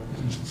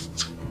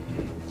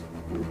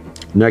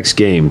 Next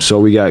game. So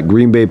we got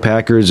Green Bay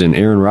Packers and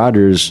Aaron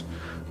Rodgers,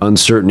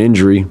 uncertain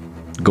injury,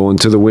 going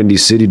to the Windy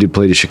City to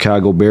play the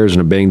Chicago Bears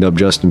and a banged up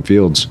Justin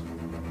Fields.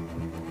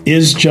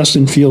 Is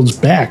Justin Fields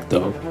back,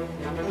 though?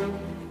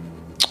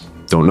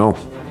 Don't know.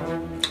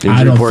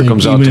 I don't think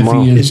comes out even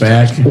tomorrow. if he is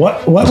back.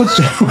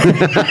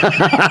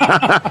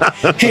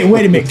 Hey,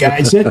 wait a minute,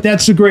 guys.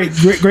 That's a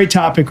great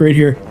topic right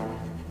here.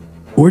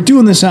 We're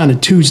doing this on a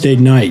Tuesday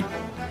night.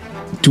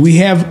 Do we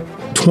have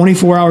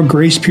 24-hour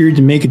grace period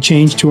to make a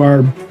change to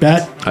our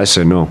bet? I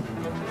say no.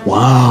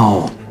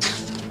 Wow.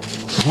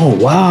 Oh,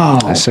 wow.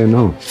 I say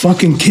no.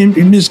 Fucking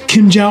Miss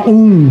Kim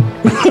Jong-un.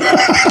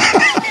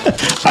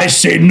 I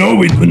say no,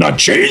 we will not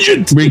change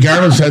it.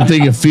 Regardless, I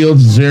think if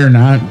Fields is there or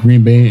not,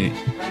 Green Bay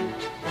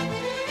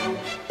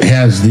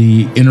has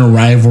the inner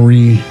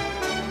rivalry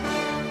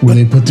where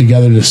they put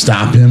together to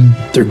stop him.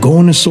 They're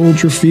going to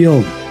Soldier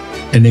Field.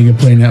 And they can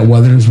play in that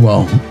weather as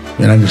well.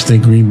 And I just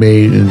think Green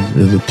Bay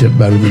is a tip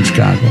better than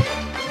Chicago.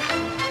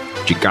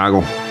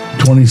 Chicago.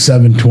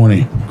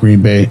 27-20,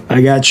 Green Bay.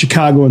 I got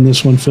Chicago in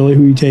this one. Philly,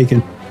 who are you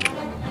taking?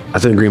 I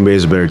think Green Bay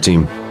is a better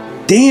team.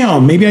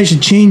 Damn, maybe I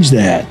should change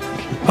that.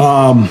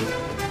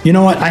 You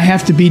know what? I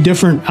have to be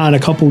different on a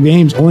couple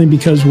games only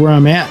because where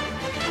I'm at.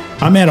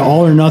 I'm at an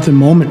all or nothing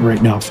moment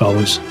right now,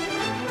 fellas.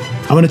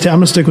 I'm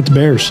gonna stick with the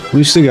Bears.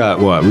 We still got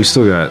what? We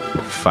still got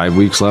 5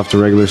 weeks left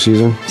of regular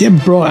season. Yeah,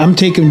 bro. I'm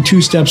taking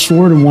 2 steps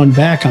forward and 1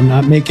 back. I'm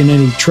not making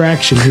any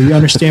traction here. You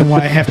understand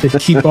why I have to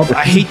keep up?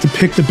 I hate to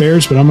pick the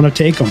Bears, but I'm gonna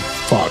take them.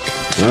 Fuck.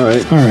 All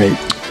right.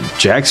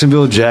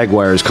 Jacksonville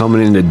Jaguars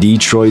coming into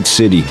Detroit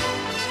City.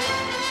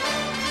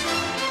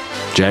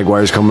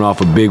 Jaguars coming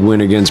off a big win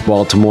against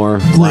Baltimore.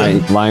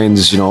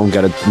 Lions,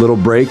 got a little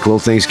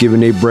Thanksgiving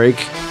Day break.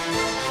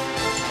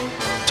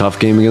 Tough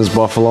game against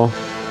Buffalo.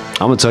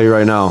 I'm going to tell you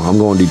right now, I'm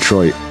going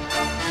Detroit.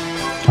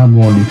 I'm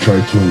going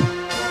Detroit, too.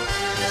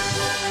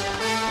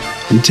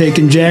 I'm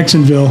taking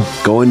Jacksonville.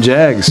 Going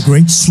Jags.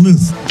 Great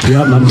sleuth.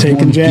 Yep, I'm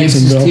taking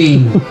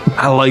Jacksonville.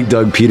 I like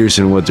Doug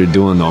Peterson, what they're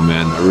doing, though,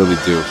 man. I really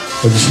do.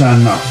 But it's not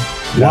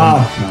enough.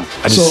 Wow.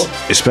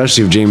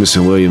 Especially if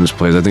Jameson Williams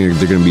plays, I think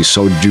they're going to be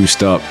so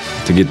juiced up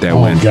to get that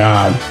win. Oh,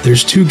 God.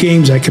 There's 2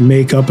 games I can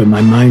make up in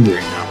my mind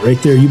right now.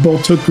 Right there. You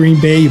both took Green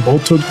Bay. You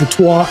both took the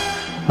Trois.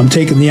 I'm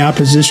taking the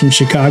opposition,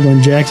 Chicago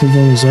and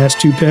Jacksonville, in his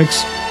last 2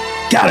 picks.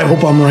 God, I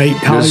hope I'm right,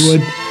 Hollywood.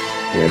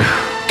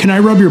 Yeah. Can I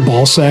rub your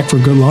ball sack for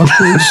good luck,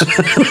 please?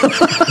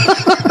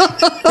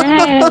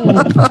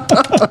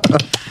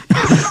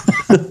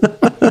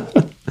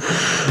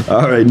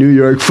 All right, New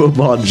York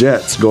Football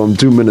Jets going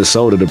to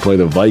Minnesota to play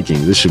the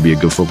Vikings. This should be a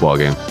good football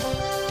game.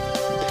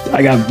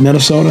 I got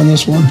Minnesota in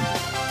this one.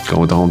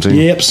 Going with the home team?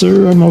 Yep,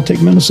 sir. I'm going to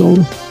take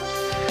Minnesota.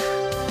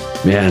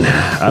 Man,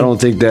 I don't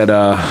think that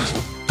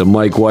the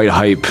Mike White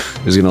hype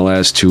is going to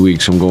last 2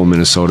 weeks. I'm going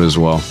Minnesota as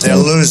well. They're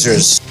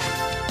losers.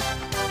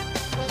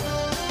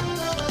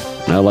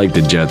 I like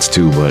the Jets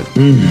too, but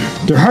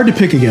they're hard to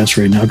pick against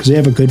right now because they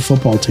have a good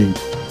football team.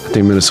 I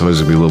think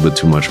Minnesota's going to be a little bit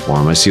too much for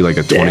them. I see like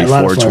a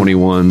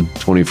 24-21,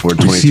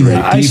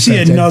 24-23. I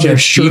see another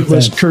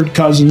shirtless Kirk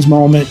Cousins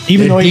moment.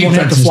 Even though he won't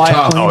have to fly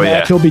a plane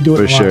back, he'll be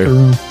doing it in the locker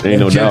room. Ain't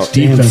no doubt.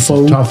 Defense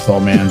is tough, though,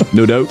 man.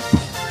 No doubt.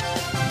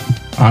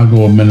 I'll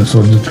go with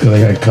Minnesota just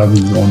because I got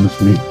Cousins going this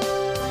week.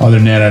 Other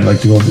than that, I'd like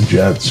to go with the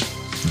Jets.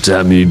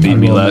 Damn you, beat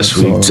me last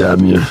week.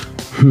 Damn you.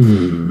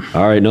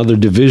 All right, another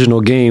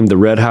divisional game. The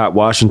red-hot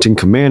Washington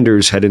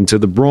Commanders head into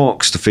the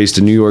Bronx to face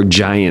the New York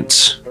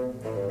Giants.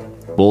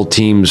 Both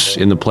teams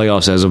in the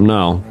playoffs as of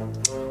now.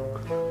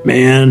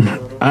 Man,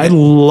 I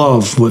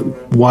love what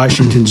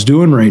Washington's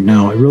doing right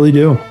now. I really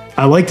do.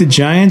 I like the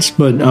Giants,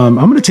 but I'm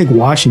going to take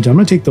Washington. I'm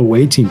going to take the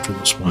away team for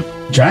this one.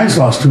 Giants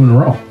lost 2 in a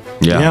row.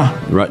 Yeah.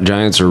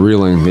 Giants are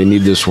reeling. They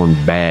need this one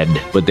bad,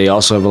 but they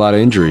also have a lot of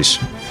injuries.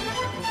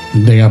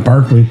 They got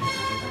Barkley.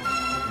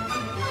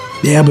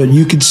 Yeah, but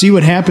you can see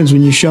what happens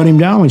when you shut him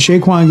down. When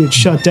Saquon gets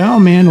shut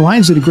down, man, the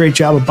Lions did a great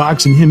job of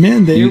boxing him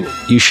in. You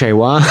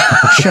Saquon?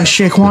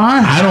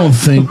 Saquon? I don't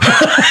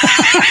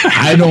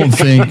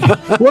think.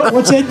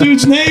 What's that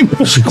dude's name?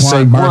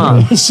 Saquon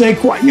Barkley.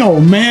 Saquon. Yo,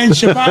 man,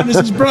 Saquon is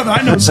his brother.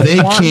 I know Saquon. They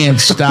can't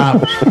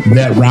stop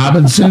that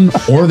Robinson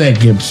or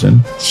that Gibson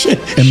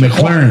and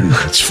McLaren.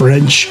 It's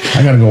French.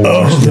 I got to go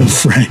Washington. The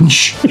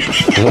French.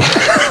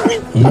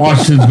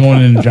 Washington's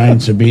going in. The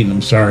Giants are beating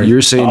them. Sorry.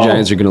 You're saying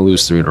Giants are going to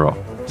lose 3 in a row.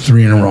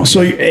 3 in a row.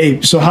 So,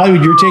 so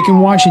Hollywood, you're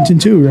taking Washington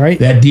too, right?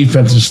 That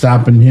defense is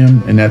stopping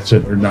him, and that's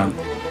it. They're done.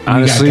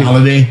 Honestly,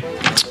 Galladay.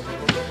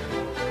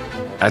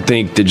 I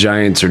think the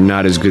Giants are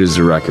not as good as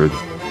the record.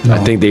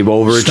 I think they've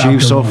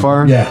overachieved so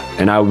far. Yeah.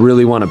 And I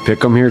really want to pick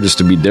them here just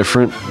to be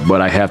different,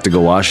 but I have to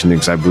go Washington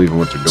because I believe in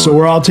what they're doing. So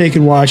we're all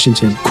taking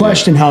Washington.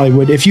 Question,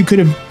 Hollywood. If you could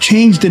have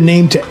changed the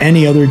name to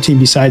any other team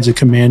besides the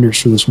Commanders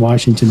for this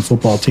Washington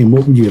football team,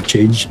 what would you have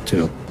changed it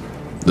to?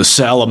 The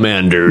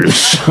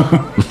Salamanders.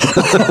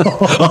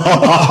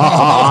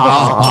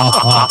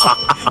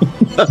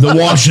 The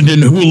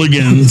Washington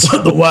Hooligans.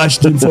 The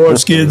Washington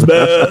Foreskins,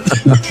 man.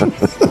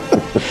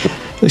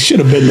 They should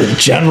have been the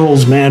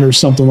Generals, man, or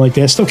something like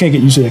that. I still can't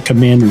get used to that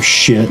Commander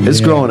shit.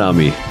 It's growing on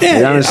me.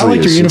 Yeah, I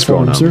like their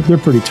uniforms. They're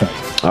pretty tight.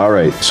 All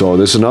right, so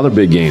this is another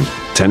big game.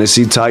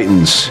 Tennessee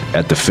Titans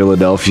at the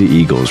Philadelphia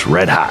Eagles.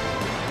 Red hot.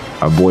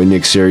 Our boy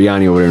Nick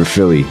Sirianni over there in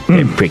Philly.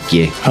 Hey, prick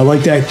you. I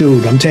like that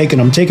dude. I'm taking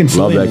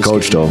Philly. Love that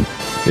coach, though. Yeah,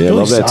 Philly's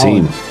love that solid.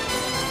 team.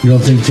 You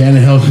don't think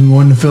Tannehill can go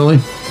into Philly?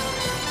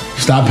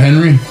 Stop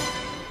Henry?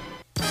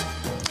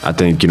 I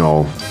think,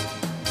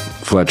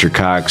 Fletcher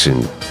Cox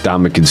and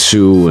Dominican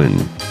Sue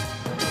and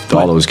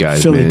all those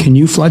guys, Philly, man. can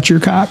you Fletcher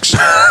Cox?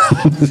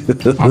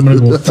 I'm going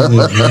to go Philly.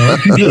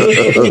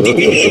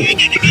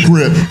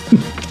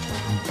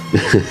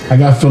 I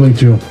got Philly,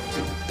 too.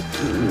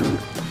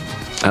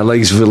 I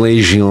like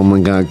Philly. Oh, my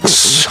God.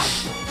 This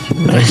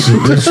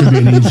should be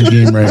an easy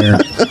game right here.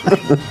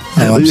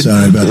 Oh, I'm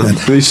sorry about that.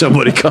 Please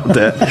somebody cut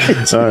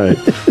that. All right.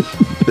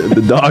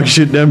 The dog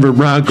shit Denver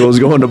Broncos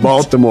going to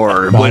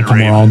Baltimore.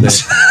 Baltimore all day.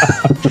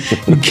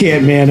 You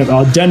can't, man.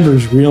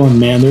 Denver's reeling,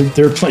 man.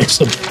 They're playing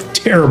some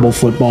terrible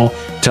football.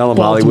 Tell them,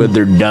 Hollywood,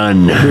 they're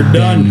done. They're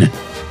done.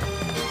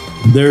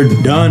 They're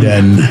done.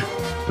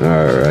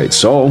 All right.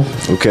 So,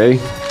 okay.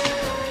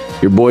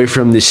 Your boy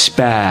from the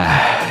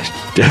SPA.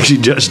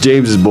 Actually, Josh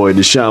James's boy,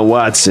 Deshaun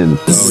Watson,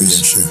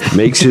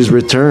 makes his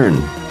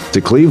return to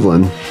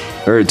Cleveland,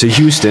 or to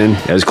Houston,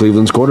 as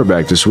Cleveland's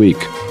quarterback this week.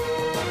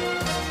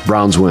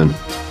 Browns win.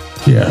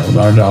 Yeah,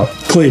 without a doubt.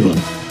 Cleveland.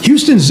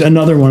 Houston's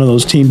another one of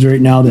those teams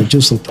right now that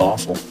just looked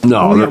awful.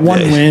 No, they got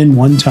one win,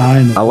 one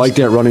tie. I like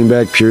that running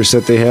back Pierce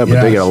that they have,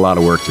 but they got a lot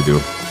of work to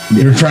do.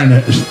 They're trying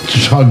to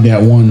just hug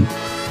that one.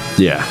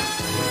 Yeah.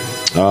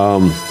 All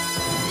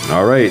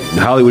right,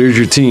 Hollywood, here's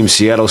your team.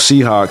 Seattle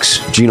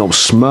Seahawks, Geno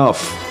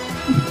Smith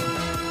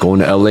going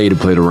to LA to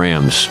play the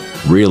Rams.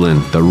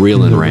 The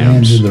reeling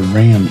Rams. The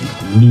Rams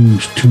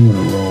lose 2 in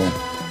a row.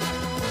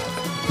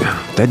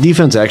 That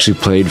defense actually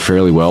played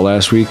fairly well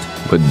last week,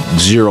 but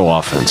zero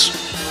offense.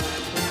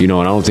 And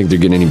I don't think they're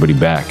getting anybody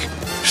back.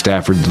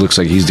 Stafford looks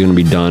like he's going to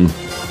be done.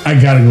 I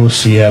got to go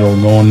Seattle,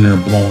 going there,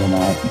 blowing them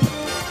out.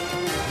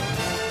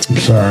 I'm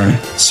sorry.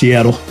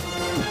 Seattle.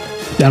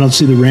 I don't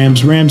see the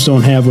Rams. Rams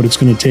don't have what it's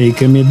going to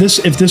take. I mean,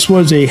 if this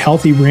was a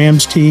healthy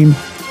Rams team,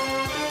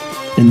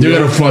 and they're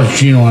going to flush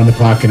Geno out of the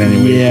pocket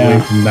anyway, away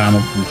from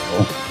Donald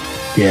Control.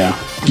 Yeah.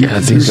 Yeah,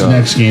 I think this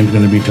next game's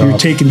going to be tough. You're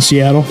taking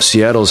Seattle?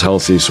 Seattle's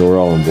healthy, so we're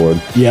all on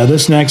board. Yeah,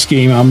 this next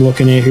game I'm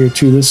looking at here,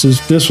 too. This was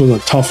a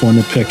tough one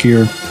to pick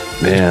here.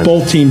 Man.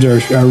 Both teams are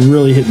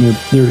really hitting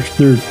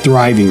they're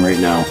thriving right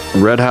now.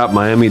 Red hot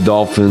Miami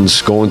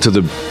Dolphins going to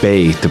the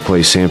Bay to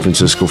play San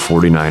Francisco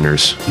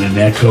 49ers. And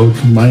that coach,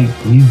 Mike,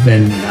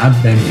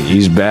 I've been here.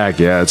 He's back,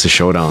 yeah, it's a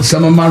showdown.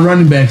 Some of my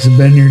running backs have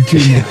been here too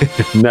now.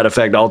 Matter of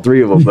fact, all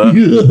 3 of them, huh?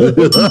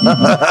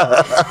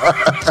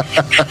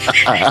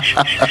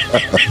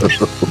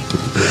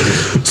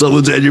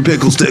 Someone's had your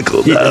pickles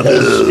tickled.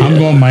 I'm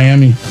going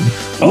Miami.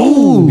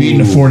 Oh, beating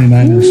the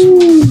 49ers.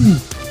 Ooh.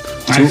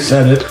 I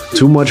said it.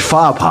 Too much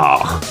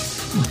firepower.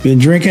 Been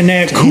drinking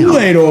that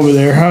Kool-Aid over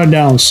there, huh,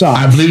 down south.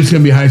 I believe it's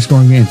going to be a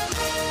high-scoring game.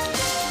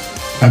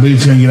 I believe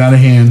it's going to get out of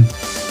hand.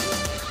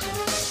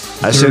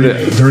 I said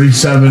it.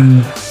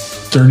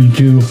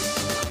 37-32.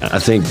 I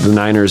think the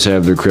Niners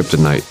have their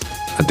kryptonite.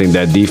 I think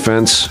that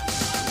defense,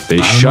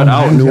 they shut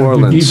out New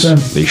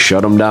Orleans. They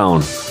shut them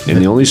down. And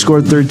they only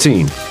scored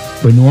 13.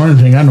 But New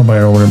Orleans ain't got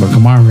nobody over there, but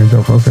Kamara can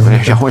go for okay.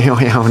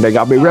 They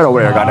got big red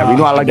over there.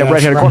 I like that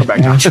red-headed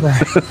quarterback. That's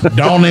right.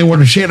 Don't ain't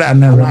worth the shit out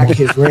in there. I like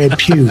his red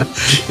pew. I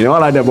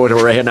like that boy to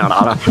red head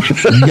now.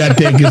 You got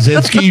that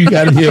Kaczynski, you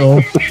got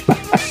Hill,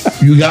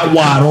 you got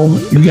Waddle,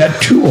 you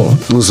got Tua.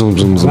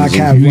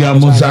 You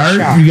got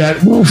Mozart, you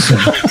got Wilson.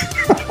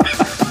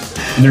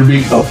 They're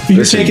big.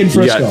 You're taking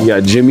Frisco. You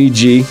got Jimmy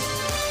G. You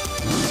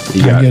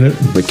got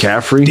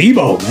McCaffrey.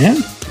 Debo, man.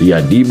 You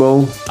got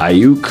Debo,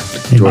 Ayuk,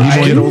 George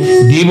Kittle.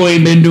 Debo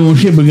ain't been doing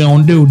shit, but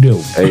gonna do.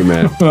 Hey,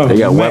 man. They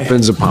got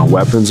weapons upon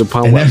weapons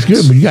upon and weapons.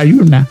 That's good, but you got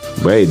you now.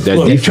 Wait, that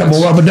defense.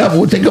 Trouble rubber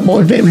double. Take a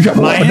boy's name.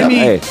 Trouble rubber double.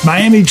 Hey.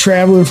 Miami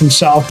traveling from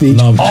South Beach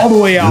all the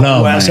way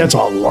out west. That's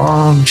a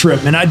long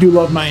trip. And I do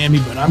love Miami,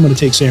 but I'm going to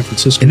take San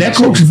Francisco. And that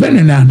coach has been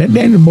there now. That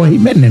Daniel boy,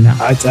 he's been there now.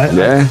 I'm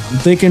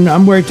thinking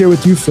I'm right there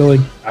with you, Philly.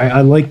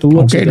 I like the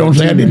looks. Okay, don't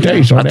say I didn't tell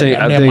you. So I think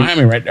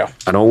Miami right now.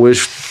 I don't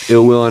wish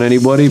ill will on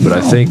anybody, but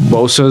I think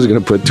Bosa is going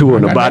to put Tua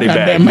in a body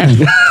bag. I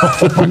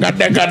got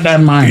that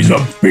goddamn mind. He's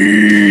a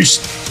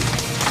beast.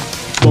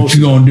 What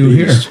you gonna do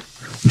here?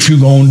 What you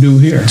gonna do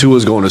here?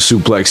 Tua's going to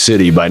Suplex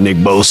City by Nick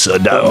Bosa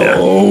down there.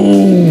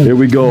 Here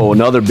we go.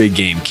 Another big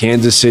game.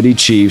 Kansas City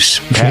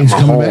Chiefs. Pat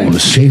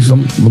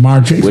Mahomes.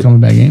 Lamar Chase coming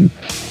back in.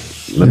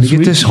 Let me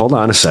get this. Hold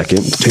on a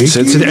second.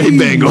 Cincinnati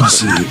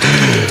Bengals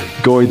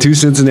going to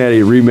Cincinnati,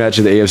 rematch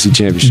of the AFC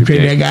Championship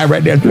game. That guy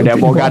right there. That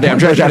boy goddamn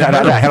trash.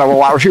 Hell of a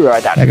wide receiver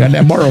right there. I got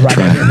that moral right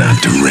there.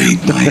 Not to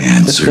rate my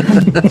answer.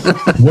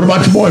 What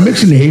about your boy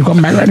Mixon? He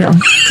coming back right now.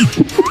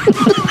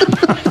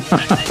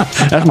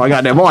 That's my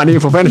goddamn boy. I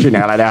need for fantasy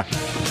now like that.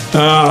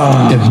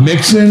 If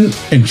Mixon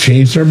and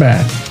Chase are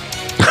back,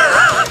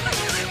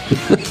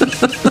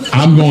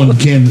 I'm going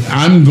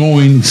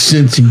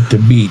Cincy to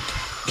beat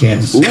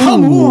Kansas City.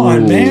 Come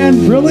on,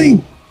 man.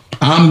 Really?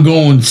 I'm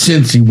going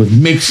Cincy with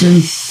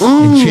Mixon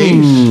and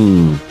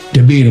Chase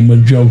to beat him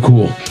with Joe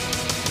Cool.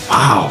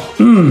 Wow.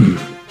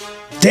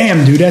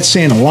 Damn, dude, that's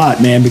saying a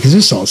lot, man, because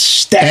this is a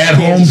stacked At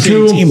home,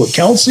 too. team with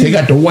Kelsey. They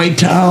got the white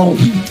towel.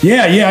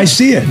 Yeah, I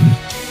see it.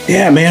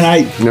 Yeah, man,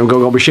 I'm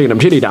going to be shaking them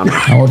titty down there.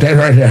 Oh, that's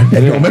right there.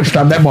 Don't mix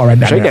up that ball right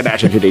there. Shake that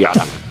ass and titty down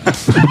there.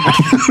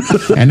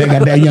 And they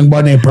got that young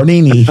boy named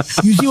Pernini.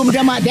 You see what I'm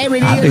talking about? There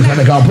it I is. think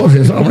they call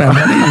pussy.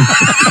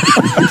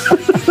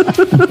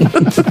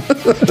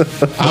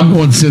 I'm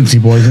going Cincy,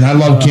 boys, and I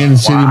love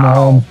Kansas City,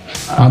 Mahomes.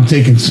 I'm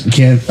taking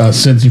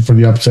Cincy for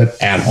the upset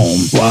at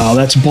home. Wow,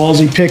 that's a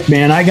ballsy pick,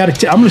 man. I'm going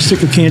to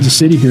stick with Kansas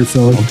City here,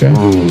 Philly. Okay.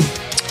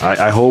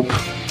 I hope,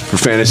 for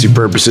fantasy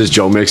purposes,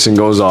 Joe Mixon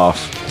goes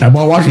off. That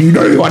boy Washington, you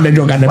know you want that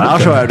Joe goddamn. Well, I'll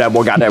show you that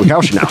boy goddamn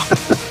Kelsey now.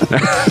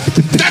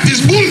 That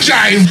is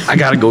bullshit. I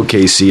got to go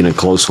KC in a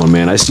close one,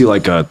 man. I see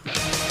like a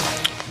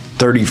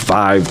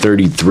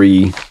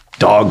 35-33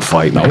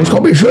 dogfight. No, it's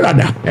going to be shit out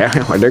there. Yeah,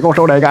 they're going to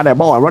throw that goddamn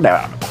ball and run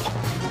that.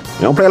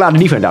 They don't play a lot of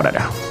defense out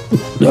there.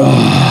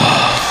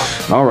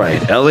 All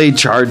right, LA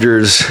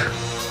Chargers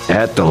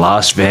at the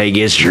Las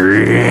Vegas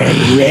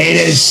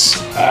Raiders.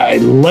 I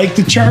like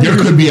the Chargers.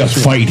 There could be a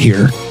fight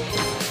here.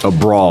 A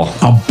brawl.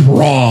 A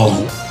brawl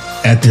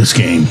at this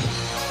game.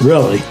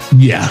 Really?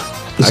 Yeah.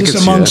 Is this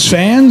amongst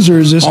fans or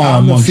is this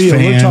on the field?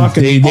 Fans. We're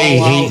talking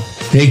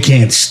They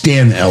can't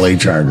stand the LA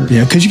Chargers.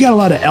 Yeah, because you got a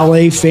lot of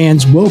LA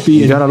fans will be.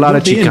 You got a lot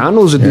of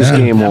Chicanos at this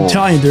game. I'm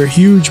telling you, there's a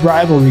huge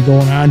rivalry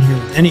going on here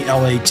with any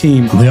LA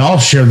team. They all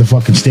share the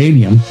fucking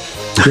stadium.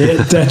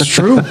 That's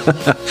true.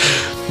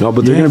 No,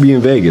 but they're going to be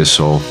in Vegas,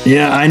 so.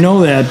 Yeah, I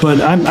know that,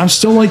 but I'm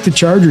still like the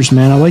Chargers,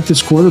 man. I like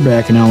this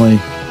quarterback in LA.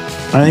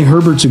 I think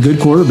Herbert's a good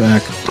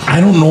quarterback. I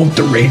don't know if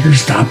the Raiders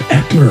stop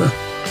Eckler.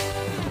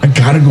 I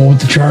got to go with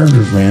the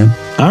Chargers, man.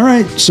 All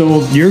right,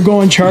 so you're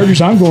going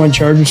Chargers. I'm going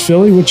Chargers.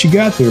 Philly, what you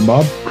got there,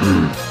 Bob?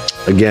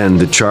 Again,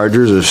 the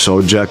Chargers are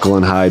so Jekyll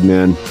and Hyde,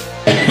 man.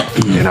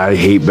 And I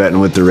hate betting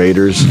with the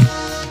Raiders.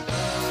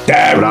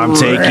 But I'm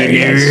taking the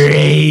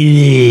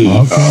Raiders.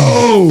 Okay.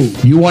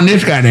 Oh, you won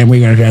this guy, then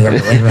we're going to take the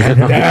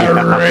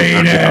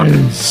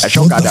Raiders.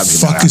 What the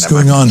fuck is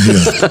going on here?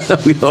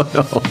 We don't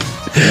know.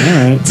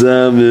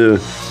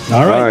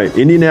 All right.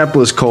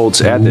 Indianapolis Colts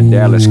at the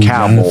Dallas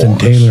Cowboys. Jonathan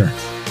Taylor.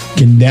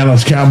 Can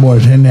Dallas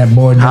Cowboys hand that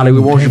boy? Holly, we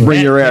want you to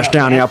bring your ass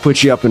down here. I'll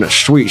put you up in a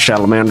suite,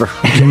 Salamander.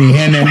 Can you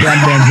hand that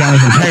goddamn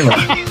Jonathan Taylor?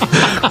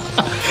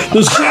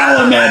 The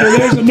Salamander.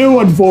 There's a new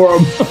one for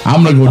him.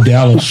 I'm going to go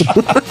Dallas.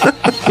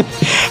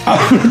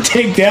 I'm going to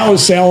take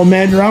Dallas,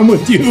 Salamander. I'm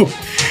with you.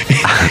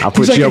 I'll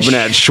put you up in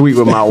that suite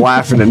with my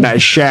wife in a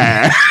nice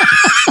shower.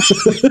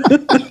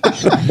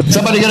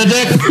 Somebody got a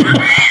dick?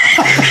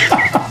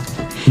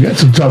 We got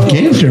some tough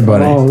games here,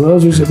 buddy. Oh,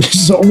 those are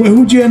so.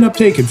 Who'd you end up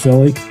taking,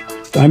 Philly?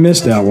 I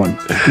missed that one.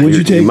 What'd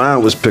you take?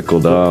 Mine was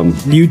pickled.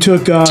 You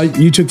took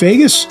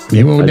Vegas?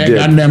 You went with that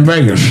goddamn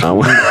Vegas. I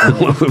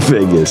went with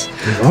Vegas.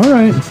 All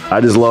right. I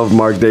just love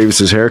Mark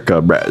Davis's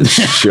haircut, Brad.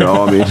 You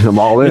know, I mean, I'm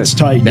all in. It's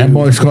tight. That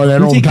boy scored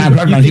that old time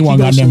touchdown. He won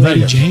goddamn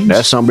Vegas.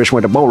 That some bitch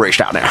went to bow race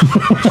down there.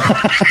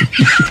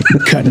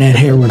 Cutting that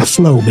hair with a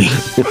Flowbee.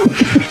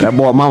 That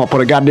boy mama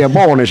put a goddamn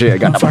bow on his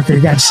head.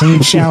 Fucker got the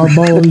same shower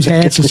bowl he's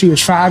had since he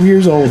was 5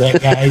 years old.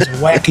 That guy is a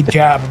wacky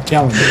job, I'm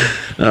telling you.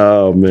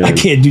 Oh, man. I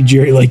can't do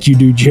Jerry like you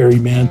do, Jerry,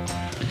 man.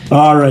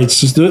 All right.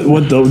 So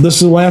this is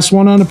the last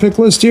one on the pick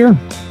list here?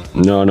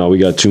 No, we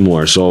got two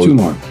more. So two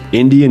more.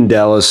 Indy and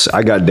Dallas.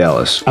 I got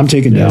Dallas. I'm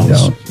taking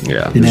Dallas.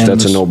 Yeah,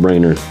 that's a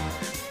no-brainer.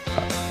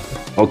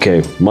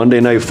 Okay, Monday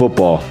Night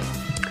Football.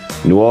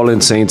 New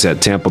Orleans Saints at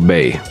Tampa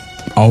Bay.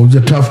 Oh, it's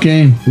a tough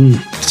game.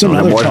 It's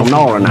another tough game.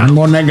 I'm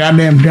going that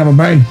goddamn Tampa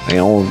Bay. You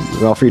know,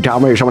 well, free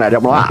Tom Brady, some of that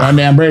double I.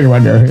 Goddamn Brady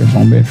right there. Here's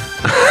some bitch.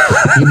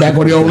 He back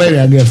with the old lady,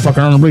 I guess,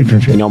 fucking on the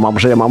bleachers. You know, mama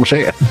say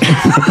it.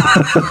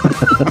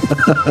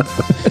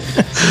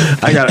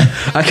 I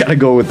gotta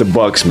go with the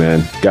Bucks,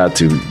 man. Got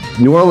to.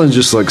 New Orleans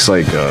just looks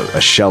like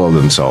a shell of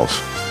themselves.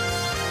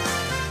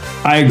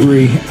 I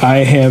agree.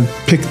 I have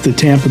picked the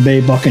Tampa Bay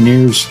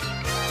Buccaneers.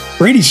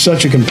 Brady's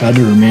such a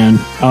competitor, man.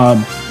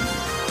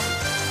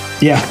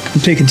 Yeah, I'm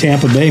taking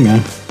Tampa Bay,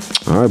 man.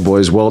 All right,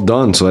 boys. Well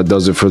done. So that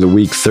does it for the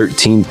Week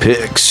 13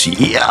 picks.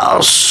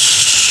 Yes.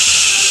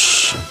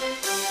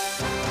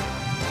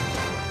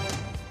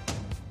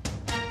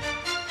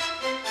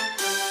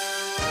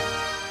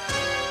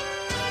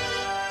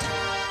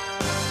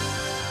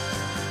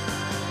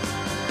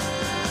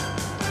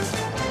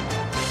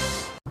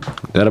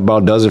 that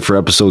about does it for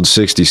episode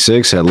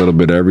 66. Had a little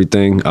bit of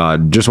everything.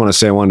 Just want to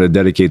say I wanted to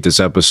dedicate this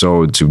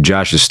episode to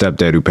Josh's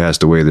stepdad who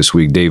passed away this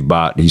week, Dave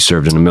Bott. He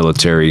served in the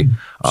military.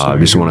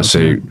 Just want to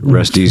say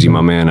rest easy,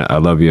 my man. I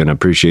love you and I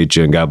appreciate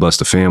you, and God bless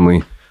the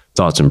family.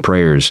 Thoughts and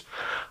prayers.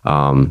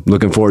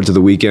 Looking forward to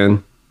the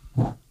weekend.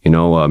 You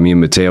know, me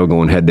and Mateo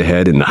going head to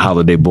head in the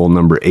Holiday Bowl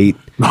number 8.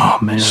 Oh,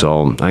 man.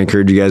 So I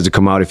encourage you guys to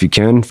come out if you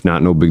can. If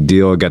not, no big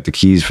deal. I got the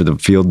keys for the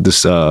field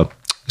this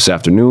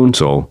afternoon.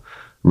 So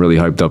I'm really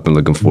hyped up and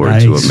looking forward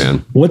to it,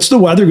 man. What's the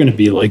weather going to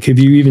be like? Have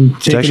you even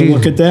taken a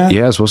look at that?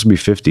 Yeah, it's supposed to be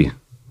 50.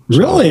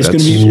 Really? It's going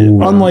to be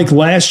unlike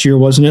last year,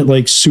 wasn't it?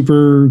 Like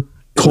super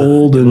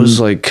cold. It was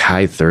like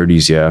high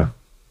 30s, yeah.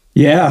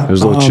 Yeah. It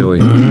was a little chilly.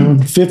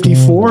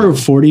 54,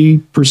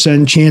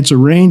 40% chance of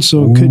rain.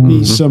 So it could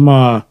be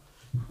some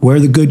wear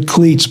the good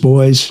cleats,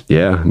 boys.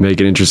 Yeah,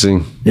 make it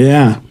interesting.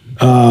 Yeah.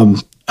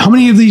 How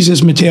many of these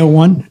has Mateo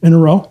won in a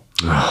row?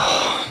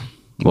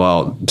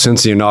 Well,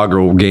 since the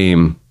inaugural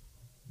game,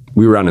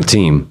 we were on a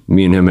team.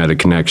 Me and him had a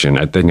connection.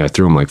 I think I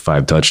threw him like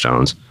 5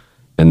 touchdowns.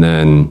 And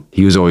then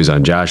he was always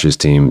on Josh's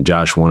team.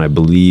 Josh won, I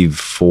believe,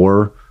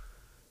 4.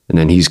 And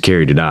then he's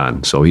carried it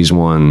on. So he's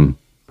won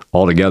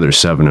altogether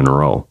 7 in a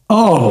row.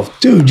 Oh,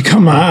 dude,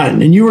 come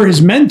on. And you were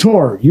his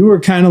mentor. You were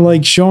kind of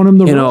like showing him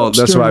the ropes.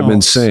 That's what I've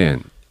been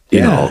saying. You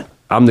know,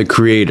 I'm the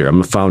creator.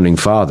 I'm the founding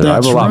father. I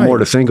have a lot more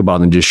to think about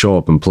than just show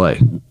up and play.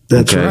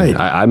 That's right.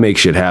 I make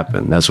shit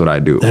happen. That's what I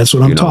do. That's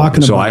what I'm talking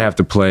about. So I have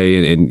to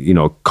play and, you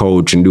know,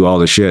 coach and do all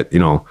the shit. You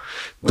know,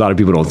 a lot of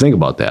people don't think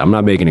about that. I'm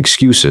not making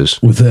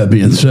excuses. With that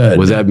being said,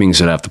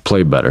 I have to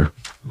play better,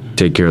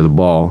 take care of the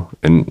ball,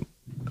 and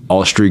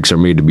all streaks are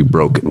made to be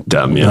broken.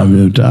 Damn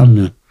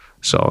you.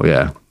 So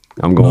yeah,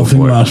 I'm going for it.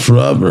 Nothing lasts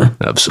forever.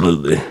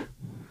 Absolutely.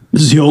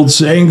 As the old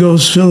saying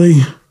goes,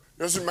 Philly.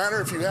 Doesn't matter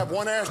if you have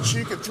one ass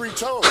cheek and 3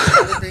 toes.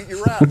 You're gonna beat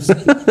your ass.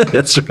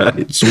 That's right.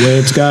 It's the way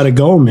it's got to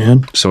go,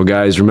 man. So,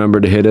 guys, remember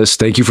to hit us.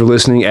 Thank you for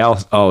listening,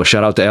 Al. Oh,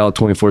 shout out to Al at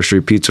 24th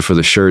Street Pizza for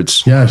the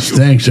shirts. Yes,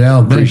 thanks,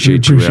 Al.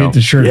 Appreciate the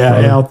shirt. Yeah,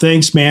 brother. Al,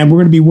 thanks, man. We're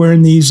going to be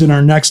wearing these in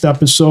our next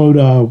episode.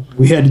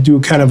 We had to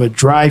do kind of a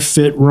dry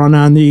fit run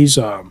on these.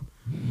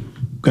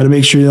 Got to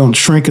make sure they don't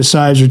shrink a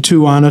size or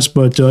 2 on us.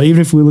 But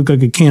even if we look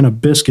like a can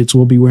of biscuits,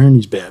 we'll be wearing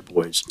these bad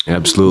boys.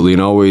 Absolutely.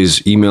 And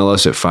always email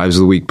us at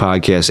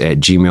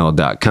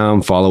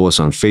fivesoftheweekpodcast@gmail.com. Follow us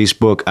on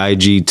Facebook,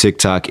 IG,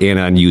 TikTok, and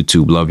on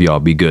YouTube. Love y'all.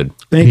 Be good.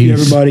 Thank you,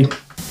 everybody.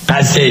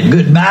 I said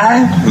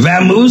goodbye,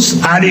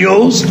 vamos,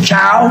 adios,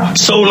 ciao,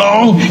 so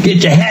long,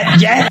 get your hat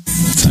jack.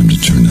 Time to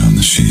turn down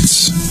the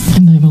sheets.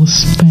 And I will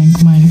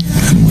spank my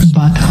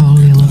butthole a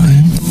little bit.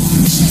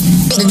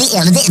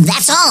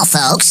 That's all,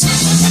 folks.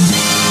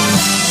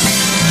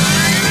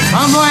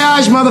 Bon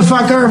voyage,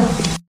 motherfucker.